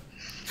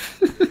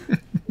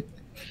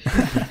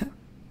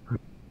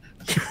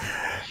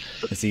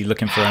 Is he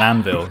looking for an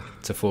anvil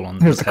to fall on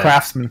There's his the head?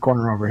 craftsman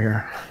corner over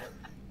here.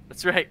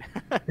 That's right.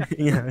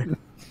 Yeah.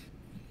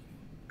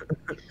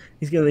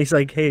 He's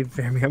like, hey,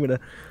 Faramir,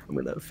 I'm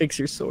gonna fix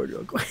your sword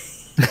real quick.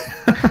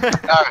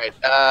 All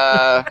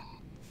right,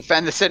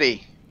 defend the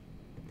city.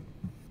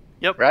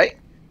 Yep. Right.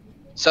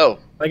 So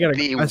I got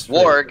the a quest for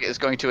warg is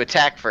going to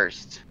attack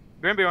first.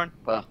 Grimbeorn.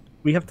 Well,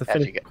 We have to How'd you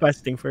finish get-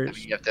 questing I first.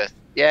 mean, you have to.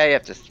 Yeah, you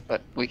have to.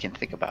 But we can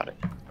think about it.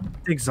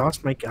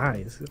 Exhaust my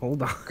guys.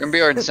 Hold on.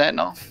 Grimbeor and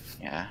Sentinel.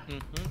 Yeah.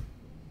 Mm-hmm.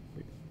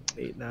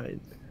 8, 9,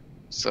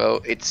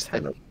 So it's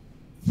 10.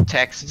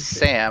 text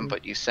Sam,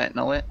 but you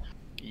Sentinel it.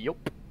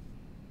 Yup.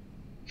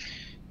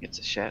 It's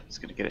a shadow. It's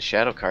gonna get a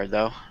shadow card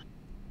though.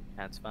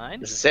 That's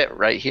fine. This is it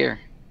right here.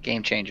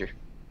 Game changer.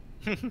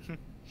 Alright,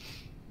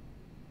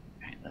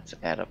 let's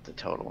add up the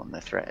total and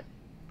the threat.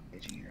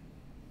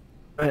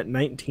 I'm at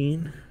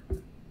 19.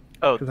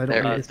 Oh, 'Cause I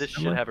don't need this it should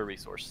somewhere. have a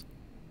resource.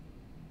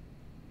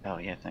 Oh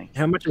yeah, thank you.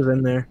 How much is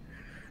in there?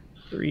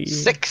 3.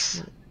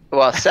 6.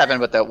 Well, 7,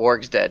 but the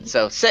warg's dead,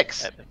 so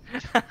 6.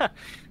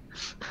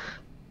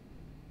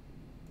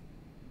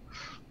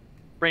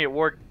 Bring it,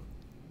 Ward.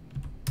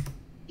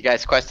 You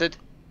guys quested?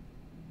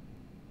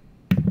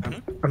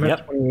 I'm at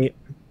Yep. 28.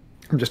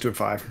 I'm just doing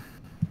 5.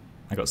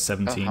 I got Oh,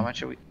 17. how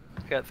much are we?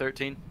 Got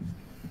 13.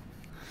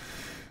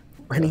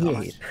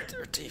 28.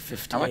 30, How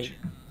 58.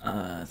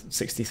 much?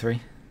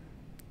 63.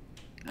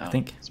 Oh,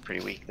 think. it's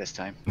pretty weak this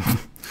time.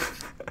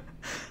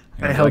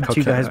 I held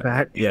you guys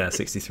back. Yeah,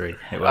 63.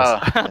 It was.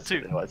 Oh, that's what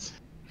Dude. it was.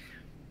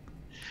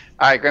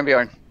 All right,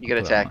 Grimbeorn, you get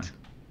Put that attacked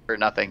for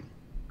nothing.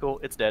 Cool,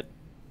 it's dead.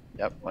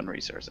 Yep, 1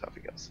 resource, off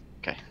he goes.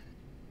 Okay.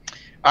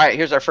 All right,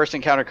 here's our first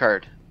encounter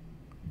card.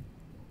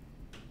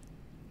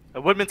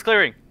 A Woodman's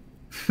Clearing.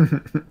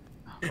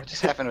 What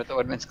just happened with the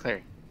Woodman's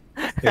Clearing?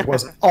 It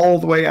wasn't all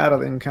the way out of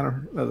the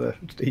encounter of the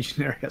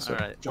staging area. So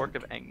Alright, Orc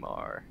of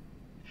Angmar.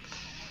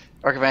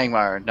 Orc of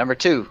Angmar, number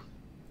 2.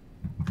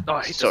 Oh,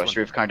 I hate this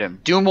Sorcery one. of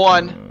Carndom. Doom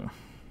 1.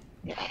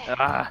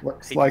 Ah,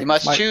 looks hate- like You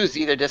must my- choose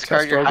either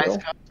discard your Test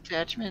highest cost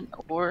attachment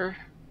or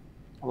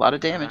a lot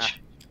of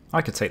damage.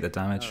 I could take the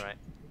damage. Alright.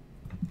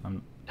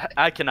 Um,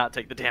 I cannot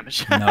take the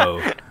damage.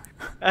 No.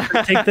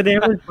 Take the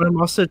damage, but I'm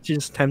also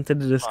just tempted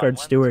to discard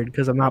one. Steward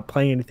because I'm not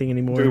playing anything Do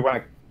anymore. you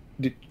want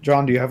to,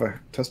 John? Do you have a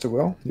test of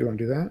will? Do you want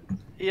to do that?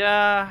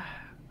 Yeah,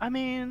 I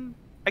mean,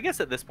 I guess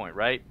at this point,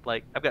 right?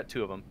 Like, I've got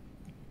 2 of them.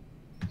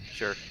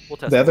 Sure, we'll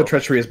test The other will.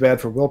 treachery is bad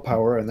for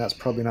willpower, and that's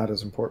probably not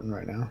as important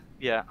right now.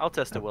 Yeah, I'll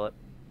test a will it.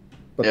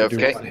 But Yeah, the Doom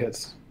okay. one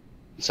hits.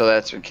 So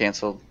that's been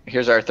canceled.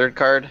 Here's our third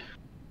card.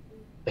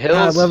 The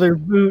Ah, Hills. leather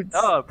boots.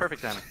 Oh,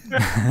 perfect timing.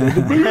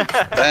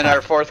 Then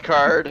our 4th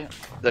card,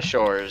 the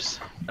Shores.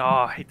 Oh,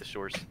 I hate the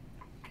shores.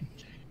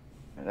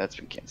 That's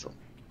been canceled.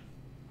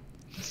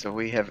 So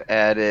we have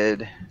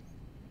added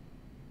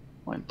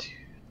 1, 2,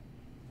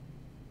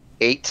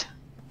 8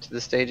 to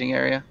the staging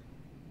area.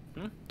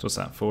 So what's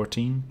that,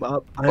 14? I'm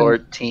up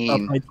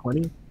 14. by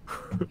 20.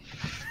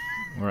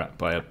 We're up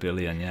by 1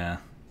 billion, yeah.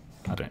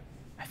 I don't...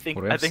 I think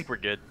What I else? think we're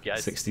good,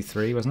 guys.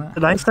 63, wasn't it?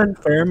 Did I send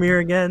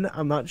Faramir again?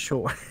 I'm not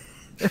sure.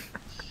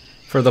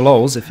 For the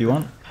lols, if you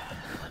want.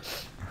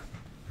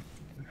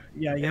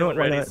 Yeah, you know what?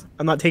 Why not? Alrighties.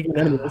 I'm not taking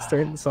enemy this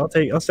turn, so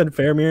I'll send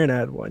Faramir and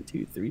add 1,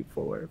 2, 3,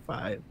 4,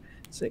 5,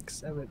 6,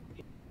 7,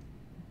 8,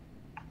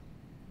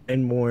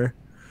 and more.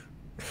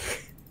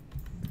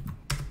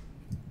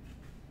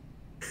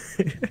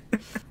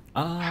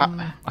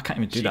 I can't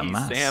even do that Jeez,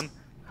 math. Sam.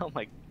 Oh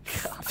my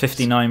god.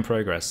 59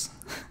 progress.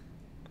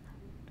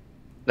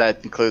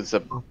 That includes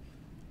the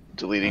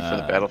deleting for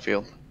the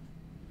battlefield.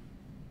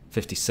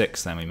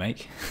 56 then we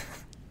make.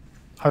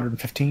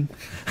 115.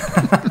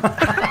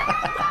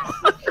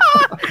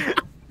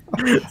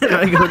 And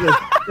I go to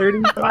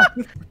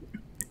 35.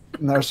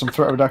 And there's some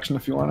threat reduction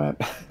if you want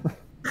it.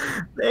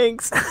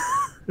 Thanks.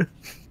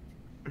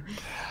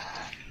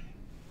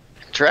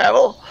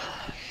 Travel.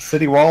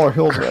 City wall or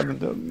hills. I haven't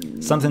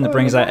done. Something that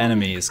brings out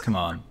enemies, come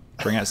on.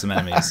 Bring out some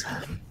enemies.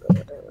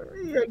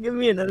 Yeah, give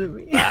me an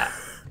enemy.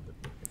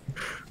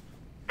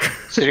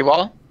 City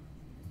wall?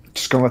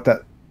 Just gonna let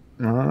that.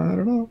 I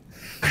don't know.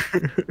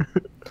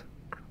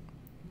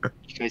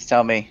 You guys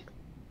tell me.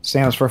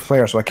 Stands for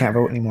flare, so I can't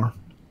vote anymore.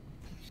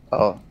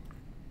 Oh,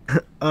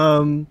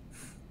 The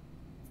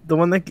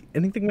one that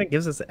anything that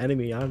gives us an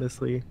enemy,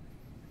 honestly.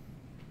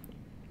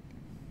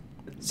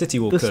 City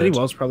wall The could. city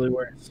wall's probably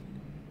worse.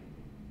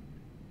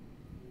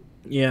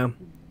 Yeah.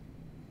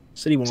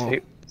 City wall.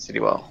 city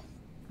wall.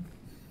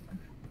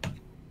 All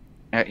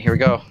right, here we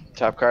go.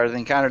 Top card of the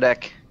encounter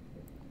deck.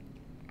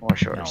 More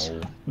shores.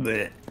 No.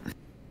 Blech.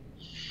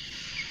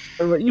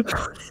 What you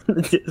put in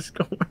the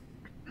Discord?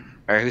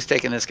 All right, who's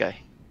taking this guy?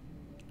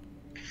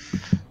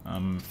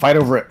 Fight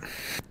over it.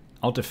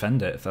 I'll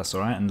defend it if that's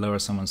alright and lower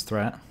someone's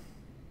threat.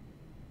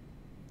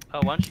 Oh,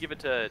 why don't you give it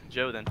to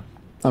Joe then?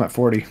 I'm at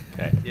 40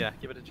 Okay. Yeah,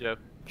 give it to Joe.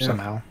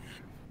 somehow.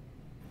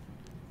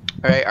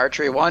 All right,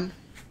 archery 1.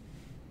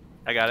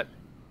 I got it.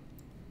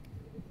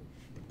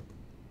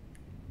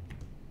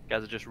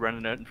 Guys are just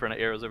running out in front of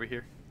arrows over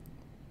here.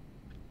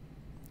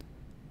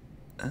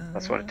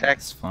 That's what attack.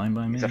 It's fine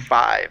by me. It's a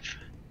 5.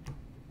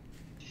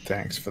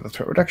 Thanks for the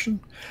threat reduction.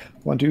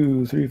 1,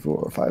 2, 3,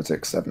 4, 5,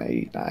 6, 7,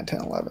 8, 9,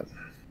 10, 11,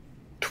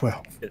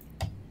 12.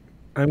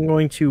 I'm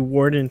going to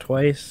warden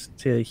twice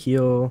to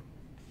heal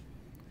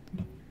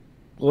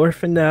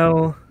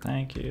Glorfindel,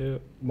 Thank you.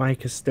 my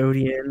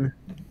custodian,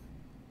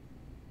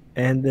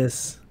 and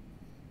this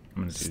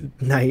I'm gonna do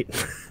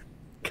knight.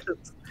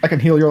 I can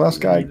heal your last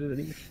guy.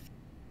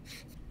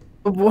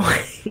 Oh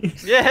boy.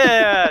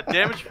 Yeah,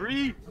 damage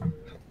free.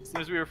 As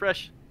soon as we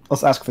refresh.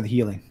 Let's ask for the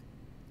healing.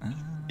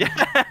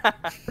 Yeah.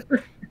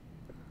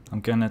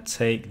 I'm gonna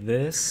take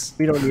this.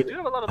 We don't We need do it.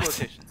 have a lot of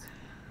rotations.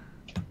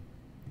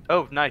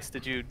 Oh, nice.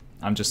 Did you?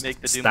 I'm just Make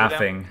the doom go down?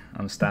 staffing.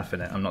 I'm staffing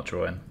it. I'm not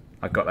drawing.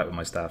 I got that with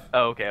my staff.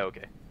 Oh, okay,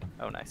 okay.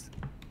 Oh, nice.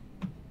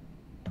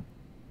 All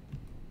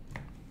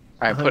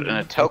right, putting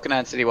a token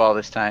on city wall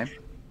this time.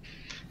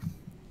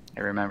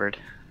 I remembered.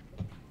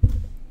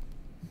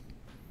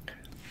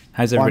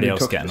 How's everybody Wandering else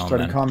took getting on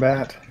starting then?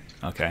 combat.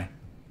 Okay.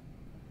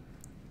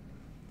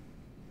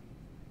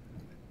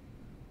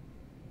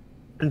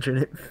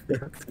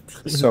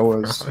 115. So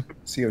was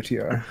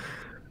COTR.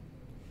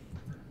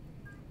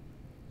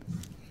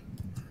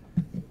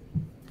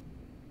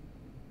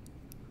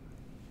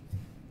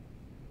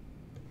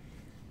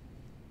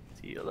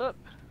 Heal up.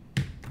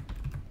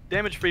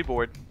 Damage free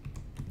board.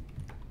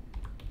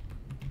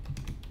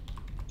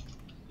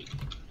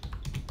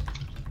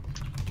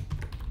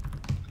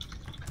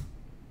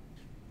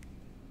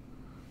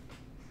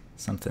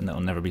 Something that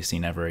will never be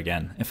seen ever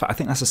again. In fact, I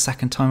think that's the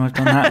second time I've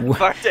done that.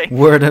 Vardaen.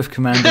 Word of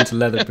command into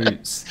leather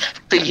boots.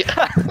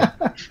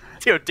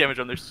 Zero damage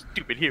on their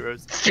stupid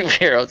heroes.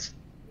 Superheroes.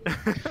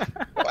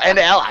 And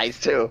allies,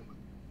 too.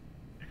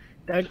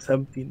 That's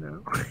empty now.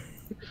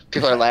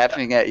 People are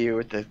laughing at you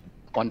with the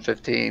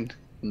 115.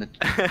 And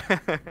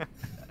the...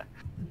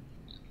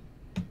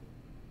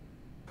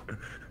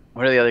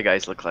 What do the other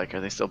guys look like? Are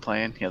they still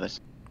playing? Yeah, there's...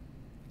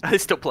 They're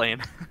still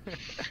playing.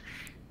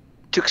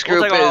 Tuk's We'll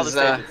group take on all the is...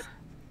 stages.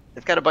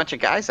 they've got a bunch of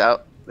guys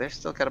out. They've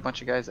still got a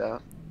bunch of guys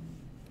out.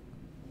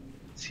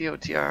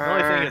 COTR... The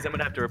only thing is I'm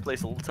gonna have to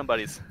replace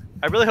somebody's.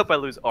 I really hope I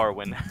lose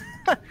Arwen.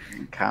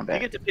 You combat.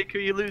 get to pick who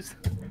you lose.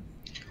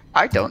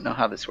 I don't know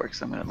how this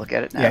works. I'm going to look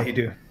at it now. Yeah, you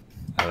do.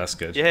 Oh, that's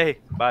good. Yay!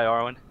 Bye,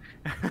 Arwen.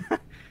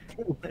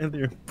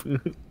 Leather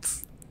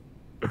boots.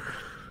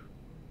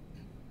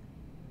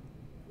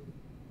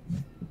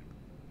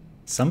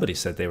 Somebody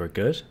said they were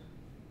good.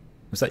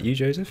 Was that you,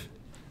 Joseph?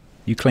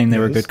 You claimed they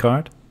were a Yes. good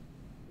card?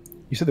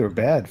 You said they were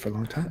bad for a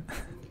long time.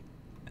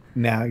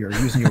 Now you're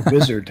using your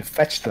wizard to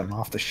fetch them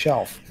off the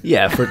shelf.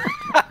 Yeah, for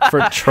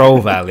troll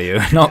value,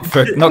 not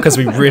because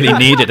we really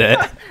needed it.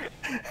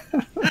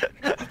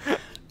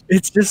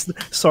 It's just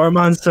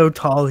Saruman's so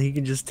tall he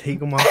can just take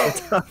them off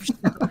the top.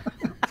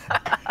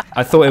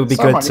 I thought it would be Saruman,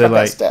 good you to got that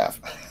like. staff.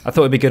 I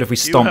thought it'd be good if we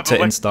stomped have it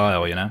in elect-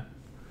 style, you know.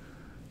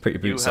 Put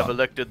your You boots have on.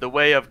 elected the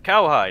way of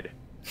cowhide.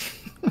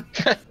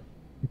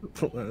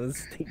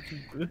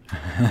 Stinky boot.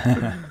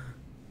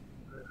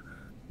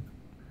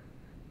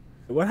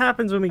 What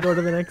happens when we go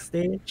to the next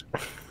stage?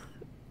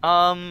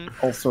 All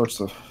sorts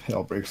of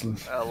hell breaks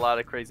loose. a lot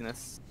of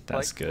craziness.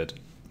 That's good.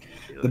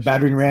 The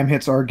battering ram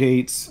hits our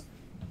gates.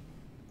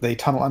 They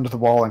tunnel under the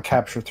wall and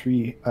capture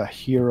a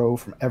hero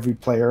from every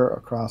player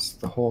across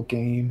the whole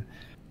game.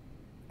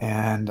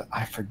 And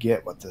I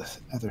forget what the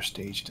other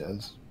stage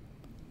does.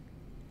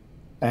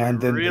 And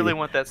We then really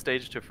want that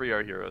stage to free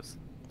our heroes.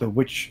 the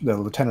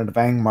Lieutenant of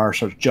Angmar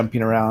starts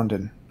jumping around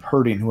and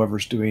hurting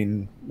whoever's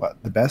doing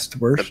what, the best,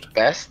 worst? The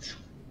best?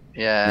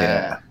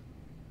 Yeah.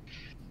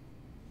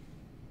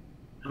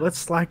 Let's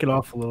slack it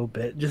off a little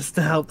bit just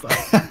to help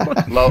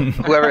out.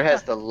 Whoever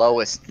has the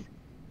lowest Threat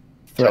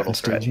total and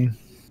threat. staging.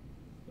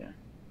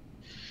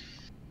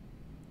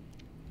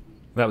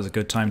 That was a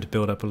good time to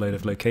build up a load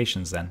of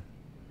locations then.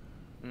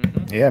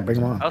 Mhm. Yeah,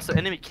 bring them on. Also,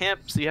 enemy camp.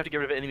 So you have to get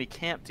rid of enemy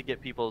camp to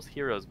get people's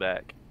heroes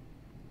back.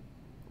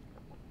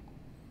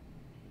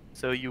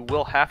 So you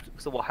will have to.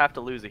 So we'll have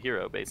to lose a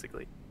hero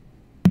basically.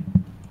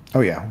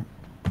 Oh yeah.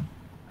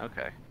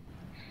 Okay.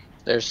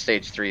 There's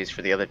stage 3s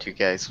for the other two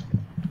guys.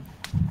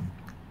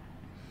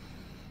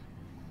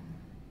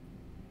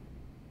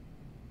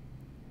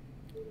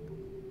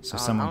 So I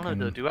someone don't know, can.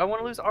 though. Do I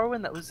want to lose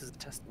Arwen? That loses a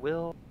test of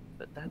will,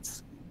 but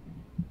that's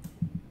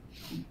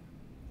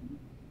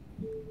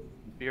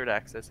weird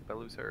access if I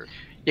lose her.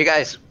 You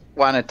guys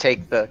want to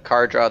take the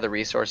card draw, the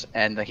resource,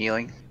 and the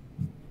healing?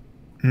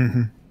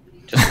 Mm-hmm.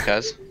 Just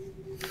because?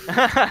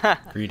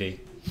 Greedy.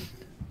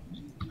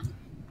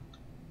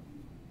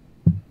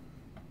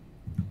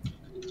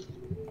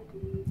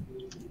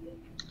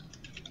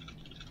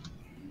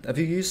 Have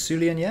you used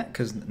Sulian yet?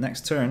 Because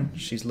next turn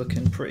she's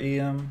looking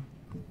pretty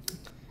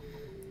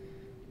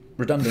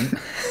redundant.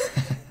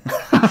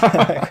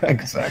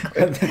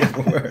 Exactly. I can't think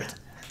of a word.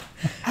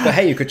 But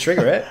hey, you could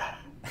trigger it.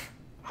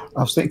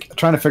 I was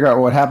trying to figure out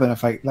what would happen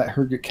if I let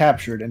her get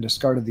captured and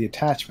discarded the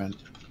attachment.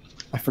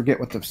 I forget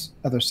what the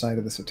other side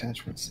of this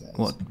attachment says.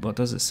 What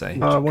does it say?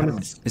 When Come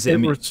it's, Is it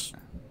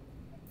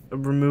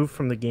removed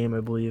from the game, I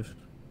believe.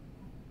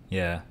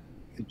 Yeah.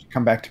 Did you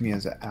come back to me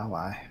as an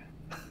ally?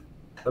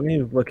 Let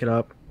me look it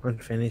up on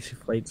Fantasy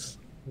Flight's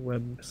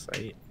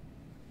website.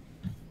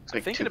 It's I'm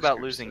like thinking two about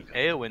squares. losing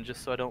Eowyn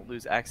just so I don't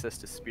lose access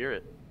to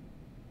Spirit.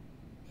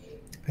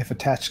 If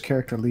attached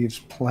character leaves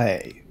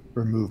play,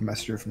 remove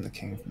Messenger from the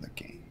King from the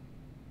game.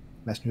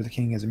 Messenger of the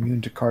King is immune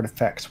to card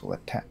effects while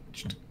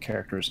attached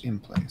characters in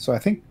play. So I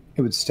think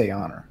it would stay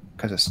on her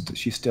because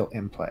she's still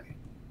in play.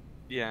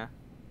 Yeah.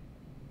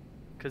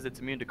 Because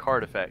it's immune to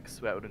card effects,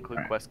 so that would include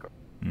Right. quest cards.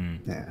 Mm.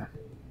 Yeah.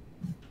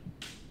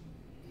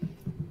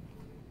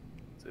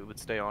 So it would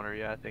stay on her,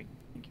 yeah, I think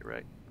you're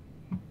right.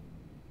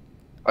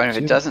 Or if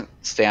it doesn't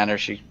stay on her,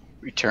 she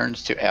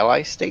returns to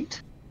ally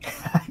state.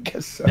 I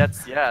guess so.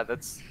 That's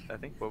I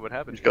think what would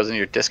happen. Which goes in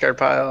your discard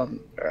pile.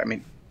 Or, I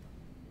mean,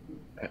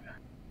 I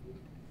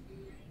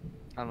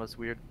don't know, it's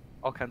weird.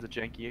 All kinds of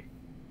janky.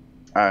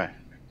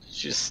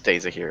 she just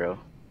stays a hero.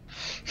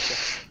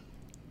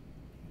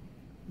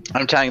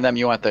 I'm telling them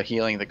you want the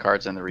healing, the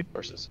cards, and the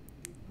resources.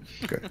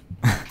 Good.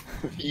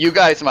 You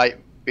guys might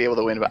be able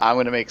to win, but I'm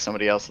going to make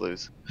somebody else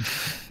lose.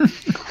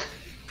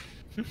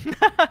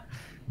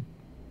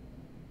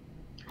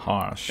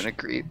 Harsh. I'm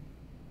going to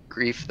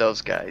grief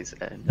those guys.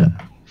 And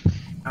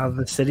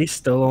The city's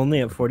still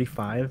only at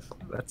 45.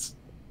 That's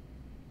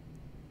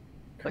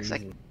looks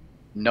like crazy.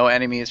 no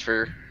enemies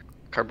for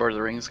Cardboard of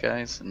the Rings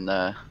guys, and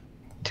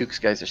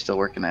Tukes guys are still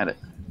working at it.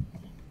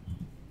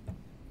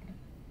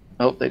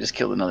 Oh, they just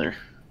killed another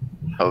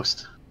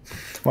host.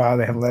 Wow,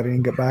 they haven't let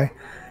anyone get by.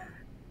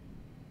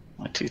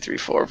 1, 2, 3,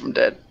 4 of them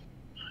dead.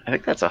 I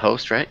think that's a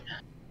host, right?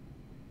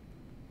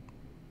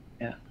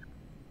 Yeah.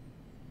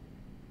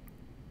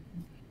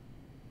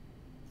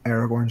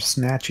 Aragorn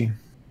snatching.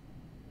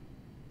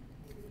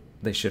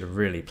 They should have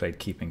really played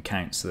keeping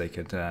count so they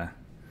could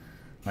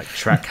like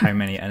track how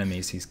many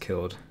enemies he's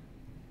killed.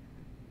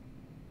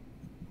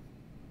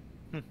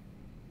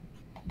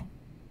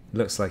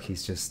 Looks like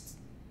he's just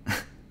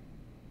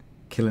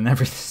killing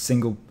every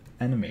single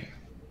enemy.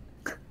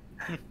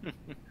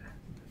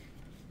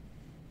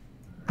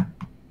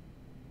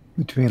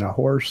 Between a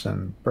horse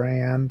and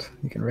Brand,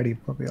 you can ready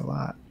probably a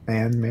lot.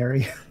 And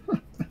Mary.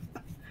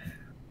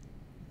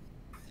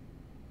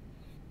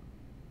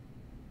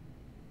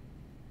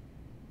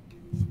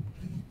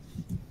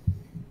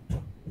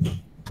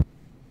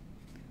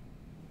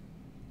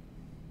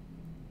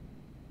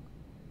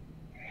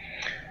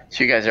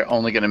 So you guys are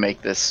only going to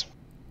make this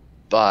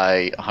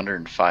by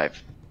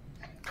 105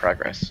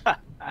 progress.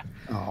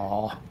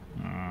 Oh.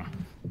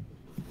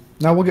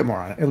 No, we'll get more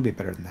on it. It'll be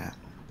better than that.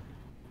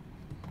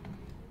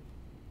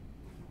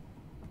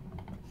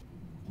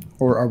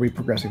 Or are we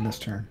progressing this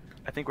turn?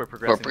 I think we're We're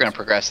progressing. going to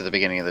progress at the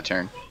beginning of the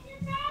turn,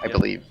 I Yep.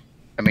 believe.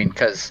 I mean,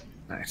 because,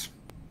 Nice.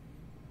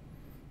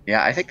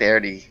 yeah, I think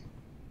the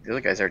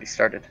other guys already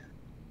started.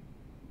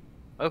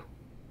 Oh,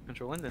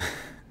 Control Linden.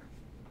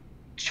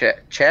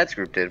 Chad's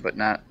group did, but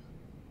not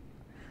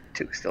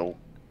Tuke still.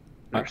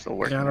 They're still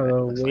working on it,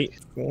 Gotta looks wait like.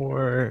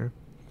 for.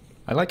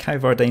 I like how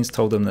Vardaen's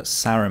told them that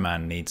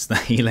Saruman needs the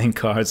healing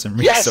cards and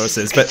Yes!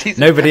 resources, but He's-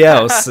 nobody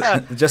else.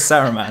 Just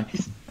Saruman.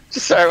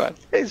 Sorry,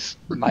 he's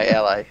my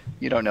ally.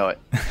 You don't know it.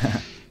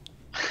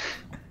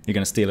 You're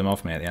going to steal him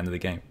off me at the end of the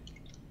game.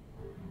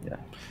 Yeah.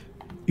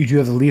 You do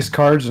have the least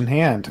cards in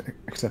hand,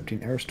 excepting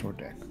Aristor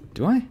deck.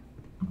 Do I?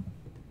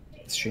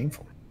 It's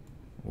shameful.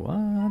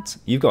 What?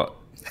 You've got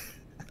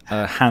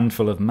a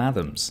handful of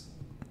Mathams.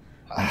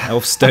 And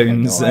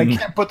Elfstones I and...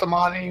 can't put them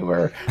on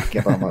anywhere. I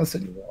can't put them on a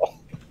city wall.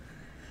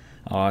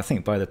 Oh, I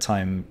think by the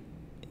time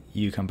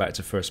you come back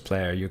to first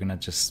player, you're going to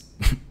just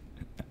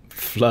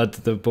flood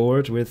the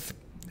board with...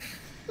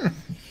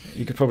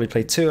 You could probably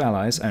play 2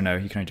 allies. Oh no,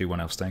 you can only do 1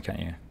 Elfstone, can't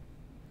you?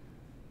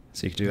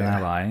 So you could do an Yeah.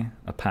 ally,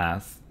 a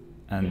path,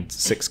 and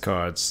 6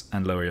 cards,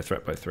 and lower your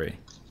threat by 3.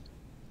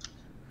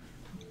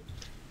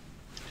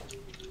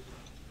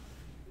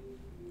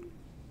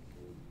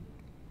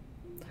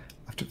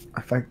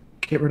 If I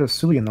get rid of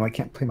Sulian, though, I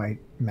can't play my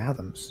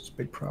Mathams. It's a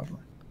big problem.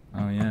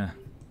 Oh yeah.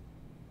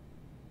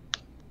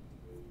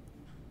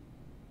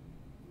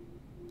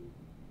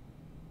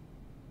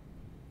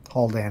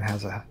 Haldan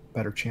has a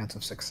better chance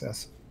of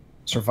success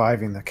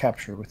surviving the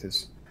capture with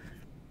his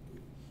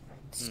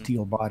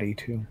steel body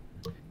too.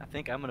 I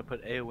think I'm gonna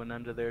put Eowyn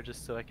under there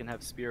just so I can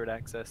have spirit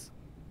access.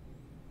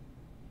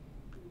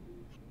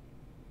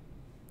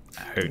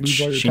 Ouch.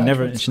 Lose all your She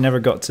never attachments.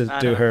 got to I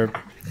do know. her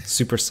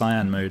Super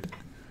Saiyan mode.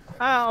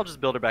 I'll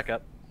just build her back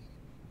up.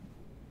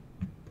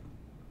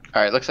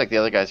 All right, looks like the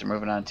other guys are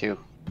moving on too.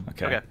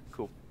 Okay. Okay,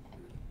 cool.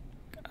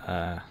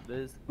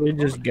 We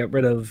just get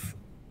rid of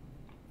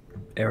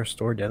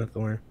Aristor,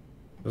 Denethor.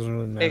 Doesn't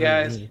really matter. Hey,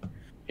 guys. to me.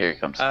 Here he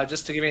comes.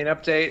 Just to give you an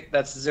update,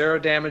 that's 0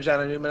 damage on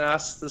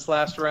Annuminas this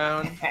last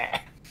round.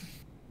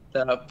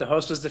 The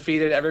host was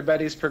defeated.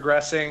 Everybody's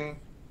progressing.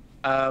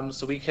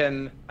 So we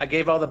can. I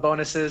gave all the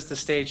bonuses to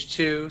stage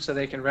 2 so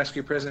they can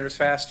rescue prisoners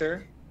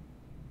faster.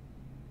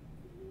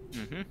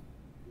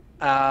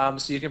 So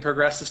you can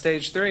progress to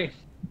stage 3.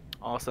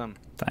 Awesome.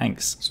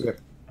 Thanks. So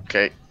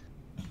Okay.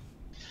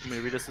 Want me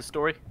to read us the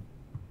story?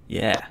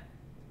 Yeah.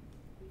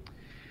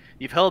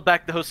 You've held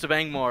back the host of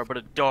Angmar, but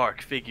a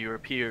dark figure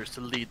appears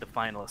to lead the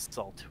final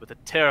assault. With a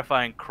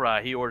terrifying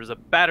cry, he orders a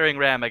battering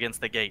ram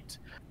against the gate.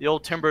 The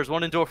old timbers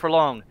won't endure for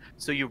long,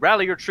 so you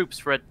rally your troops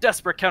for a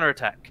desperate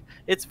counterattack.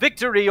 It's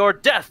victory or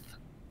death!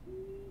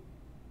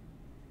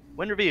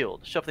 When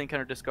revealed, shuffle the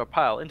encounter discard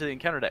pile into the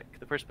encounter deck.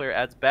 The first player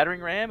adds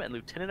battering ram and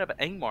lieutenant of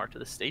Angmar to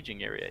the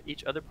staging area.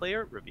 Each other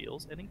player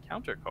reveals an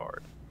encounter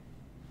card.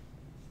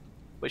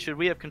 Wait, should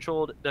we have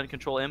done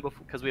control M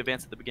before, because we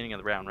advanced at the beginning of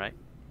the round, right?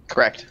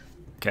 Correct.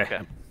 Okay. Okay.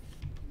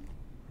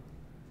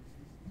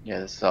 Yeah,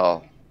 this is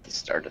all the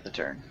start of the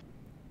turn.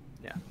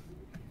 Yeah.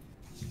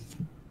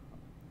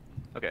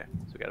 Okay,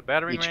 so we got a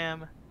battering Each-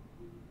 ram.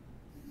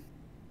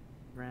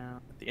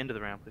 Round at the end of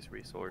the round, place a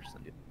resource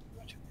and do.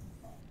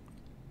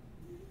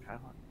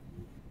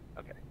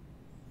 Okay.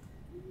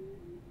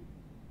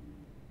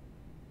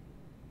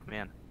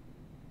 Man.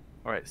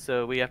 All right,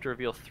 so we have to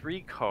reveal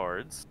 3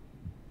 cards.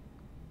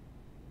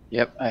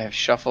 Yep, I have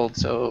shuffled.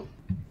 So,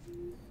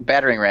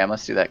 battering ram.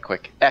 Let's do that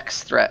quick.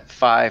 X threat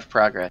 5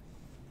 progress.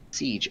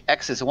 Siege.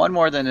 X is 1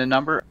 more than the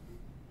number.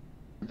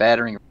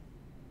 Battering.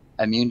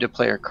 Immune to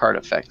player card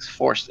effects.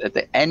 Forced at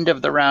the end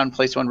of the round.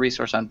 Place 1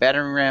 resource on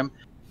battering ram.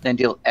 Then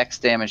deal X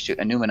damage to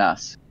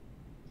Annuminas.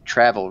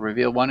 Travel.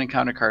 Reveal 1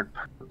 encounter card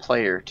per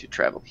player to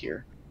travel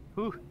here.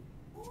 Whew.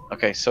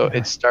 Okay, so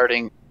it's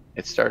starting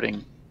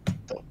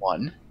the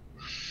 1.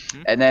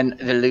 And then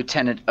the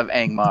Lieutenant of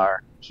Angmar.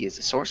 He is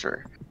a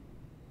sorcerer.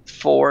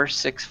 4,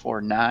 6,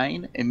 4,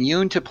 9.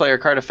 Immune to player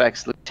card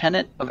effects.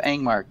 Lieutenant of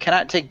Angmar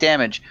cannot take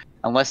damage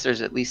unless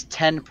there's at least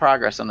 10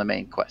 progress on the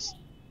main quest.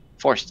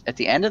 Forced. At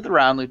the end of the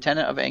round,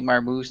 Lieutenant of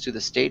Angmar moves to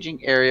the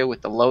staging area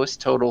with the lowest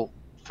total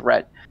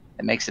threat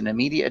and makes an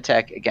immediate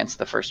attack against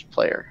the first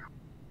player.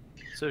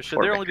 So should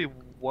For there only be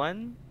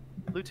 1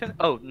 lieutenant?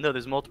 Oh, no,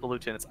 there's multiple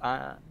lieutenants.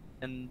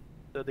 And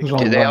so they there's go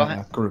only they one all in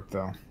that group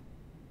though.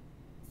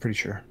 Pretty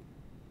sure.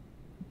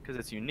 because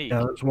it's unique.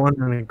 Yeah, there's one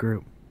in a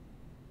group.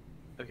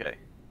 Okay.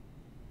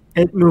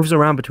 It moves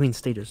around between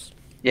stages.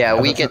 Yeah,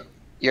 we that's get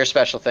your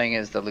special thing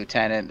is the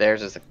lieutenant.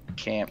 Theirs is the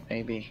camp,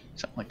 maybe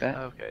something like that.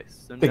 Okay.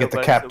 So They get the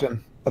nobody-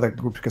 captain of the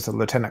group gets the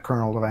lieutenant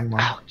colonel of Angmar.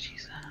 Oh,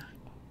 jeez.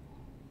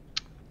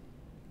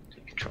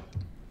 Take control.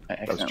 I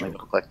accidentally true.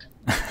 clicked.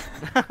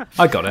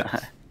 I got it.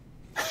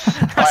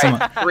 All Someone-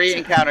 right, 3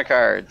 encounter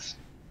cards.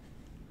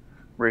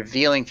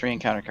 Revealing 3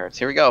 encounter cards.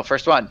 Here we go.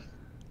 First one.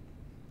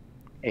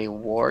 A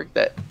warg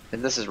that,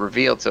 and this is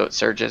revealed, so it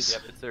surges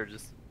Yep, it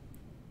surges.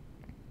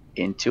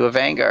 into a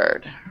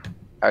vanguard.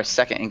 Our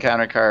second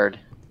encounter card,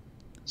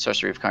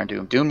 Sorcery of Karn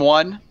Doom. Doom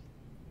 1.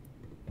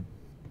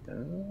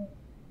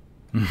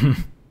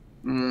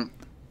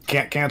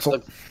 Can't cancel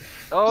Look.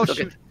 Oh, Look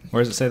shoot. at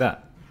Where does it say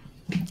that?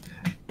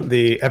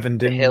 the Evan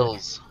the Din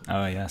hills.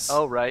 Oh, yes.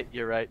 Oh, right.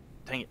 You're right.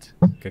 Dang it.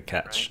 Good Right.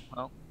 catch.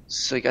 Well,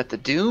 So you got the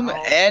Doom,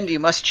 Oh. and you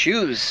must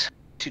choose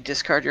to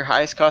discard your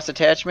highest cost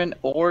attachment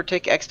or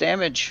take X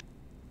damage,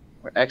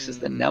 where X is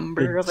the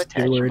number Good of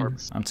steward.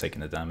 attachments. I'm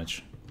taking the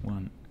damage.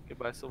 1,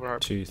 goodbye,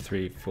 Silverharp. 2,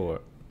 3, 4.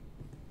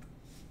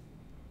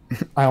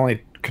 I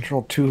only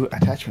control 2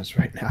 attachments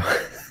right now.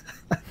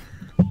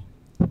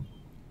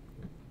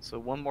 So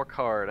 1 more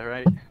card, all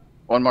right?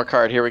 One more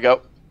card. Here we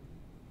go.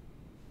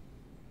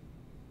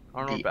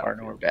 Arnold The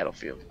Battlefield. Arnor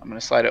Battlefield. I'm going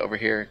to slide it over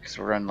here because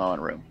we're running low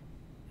on room.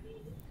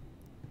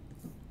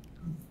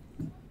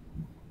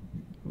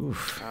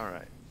 Oof. All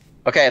right.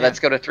 Okay, let's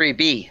go to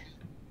 3B.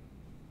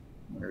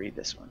 I'm going to read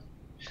this one.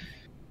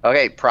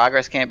 Okay,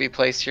 progress can't be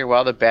placed here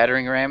while the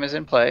battering ram is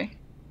in play.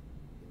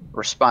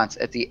 Response.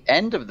 At the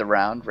end of the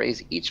round,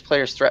 raise each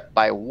player's threat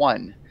by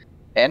 1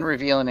 and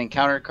reveal an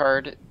encounter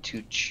card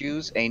to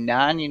choose a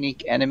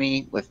non-unique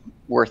enemy with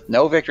worth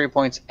no victory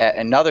points at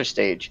another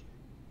stage.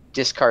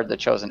 Discard the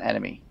chosen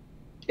enemy.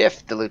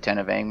 If the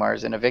Lieutenant of Angmar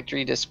is in a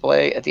victory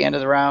display at the end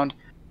of the round,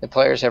 the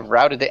players have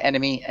routed the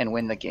enemy and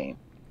win the game.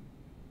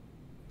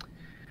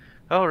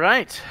 All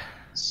right.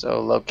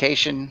 So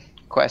location,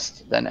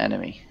 quest, then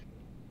enemy.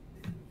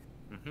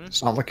 Mm-hmm.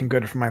 It's not looking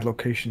good for my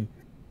location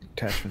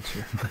attachments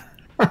here.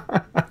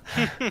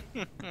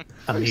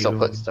 We still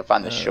put stuff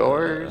on the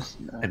shores.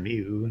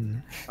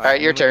 Immune. All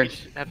right, your turn.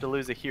 We have to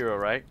lose a hero,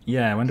 right?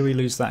 Yeah, when do we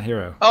lose that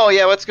hero? Oh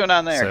yeah, what's going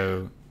on there?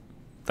 So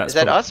that's Is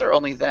that us or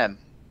only them?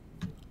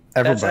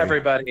 That's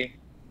everybody.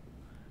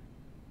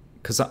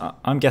 Because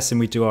I'm guessing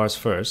we do ours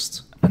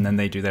first, and then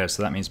they do theirs.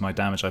 So that means my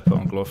damage I put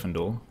on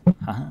Glorfindel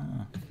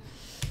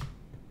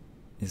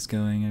is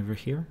going over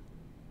here.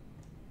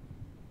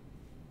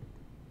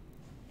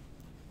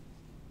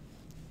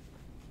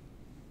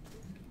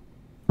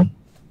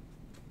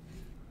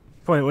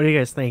 Point, what do you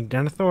guys think?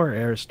 Denethor or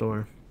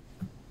Aristor?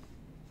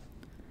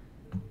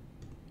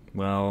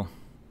 Well,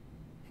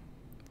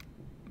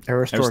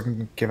 Aristor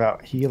can give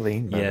out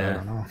healing, but I yeah,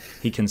 don't know.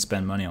 he can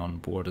spend money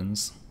on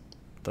wardens.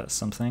 That's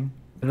something.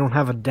 I don't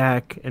have a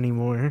deck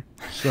anymore,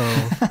 so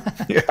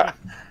Yeah.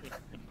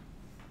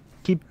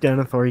 keep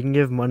Denethor. You can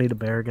give money to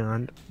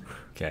Baragond.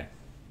 Okay.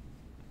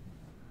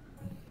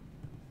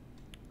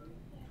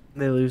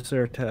 They lose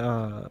their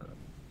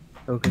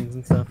tokens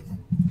and stuff.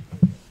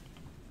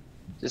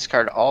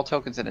 Discard all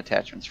tokens and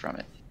attachments from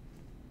it.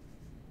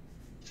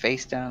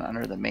 Face down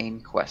under the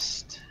main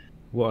quest.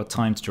 What a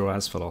time to draw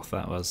Asphaloth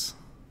that was.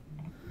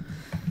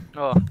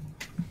 Oh.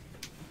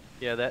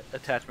 Yeah, that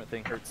attachment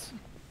thing hurts.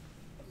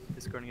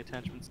 Discarding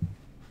attachments.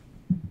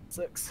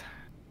 6.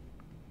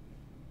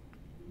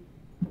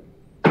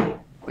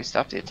 We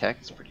stop the attack.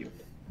 It's pretty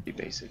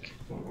basic.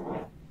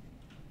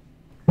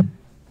 All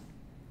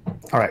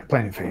right,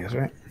 planning phase,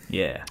 right?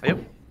 Yeah. Yep,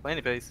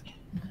 planning phase.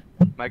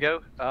 My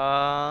go.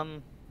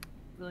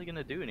 Really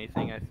gonna do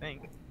anything? I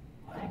think.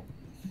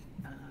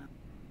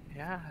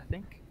 Yeah, I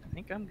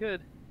think I'm good.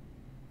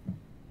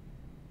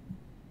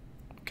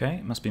 Okay,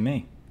 it must be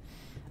me.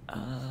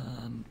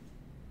 I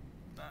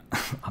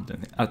don't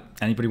think.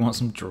 Anybody want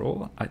some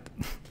draw? I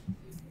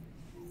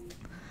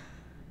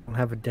don't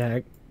have a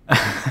deck.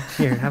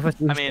 Here, have a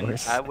I mean,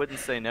 resource. I wouldn't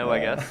say no. I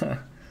guess. I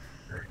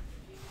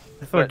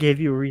thought I gave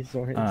you a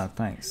resource.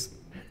 Thanks.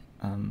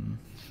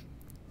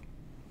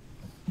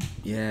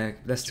 Yeah,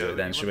 let's do Joe, it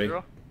then, you shall wanna we?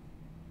 draw?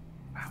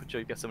 Wow, Joe,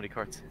 you got so many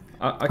cards.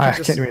 I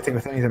can't do anything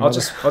with any of them. I'll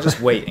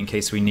just wait in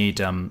case we need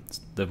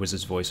the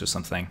Wizard's Voice or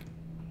something.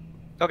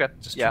 Okay.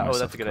 Just Yeah. draw Oh,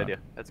 myself that's a good card. idea.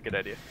 That's a good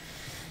idea.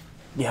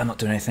 Yeah, I'm not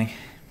doing anything.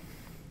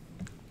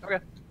 Okay.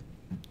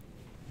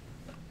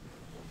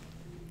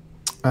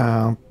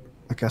 I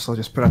guess I'll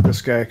just put up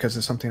this guy because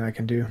it's something I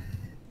can do.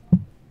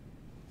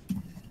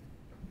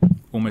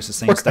 Almost the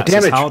same Look, the stats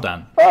as damage.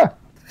 Haldan. Ah!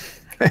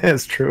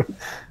 It's true.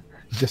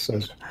 It just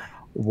says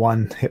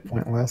 1 hit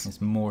point less. It's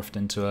morphed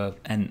into a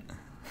Ent.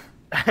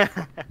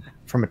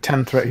 From a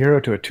 10 threat hero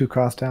to a 2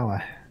 cost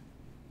ally.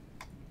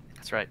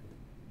 That's right.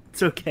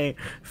 It's okay.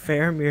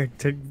 Faramir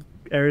took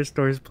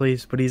Aristor's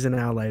place, but he's an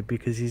ally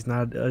because he's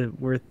not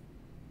worth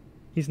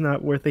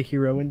a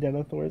hero in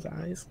Denethor's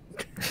eyes.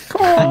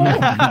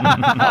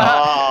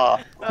 Oh,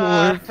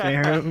 Poor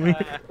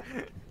Faramir.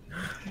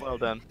 Well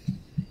done.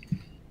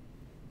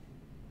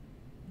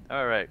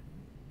 All right.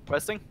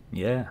 Questing?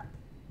 Yeah.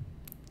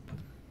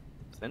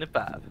 Send it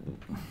 5.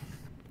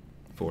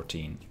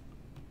 14.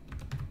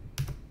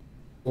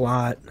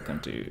 Lot. Gonna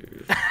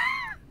do.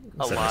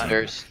 A lot.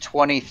 there's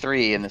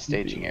 23 in the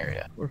staging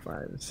area. 4,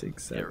 5,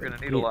 6, Yeah, 7, we're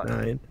gonna need 8, a lot.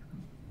 9,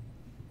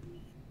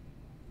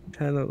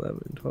 10,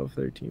 11, 12,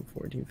 13,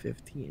 14,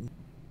 15.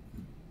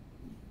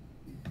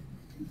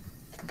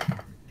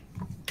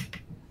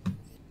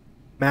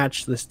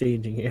 Match the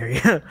staging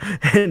area,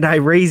 and I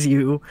raise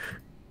you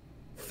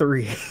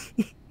 3.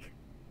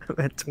 I'm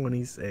at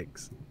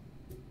 26.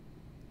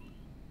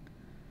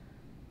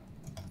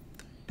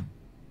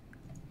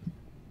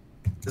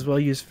 As well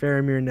use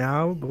Faramir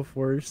now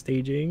before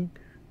staging.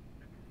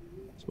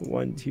 So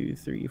 1, 2,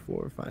 3,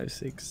 4, 5,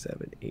 6,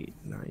 7, 8,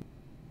 9.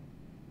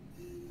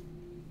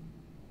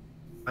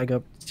 I got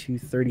up to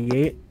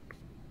 38.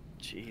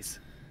 Jeez.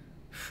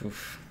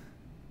 Oof.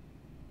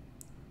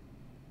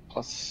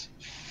 Plus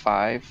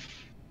 5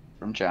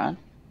 from John.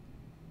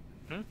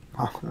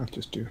 I'll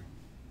just do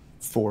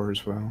 4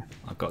 as well.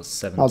 I've got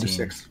 17. I'll do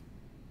 6.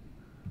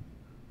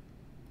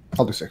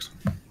 I'll do 6.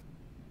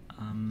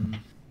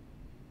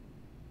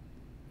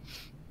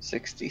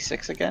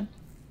 66 again.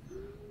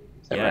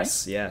 Is that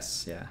Yes,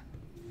 yes, yeah.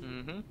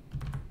 Mm-hmm.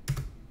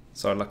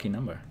 It's our lucky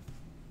number.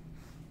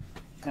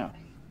 right? No.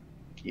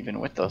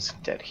 Even with those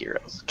dead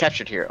heroes,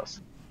 captured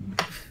heroes.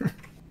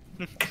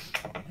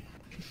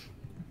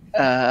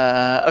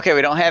 Okay,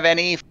 we don't have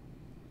any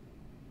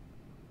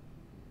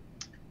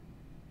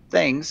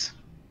things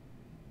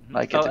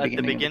like at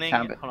the beginning.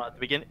 Of the combat. Hold on. At the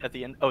beginning. At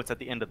the end. Oh, it's at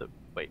the end of the.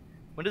 Wait.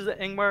 When does the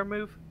Ingmar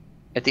move?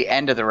 At the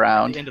end of the At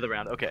round. the end of the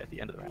round. Okay. At the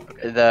end of the round.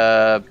 Okay.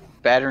 The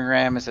battering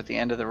ram is at the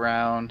end of the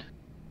round.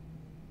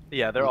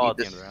 Yeah, they're all at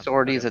the end of the round.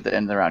 Swordies Okay. at the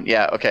end of the round.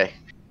 Yeah. Okay.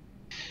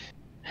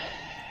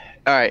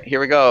 All right. Here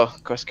we go.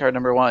 Quest card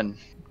number 1.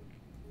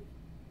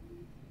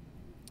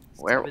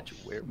 Werewolf.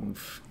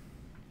 Oof.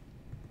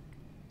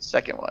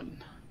 Second one.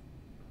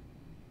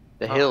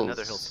 The Oh, hills.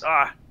 Another hills.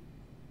 Ah.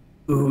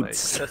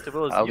 Oots.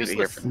 Festival is I'll be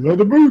here useless. for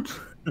Leather boots!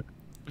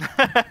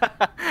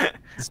 I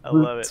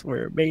love it. Boots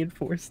were made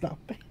for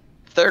stopping.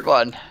 Third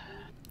one.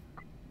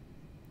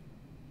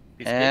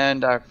 Piece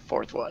And our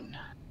fourth one.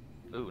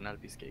 cake. Ooh, not a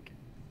piece of cake.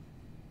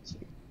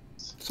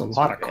 It's a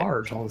lot of Okay.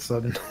 cards all of a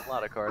sudden. A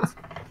lot of cards.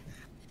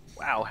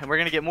 Wow, and we're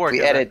gonna get more. We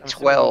 'cause added I'm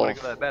assuming we wanna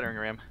 12. go that battering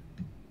ram.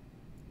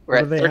 We're What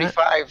at are they at?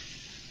 35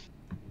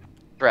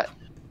 threat.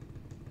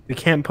 We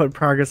can't put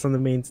progress on the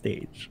main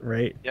stage,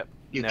 right? Yep.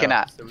 You No,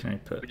 cannot. So Can I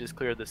put we just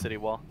cleared the city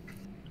wall.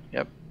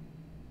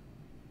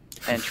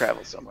 And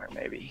travel somewhere,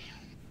 maybe.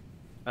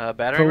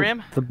 Battering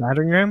ram. The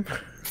battering ram?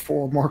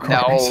 4 more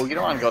cards. No, you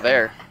don't want to go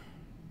there.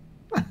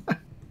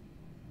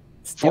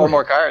 Let's do 4 it.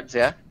 more cards,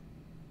 yeah?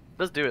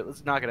 Let's do it.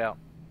 Let's knock it out.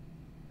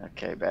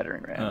 Okay,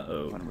 battering ram.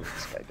 Uh-oh. I'm gonna move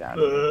this guy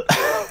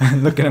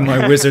down. looking at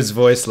my wizard's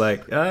voice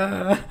like,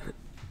 ah.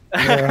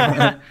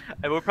 Yeah.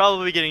 And we're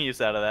probably getting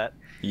used out of that.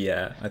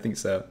 Yeah, I think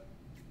so.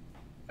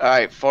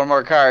 Alright, 4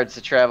 more cards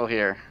to travel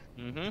here.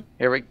 Mm-hmm.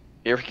 Here we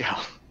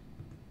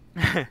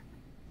go.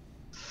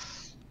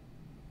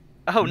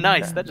 Oh,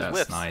 nice. That just That's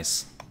whips.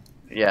 nice.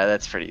 Yeah,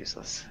 that's pretty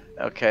useless.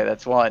 Okay,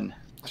 that's 1,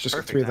 Let's just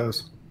get Perfect 3 of time.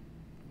 those.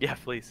 Yeah,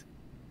 please.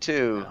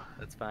 2, Oh,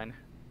 that's fine.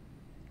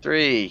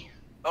 3.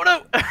 Oh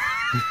no!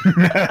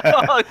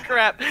 Oh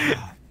crap!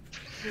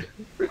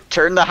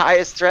 Turn the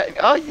highest threat.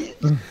 Oh, you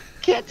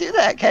can't do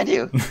that, can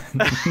you?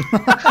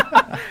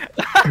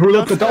 Who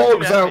let the Don't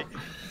dogs do that. out?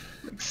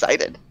 I'm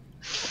excited.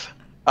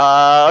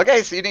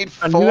 Okay, so you need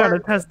And you gotta 4.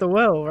 test the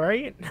will,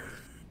 right?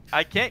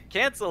 I can't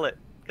cancel it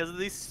because of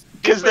these.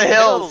 'Cause the stupid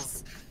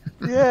hills.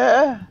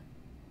 Yeah.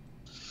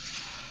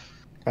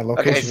 My Okay,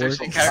 location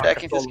so works.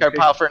 counterdecking this card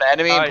pile for an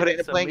enemy and Alright, put it in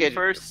a so plane me gauge.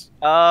 first.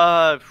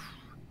 A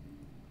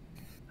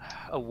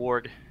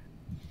warg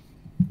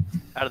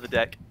out of the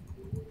deck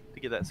to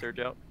get that surge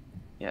out.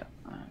 Yeah,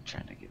 I'm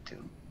trying to get to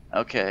him.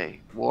 Okay,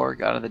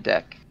 Warg out of the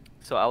deck.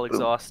 So I'll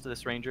exhaust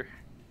this ranger.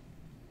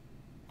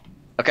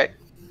 Okay,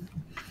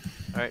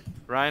 All right,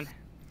 Ryan.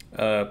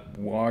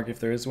 Warg if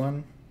there is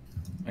one,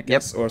 I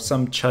guess, or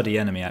some chuddy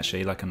enemy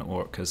actually, like an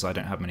orc, because I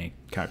don't have many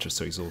characters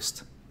to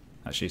exhaust.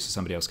 Actually, so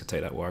somebody else could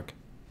take that Warg.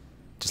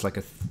 Just like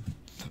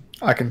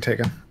I can take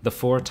him. the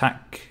 4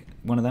 attack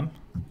one of them.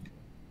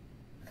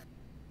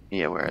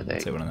 yeah, where are they?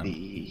 Say one of them.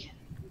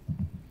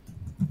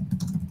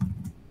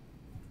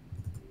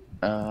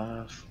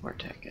 Where'd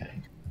that guy?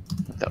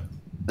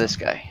 This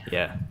guy.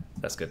 Yeah,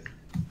 that's good.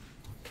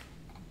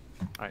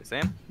 All right,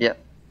 Sam. Yep.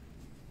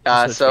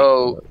 So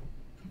So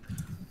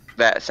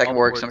that second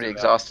All the Warg, wargs somebody are out.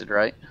 exhaused,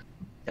 right?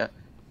 Yeah.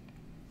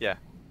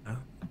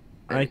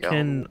 There I you go.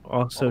 can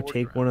also All the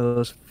take wargs one of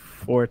those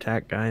 4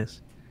 attack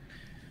guys.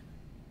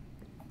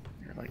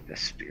 You're like the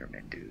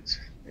spearmen dudes.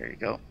 There you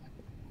go.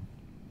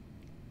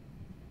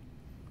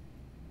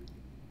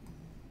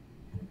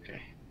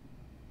 Okay.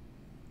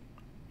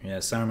 Yeah,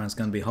 Saruman's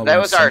gonna be holding That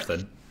was our-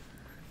 something.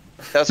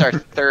 That was our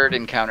 3rd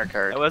encounter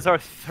card. That was our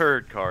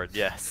 3rd card.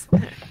 Yes.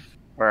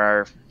 Or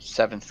our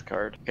 7th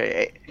card.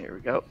 Okay, here we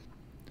go.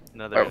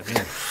 Another.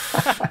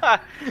 Oh.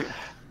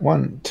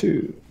 1,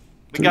 2,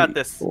 We 3, got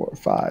this. 4,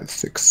 5,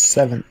 6,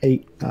 7,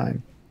 8,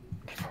 9.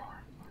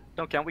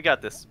 Don't count. We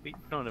got this. We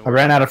don't know. I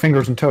ran out of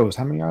fingers and toes.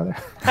 How many are there?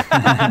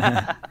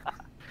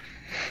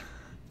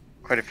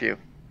 Quite a few.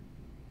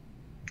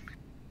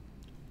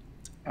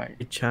 Alright.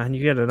 Hey, John,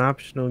 you get an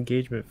optional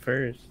engagement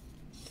first.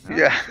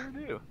 Yeah. Sure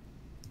do.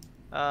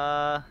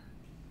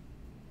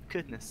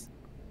 Goodness.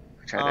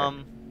 Try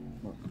to-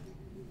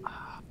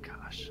 Oh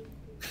gosh.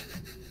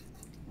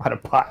 What a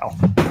pile.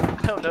 I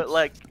don't know.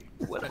 Like,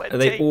 what do I Are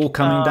they take? all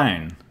coming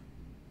down?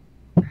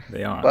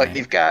 They are. Well, aren't they?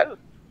 you've got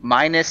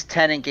minus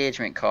 10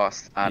 engagement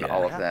cost on Yeah.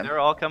 all of Yeah, them. they're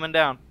all coming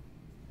down.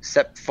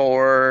 Except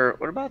for,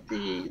 what about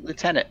the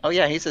lieutenant? Oh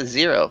yeah, he's a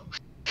 0.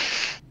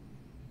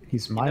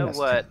 He's You know minus.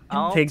 what?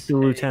 I'll Take the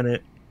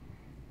lieutenant.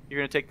 You're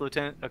gonna take the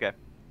lieutenant. Okay.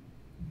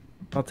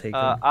 I'll take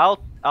him.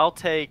 I'll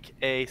take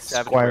a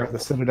savage Squire of the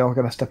werewolf. Citadel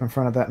gonna step in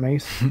front of that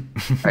mace.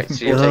 Alright,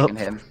 so you're Yep. taking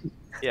him.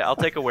 Yeah, I'll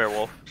take a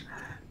werewolf.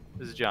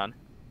 This is John.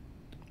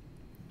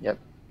 Yep,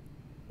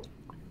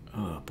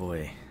 Oh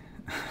boy.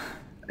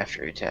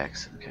 after he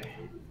attacks. Okay.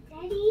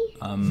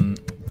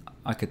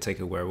 I could take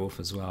a werewolf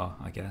as well,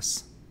 I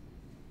guess.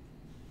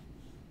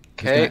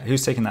 Okay.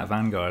 Who's taking that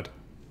Vanguard?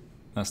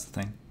 That's the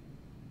thing.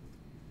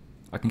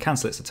 I can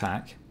cancel its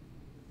attack.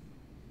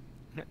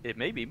 It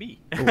may be me.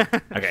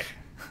 Okay.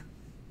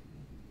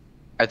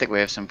 I think we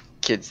have some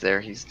kids there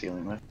he's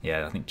dealing with.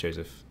 Yeah, I think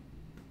Joseph.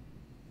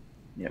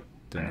 Yep. I'm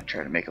Doing gonna it.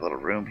 try to make a little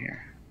room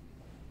here.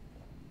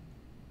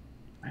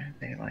 Why are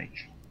they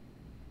like...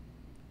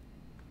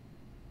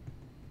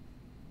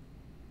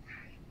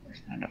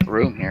 There's not enough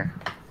room here.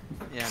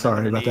 Yeah, Sorry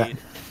I'm gonna about that. need-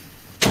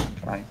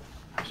 Fine.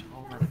 Gosh,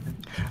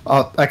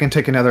 all that- I can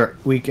take another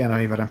weak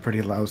enemy, but I'm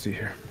pretty lousy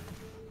here.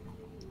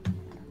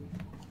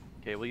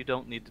 Okay, well you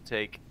don't need to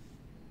take.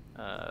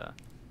 Do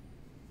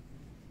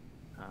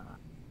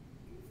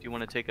you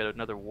want to take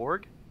another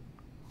warg?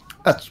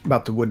 That's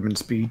about the woodman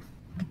speed.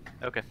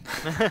 Okay.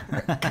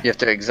 You have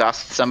to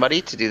exhaust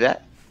somebody to do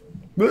that?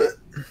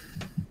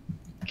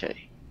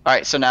 Okay.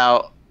 Alright, so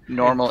now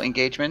normal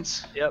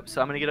engagements. Yep.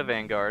 So I'm gonna get a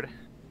vanguard,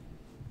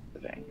 The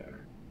Vanguard.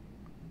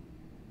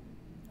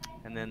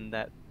 and then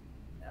that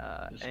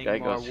This guy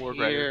Angmar goes warg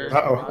here. rider.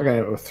 Uh oh, I got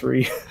it with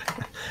 3.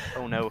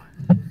 Oh no.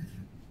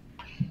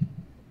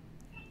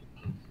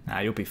 Nah,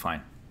 you'll be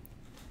fine.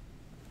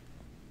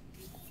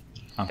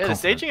 I'm Hey, the confident.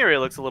 staging area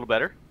looks a little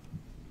better.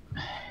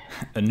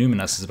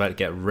 Annuminas is about to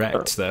get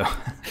wrecked, though.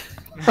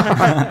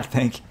 I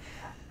think.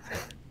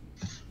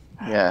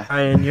 Yeah.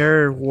 Ryan,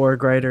 your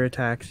Warg Rider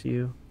attacks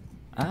you.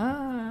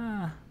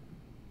 Ah.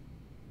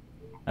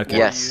 Okay.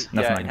 Yes.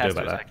 Nothing Yeah, I it can has do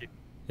to about that. attack you.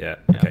 Yeah.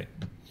 Yeah. Okay.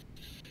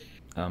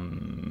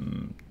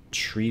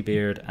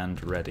 Treebeard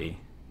and ready.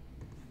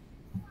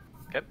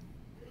 Okay.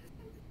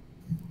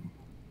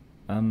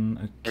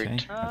 Okay.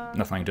 Uh,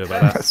 Nothing I can do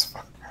about that. That's,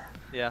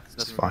 Yeah, it's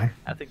that's nothing. fine.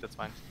 I think that's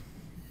fine.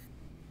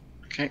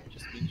 Okay.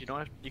 Just means you don't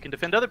have, you can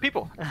defend other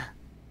people.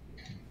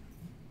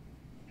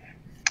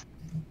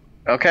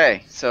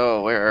 Okay.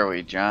 So where are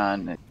we,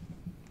 John?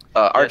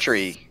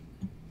 Archery.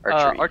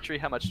 Archery. Archery.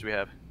 How much do we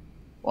have?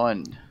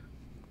 1,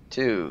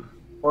 2,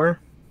 4?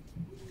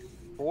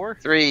 4.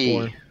 3,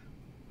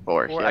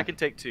 4. 4. Yeah. I can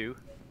take 2.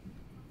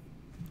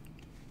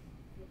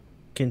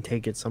 Can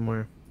take it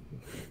somewhere.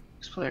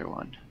 Who's player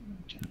 1?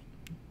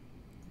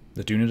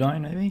 The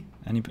Dunedain, maybe?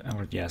 Any?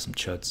 Or yeah, some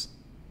chuds.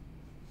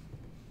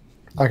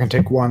 I can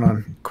take 1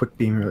 on quick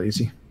beam real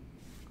easy.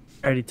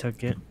 I already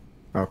took it.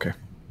 Okay.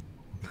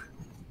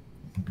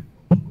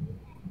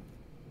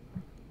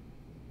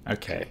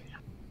 Okay.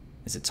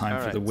 Is it time for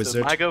Alright, the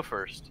wizard? So I go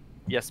first.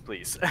 Yes,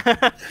 please.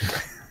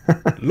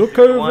 Look Doomed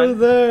over one.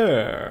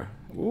 there.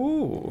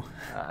 Ooh.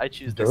 I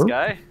choose this Nope.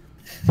 guy.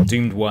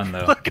 Doomed 1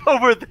 though. Look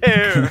over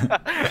there.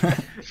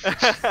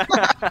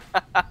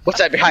 What's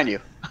that behind you?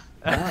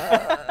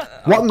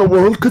 What in the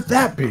world could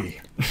that be?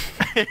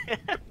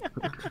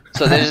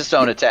 So they just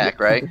don't attack,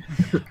 right?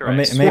 Or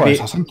may- Correct. Swore I maybe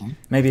saw something.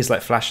 maybe it's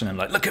like flashing them,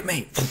 like look at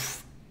me,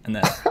 and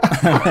then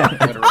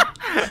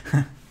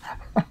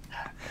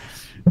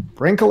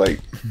Wrinkly.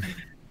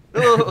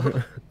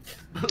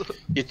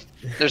 You,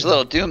 there's a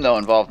little doom though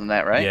involved in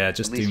that, right? Yeah,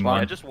 just At least doom one. Yeah,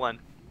 one. just 1.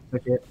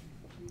 Took it.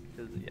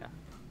 'Cause, yeah.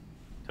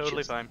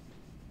 Totally Jeez. fine.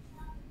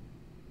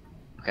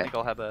 I Okay. think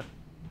I'll have a.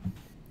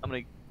 I'm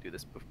gonna do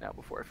this now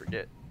before I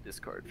forget.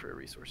 Discard for a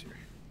resource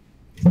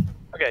here.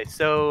 Okay,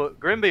 so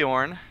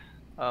Grimbeorn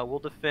will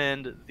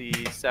defend the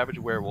Savage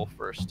Werewolf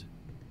first.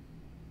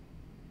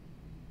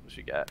 What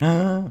you got?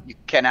 You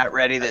cannot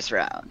ready this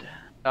round.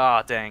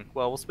 Ah, dang.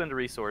 Well, we'll spend a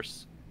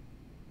resource.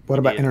 What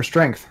about Indeed. inner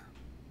strength?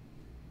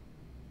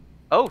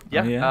 Oh,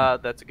 yeah. yeah.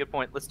 That's a good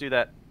point. Let's do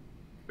that.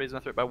 Raise my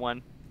threat by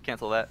 1.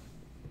 Cancel that.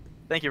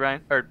 Thank you,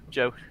 Ryan. Or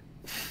Joe.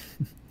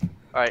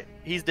 Alright,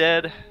 he's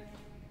dead.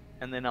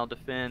 And then I'll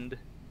defend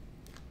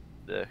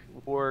the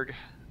Warg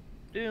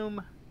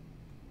Doom.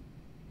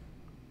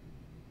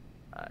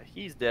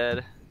 He's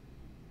dead.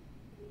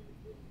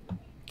 The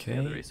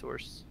other Okay.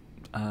 resource.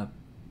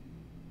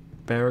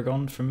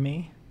 Baragon from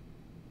me.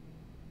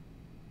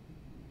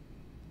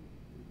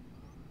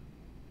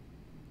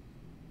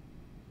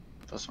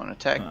 Plus 1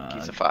 attack.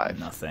 He's a 5.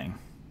 Nothing.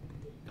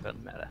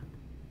 Doesn't matter.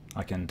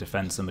 I can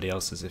defend somebody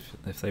else's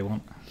if they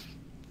want.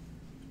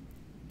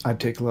 I'd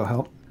take a little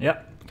help.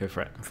 Yep, go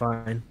for it.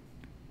 Fine.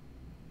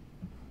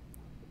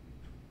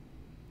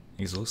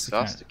 Exhaust the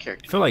Exhaust the character.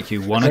 character. I feel like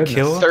you want to Goodness.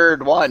 kill.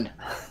 Third one.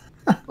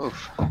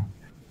 Oof.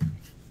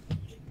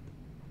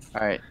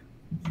 Alright.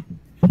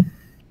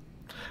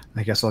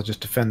 I guess I'll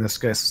just defend this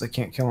guy since I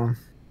can't kill him.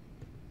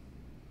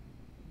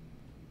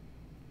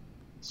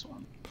 This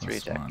one. 3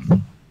 Plus attack.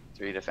 1.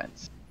 3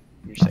 defense.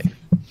 You're safe.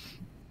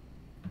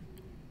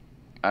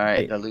 Alright,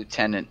 Hey. the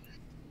lieutenant.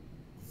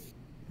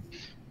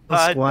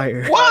 The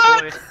Squire.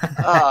 What? Bad boy.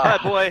 Ah,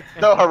 Bad boy.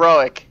 so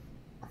heroic.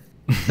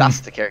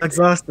 That's the character.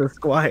 Exhaust the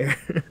Squire.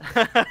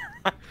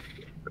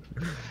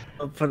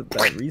 I'll put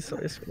that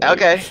resource right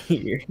Okay.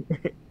 here.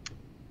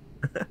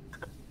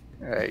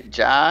 Alright,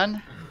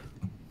 John.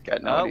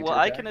 Got no Well,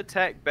 I can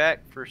attack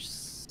back for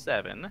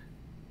 7.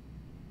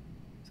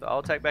 So I'll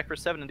attack back for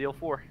 7 and deal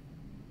 4.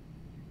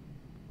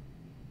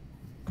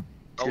 to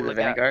the look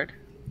out. Vanguard.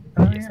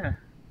 Oh Yes. yeah.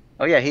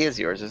 Oh yeah, he is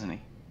yours, isn't he?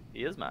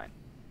 He is mine.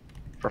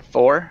 For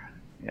 4?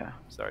 Yeah.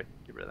 Sorry,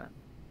 get rid of that.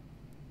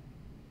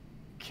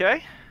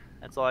 Okay,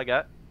 that's all I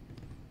got.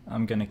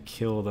 I'm gonna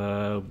kill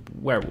the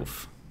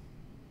werewolf.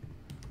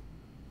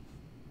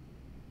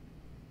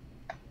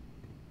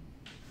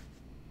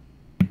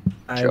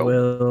 I Joe.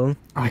 will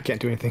I can't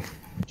do anything.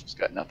 Just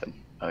got nothing.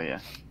 Oh yeah.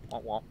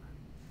 Womp womp.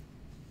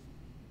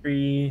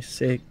 3,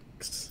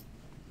 6,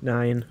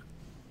 9.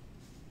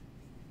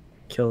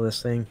 Kill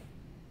this thing.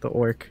 The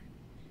orc.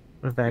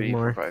 With 3,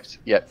 4, Vagmar. 5.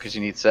 Yep, because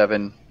you need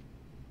 7.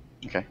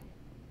 Okay.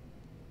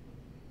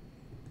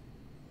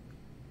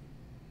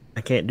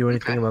 I can't do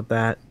anything Okay. about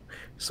that.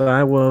 So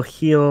I will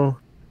heal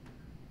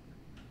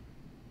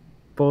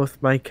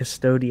both my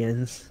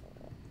custodians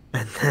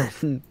and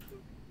then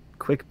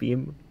quick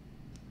beam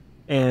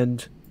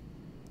and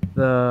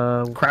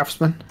the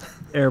Craftsman.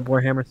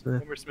 airborne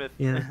hammersmith. Hammersmith.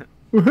 Yeah.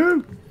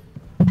 Woohoo!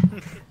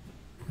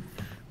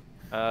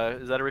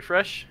 Is that a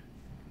refresh?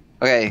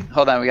 Okay,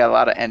 hold on. We got a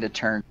lot of end of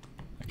turn.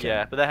 Okay.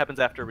 Yeah, but that happens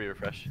after we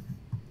refresh.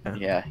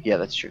 Yeah,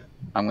 that's true.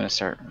 I'm gonna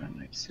start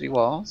running city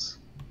walls.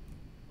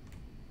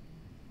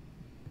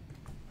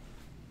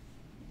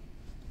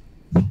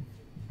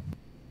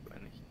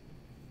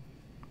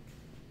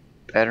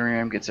 Battering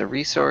ram gets a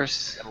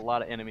resource. Got a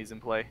lot of enemies in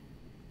play.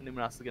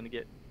 Annuminas is gonna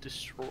get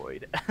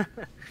destroyed.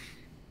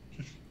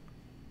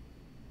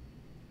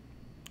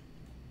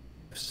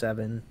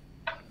 7.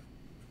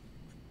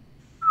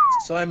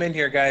 So I'm in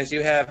here, guys.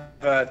 You have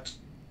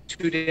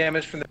 2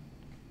 damage from the...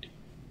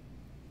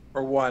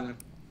 Or 1.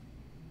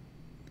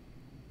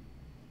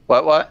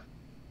 What?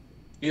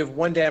 You have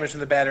 1 damage from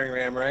the battering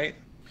ram, right?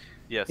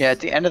 Yes. Yeah, at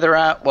the end of the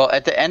round. Well,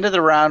 at the end of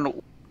the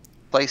round,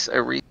 place a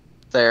resource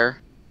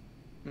there.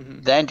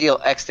 Mm-hmm. Then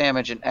deal X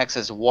damage, and X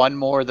is 1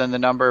 more than the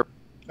number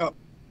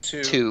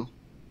 2. 2.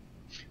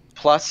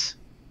 Plus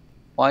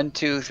 1,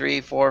 2, 3,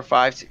 4,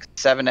 5, 6,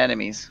 7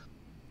 enemies.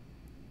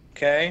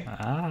 Okay.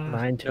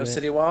 9 to No it.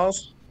 city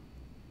walls?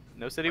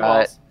 No city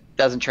walls.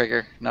 Doesn't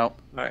trigger. Nope.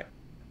 Alright.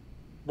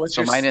 What's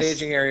So your minus-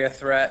 staging area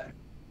threat?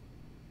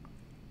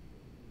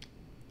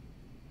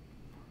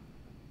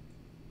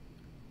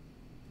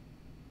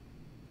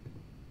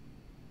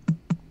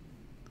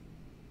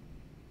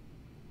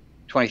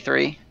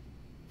 $23.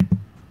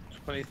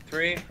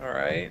 23.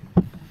 Alright.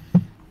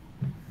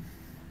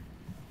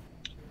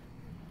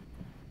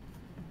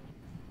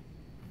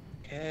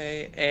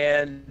 Okay.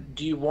 And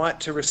do you want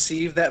to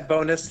receive that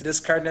bonus to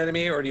discard an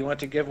enemy, or do you want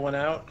to give one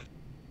out?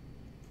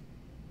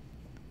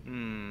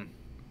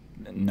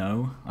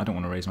 No, I don't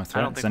want to raise my I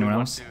threat. don't Does think we anyone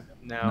want else? to.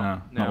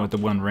 No, not with the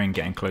one ring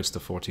getting close to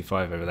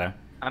 45 over there.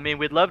 I mean,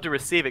 we'd love to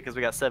receive it because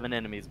we got 7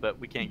 enemies, but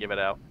we can't give it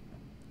out.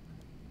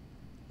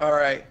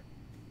 Alright.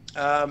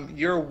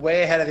 You're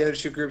way ahead of the other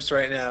 2 groups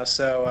right now,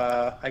 so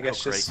I guess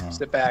Oh, just great.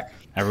 sit back.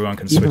 Everyone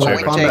can Even switch like over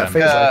we to combat take,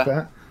 them. phase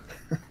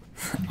like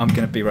that. I'm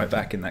going to be right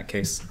back in that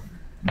case.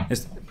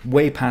 It's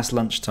way past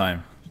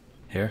lunchtime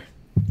here.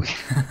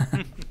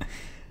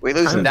 We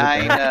lose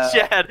 9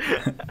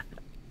 Chad!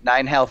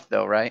 9 health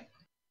though, right?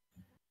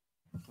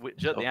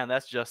 Yeah,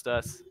 that's just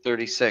us.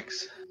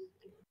 36.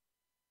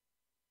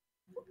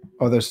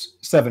 Oh, there's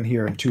 7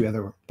 here and 2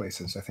 other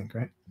places, I think,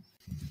 right?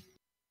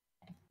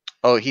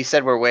 Oh, he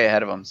said we're way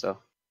ahead of him, so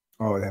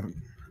Oh, they haven't.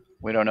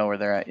 we don't know where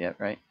they're at yet,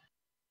 right?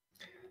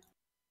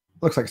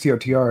 Looks like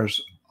COTR is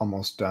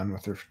almost done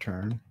with their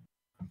turn.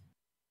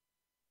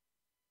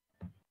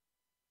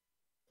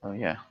 Oh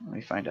yeah, let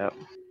me find out.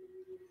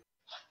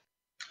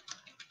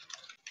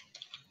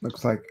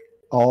 Looks like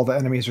all the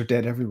enemies are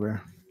dead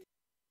everywhere.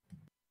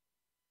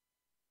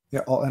 Yeah,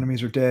 all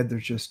enemies are dead. They're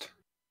just...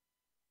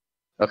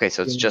 Okay,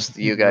 so it's just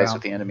you guys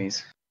with the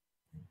enemies.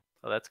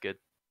 Oh, that's good.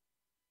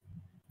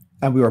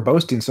 And we were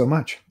boasting so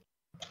much.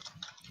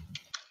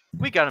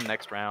 We got him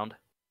next round.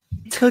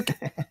 Took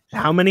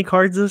how many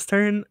cards this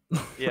turn?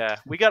 Yeah,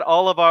 we got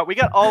all of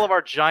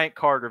our giant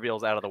card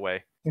reveals out of the way.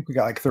 I think we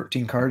got like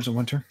 13 cards in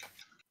one turn.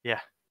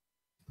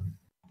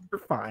 We're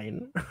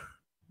fine.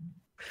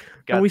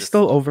 Got And we this.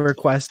 still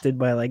overquested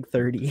by like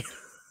 30.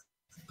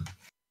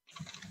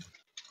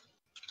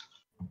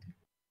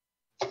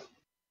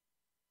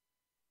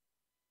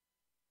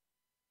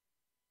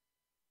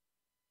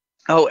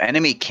 Oh,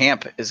 enemy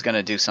camp is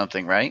gonna do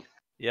something, right?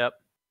 Yep,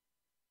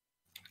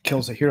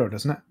 Kills a hero,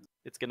 doesn't it?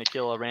 it's gonna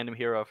kill a random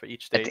hero for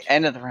each At stage. the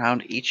end of the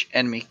round, if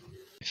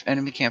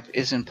enemy camp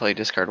is in play,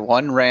 discard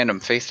 1 random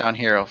face down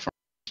hero from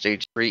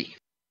stage 3.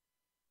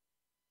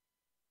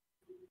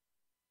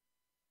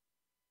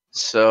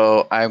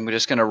 So I'm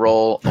just gonna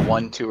roll a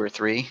 1, 2, or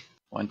 3.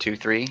 1, 2,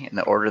 3 in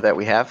the order that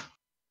we have.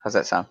 How's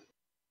that sound?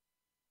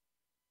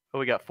 Oh,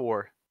 we got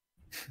 4.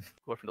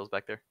 Glorfindel's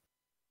back there.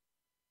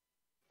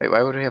 Wait,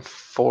 why would we have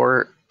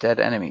 4 dead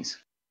enemies?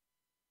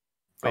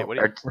 Wait, what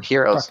do you? Or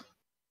heroes?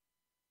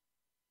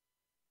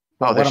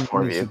 Well, Oh, there's one of 4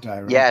 them of needs you. to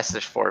die, right? Yes,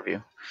 there's 4 of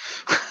you.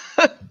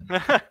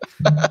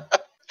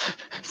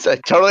 So I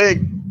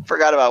totally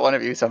forgot about one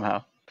of you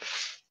somehow.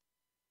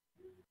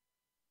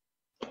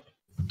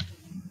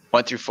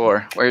 1 through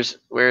 4. Where's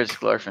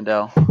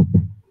Glorfindel?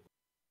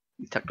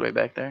 He's tucked away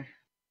back there.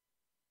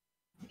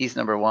 He's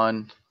number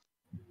 1.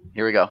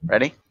 Here we go.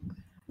 Ready?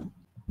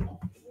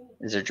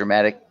 Is there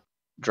dramatic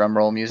drum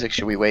roll music?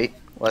 Should we wait?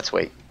 Let's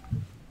wait.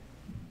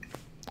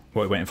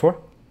 What are we waiting for?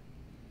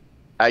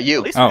 You.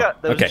 At least we Oh,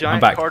 got those okay, I'm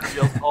giant back. card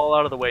reveals all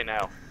out of the way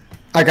now.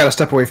 I gotta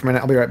step away for a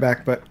minute. I'll be right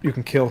back, but you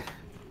can kill.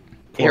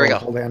 Here we go.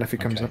 Haldan if he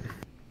comes up.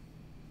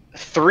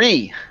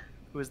 3.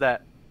 Who is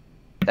that?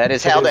 That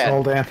is It is Haldan.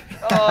 Haldan.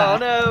 Oh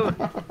no!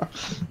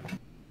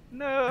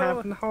 No!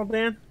 Happened to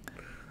Haldan?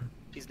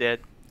 He's dead.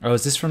 Oh,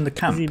 is this from the Is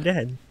camp? he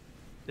dead?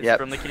 It's Yep.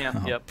 from the camp.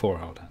 Oh, Yep. poor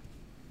Holden.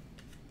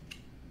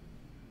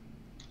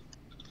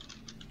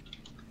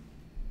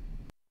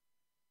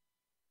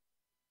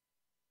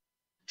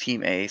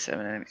 Team A,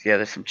 7 enemies. Yeah,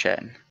 there's some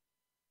chatting.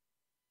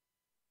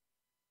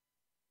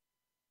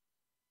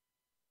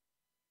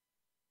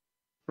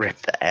 Rip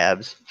the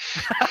abs.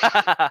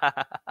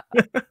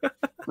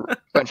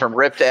 Went from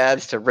ripped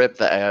abs to rip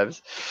the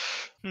abs.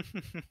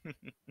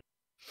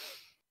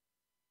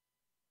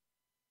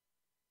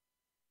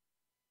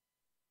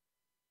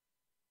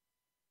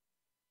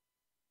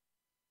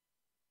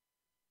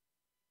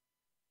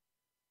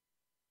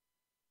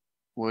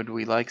 Would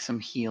we like some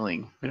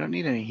healing? We don't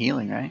need any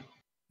healing, right?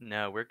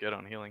 No, we're good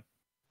on healing.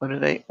 What do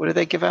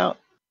they give out?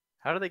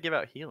 How do they give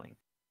out healing?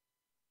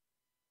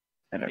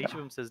 I don't Each of know.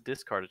 them says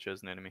discard a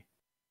chosen enemy.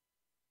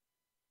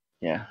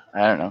 Yeah,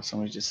 I don't know.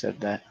 Somebody just said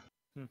that.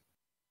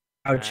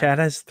 Our chat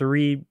has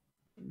 3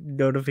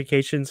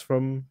 notifications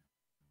from.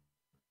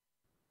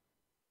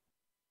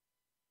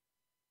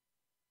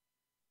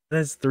 It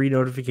has 3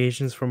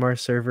 notifications from our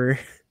server,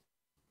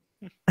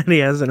 and he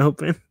hasn't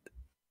opened.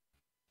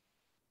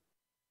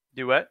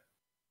 Do what?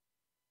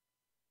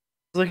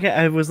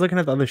 I was looking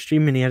at the other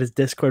stream, and he had his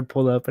Discord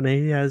pulled up, and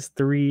he has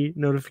 3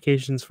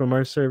 notifications from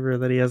our server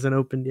that he hasn't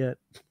opened yet.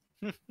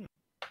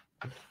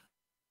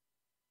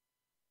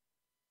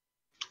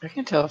 I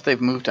can tell if they've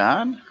moved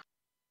on.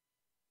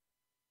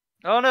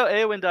 Oh no,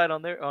 Eowyn died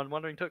on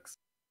Wandering Tooks.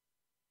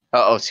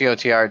 Oh,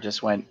 COTR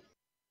just went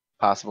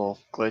possible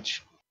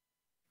glitch.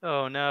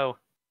 Oh no.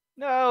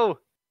 No!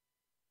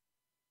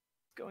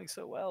 It's going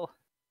so well.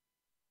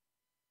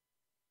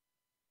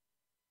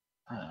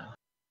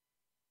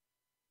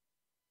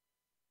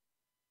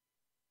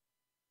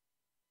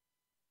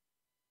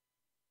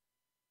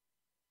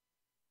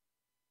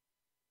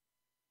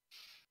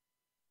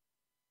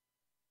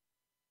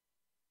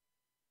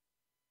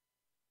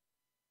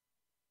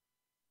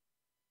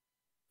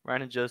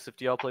 Ryan and Joseph,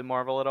 do y'all play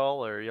Marvel at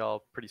all, or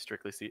y'all pretty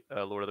strictly see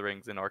Lord of the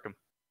Rings in Arkham?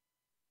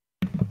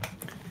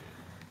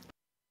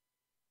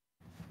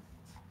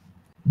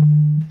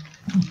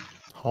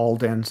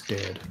 Haldan's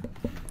dead.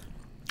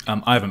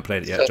 I haven't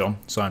played it yet, So- John,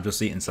 so I'm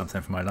just eating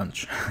something for my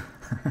lunch.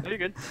 No, you're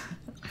good.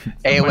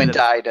 Eowyn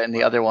died in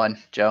the other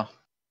one, Joe.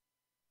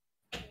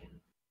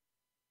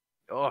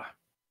 Oh,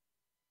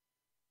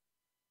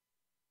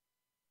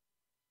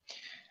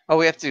 Oh,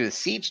 we have to do the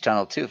siege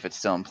tunnel too if it's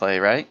still in play,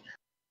 right?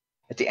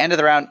 At the end of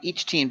the round,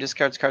 each team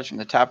discards cards from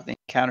the top of the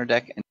encounter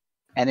deck, and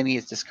enemy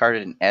is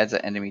discarded and adds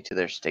that enemy to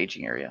their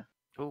staging area.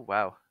 oh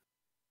wow.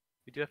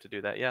 We do have to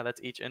do that. Yeah, that's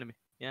each enemy.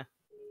 Yeah.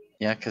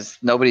 Yeah, because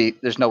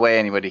there's no way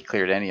anybody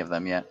cleared any of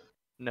them yet.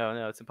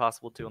 No, it's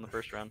impossible to on the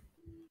first round.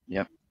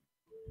 Yep.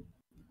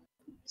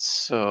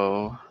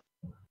 So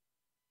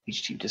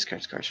each team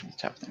discards cards from the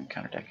top of the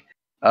encounter deck.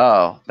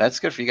 Oh, that's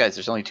good for you guys.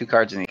 There's only 2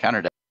 cards in the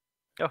encounter deck.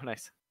 Oh,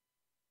 nice.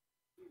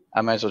 I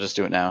might as well just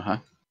do it now, huh?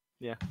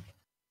 Yeah.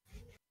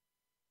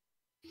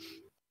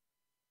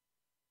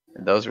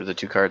 And those were the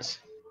 2 cards.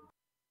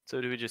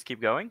 So do we just keep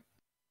going?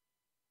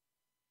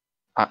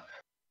 Uh,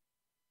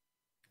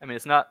 I mean,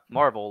 it's not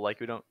Marvel. Like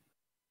we don't,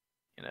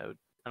 I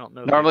don't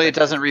know. Normally it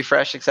doesn't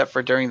refresh except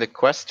for during the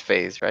quest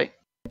phase, right?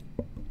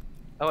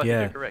 Oh, I think Yeah.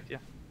 you're correct. Yeah.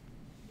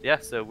 Yeah.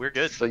 So we're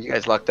good. So you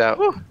guys lucked out.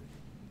 Woo!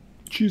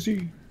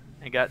 Cheesy.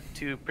 And got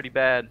 2 pretty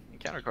bad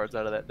encounter cards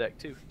out of that deck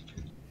too.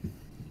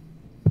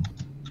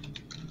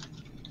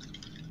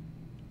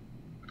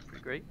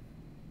 Pretty great.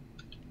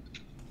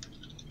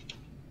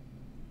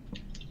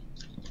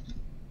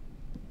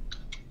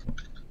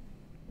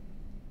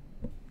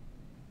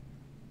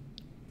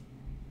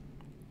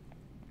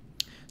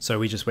 So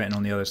we just waiting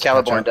on the others. to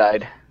catch Caliborn up?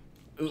 died.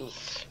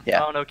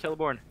 Yeah. Oh no,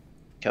 Celeborn.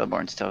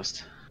 Caliborn's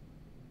toast.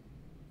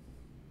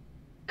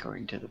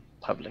 According to the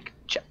public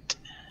chat.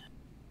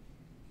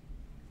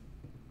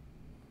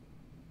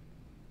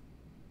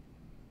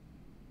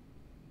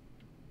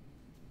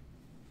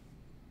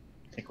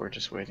 I think we're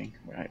just waiting.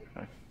 Right.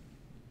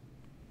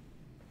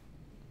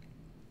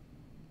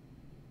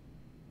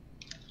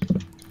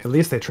 At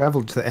least they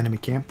traveled to the enemy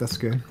camp. That's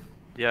good.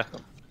 Yeah.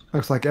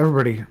 Looks like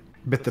everybody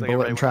bit the like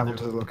bullet everybody and traveled went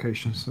to through. the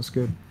locations. That's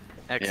good.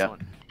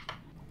 Excellent.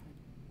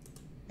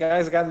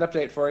 Guys, I got an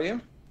update for you.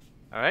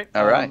 All right.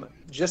 All right.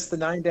 Just the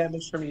 9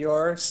 damage from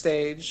your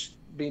stage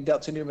being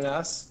dealt to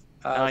Numinas.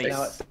 Nice.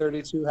 Now at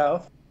 32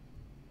 health.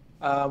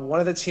 One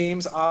of the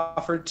teams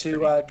offered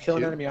to kill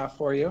an enemy off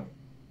for you.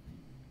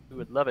 We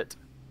would love it.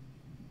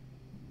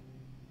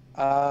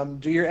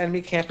 Do your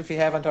enemy camp if you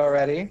haven't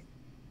already.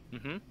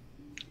 Mm-hmm.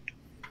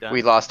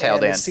 We lost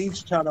And the Haldan.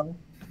 siege tunnel.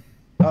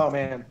 Oh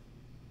man.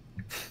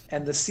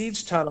 And the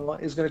siege tunnel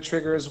is going to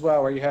trigger as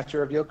well, where you have to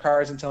reveal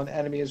cards until an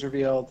enemy is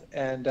revealed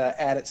and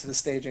add it to the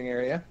staging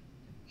area.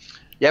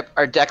 Yep,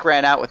 our deck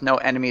ran out with no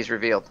enemies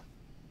revealed.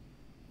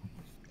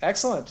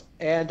 Excellent.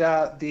 And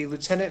the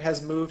lieutenant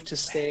has moved to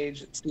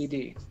stage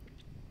CD.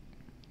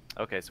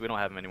 Okay, so we don't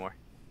have him anymore.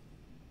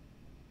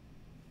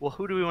 Well,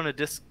 who do we want to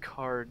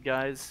discard,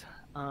 guys?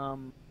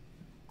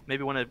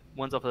 Maybe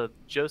one's off of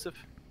Joseph.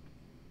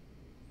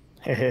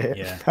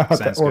 Yeah, How about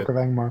sounds that Orc good.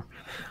 of Angmar?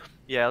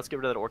 Yeah, let's get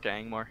rid of that Orca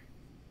Angmar.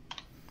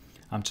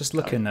 I'm just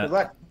looking Good at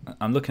luck.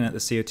 I'm looking at the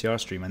COTR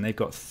stream, and they've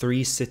got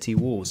 3 city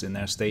walls in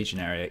their staging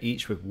area,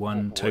 each with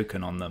 1 boy.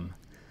 token on them.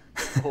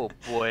 Oh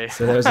boy.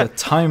 So there's a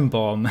time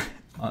bomb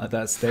at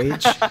that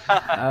stage.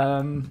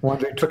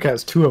 Wandering Took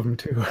has 2 of them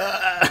too.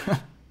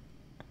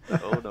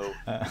 Oh no.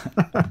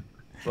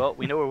 Well,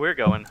 we know where we're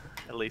going,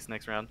 at least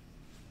next round.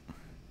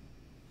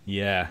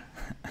 Yeah.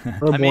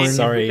 We're I mean, born-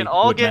 Sorry, if we can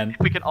all Woodman.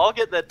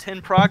 get that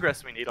 10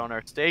 progress we need on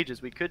our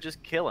stages, we could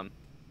just kill him.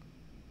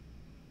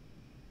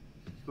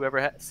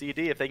 Whoever has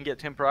CD, if they can get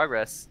 10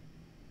 progress,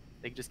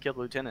 they can just kill the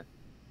lieutenant.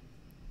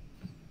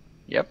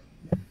 Yep.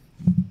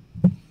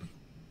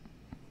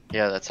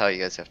 Yeah, that's how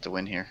you guys have to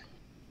win here.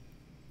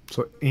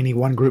 So any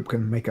one group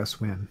can make us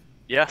win.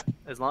 Yeah,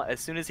 as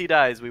soon as he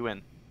dies, we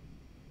win.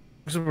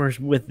 So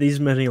with these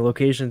many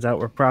locations out,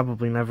 we're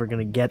probably never going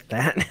to get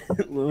that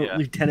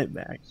lieutenant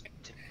back.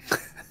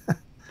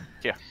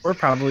 Yeah. We're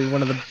probably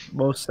one of the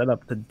most set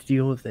up to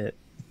deal with it.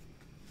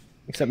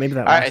 Except maybe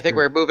that All right, last I think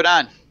group. we're moving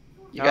on.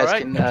 You All guys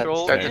right, can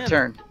control start the in.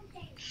 turn.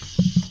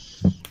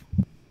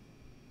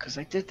 Because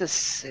I did the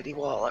city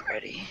wall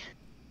already.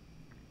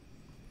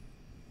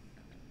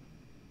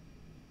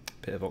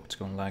 Bit of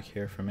octagon lag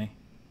here for me.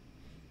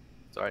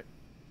 Sorry.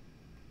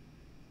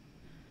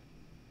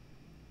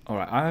 All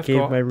right, I've Gave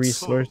got my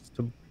resource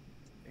to.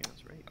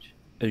 Famous rage.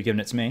 Are you giving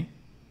it to me?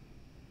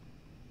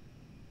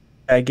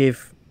 I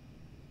gave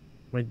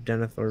my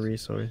Denethor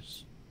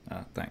resource.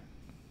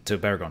 To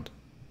Bergond.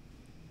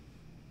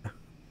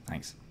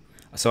 Thanks.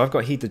 So I've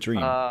got Heed the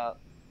Dream.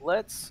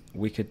 Let's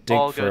We could dig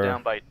all for... go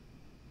down by.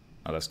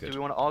 Oh, that's Do good.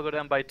 we want to all go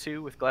down by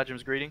 2 with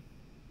Gladrim's greeting?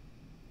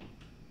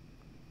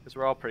 Because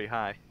we're all pretty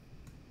high.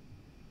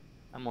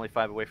 I'm only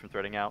 5 away from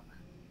threading out.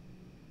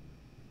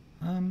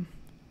 I'm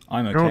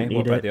don't okay. need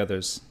What about it. the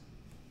others?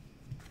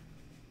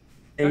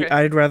 Okay.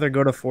 I'd rather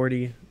go to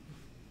 40.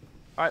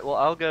 All right. Well,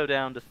 I'll go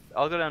down to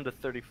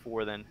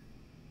 34 then.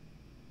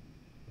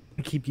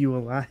 To keep you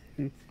alive.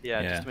 Yeah,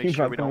 Yeah. just to make Keep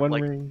sure up we the don't one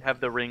like ring.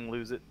 have the ring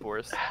lose it for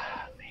us.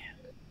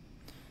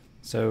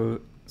 So,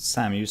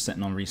 Sam, you're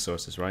sitting on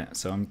resources, right?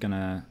 So I'm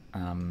gonna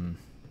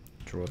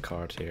draw a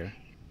card here.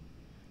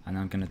 And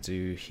I'm gonna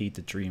do Heed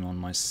the Dream on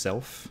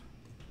myself.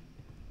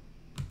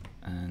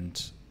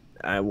 And...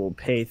 I will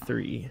pay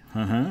 3.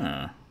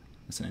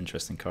 That's an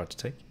interesting card to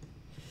take.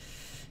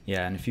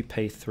 Yeah, and if you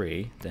pay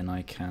 3, then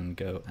I can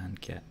go and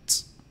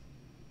get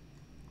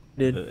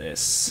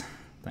this.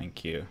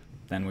 Thank you.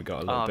 Then we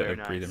got a little bit very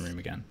of breathing nice. room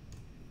again.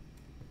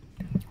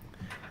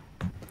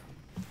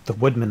 The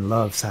woodman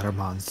loves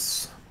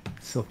Saruman's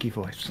silky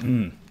voice.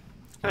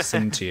 I'll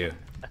sing to you.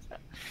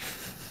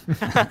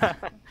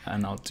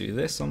 And I'll do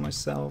this on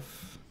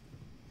myself.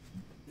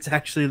 It's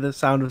actually the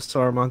sound of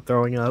Saruman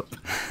throwing up.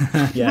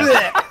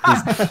 Yeah.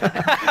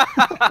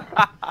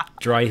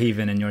 Dry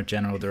heaving in your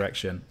general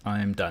direction. I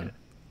am done.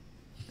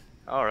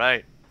 All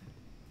right.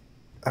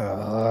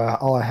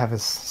 All I have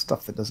is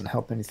stuff that doesn't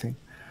help anything.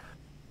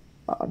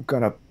 I'm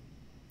gonna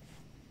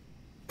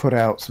put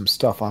out some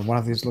stuff on one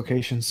of these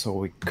locations so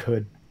we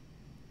could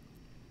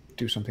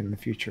do something in the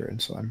future, and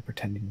so I'm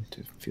pretending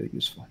to feel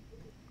useful.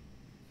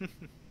 You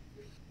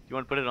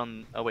want to put it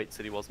on? Oh wait,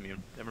 city wall's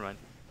immune. Never mind.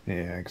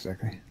 Yeah,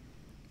 exactly.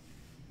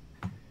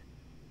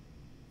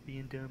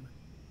 Being dumb.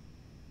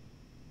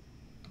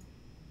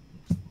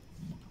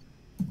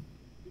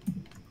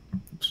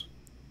 Oops.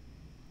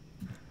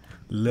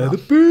 Leather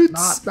boots!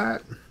 Not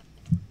that.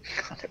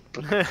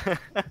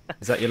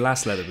 Is that your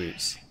last leather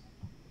boots?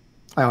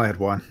 I only had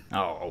one.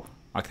 Oh,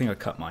 I think I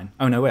cut mine.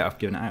 Oh no, wait, I've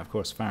given it out, of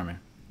course, Faramir.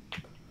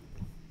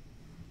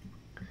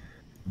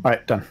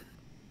 Alright, done.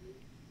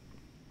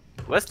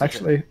 West.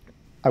 Actually,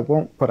 I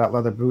won't put out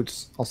leather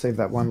boots. I'll save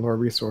that one lore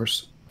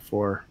resource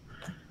for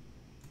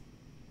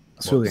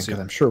Sulian, because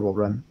I'm sure we'll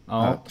run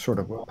short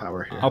of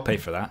willpower here. I'll pay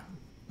for that.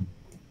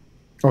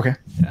 Okay.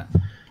 Yeah,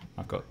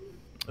 I've got.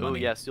 Oh money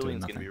yeah, doing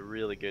Sulian's gonna be nothing.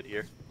 really good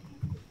here.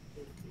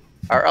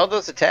 Are all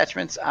those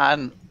attachments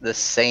on the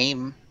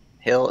same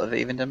hill of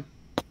Evendom?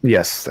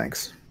 Yes,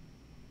 thanks.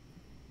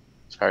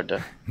 It's hard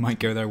to. Might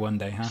go there one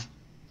day, huh?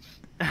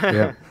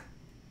 Yeah.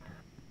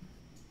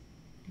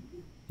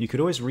 You could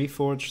always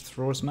reforge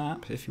Thror's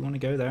map if you want to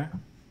go there.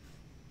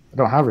 I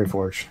don't have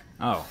Reforge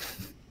Oh,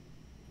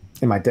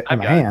 in my I've got it.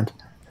 hand.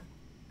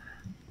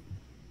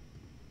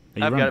 are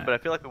you I've got running it, but I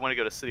feel like we want to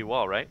go to city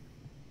wall, right?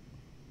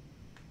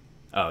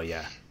 Oh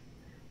yeah.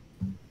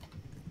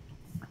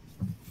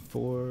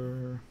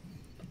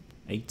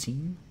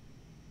 418.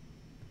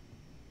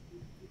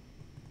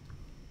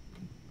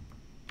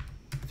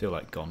 I feel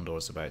like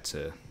Gondor's about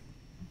to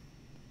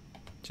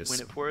just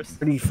Win it for us.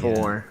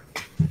 34.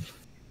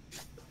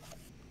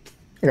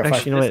 I got Actually,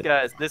 five. you know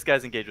what? This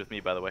guy's engaged with me,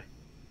 by the way.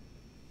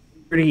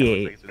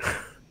 38.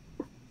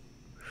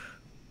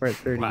 We're at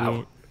 38.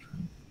 Wow.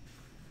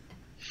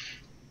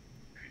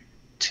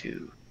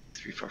 2,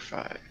 3, 4,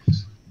 5.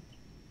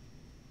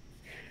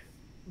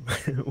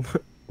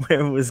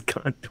 Where was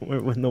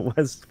Gondor when the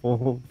West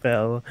Pole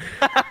fell?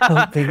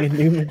 Helping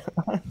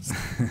Annuminas.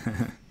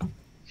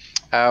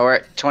 We're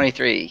at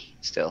 23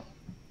 still.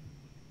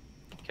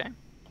 Okay.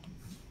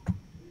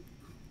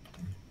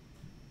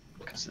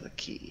 Because of the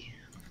key.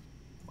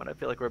 When I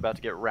feel like we're about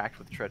to get racked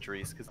with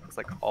treacheries, because it looks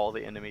like all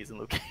the enemies and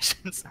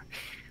locations.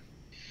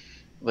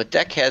 The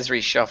deck has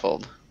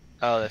reshuffled.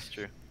 Oh, that's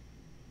true.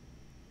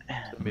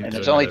 Maybe And do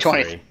there's only another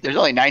 20. three. There's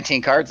only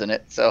 19 cards in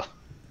it, so.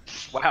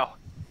 Wow.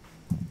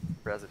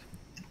 Impressive.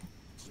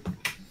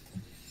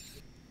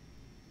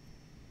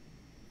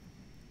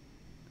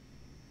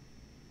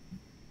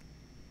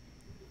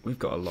 We've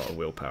got a lot of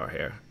willpower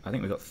here. I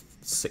think we've got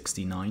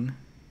 69.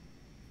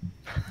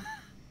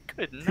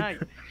 Good night.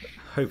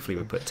 Hopefully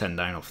we put 10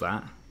 down off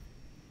that.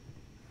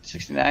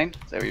 69?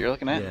 Is that what you're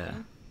looking at? Yeah.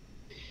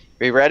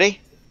 Are you ready?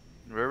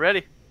 We're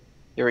ready.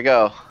 Here we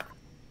go.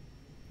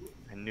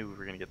 I knew we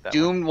were gonna get that.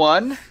 Doomed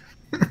 1.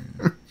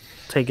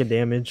 Take a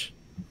damage.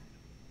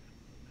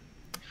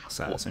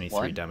 So that's only 3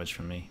 One? damage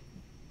from me.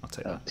 I'll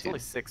take Oh, that. It's two. only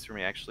 6 for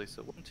me actually.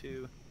 So 1,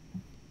 2,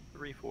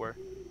 3, 4,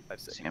 5,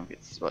 6. Sam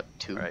gets what,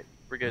 2? All right,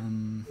 we're good.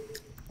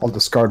 I'll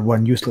discard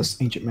 1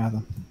 useless Ancient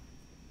Matham.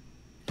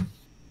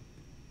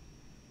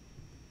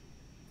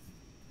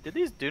 Did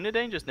these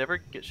Dunedain just never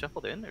get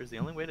shuffled in? Or is the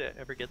only way to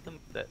ever get them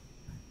that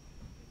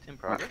it's in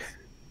progress?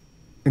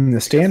 In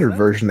the standard so.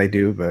 version they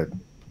do, but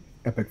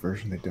epic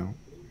version they don't.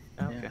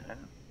 Oh, okay. Yeah,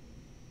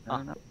 I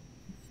don't know.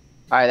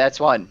 Alright, that's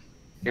 1.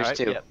 Here's All right,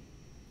 2. Yep.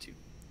 2.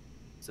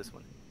 What's this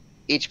one?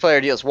 Each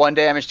player deals 1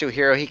 damage to a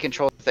hero he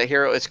controls. If the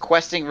hero is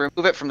questing,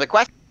 remove it from the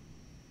quest.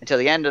 Until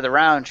the end of the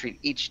round, treat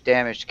each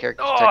damaged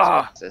character's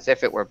text as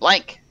if it were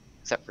blank,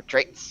 except for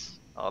traits.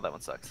 Oh, that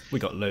one sucks. We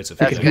got loads of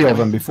You That's can good. heal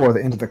them before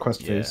the end of the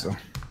quest Yeah. phase, so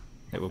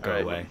It will go All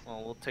right, away.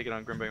 Well, we'll take it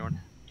on Grimbayorn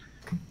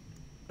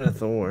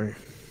Thor.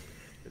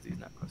 because he's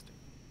not questing.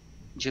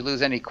 Did you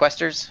lose any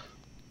questers?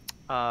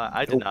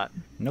 I did not.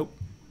 Nope.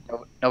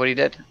 Nobody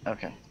did?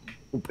 Okay.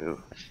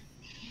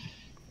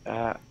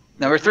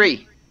 Number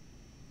 3.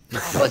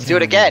 Let's do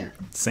it again.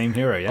 Same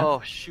hero, yeah? Oh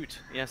shoot!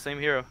 Yeah, same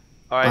hero.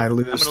 All right, I I'm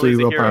lose gonna 3 lose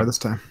a willpower hero. this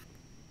time.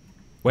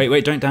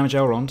 Wait, don't damage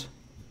Elrond.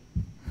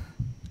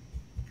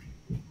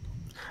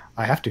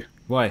 I have to.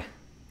 Why?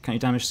 Can't you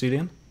damage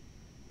Sulian?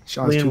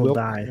 Sean has Liam 2 will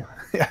willpower. die.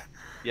 Yeah,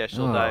 Yeah,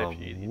 she'll die Oh, if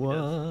she does.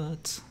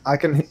 what? I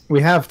can.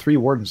 We have 3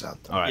 wardens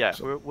out though. Alright. Yeah,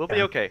 so- we'll be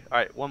yeah. okay. All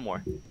right, one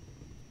more.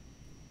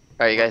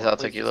 Alright, you guys all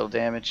Please took your just- little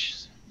damage.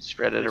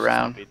 Spread it Please just not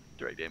around. be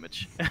direct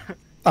damage.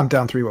 I'm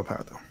down 3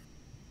 willpower though.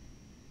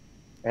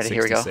 Ready?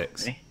 Here we go.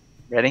 66. Ready?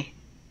 Ready?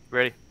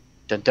 Ready?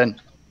 Dun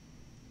dun.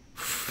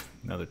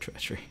 Another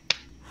treachery.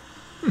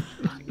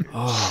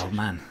 Oh,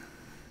 man.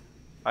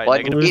 All right, What?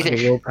 negative Lose Either-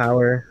 the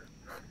willpower.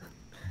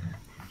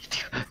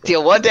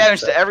 Deal 1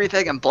 damage to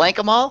everything and blank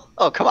them all?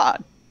 Oh, come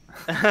on.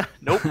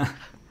 Nope.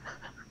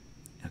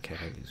 Okay,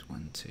 I lose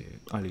 1, 2.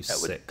 I lose That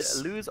would 6.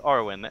 lose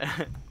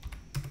Arwen.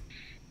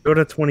 Go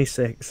to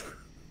 26.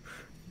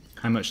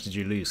 How much did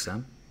you lose,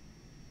 Sam?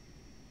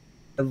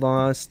 I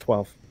lost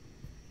 12.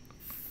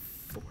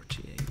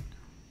 48.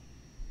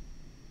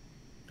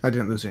 I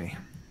didn't lose any.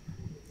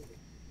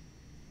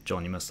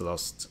 John, you must have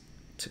lost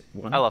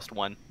 1. I lost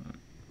 1.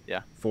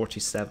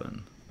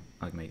 47.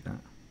 I'd make that.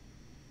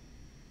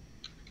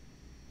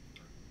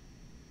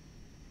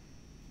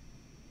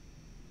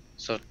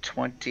 So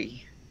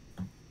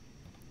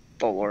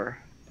 24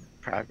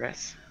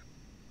 progress.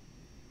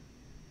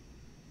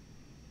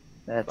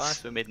 Fine, That's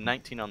so we made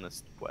 19 on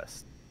this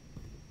quest.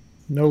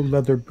 No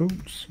leather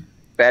boots.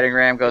 battering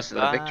ram goes to the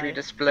Bye. victory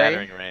display.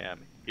 Battering ram.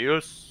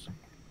 Yes.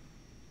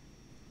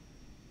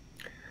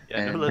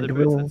 Yeah, no And- leather And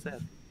boots. we'll- That's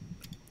sad.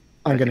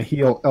 I'm gonna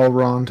heal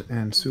Elrond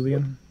and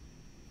Sulian.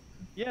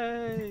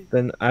 Yay!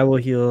 Then I will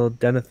heal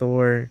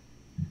Denethor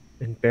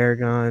and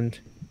Baragond,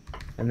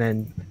 and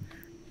then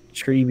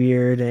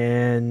Treebeard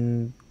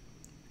and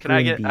Can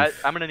I Green get?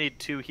 beef. I'm gonna need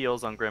 2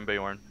 heals on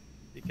Grimbayorn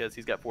because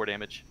he's got 4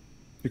 damage.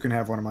 You can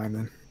have one of mine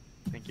then.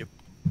 Thank you.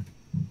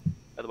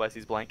 Otherwise,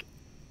 he's blank.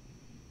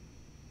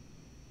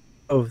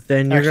 oh,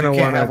 then you're Actually, gonna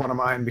you can't have want one of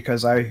mine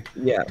because I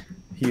yeah.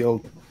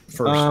 healed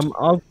first.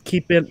 I'll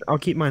keep it. I'll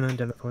keep mine on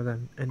Denethor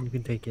then, and you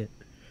can take it.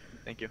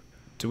 Thank you.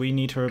 Do we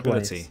need her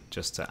ability? Twice.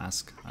 Just to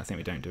ask. I think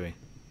we don't, do we?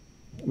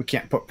 We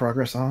can't put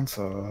progress on,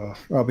 so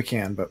well we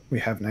can, but we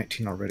have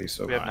 19 already.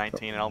 So We have Alright.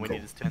 19, and all we Cool.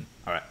 need is 10.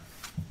 Alright.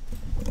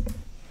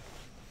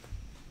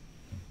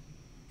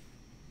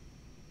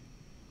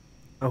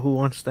 Oh, who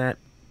wants that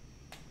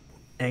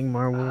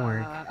Angmar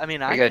War? I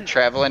mean, Are I you gonna can...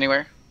 travel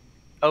anywhere?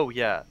 Oh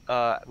yeah.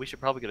 We should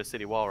probably go to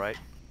City Wall, right?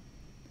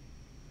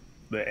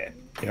 Yep.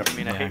 I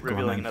mean, I Yeah, hate go on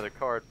revealing then. another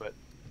card, but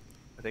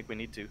I think we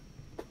need to.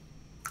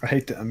 I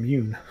hate the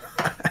immune.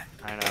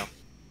 I know.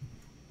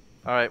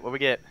 All right, what we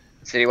get?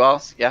 City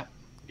walls? Yeah.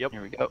 Yep.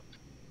 Here we go.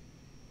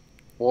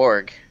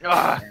 Warg.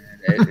 Ah!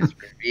 And it is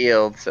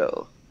revealed,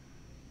 so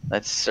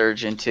let's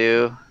surge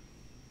into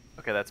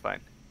Okay, that's fine.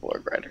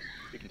 Warg Rider.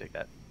 We can take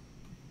that.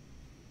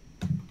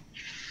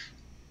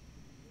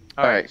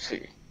 Alright, so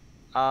 3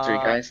 Uh,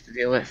 guys to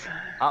deal with.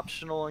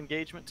 Optional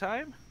engagement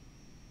time.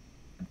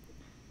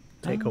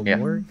 Take a Yeah.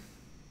 war.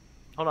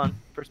 Hold on.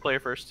 First player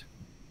first.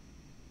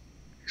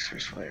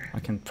 First player. I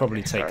can probably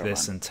Okay, take Saruman.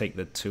 this and take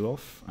the 2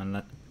 off,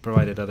 and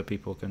provided other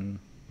people can.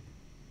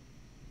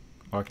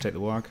 Or I can take the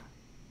warg.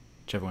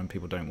 Whichever one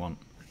people don't want.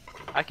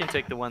 I can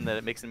take the one that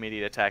it makes an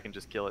immediate attack and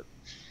just kill it.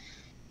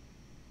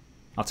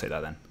 I'll take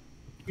that then.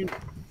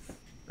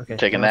 Okay,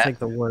 Taking then I'll that? take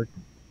the war.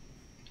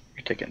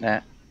 You're taking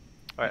that.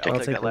 All right, I'll I'll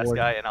take take that the last ward.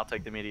 guy, and I'll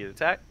take the immediate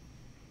attack.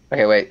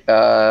 Okay, wait.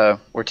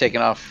 We're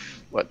taking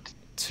off, what,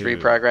 3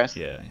 2 progress?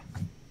 Yeah.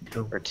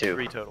 Or 2?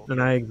 3 total. Then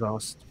I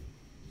exhaust.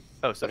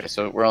 Oh, so Okay,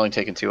 so we're only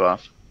taking 2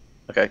 off.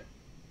 Okay. all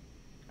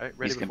right,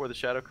 ready he's gonna- before the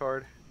shadow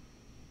card.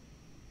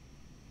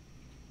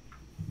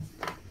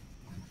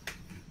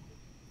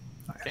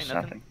 Okay, nothing.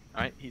 Nothing.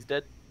 All right, he's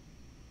dead.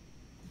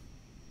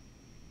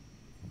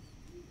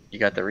 You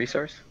got the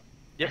resource?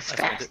 Yep, It's I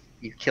spent fast. it.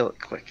 You kill it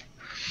quick.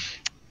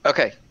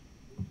 Okay.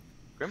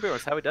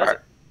 Grimbayorn's how he does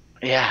it.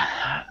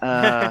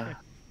 Yeah.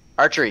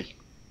 Archery.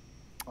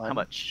 How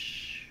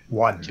much?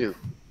 1. 2.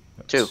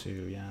 Got 2. 2,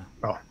 yeah.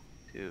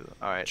 2.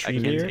 All right, I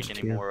Treebeard, can't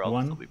take any more, else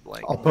 1. it'll be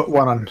blank. I'll put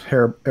one on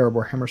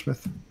Erebor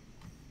Hammersmith.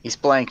 He's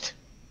blanked.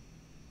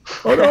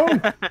 Oh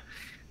no!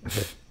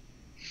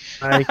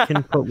 I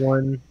can put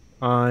one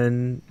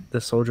on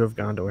the Soldier of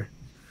Gondor.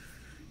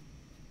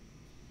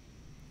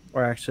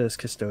 Or actually, it's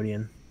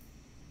Custodian.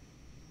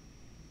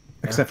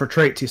 Except for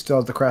traits, he still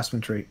has the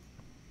Craftsman trait.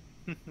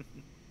 I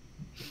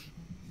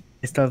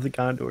still have the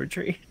Gondor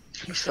tree.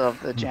 You still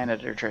have the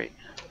janitor trait.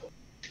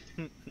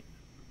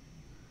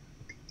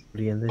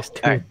 And there's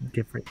 2 Alright.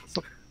 different.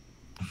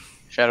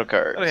 Shadow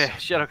cards. Okay,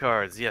 shadow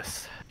cards.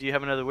 Yes. Do you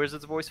have another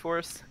wizard's voice for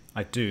us?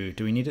 I do.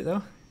 Do we need it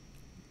though?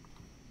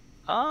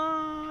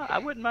 I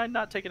wouldn't mind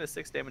not taking a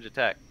 6 damage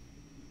attack.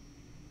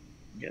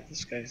 Yeah,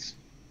 this guy's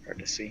hard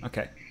to see.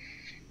 Okay.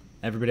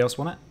 Everybody else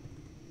want it?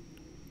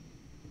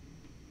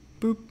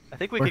 Boop. I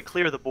think we could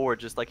clear the board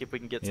just like if we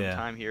can get some Yeah.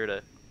 time here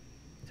to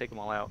take them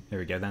all out. Here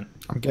we go then.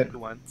 I'm Good getting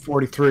one.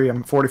 43.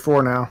 I'm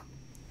 44 now.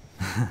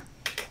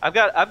 I've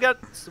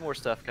got some more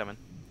stuff coming.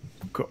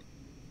 Cool.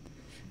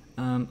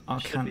 I'll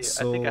Should be-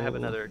 cancel. I think I have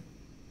another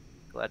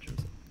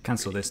Galadriel's.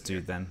 Cancel this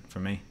dude then for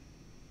me.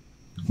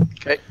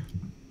 Okay,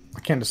 I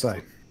can't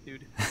decide.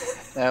 Dude.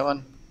 that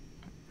one.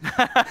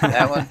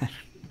 That one.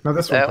 No,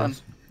 this That one.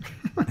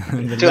 one.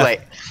 Comes. The Too left-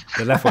 late.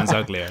 The left one's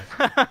uglier.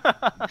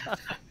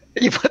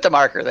 You put the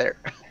marker there.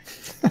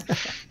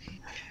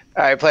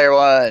 All right, player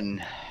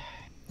 1.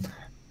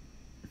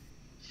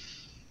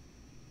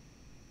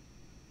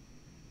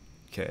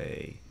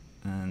 Okay.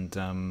 And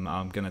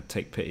I'm gonna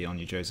take pity on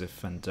you,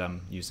 Joseph,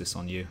 and use this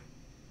on you,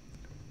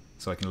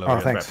 so I can lower Oh,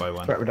 your thanks. threat by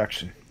 1. Threat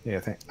reduction. Yeah,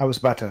 thanks. I was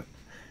about to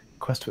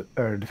quest with,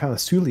 or defend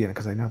with Sulian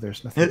because I know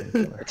there's nothing in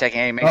the killer. Attacking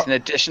A makes Oh. an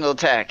additional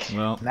attack.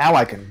 Well, Now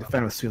I can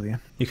defend with Sulian.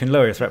 you can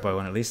lower your threat by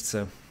 1 at least,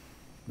 so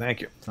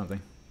Thank you.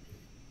 something.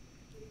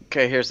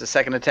 Okay, here's the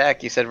second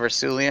attack. You said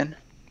Versulian.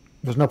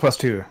 There's no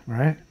 +2,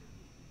 right?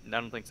 I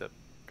don't think so.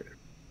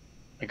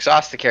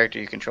 Exhaust the character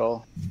you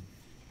control.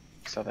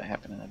 Saw that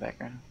happen in the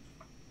background.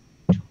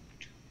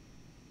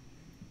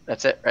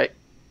 That's it, right?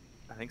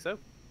 I think so.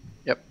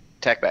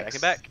 Attack back. Back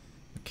it back.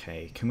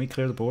 Okay, can we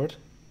clear the board?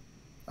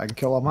 I can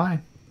kill all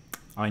mine.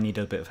 I need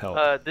a bit of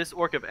help. This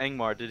Orc of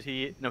Angmar, did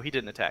he... No, he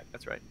didn't attack.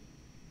 That's right.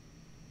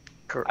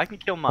 Correct. I can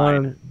kill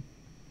mine.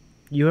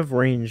 You have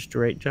ranged,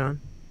 right, John?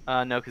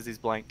 No, because he's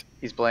blanked.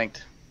 He's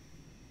blanked.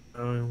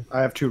 Oh,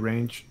 I have 2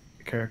 range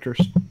characters.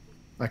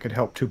 I could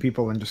help 2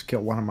 people and just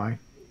kill one of mine.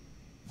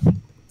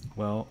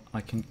 Well,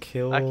 I can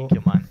kill, I can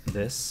kill mine.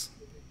 this.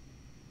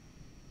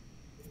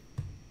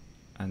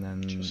 And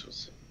then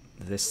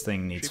this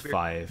thing needs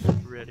Treebeard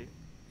 5. Ready.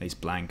 He's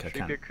blank, I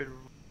can't. Treebeard could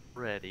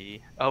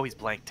ready. Oh, he's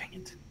blank. Dang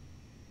it.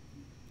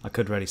 I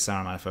could ready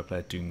Saruman if I play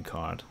a Doom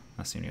card.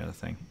 That's the only other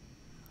thing.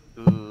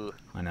 Ooh.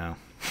 I know.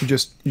 You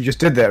just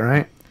did that,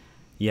 right?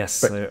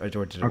 Yes, But- I already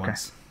did it okay.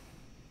 once.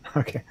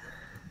 Okay.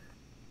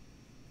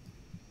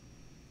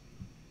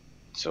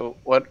 So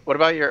what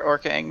about your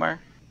Orca Angmar?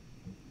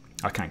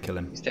 I can't kill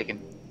him. He's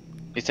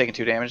taking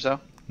 2 damage though.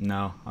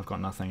 No, I've got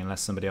nothing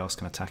unless somebody else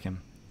can attack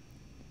him.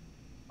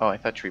 Oh, I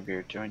thought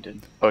Treebeard joined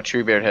in. Oh,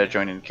 Treebeard had to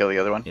join in and kill the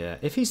other one. Yeah,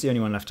 if he's the only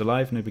one left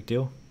alive, no big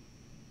deal.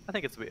 I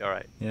think it's all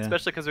right. Yeah.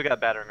 Especially because we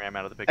got battering ram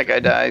out of the picture. That guy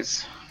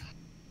dies.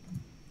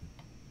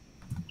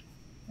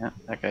 Yeah,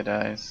 that guy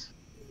dies.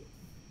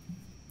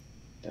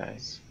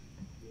 Dies.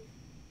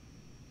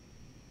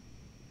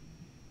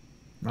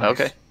 Nice.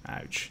 Okay.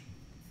 Ouch.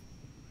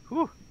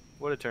 Whew.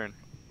 What a turn.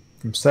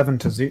 From 7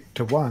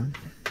 to 1.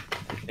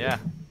 Yeah.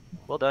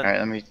 Well done. All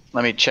right,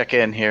 let me check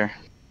in here.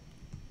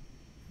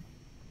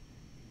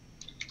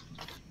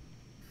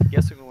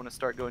 Guess we want to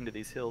start going to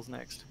these hills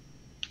next.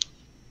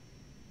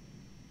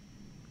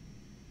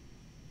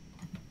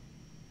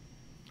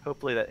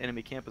 Hopefully that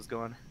enemy camp is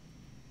gone.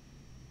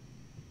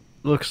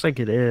 looks like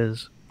it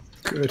is.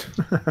 Good.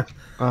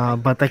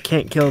 But they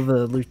can't kill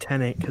the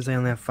lieutenant because they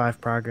only have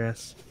 5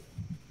 progress.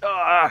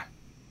 Ah!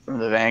 From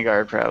the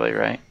Vanguard, probably,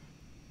 right?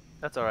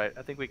 That's alright.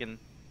 I think we can...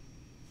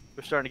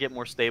 We're starting to get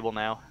more stable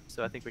now,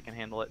 so I think we can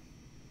handle it.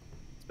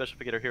 Especially if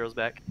we get our heroes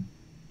back.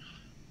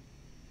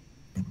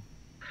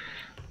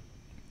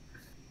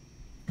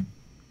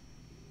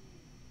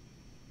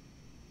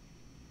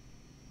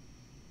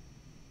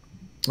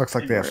 Looks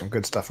like they have some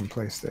good stuff in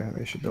place there.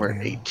 They should be able We're to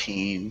handle.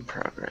 18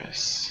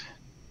 progress.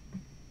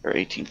 Or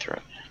 18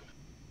 threat.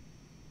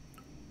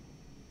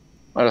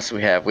 What else do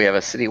we have? We have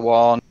a city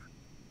wall.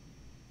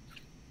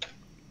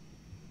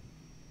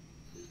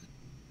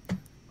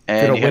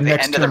 And It'll you have win the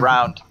next end of the turn.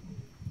 round.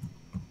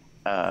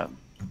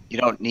 You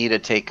don't need to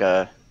take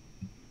a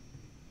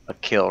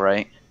kill,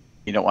 right?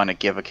 You don't want to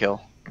give a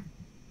kill.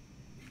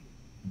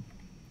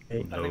 I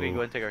think we can go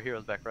ahead and take our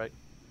heroes back, right?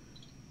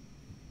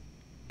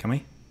 Can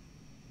we?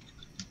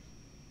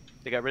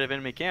 They got rid of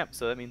enemy camp,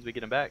 so that means we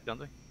get them back, don't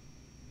we?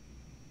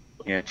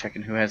 Yeah,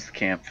 checking who has the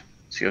camp.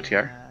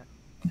 COTR.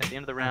 At the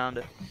end of the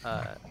round,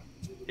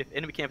 if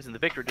enemy camp is in the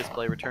victory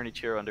display, return each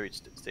hero under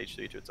each stage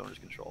 3 to its owner's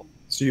control.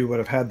 So you would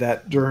have had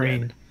that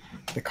during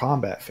the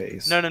combat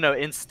phase. No.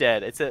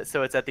 Instead,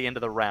 so it's at the end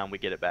of the round we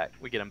get it back.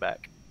 We get them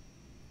back.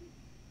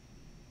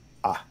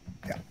 Ah,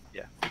 yeah.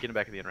 Yeah, we get them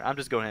back at the end. I'm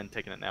just going ahead and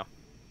taking it now.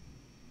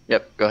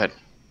 Yep, go ahead.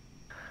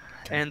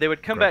 And they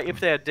would come back if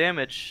they had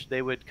damage.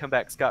 They would come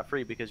back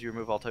scot-free because you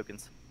remove all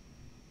tokens.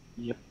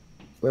 Yep.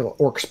 Little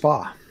orc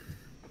spa.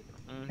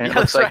 And it Yeah,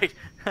 looks that's like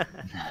right.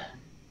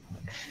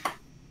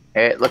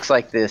 it looks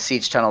like the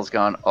siege tunnel's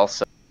gone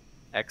also,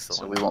 Excellent.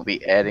 so we won't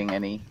be adding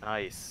any.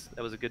 Nice.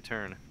 That was a good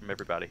turn from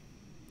everybody.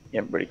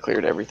 Everybody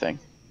cleared everything.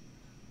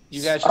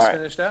 You guys All just right.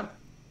 finished up?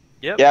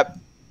 Yep. Yep.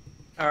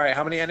 All right,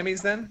 how many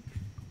enemies then?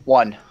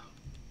 1.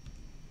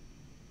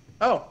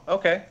 Oh,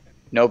 okay.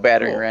 No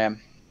battering Cool.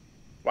 ram.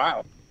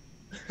 Wow.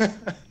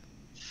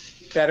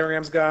 Battering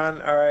ram's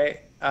gone. All right.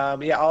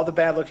 Yeah, all the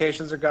bad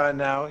locations are gone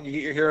now. You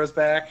get your heroes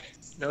back.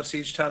 No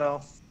siege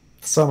tunnel.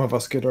 Some of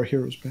us get our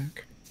heroes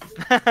back.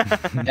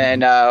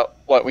 And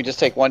what? We just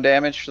take 1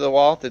 damage to the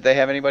wall. Did they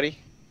have anybody?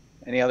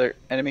 Any other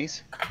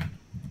enemies?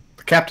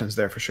 The captain's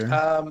there for sure.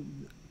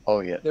 Oh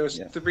yeah. There was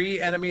yeah.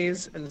 3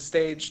 enemies in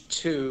stage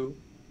 2.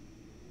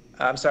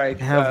 I'm sorry.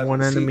 They have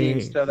one CD,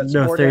 enemy. So that's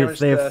No, 4 they damage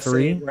have to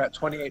 3. We're at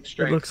 28 It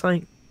strength. looks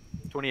like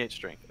 28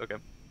 strength. Okay.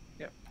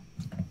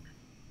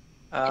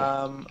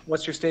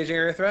 What's your staging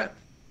area threat?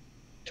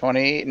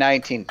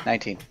 19.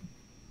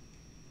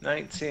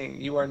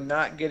 19. You are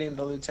not getting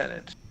the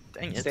lieutenant.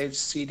 Dang it. Stage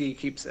CD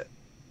keeps it.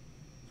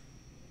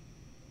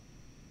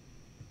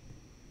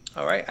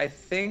 All right, I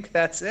think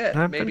that's it.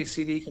 Happened? Maybe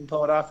CD can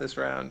pull it off this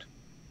round.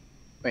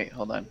 Wait,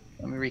 hold on.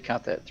 Let me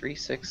recount that. 3,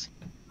 6,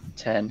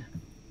 10,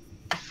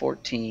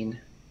 14,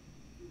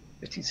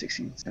 15,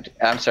 16, 17.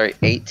 I'm sorry,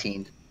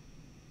 18.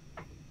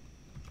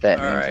 That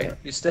All means right, that,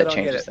 you still that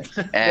don't get changes it.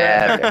 things.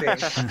 They're Ah,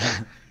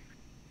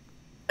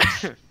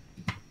 affecting.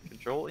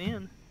 Control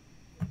in.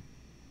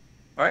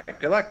 All right,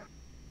 good luck.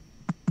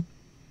 are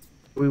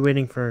we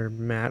waiting for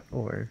Matt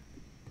or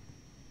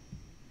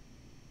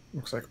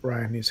Looks like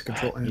Ryan needs to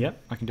control him.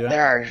 Yep, I can do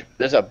that.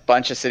 there's a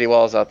bunch of city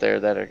walls out there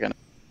that are gonna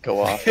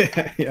go off.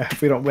 Yeah,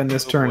 if we don't win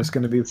this turn, it's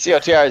going to be.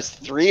 COTR has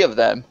 3 of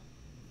them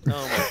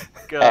Oh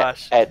my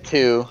gosh. at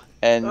 2,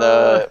 and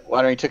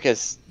Wandering took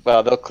his.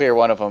 Well, they'll clear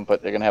one of them,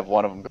 but they're gonna have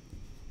one of them.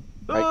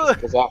 Right, 'cause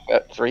it goes off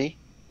at 3.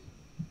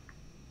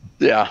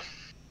 Yeah.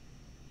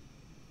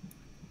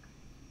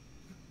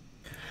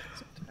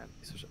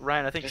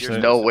 Ryan, I think There's you're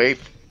There's no way.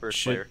 first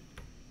Should- player.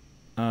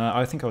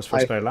 I think I was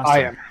first player last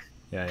I time. am.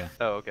 Yeah,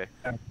 Oh, okay.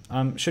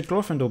 yeah. Should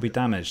Glorfindel be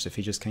damaged if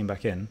he just came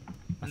back in?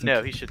 I think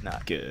No, he should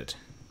not. Good.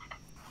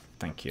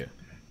 Thank you.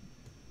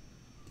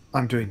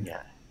 I'm doing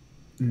Yeah.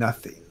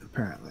 nothing,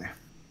 apparently.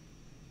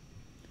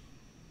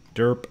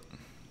 Derp.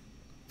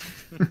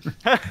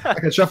 I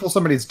can shuffle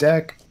somebody's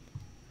deck.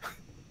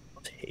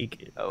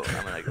 take it? Oh,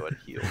 I'm gonna go ahead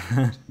and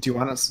heal. Do you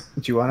want it?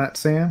 Do you want it,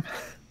 Sam?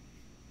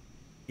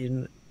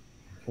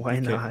 Why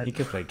not? He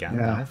could play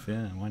Gandalf.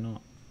 Yeah, why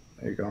not?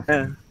 There you go.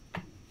 Yeah.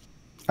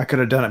 I could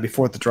have done it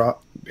before the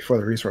drop, before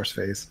the resource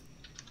phase.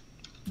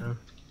 Oh.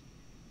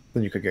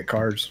 Then you could get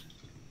cards.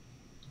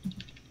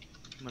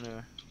 I'm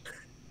gonna.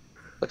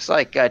 Looks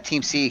like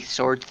Team C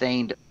sword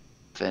thaned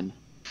Finn.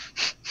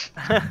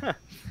 I'm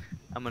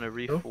gonna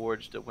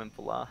reforge the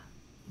Wimpala.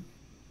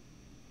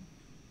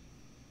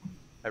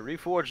 I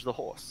reforged the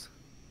horse.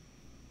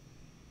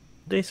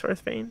 Day Source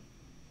Bane?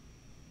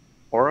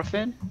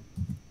 Orofin?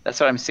 That's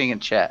what I'm seeing in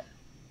chat.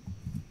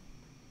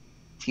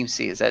 Team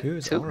C, is that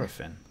Who's 2?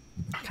 Orofin?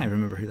 I can't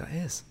remember who that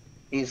is.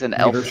 He's an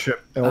elf.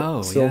 Leadership.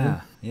 Oh,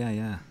 Sylvan.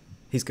 yeah.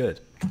 He's good.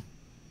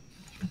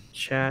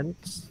 Chad?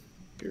 Is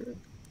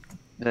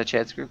that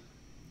Chad's group?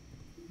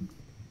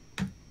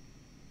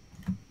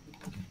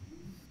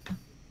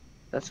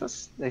 That's what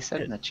they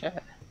said in the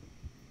chat.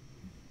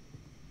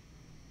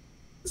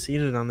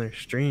 Seen it on their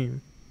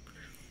stream.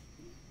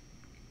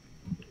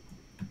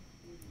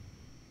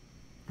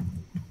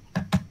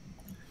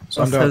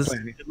 So I'm done Says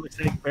playing. it looks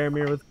like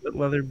Faramir with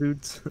leather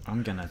boots.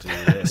 I'm gonna do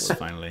this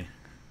finally.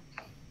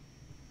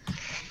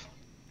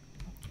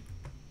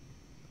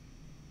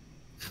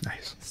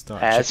 Nice.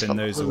 Start As chipping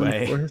for- those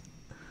away.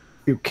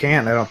 You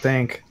can't, I don't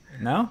think.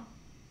 No?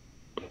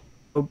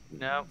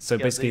 No. So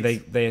yeah, basically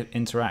these- they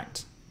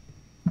interact.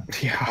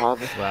 Yeah, Wow,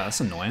 that's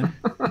annoying.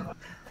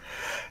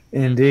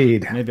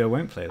 indeed. Maybe I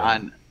won't play that.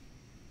 On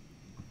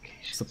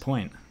What's the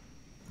point?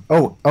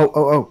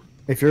 Oh.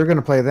 If you're going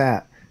to play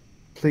that,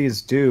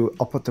 please do.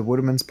 I'll put the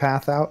Woodman's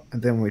Path out,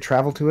 and then when we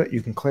travel to it,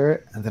 you can clear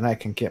it, and then I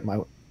can get my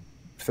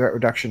threat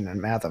reduction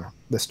and Matham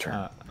this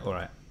turn,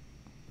 Alright.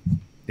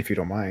 if you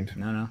don't mind.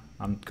 No.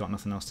 I've got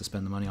nothing else to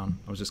spend the money on.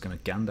 I was just gonna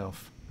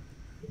Gandalf.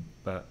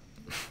 But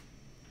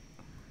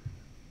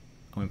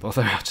I won't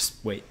bother, I'll just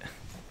wait.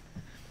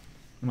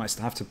 I might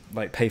have to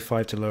pay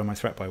 5 to lower my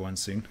threat by 1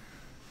 soon.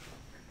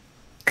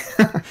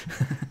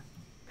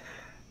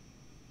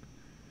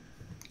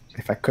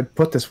 If I could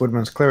put this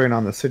Woodman's Clearing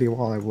on the city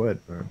wall, I would,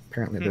 but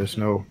apparently there's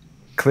no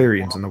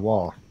clearings in the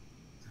wall.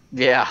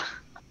 yeah.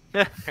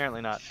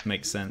 Apparently not.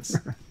 Makes sense.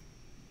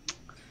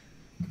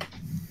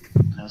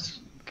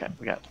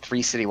 We got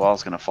 3 city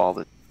walls gonna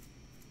fall.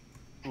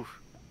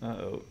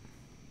 Uh-oh.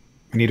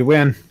 We need to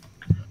win.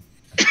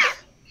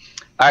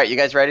 All right, you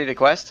guys ready to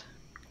quest?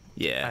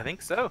 Yeah. I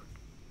think so.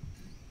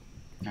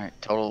 All right,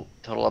 total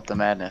up the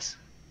madness.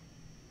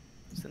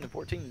 Send the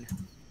 14.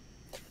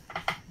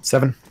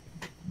 7.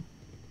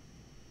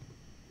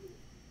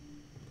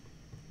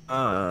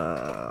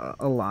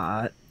 A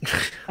lot.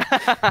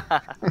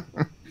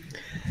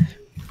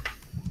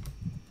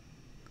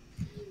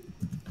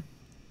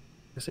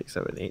 6,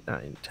 7, 8,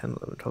 9, 10,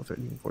 11, 12,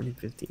 13, 14,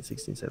 15,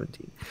 16,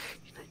 17.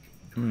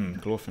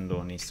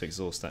 Glorfindor needs to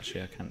exhaust,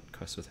 actually. I can't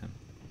quest with him.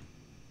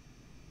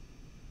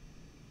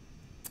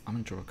 I'm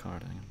going to draw a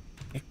card, hang on.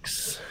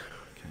 X.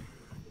 Okay.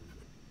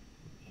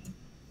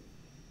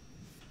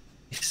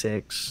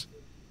 6.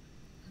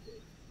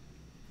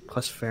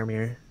 Plus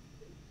Faramir.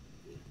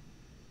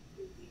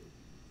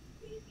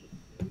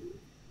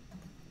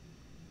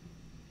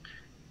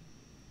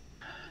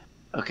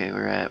 Okay,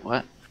 we're at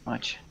what?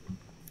 Much?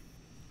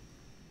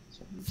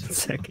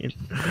 Second.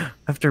 I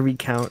have to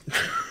recount.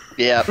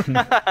 Yep. 3,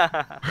 4,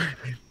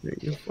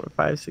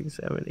 5, 6,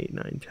 7, 8,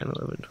 9, 10,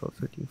 11, 12,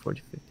 13,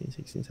 14, 15,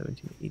 16,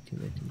 17, 18,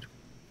 19,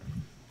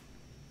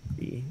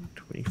 20,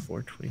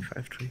 24,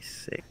 25,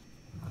 26.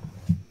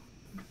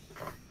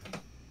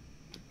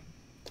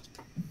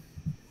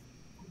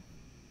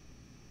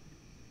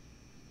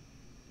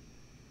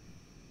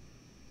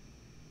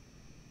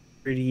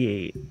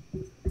 $38.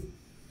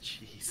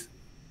 Jeez.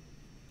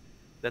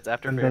 That's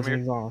after And doesn't Faramir?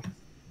 exhaust.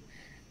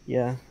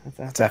 Yeah,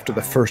 It's after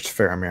the first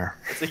Faramir.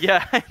 So,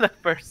 yeah, the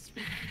first.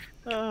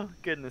 Oh,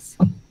 goodness.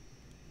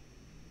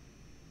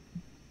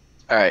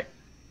 Alright.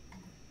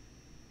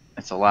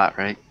 That's a lot,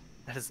 right?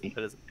 That is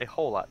a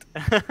whole lot.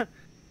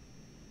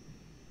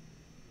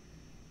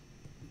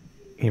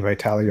 Anybody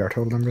tally our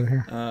total number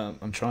here?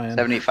 I'm trying.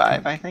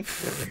 75, I think.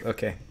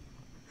 Okay.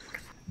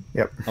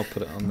 Yep. I'll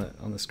put it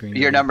on the screen.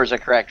 Your now. numbers are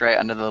correct, right?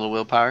 Under the little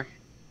willpower?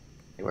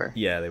 They were.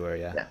 Yeah, they were,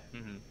 yeah.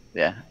 Mhm.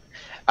 Yeah.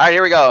 Alright,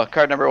 here we go.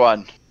 Card number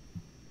 1.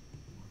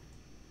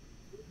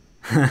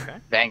 Okay.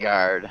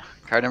 Vanguard.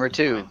 Card number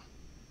 2.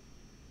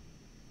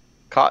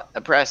 Caught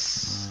the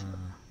press.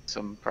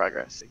 Some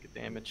progress. Take a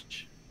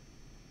damage.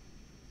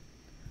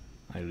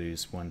 I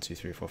lose 1, 2,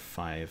 3, 4,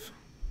 5.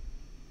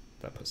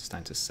 That puts us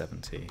down to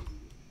 70.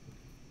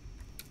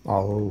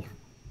 I'll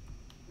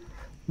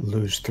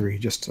lose 3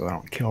 just so I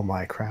don't kill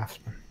my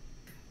craftsman.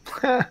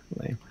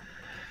 Lame.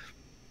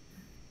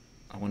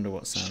 I wonder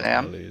what sound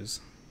Sam? I lose.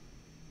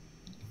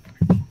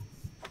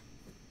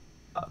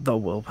 The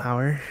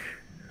willpower.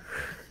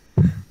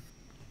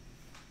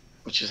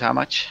 Which is how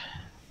much?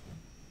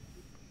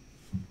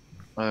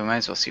 Well, we might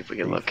as well see if we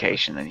get a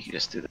location, then you can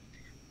just do that.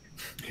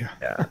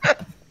 Yeah.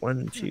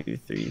 1, 2,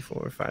 3,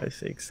 4, 5,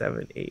 6,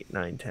 7, 8,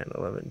 9, 10,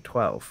 11,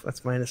 12.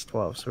 That's minus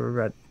 12, so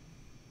we're at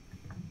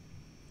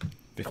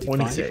 55?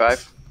 26.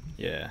 55?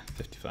 Yeah,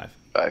 55.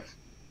 5.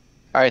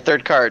 Alright,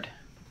 third card.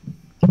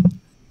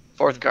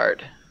 Fourth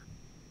card.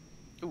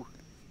 Ooh.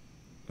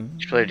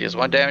 Each player deals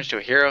 1 damage to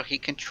a hero he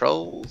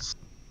controls.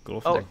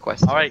 Glorfindor. Oh, Their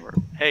quest alright. over.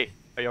 Hey,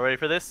 are you ready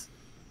for this?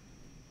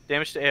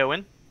 Damage to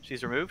Eowyn.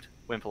 She's removed.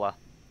 Wimpala.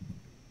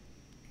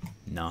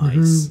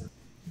 Nice.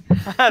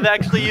 I've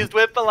actually used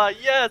Wimpala.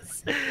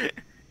 Yes!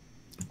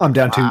 I'm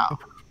down Wow.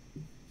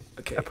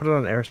 Okay. I put it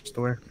on air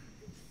store.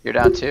 You're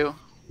down 2?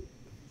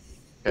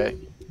 Okay.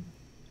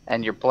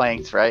 And you're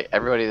blanked, right?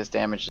 Everybody that's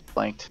damaged is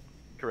blanked.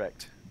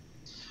 Correct.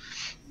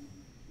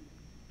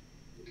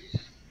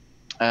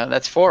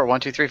 That's 4. 1,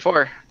 2, 3,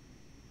 4.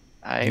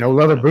 to. No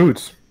leather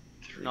boots.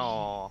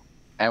 No.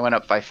 I went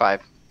up by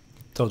 5.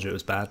 Told you it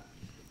was bad.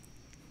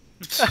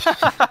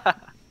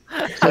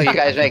 So you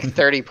guys make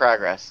 30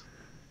 progress.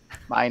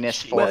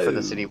 Minus 4 for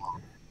the city wall.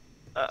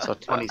 So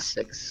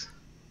 26.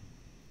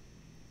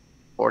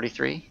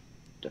 43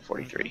 to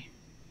 43.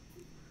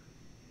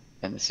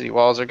 And the city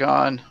walls are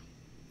gone.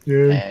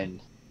 Yeah. And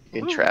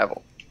you can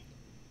travel.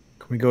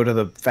 Can we go to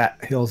the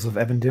fat hills of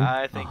Evandin?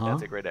 I think Uh-huh.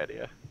 that's a great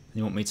idea.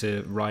 You want me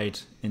to ride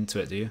into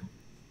it, do you?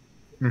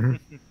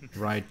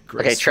 Mm-hmm. Ride Okay,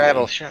 gracefully.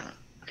 travel.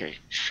 Okay,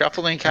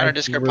 shuffle the encounter Thank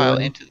discard you, pile Will.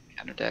 into the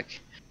encounter deck.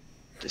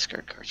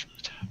 Discard cards from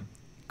the top.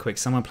 Quick,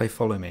 someone play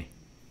Follow Me.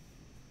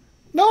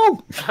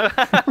 No! Alright,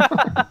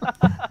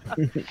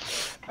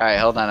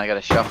 hold on. I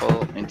gotta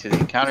shuffle into the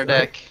encounter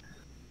deck.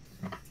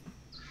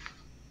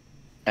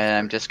 And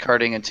I'm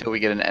discarding until we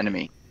get an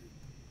enemy.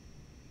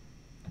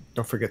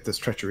 Don't forget this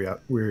treachery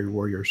out. Weary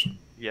warriors.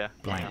 Yeah.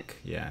 Blank.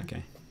 Yeah,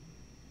 okay.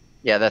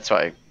 Yeah, that's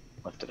why I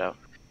left it out.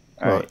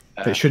 Well, Alright.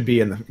 it should be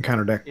in the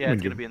counter deck. Yeah, when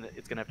it's you- gonna be in the.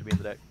 It's gonna have to be in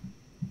the deck.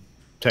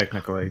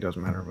 Technically, it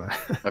doesn't matter, but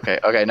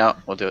Okay, no,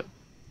 we'll do it.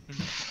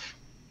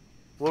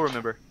 We'll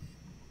remember.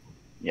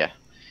 Yeah.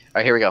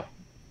 Alright, here we go.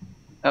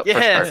 Oh, first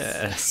card.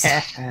 Yes.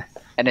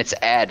 And it's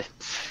add.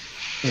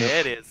 Yeah,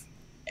 it is.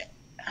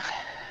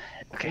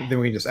 Okay. then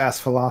we can just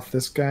ask Faloth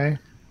this guy,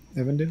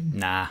 Evandin.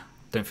 Nah,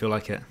 don't feel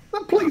like it.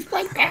 Please,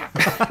 like that.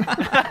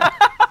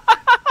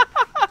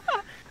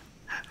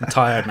 I'm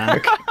tired, man.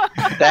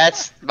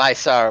 That's my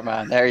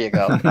Saruman. There you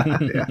go.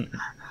 Yeah.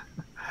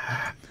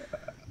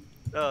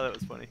 Oh, that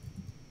was funny.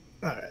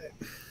 All right.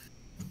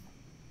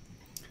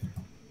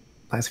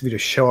 Nice of you to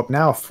show up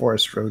now,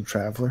 Forest Road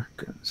Traveler.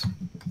 Goodness.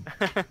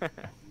 Alright,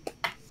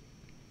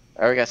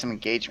 we got some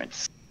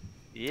engagements.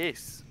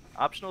 Yes.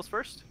 Optionals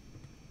first.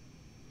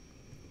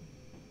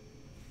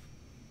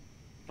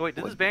 Wait,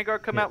 did this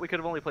Vanguard come out? We could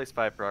have only placed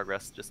 5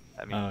 progress. Just,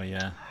 I mean. Oh,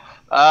 yeah.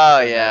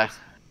 Oh, yeah.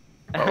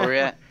 What were we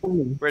at?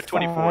 We're at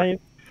 24. Five.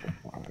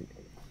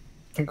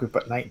 I think we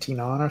put 19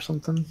 on or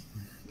something.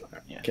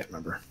 Yeah. I can't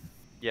remember.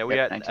 Yeah, we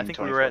Yep, had. I 19, think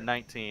we were 24. at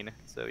 19.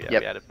 So yeah,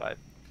 Yep. we added 5.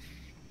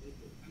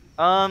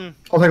 I'll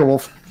take a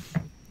wolf.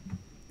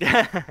 You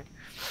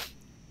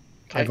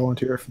I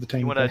volunteer for the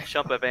team. want to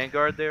jump a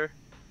vanguard there,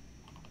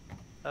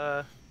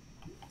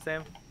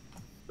 Sam?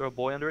 Throw a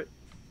boy under it.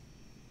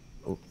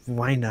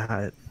 Why not?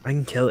 I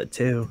can kill it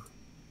too.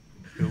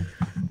 You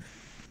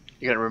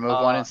gonna remove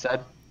one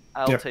instead?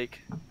 I'll Yep.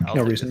 take. No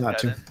take reason this not guy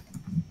to.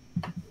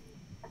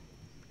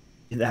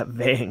 then. That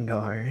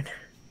vanguard.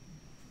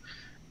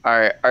 All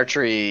right,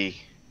 archery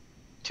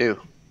 2.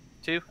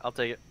 2. I'll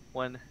take it.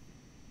 1.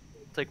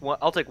 Take one.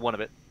 I'll take one of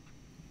it,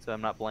 so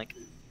I'm not blank.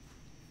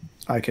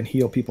 I can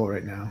heal people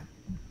right now.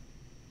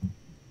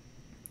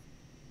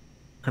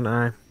 Can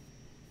I?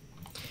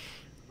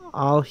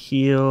 I'll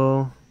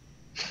heal.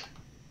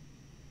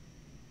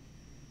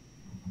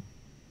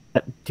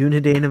 That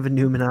Dunedain of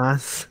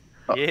Annuminas.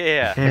 Oh.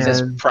 Yeah. Is this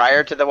And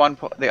prior to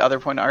the other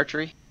point of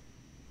archery?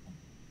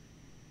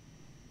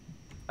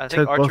 I think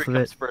took both archery of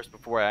comes it. first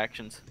before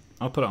actions.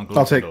 I'll put it on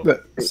I'll take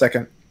Glorfindel. the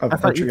second of I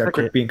thought you archery. I took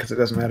quick it. beam because it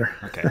doesn't matter.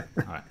 Okay,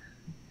 alright.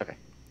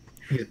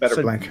 He's better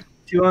So- blank.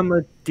 2 on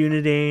the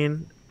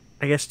Dunedain.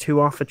 I guess 2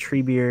 off a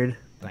Treebeard.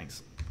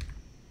 Thanks.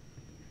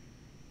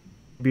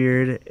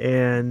 Beard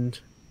and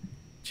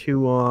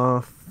 2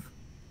 off.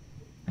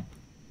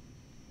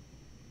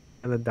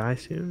 Gonna die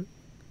soon.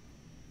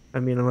 I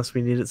mean, unless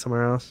we need it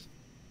somewhere else.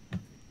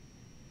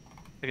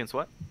 Against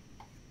what?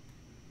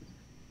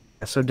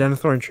 Yeah, so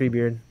Denethor and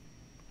Treebeard.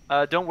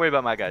 Don't worry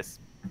about my guys.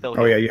 They'll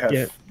Oh heal. yeah, you have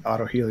Yeah.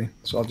 auto healing,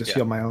 so I'll just Yeah.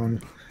 heal my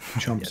own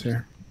chumps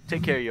here.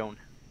 Take care of your own.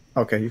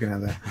 Okay, you can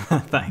have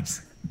that.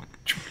 Thanks.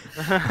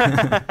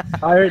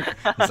 I,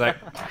 It's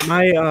like,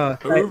 my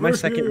Over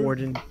second here.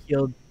 warden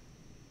killed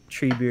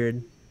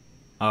Treebeard.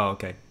 oh,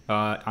 okay.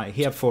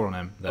 He had 4 on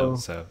him, though, Oh.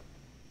 so...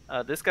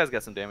 This guy's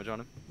got some damage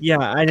on him. Yeah,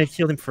 I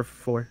killed him for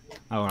 4.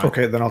 Oh, alright.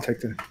 Okay, then I'll take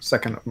the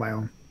second of my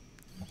own.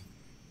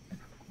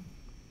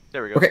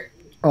 There we go. Okay,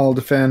 I'll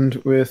defend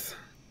with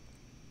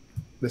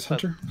this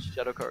hunter.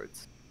 Shadow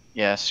cards.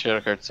 Yes,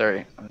 shadow card.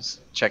 Sorry, I was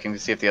checking to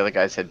see if the other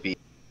guys had beat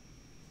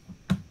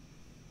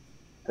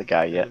the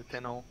guy yet.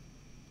 Lieutenant.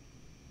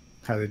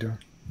 How they doing?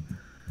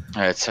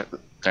 All right, so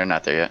they're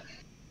not there yet.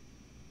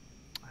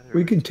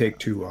 We can take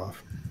 2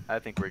 off. I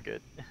think we're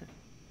good.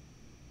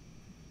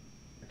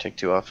 Take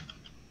 2 off.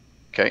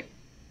 Okay.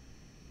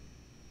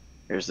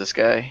 Here's this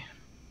guy.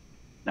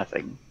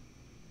 Nothing.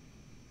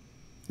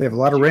 They have a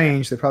lot of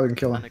range. They probably can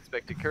kill him.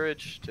 Unexpected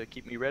courage to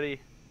keep me ready.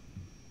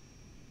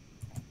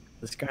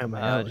 This guy on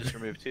my own. Just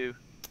remove 2.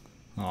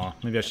 Oh,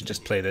 maybe I should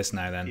just play this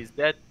now, then. He's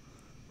dead.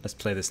 Let's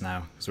play this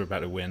now, because we're about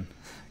to win.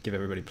 Give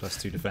everybody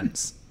 +2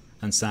 defense.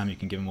 And Sam, you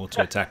can give them all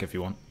 2 attack if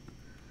you want.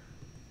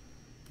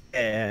 Yeah.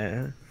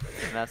 And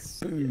that's.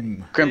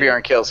 Boom.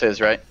 Grimbjorn kills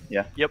his, right?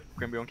 Yeah. Yep.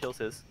 Grimbjorn kills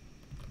his.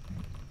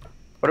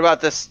 What about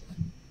this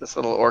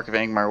little orc of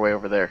Angmar way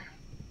over there?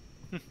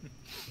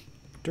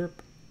 Derp.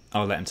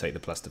 I'll let him take the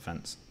plus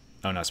defense.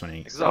 Oh no, it's when he...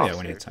 Exhaust. Oh yeah,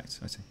 when he attacks.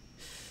 I see.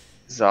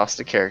 Exhaust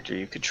a character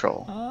you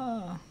control.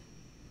 Ah.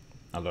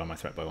 I'll lower my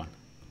threat by 1.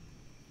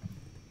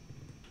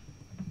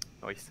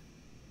 Nice.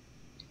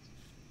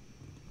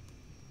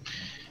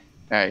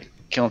 Alright,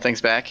 killing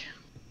things back.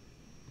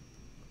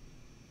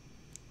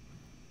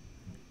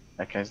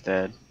 That guy's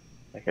dead.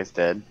 That guy's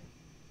dead.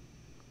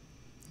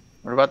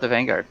 What about the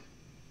Vanguard?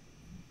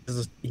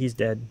 He's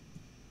dead.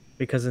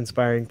 Because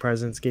Inspiring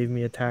Presence gave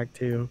me attack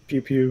too.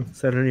 Pew pew.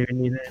 So I don't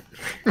even need it.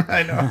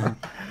 I know.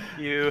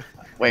 You.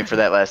 Waiting for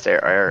that last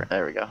air.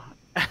 There we go.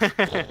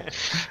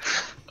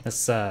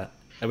 Let's, are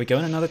we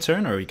going another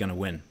turn, or are we going to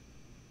win?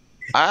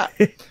 I'm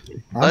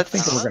Let's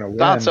thinking we're gonna win.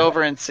 bounce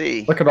over and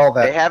see. Look at all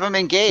that. They have them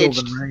engaged.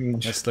 Sylvan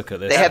range. Let's look at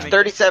this. They have then.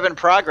 37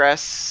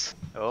 progress.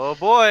 Oh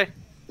boy.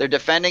 They're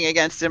defending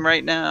against him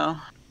right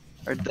now.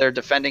 Or they're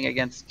defending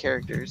against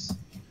characters.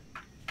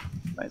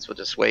 Might as well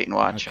just wait and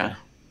watch, Okay. huh?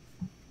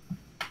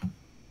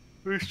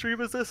 Whose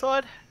stream is this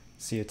on?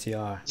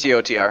 COTR.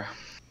 COTR.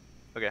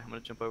 Okay, I'm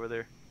gonna jump over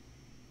there.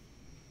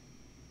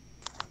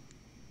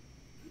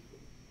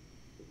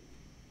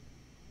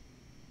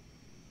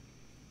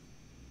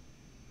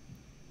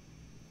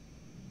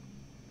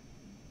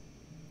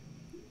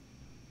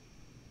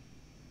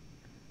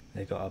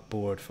 They got a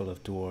board full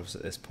of dwarves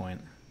at this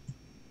point.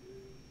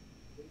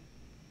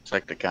 It's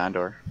like the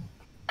Gondor.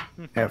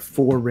 I have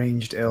 4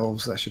 ranged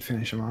elves. That should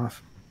finish them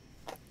off.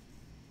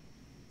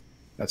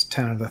 That's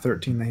 10 of the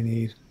 13 they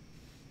need.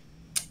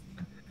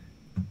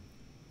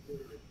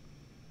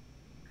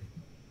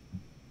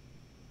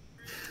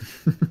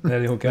 There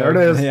they all go. There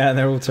it is. Yeah,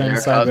 they're all turned There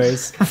it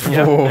comes. sideways.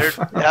 Yeah,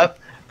 Oh. Yep.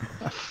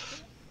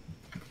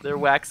 they're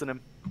waxing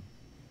him.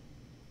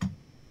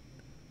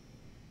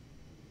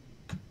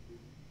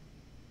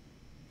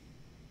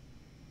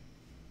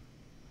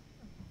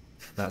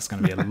 That's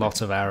going to be a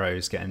lot of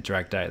arrows getting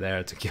dragged out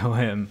there to kill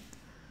him.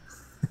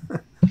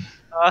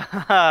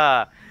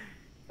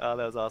 Oh,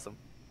 that was awesome.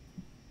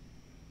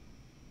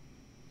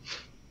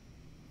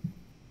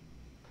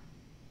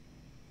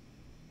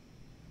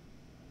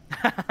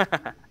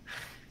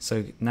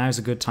 So now's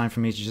a good time for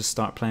me to just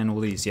start playing all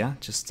these, yeah?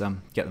 Just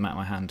get them out of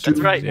my hand. That's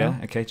right. Yeah,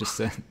 okay,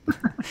 just...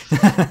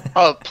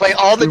 Oh, play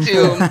all the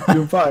Doom.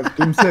 Doom 5,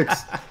 Doom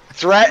 6.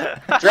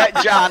 Threat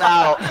John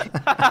out.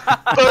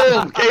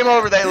 Boom, game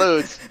over, they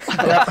lose.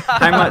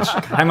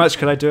 How much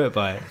could I do it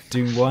by?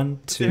 Doom 1,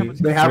 2,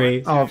 They have-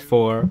 3, oh.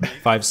 4,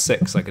 5,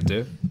 6 I could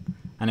do.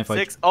 And if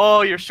 6.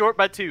 Oh, you're short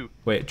by 2.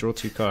 Wait, draw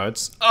 2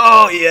 cards.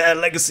 Oh yeah,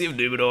 Legacy of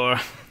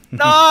Doomidor.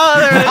 No,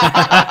 there it is.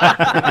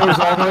 It goes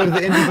all the way to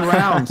the end of the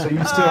round, so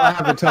you still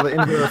have until the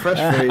end of the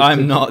refresh phase.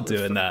 I'm not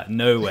doing that.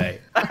 No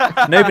way.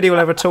 Nobody will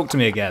ever talk to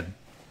me again.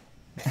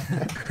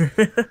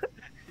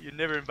 You're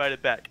never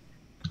invited back.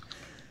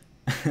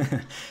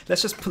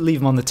 Let's just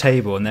leave them on the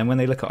table, and then when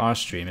they look at our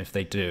stream, if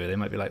they do, they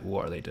might be like,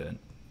 "What are they doing?"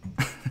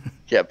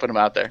 Yeah, put them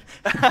out there.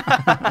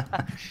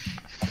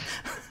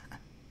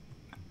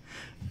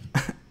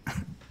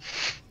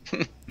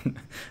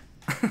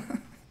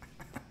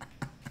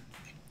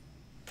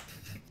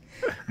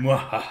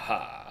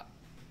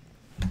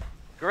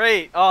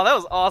 Great. Oh, that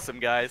was awesome,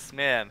 guys.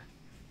 Man.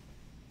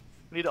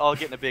 We need to all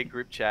get in a big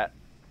group chat.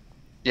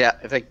 Yeah,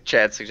 I think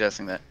Chad's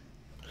suggesting that.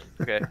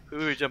 Okay.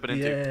 Who are we jumping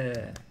into?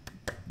 Yeah.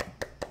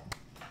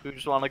 Who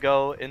just want to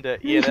go into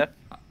ENF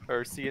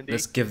or C&D?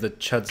 Let's give the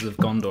Chuds of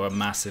Gondor a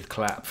massive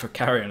clap for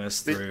carrying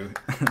us through.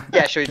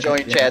 Yeah, should we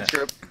join Chad's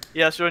group?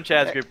 Yeah, let's join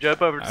Chad's group.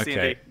 Jump over to Okay.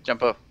 C&D.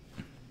 Jump up.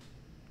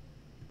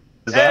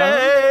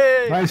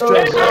 Hey! Nice job.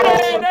 Hey!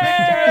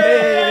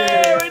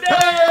 We did it!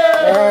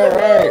 All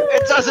right.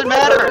 It doesn't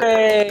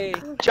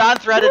matter. John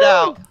threaded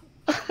out.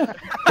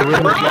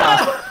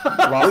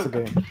 Lost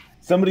the game.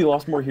 Somebody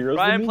lost more heroes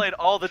than Ryan me? played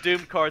all the Doom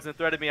cards and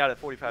threaded me out at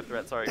 45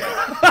 threats. Sorry,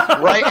 guys.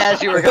 Right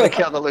as you were going to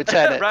kill the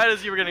lieutenant. Right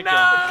as you were going to kill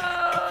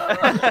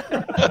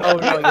Oh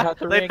no, you have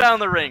to him. They ring.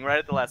 found the ring right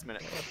at the last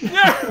minute. Hey,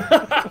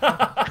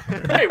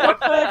 what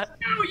the?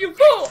 No, you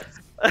fool!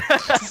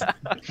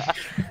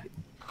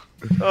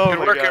 Oh Good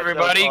my work, God, that was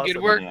everybody. Good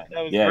awesome. work. Yeah,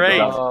 That was yeah, great.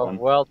 that was Oh, fun.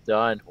 well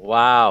done.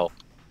 Wow.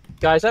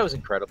 Guys, that was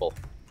incredible.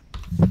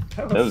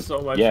 That That was so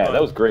much yeah, fun.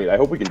 that was great. I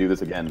hope we can do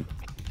this again.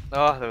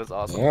 Oh, that was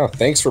awesome. Yeah,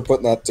 thanks for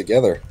putting that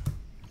together.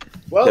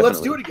 Well, let's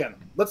Definitely. do it again.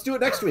 Let's do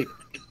it next week.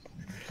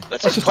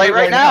 Let's just play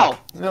right now.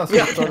 No, so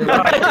it's already-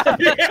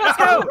 Let's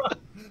go!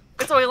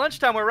 It's only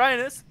lunchtime where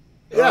Ryan is.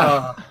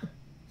 Yeah.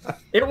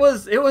 It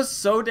was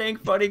so dang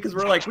funny because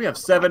we're like, we have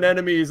 7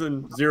 enemies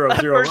and 0,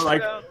 0. First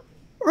round.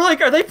 We're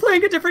like, are they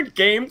playing a different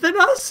game than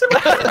us? No.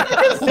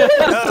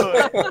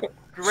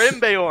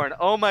 Grimbeorn.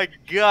 Oh my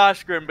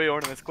gosh,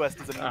 Grimbeorn in this quest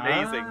is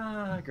amazing.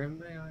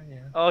 Grimbeorn, yeah.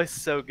 Oh, he's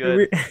so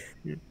good.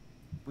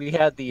 We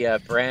had the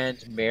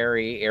Brand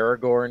Mary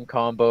Aragorn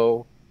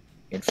combo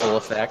in full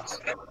effect.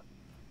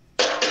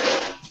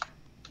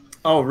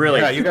 Oh, really?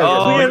 Yeah, you guys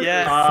Oh, are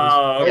yes.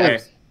 Oh, okay.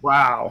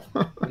 Wow.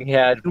 We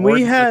had We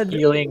Warden had-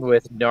 healing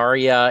with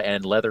Narya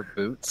and leather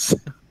boots.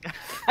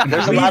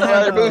 There's a We lot of had,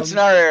 leather boots in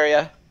our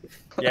area.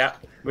 Yeah,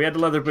 we had the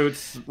leather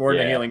boots,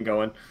 Warden Yeah. healing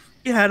going.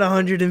 We had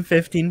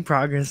 115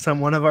 progress on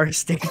one of our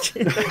stages.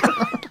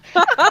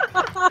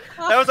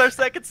 That was our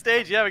second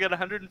stage. Yeah, we got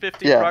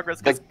 115 Yeah.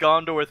 progress because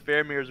Gondor with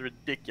Faramir is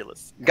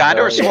ridiculous. Gondor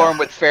Oh, yeah. swarm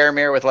with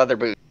Faramir with leather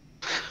boots.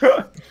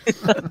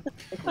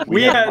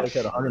 We had like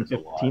at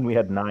 115. We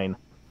had 9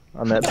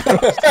 on that.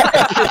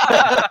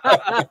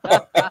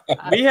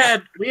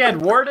 we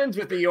had wardens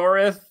with the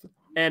Orith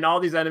and all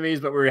these enemies,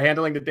 but we were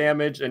handling the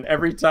damage, and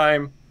every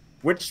time,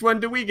 which one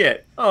do we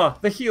get? Oh,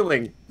 the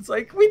healing. It's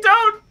like, we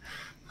don't.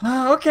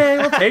 Oh, okay,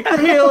 we'll take the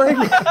healing.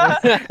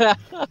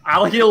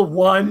 I'll heal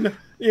 1.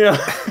 You know.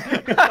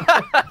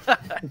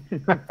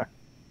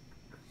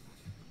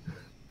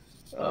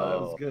 Oh,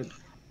 that was good.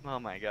 Oh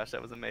my gosh,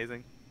 that was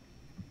amazing.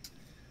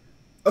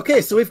 Okay,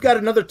 so we've got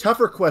another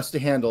tougher quest to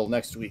handle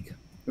next week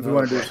if we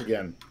want to do this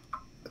again.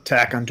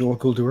 Attack on Dol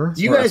Guldur.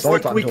 Do you Or guys assault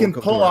think on we Dol can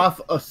Guldur. pull off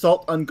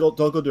Assault on Dol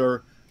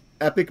Guldur,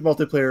 epic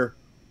multiplayer,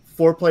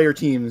 4-player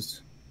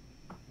teams?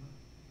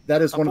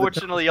 That is one of the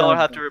Unfortunately, toughest y'all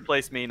have challenges. to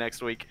replace me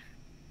next week.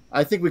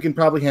 I think we can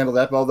probably handle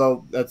that,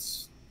 although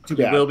that's too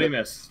You bad. will be but-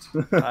 missed.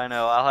 I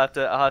know. I'll have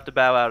to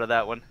bow out of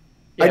that one.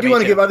 I do me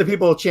want to too. give other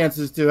people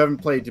chances to haven't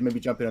played to maybe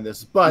jump in on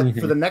this, but Mm-hmm.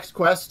 for the next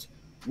quest,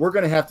 we're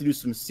going to have to do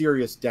some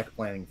serious deck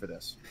planning for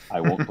this. I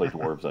won't play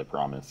dwarves, I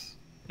promise.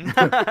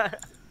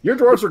 Your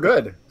dwarves are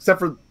good, except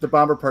for the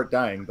bomber part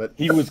dying. But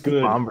He was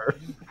good. Bomber.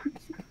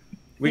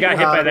 We got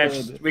hit by Wow.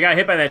 that. We got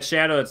hit by that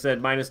shadow that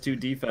said -2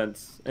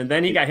 defense, and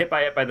then he got hit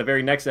by it by the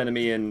very next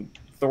enemy, and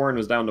Thorn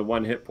was down to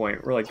 1 hit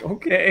point. We're like,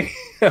 okay.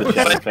 The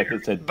shadow effect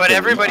that said But kill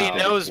everybody you.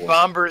 knows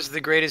Bomber is the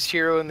greatest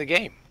hero in the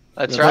game.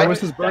 That's Where right. was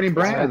his burning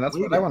brand? That's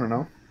what I want to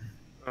know.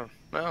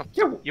 Well,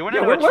 Yeah, You wanna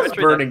know where what was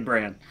treachery Burning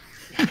Brand?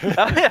 Oh,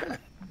 yeah.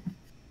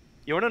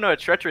 You want to know a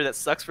treachery that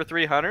sucks for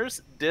 3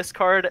 hunters?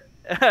 Discard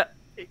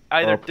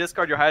either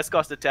discard your highest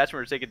cost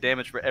attachment or take a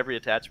damage for every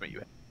attachment you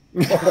have.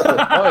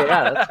 oh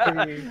yeah, that's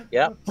pretty.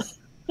 Yeah.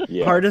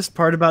 Yeah. Hardest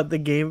part about the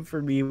game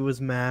for me was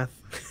math.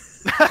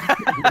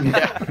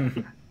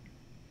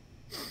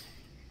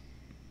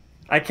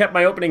 I kept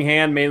my opening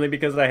hand mainly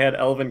because I had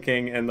Elven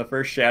King, and the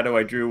first shadow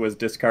I drew was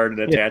discard an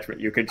attachment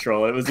you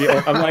control. It was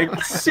I'm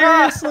like,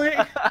 seriously?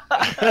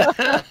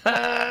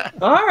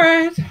 All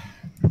right.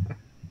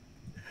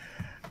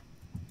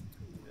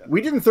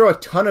 We didn't throw a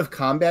ton of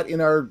combat in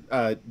our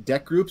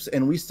deck groups,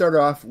 and we started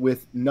off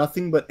with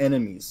nothing but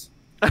enemies.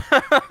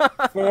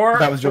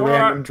 That was your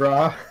random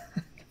draw.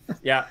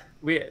 Yeah,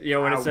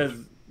 when it says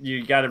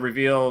you got to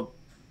reveal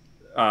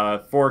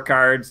 4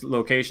 cards,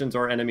 locations,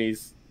 or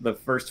enemies, the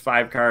first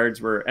 5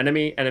 cards were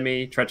enemy,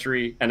 enemy,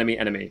 treachery, enemy,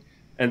 enemy.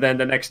 And then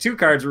the next 2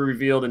 cards were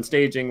revealed in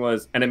staging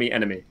was enemy,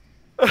 enemy.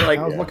 So like,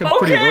 I was looking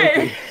pretty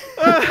ropey.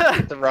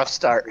 The rough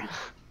start.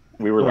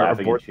 We were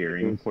laughing and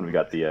cheering when we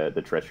got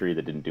the treachery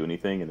that didn't do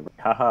anything, and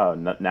haha,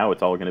 now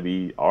it's all going to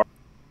be our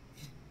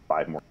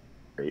 5 more.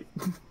 Great.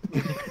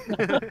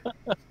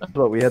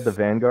 But we had the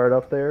Vanguard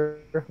up there,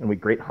 and we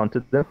great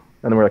hunted them,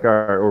 and then we're like, all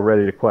right, we're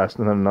ready to quest,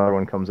 and then another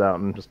one comes out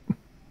and just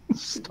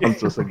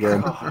stunts us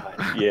again.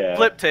 Yeah.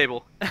 Flip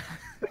table.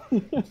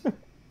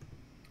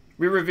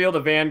 We revealed a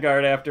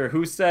Vanguard after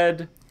who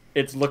said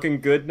it's looking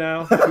good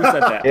now? Who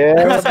said that?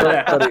 Yeah, Who said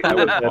that?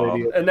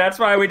 That And that's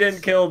why we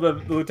didn't kill the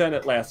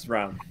lieutenant last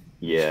round.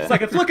 Yeah. It's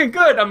like, it's looking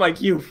good. I'm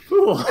like, you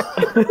fool.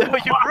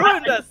 You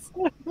ruined us.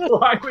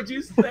 Why would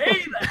you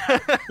say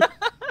that?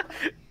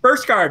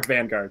 First card,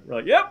 Vanguard. We're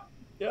like, yep.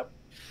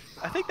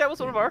 I think that was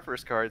one of our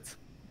first cards.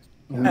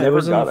 That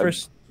was in the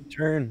first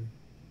turn.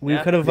 We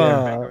could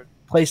have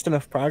placed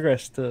enough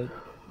progress to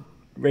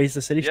raise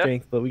the city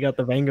strength, but we got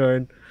the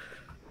Vanguard.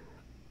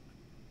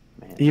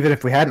 Even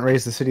if we hadn't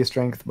raised the city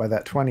strength by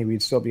that 20,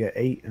 we'd still be at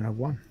 8 and a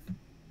 1.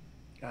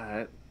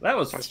 God, that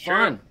was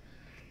fun.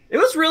 It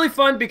was really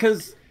fun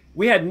because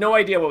we had no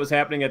idea what was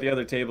happening at the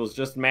other tables.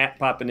 Just Matt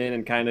popping in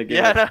and kind of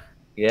getting.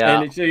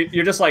 Yeah. And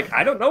you're just like,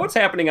 I don't know what's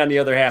happening on the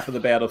other half of the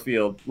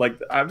battlefield. Like,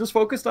 I'm just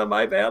focused on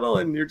my battle,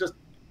 and you're just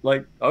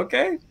like,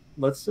 okay,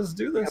 let's just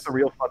do this. That's the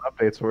real fun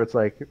updates where it's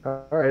like,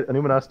 all right,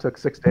 Annuminas took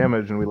 6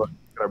 damage, and we looked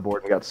at our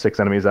board and got 6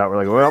 enemies out.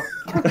 We're like, well.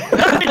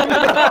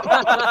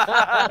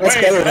 That's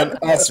better than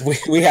us.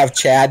 We have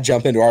Chad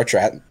jump into our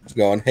chat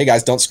going, hey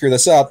guys, don't screw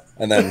this up.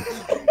 And then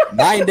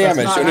 9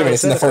 damage to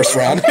Annuminas in the first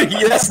round.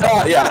 That's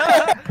not,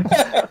 yeah.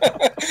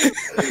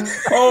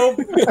 Oh,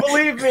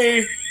 believe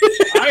me,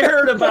 I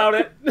heard about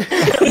it.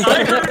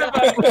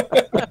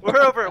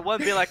 We're over at 1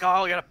 being like,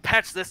 oh, we gotta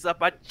patch this up.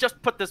 I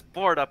just put this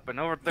board up, and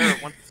over there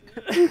once.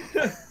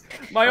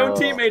 My own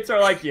teammates are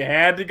like, you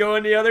had to go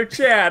in the other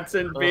chats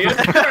and be a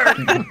jerk.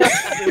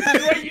 This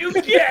is what you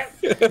get.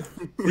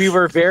 We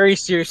were very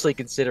seriously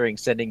considering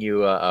sending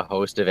you a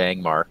host of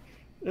Angmar.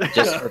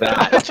 Just for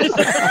that.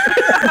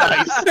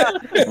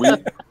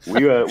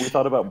 We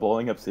thought about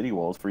blowing up city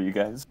walls for you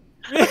guys.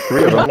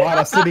 A lot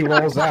of city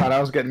walls out. I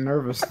was getting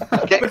nervous.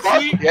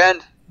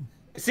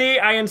 See,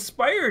 I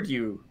inspired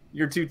you,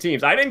 your 2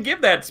 teams. I didn't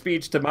give that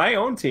speech to my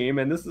own team,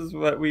 and this is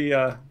what we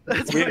had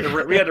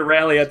to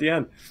rally at the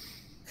end.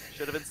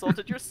 Should have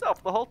insulted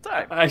yourself the whole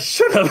time. I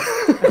should have.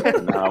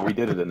 No, we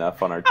did it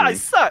enough on our team. I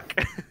suck.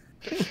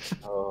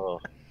 Oh,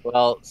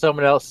 well,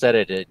 someone else said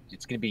it.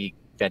 It's going to be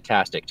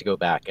fantastic to go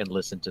back and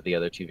listen to the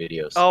other 2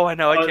 videos. Oh, I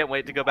know. I can't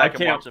wait to go back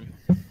and watch them.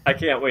 I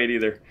can't wait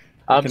either.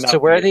 So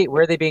where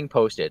are they being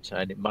posted?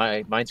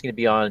 Mine's going to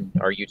be on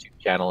our YouTube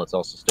channel. It's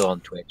also still on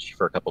Twitch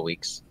for a couple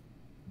weeks.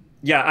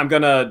 Yeah, I'm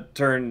gonna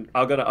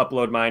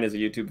upload mine as a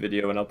YouTube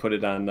video, and I'll put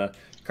it on the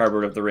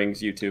Cardboard of the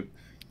Rings YouTube.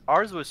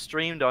 Ours was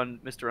streamed on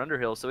Mr.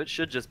 Underhill, so it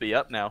should just be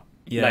up now.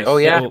 Yeah. Nice. Oh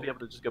yeah. You'll be able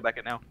to just go back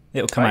it now.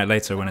 It'll come out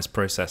later when it's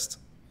processed.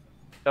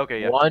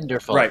 Okay. Yeah.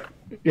 Wonderful. Right.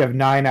 You have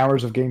 9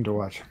 hours of game to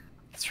watch.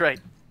 That's right.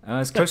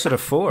 It's closer to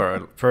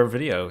 4 per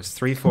video. It's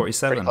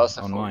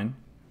 3:47 on mine.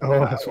 Oh,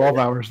 that's 12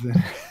 hours then.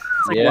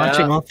 It's like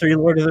watching all 3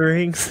 Lord of the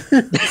Rings.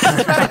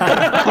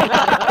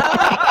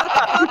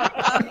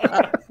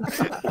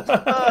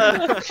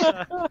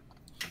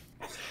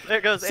 There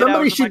goes 8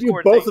 Somebody hours of should my do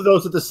coordinating. both of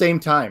those at the same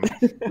time.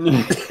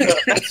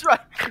 That's right.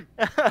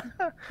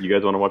 You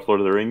guys want to watch Lord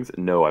of the Rings?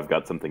 No, I've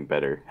got something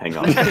better. Hang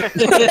on.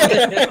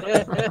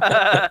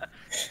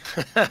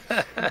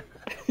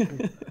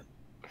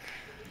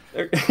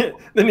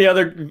 Then the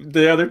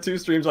other 2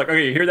 streams like,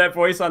 okay, you hear that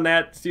voice on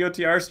that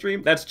COTR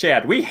stream? That's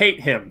Chad. We hate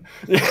him.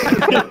 He's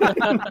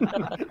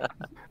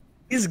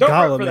Don't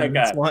Gollum vote for that in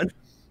this guy. one.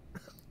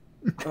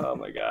 Oh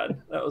my god,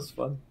 that was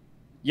fun.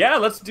 Yeah,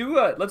 let's do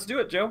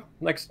it, Joe.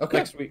 Next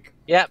week.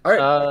 Yeah. All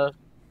right.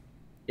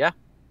 Yeah.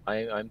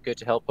 I'm good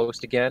to help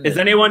host again. Is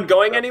anyone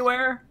going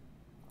anywhere?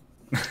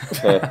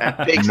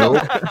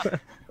 Nope.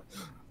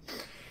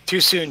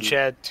 Too soon,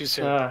 Chad. Too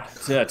soon.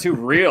 Yeah, too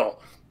real.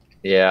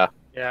 Yeah.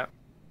 Yeah.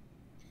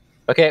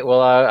 Okay,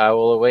 well, I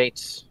will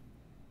await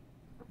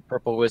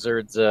Purple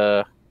Wizard's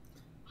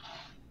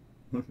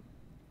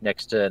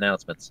next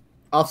announcements.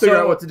 I'll figure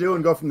So- out what to do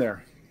and go from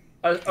there.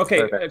 Okay,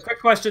 Perfect. a quick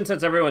question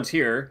since everyone's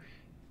here.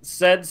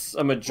 Since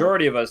a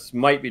majority of us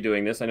might be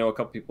doing this, I know a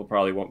couple people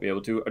probably won't be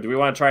able to. Do we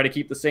want to try to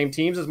keep the same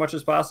teams as much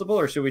as possible,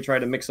 or should we try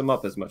to mix them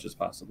up as much as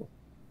possible?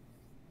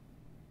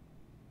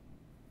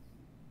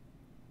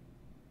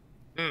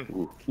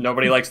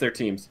 Nobody likes their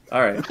teams.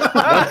 All right.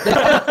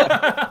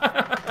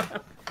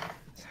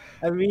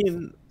 I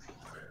mean,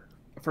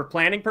 for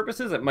planning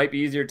purposes, it might be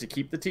easier to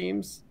keep the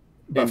teams.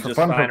 But and for just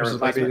fun find a purposes, it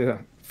might be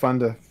replacement. fun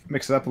to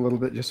mix it up a little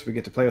bit just so we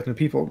get to play with new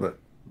people. But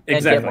And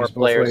Exactly. get more Both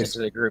players ways. into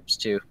the groups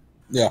too.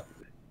 Yeah.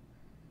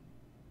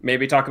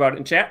 Maybe talk about it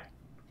in chat.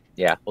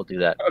 Yeah, we'll do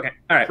that. Okay.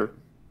 All right. Sure.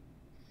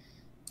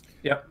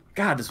 Yep.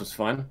 God, this was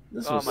fun.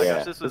 This Oh was. my yeah,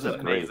 gosh, this was this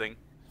is great. amazing.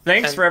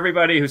 Thanks And- for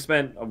everybody who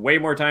spent way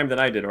more time than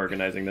I did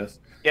organizing this.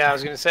 Yeah, I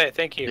was gonna say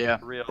thank you. Yeah.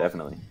 Real.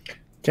 Definitely.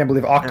 can't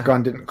believe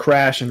Octagon didn't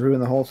crash and ruin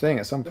the whole thing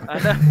at some point. I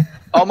know.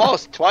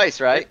 Almost twice,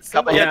 right?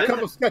 Couple. Yeah. A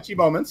couple sketchy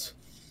moments.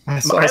 I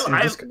saw I- some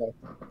I- disconnect.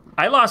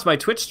 I lost my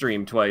Twitch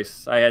stream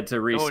twice. I had to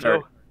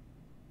restart.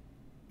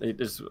 no. It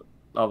just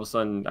all of a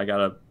sudden I got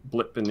a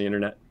blip in the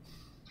internet.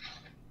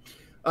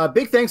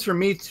 Big thanks from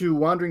me to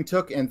Wandering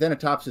Took and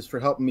Thanatopsis for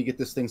helping me get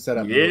this thing set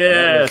up.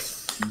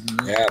 Yes.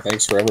 Yeah,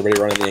 thanks for everybody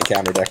running the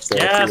encounter decks there.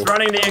 Yes, too.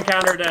 running the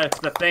encounter decks,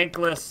 the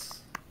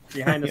thankless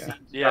behind the scenes.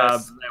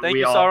 Yes. that Thank we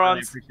you, all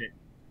really Saurons. appreciate.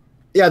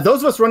 Yeah,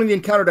 those of us running the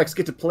encounter decks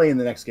get to play in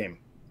the next game.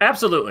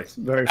 Absolutely.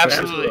 Very fair.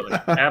 Absolutely.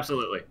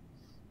 Absolutely.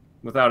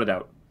 Without a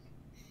doubt.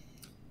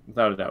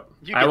 Without a doubt.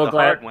 You I get will the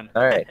glad. hard one.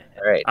 All right.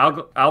 All right.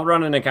 I'll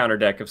run an encounter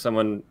deck if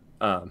someone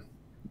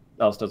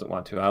else doesn't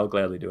want to. I'll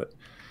gladly do it.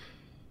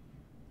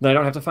 Then I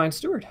don't have to find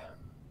Steward.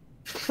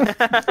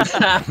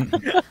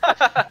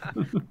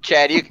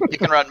 Chad, you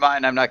can run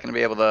mine. I'm not going to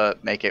be able to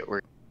make it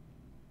work.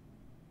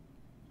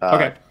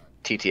 Okay.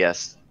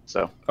 TTS.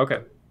 So. Okay.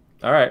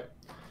 All right.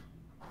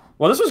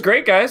 Well, this was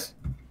great, guys.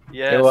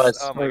 Yes. It was.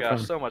 Oh my Very gosh,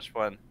 fun. so much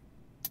fun.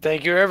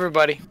 Thank you,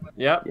 everybody.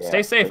 Yep. Yeah.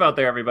 Stay safe out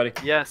there, everybody.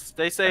 Yes.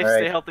 Stay safe. All right.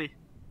 Stay healthy.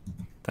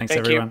 Thanks,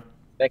 Thank you. everyone.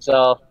 Thanks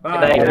all. Bye. Good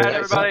night. Good night,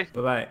 everybody.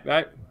 Bye-bye.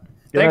 Right.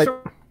 Good Thanks.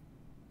 night. For-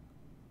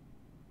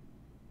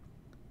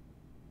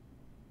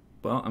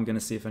 Well, I'm going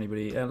to see if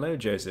anybody... Hello,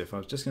 Joseph. I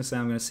was just going to say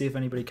I'm going to see if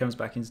anybody comes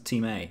back into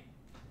Team A.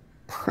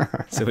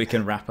 So we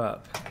can wrap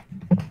up.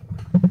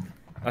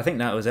 I think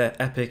that was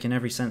epic in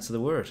every sense of the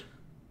word.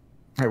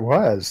 It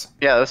was.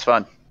 Yeah, that's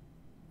fun.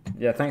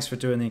 Yeah, thanks for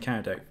doing the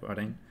encounter deck,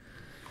 Vardaen.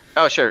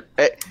 Oh, sure.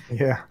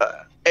 Yeah.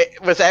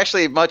 It was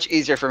actually much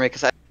easier for me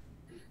because I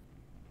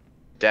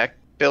deck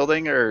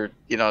building or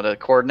to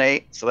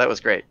coordinate, so that was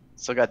great.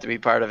 Still got to be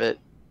part of it.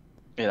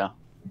 Had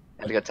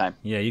a good time.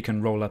 Yeah, you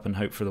can roll up and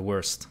hope for the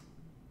worst.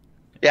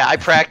 Yeah, I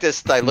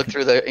practiced. I looked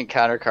through the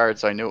encounter card,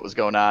 so I knew what was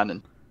going on,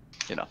 and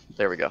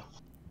there we go.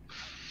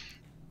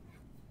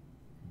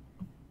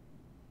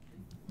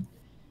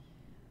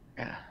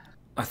 Yeah.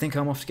 I think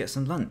I'm off to get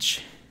some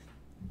lunch.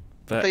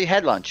 I thought you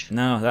had lunch.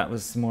 No, that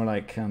was more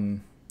like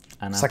an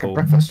Second apple.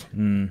 breakfast.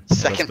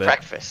 Second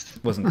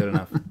breakfast. Wasn't good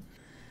enough.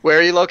 Where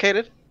are you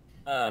located?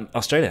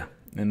 Australia,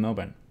 in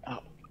Melbourne.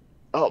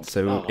 Oh,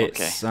 So okay.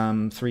 it's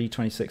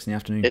 3:26 in the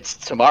afternoon. It's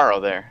tomorrow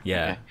there.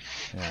 Yeah. Okay.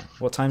 Yeah.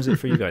 What time is it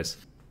for you guys?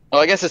 Oh,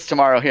 I guess it's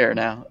tomorrow here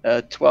now.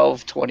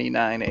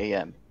 12:29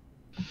 a.m.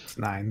 It's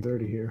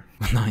 9:30 here.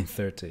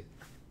 9:30.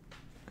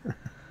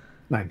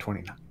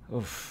 9:29.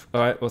 Oof.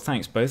 All right. Well,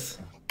 thanks both,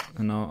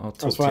 and I'll talk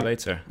That's to you fine.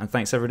 later. And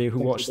thanks everybody who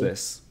Thank watched you.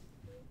 this.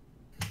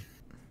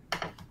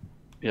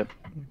 Yep.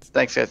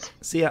 Thanks, guys.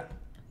 See ya.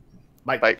 Bye.